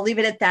I'll leave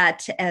it at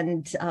that.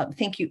 And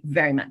thank you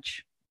very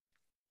much.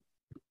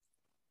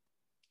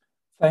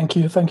 Thank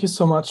you. Thank you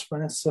so much,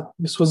 Vanessa.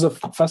 This was a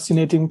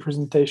fascinating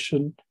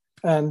presentation.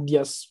 And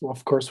yes,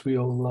 of course,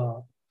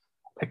 we'll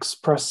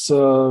express,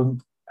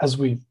 as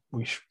we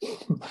wish,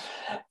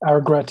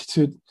 our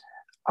gratitude.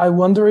 I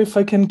wonder if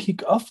I can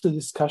kick off the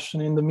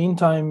discussion. In the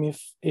meantime,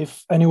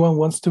 if anyone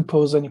wants to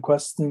pose any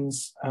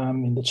questions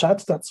in the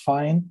chat, that's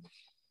fine.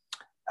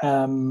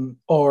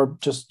 Or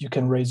just you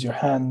can raise your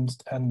hand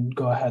and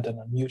go ahead and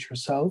unmute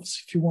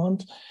yourselves if you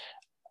want.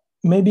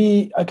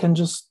 Maybe I can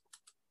just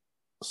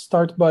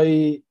start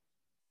by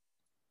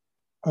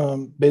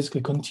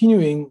basically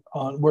continuing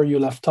on where you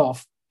left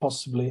off,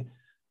 possibly.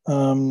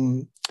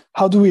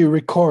 How do we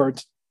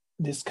record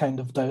this kind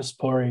of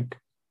diasporic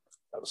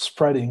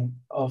spreading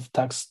of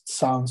text,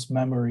 sounds,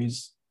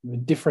 memories,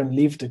 with different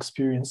lived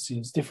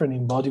experiences, different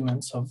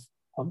embodiments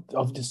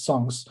of these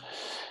songs?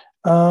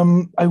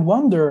 I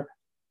wonder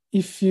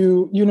if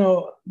you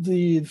know,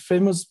 the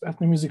famous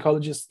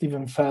ethnomusicologist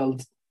Stephen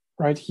Feld,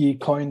 right? He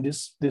coined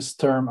this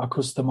term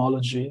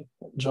acoustemology,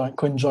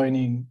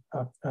 conjoining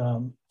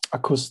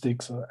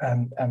acoustics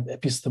and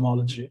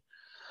epistemology.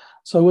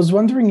 So I was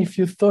wondering if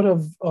you thought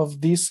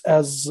of this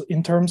as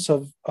in terms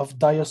of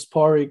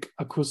diasporic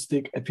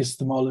acoustic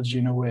epistemology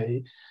in a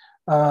way.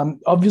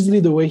 Obviously,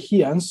 the way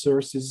he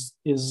answers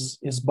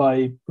is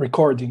by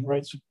recording,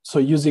 right? So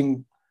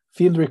using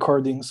field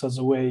recordings as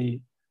a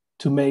way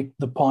to make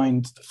the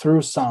point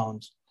through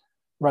sound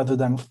rather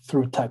than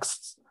through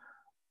texts.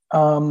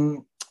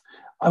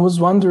 I was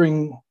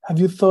wondering, have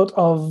you thought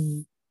of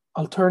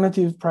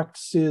alternative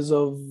practices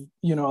of,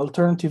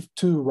 alternative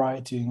to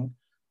writing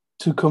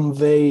to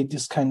convey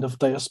this kind of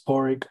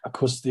diasporic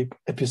acoustic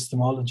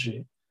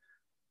epistemology?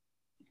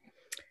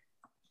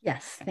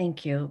 Yes,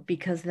 thank you,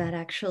 because that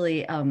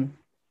actually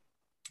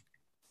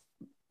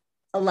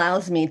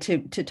allows me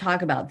to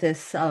talk about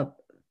this.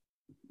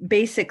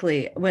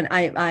 Basically, when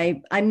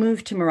I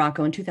moved to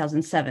Morocco in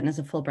 2007 as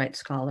a Fulbright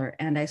scholar,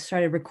 and I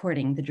started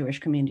recording the Jewish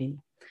community.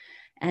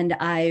 And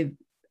I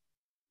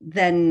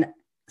then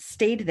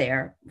stayed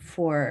there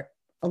for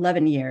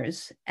 11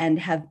 years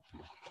and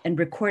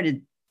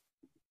recorded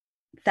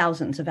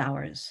thousands of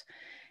hours.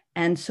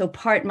 And so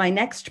my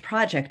next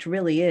project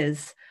really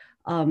is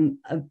a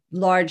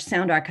large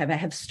sound archive. I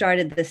have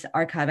started this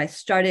archive. I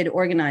started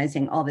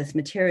organizing all this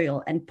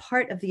material. And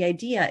part of the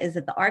idea is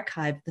that the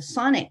archive, the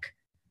sonic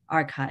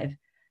archive,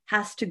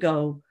 has to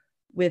go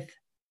with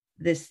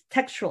this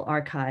textual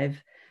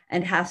archive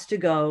and has to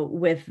go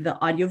with the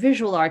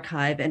audiovisual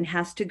archive and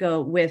has to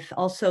go with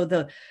also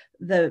the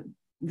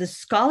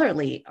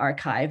scholarly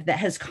archive that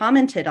has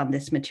commented on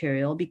this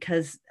material,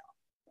 because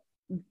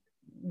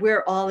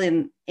we're all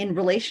in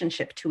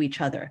relationship to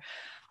each other.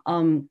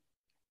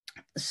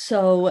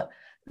 So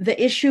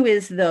the issue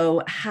is,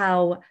 though,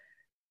 how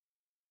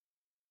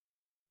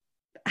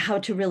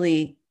to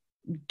really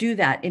do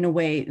that in a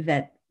way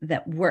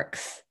that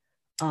works,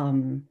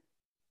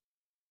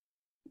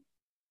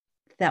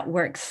 that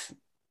works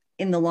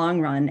in the long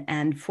run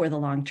and for the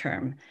long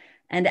term.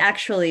 And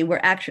actually,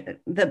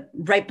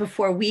 right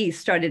before we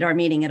started our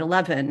meeting at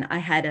 11, I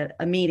had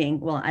a meeting.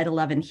 Well, at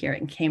 11 here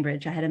in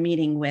Cambridge, I had a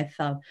meeting with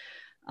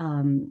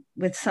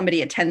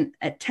somebody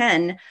at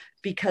 10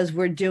 because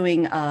we're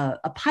doing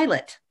a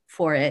pilot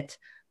for it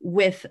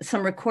with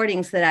some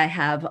recordings that I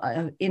have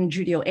in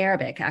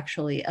Judeo-Arabic,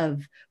 actually,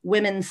 of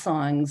women's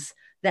songs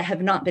that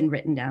have not been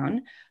written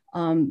down,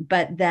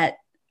 but that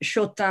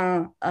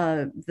Chotin,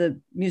 the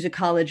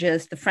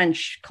musicologist, the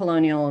French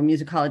colonial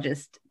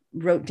musicologist,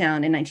 wrote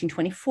down in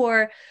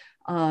 1924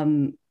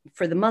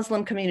 for the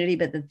Muslim community,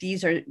 but that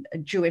these are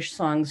Jewish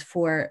songs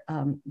for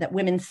that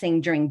women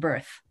sing during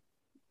birth,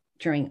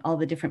 during all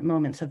the different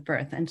moments of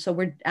birth. And so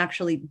we're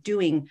actually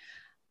doing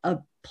a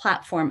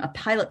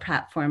pilot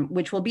platform,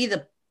 which will be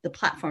the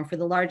platform for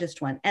the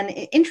largest one. And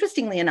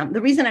interestingly enough,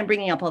 the reason I'm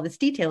bringing up all this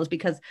detail is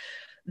because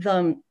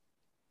the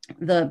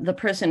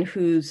person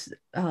who's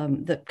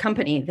the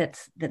company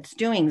that's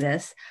doing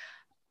this,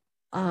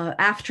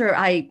 after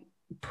I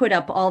put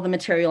up all the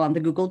material on the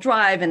Google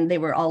Drive and they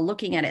were all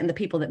looking at it, and the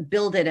people that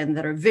build it and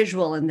that are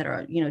visual and that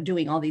are,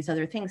 doing all these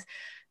other things,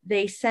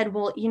 they said,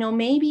 well,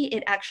 maybe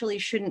it actually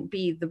shouldn't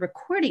be the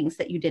recordings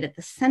that you did at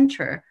the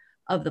center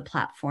of the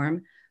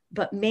platform,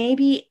 but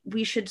maybe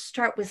we should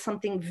start with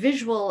something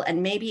visual,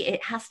 and maybe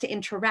it has to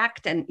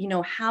interact. And,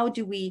 how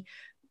do we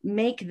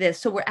make this?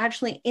 So we're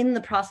actually in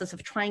the process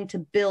of trying to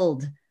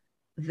build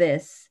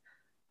this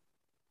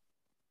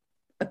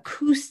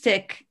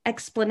acoustic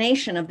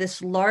explanation of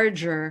this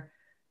larger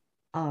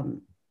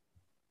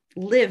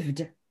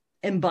lived,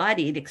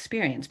 embodied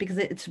experience, because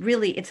it's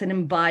an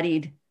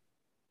embodied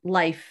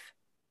life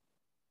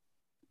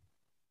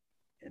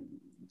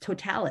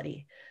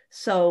totality.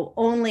 So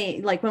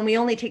only, like, when we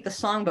only take the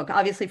songbook,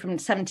 obviously from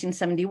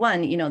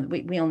 1771,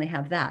 we only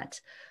have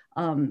that.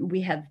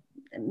 We have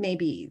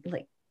maybe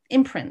like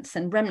imprints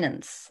and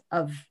remnants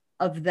of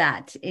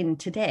that in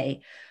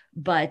today,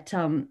 but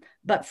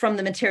from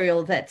the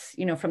material that's,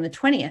 from the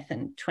 20th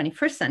and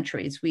 21st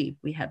centuries, we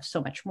have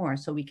so much more.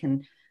 So we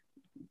can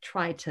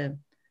try to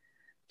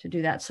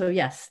do that. So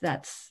yes,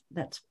 that's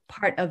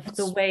part of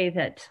the way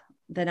that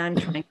I'm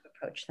trying to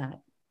approach that.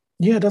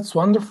 Yeah, that's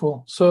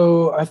wonderful.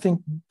 So I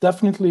think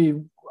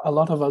definitely a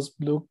lot of us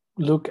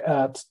look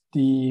at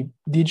the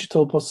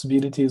digital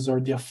possibilities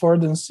or the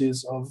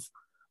affordances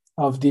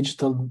of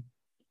digital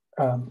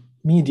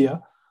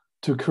media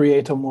to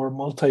create a more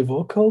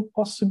multivocal,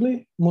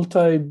 possibly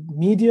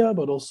multimedia,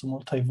 but also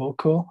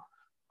multivocal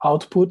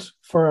output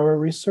for our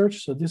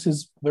research. So this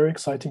is a very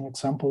exciting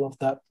example of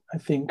that, I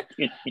think.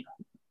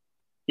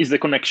 Is the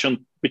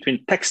connection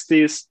between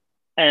texts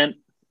and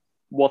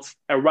what's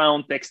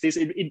around texts.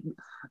 It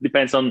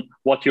depends on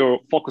what you're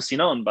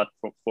focusing on, but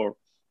for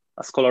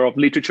a scholar of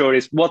literature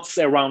is what's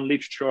around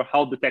literature,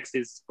 how the text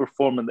is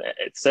performed,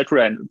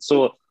 etc. And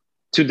so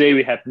today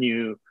we have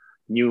new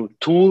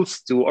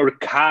tools to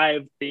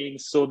archive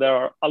things. So there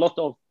are a lot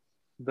of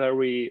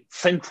very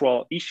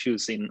central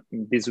issues in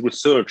this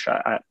research.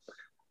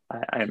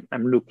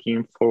 I'm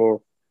looking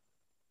for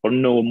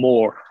know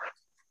more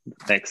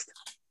next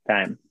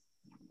time.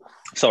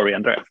 Sorry,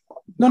 Andrea.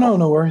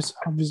 No worries.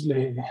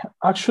 Obviously,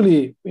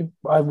 actually,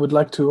 I would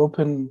like to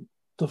open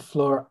the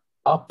floor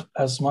up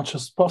as much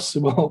as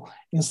possible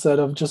instead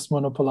of just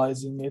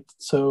monopolizing it.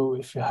 So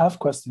if you have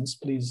questions,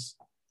 please.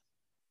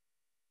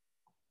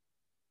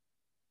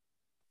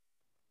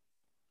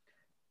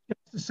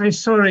 Say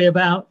sorry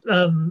about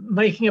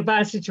making a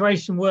bad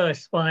situation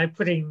worse by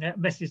putting that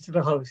message to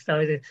the host.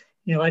 I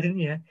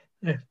didn't.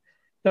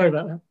 Sorry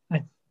about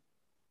that.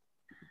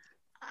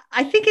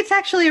 I think it's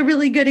actually a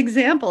really good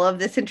example of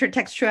this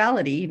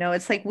intertextuality.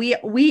 It's like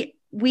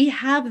we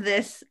have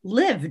this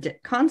lived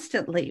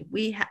constantly.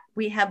 We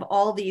have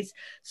all these.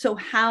 So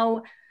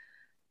how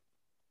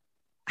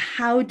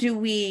do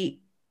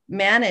we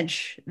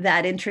manage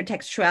that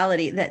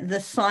intertextuality, that the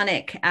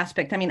sonic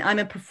aspect? I mean, I'm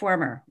a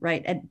performer,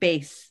 right, at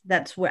base.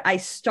 That's where I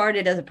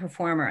started as a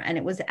performer. And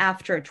it was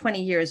after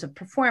 20 years of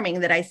performing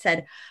that I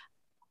said,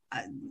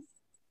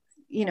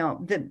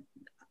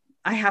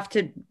 I have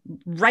to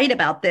write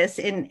about this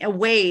in a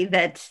way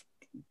that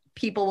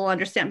people will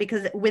understand,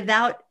 because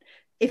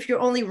if you're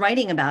only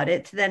writing about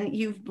it, then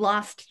you've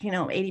lost,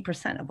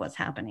 80% of what's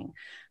happening.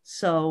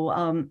 So,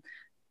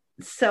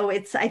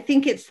 I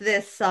think it's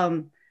this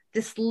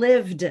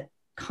lived,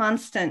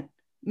 constant,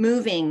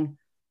 moving,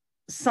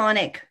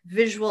 sonic,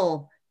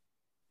 visual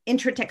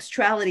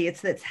intertextuality.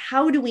 It's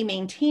how do we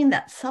maintain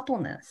that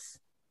suppleness,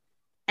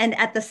 and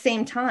at the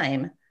same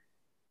time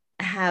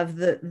have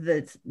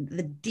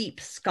the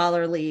deep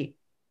scholarly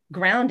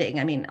grounding.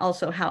 I mean,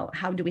 also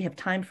how do we have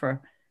time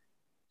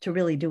to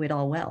really do it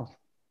all well,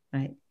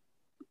 right?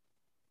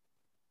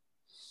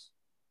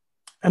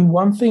 And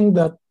one thing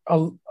that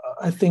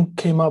I think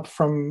came up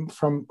from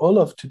all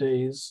of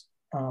today's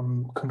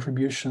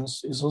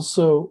contributions is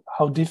also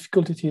how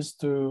difficult it is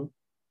to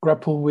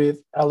grapple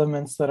with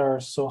elements that are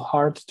so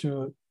hard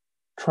to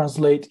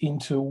translate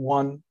into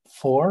one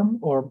form,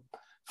 or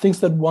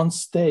things that won't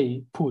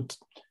stay put.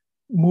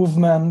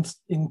 Movement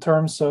in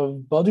terms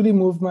of bodily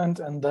movement,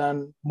 and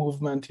then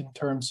movement in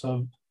terms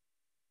of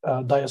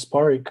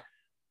diasporic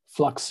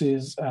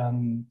fluxes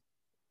and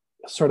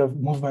sort of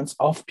movements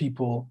of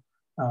people.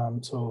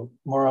 So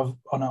more of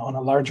on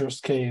a larger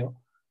scale.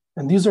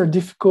 And these are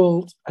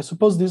difficult, I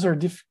suppose these are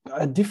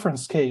at different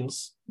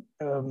scales,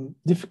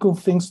 difficult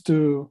things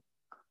to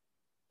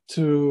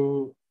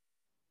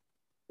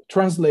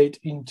translate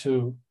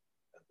into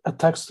a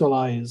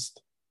textualized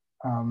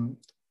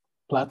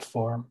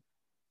platform.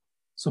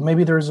 So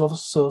maybe there is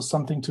also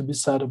something to be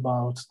said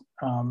about,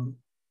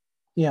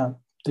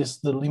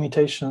 the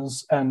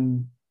limitations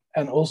and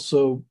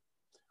also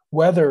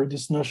whether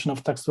this notion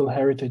of textual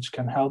heritage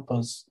can help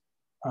us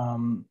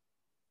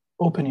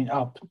opening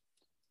up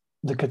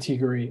the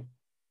category.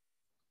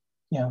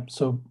 Yeah,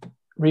 so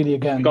really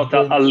again, we got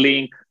a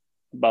link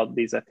about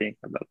this, I think,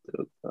 about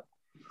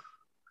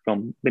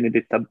from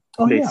Benedetta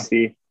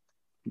Bessi. Yeah.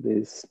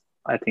 This,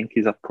 I think,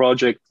 is a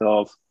project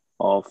of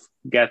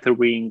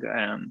gathering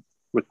and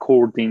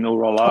recording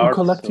oral art.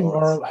 Collecting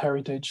oral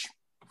heritage.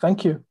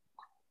 Thank you.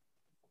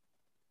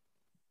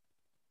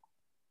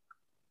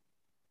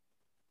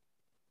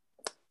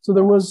 So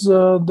there was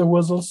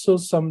also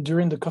some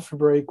during the coffee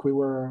break. We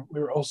were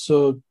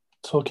also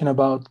talking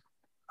about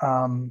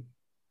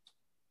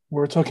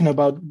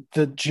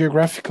the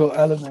geographical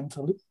element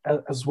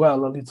as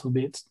well a little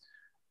bit,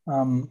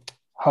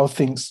 how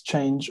things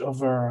change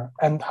over,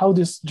 and how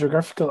this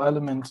geographical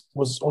element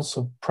was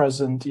also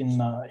present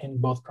in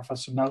both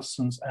Professor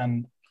Nelson's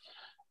and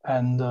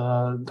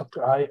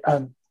Dr. I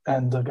and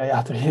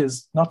Gayathri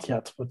is not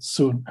yet, but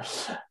soon.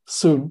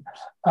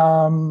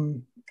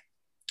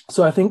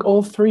 So I think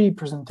all three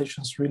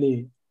presentations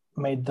really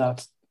made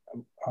that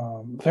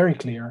very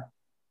clear.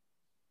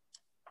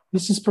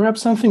 This is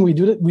perhaps something we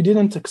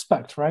didn't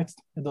expect, right,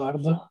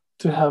 Eduardo,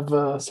 to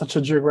have such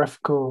a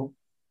geographical.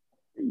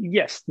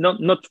 Yes,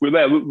 not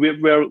really.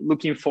 We're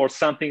looking for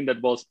something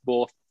that was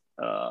both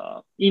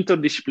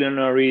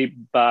interdisciplinary,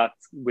 but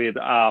with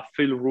a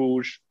fil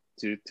rouge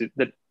to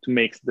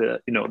make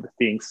the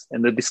things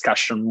and the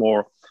discussion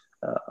more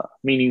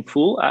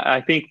meaningful.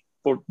 I think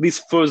for this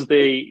first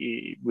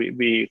day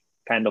we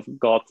kind of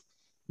got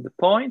the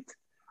point,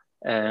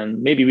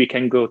 and maybe we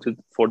can go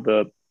for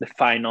the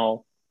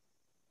final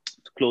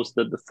to close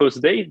the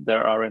first day.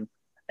 There aren't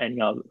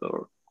any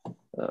other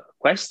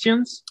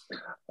questions.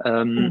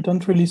 I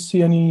don't really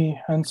see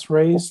any hands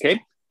raised. Okay,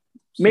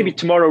 so maybe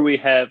tomorrow we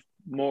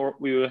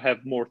will have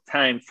more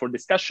time for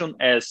discussion,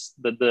 as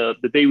the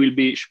day will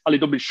be a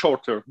little bit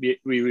shorter. We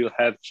will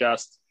have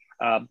just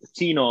the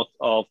keynote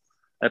of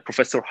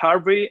Professor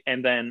Harvey,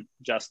 and then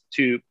just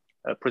two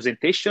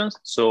presentations.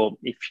 So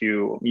if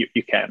you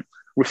can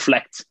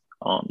reflect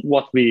on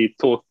what we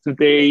talked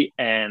today,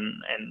 and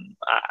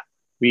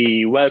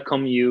we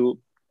welcome you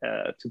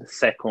to the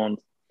second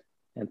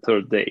and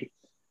third day.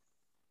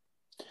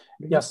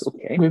 Yes,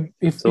 okay.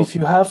 If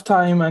you have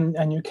time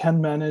and you can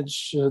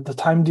manage the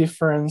time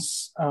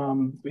difference,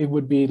 it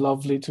would be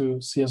lovely to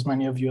see as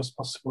many of you as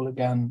possible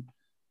again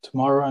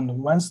tomorrow and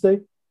on Wednesday.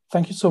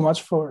 Thank you so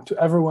much to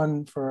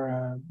everyone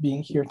for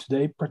being here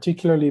today,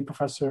 particularly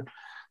Professor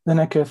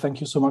Deneke.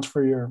 Thank you so much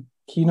for your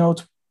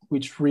keynote,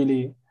 which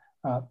really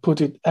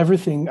put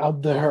everything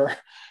out there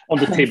on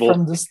the table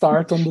from the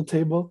start on the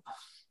table,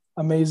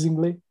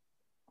 amazingly.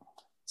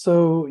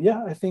 So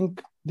yeah, I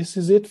think this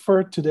is it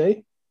for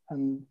today,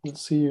 and we'll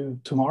see you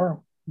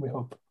tomorrow, we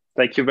hope.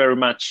 Thank you very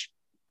much.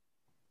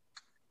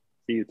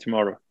 See you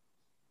tomorrow.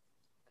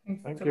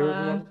 Thank you,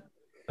 everyone.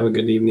 Have a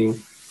good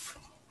evening.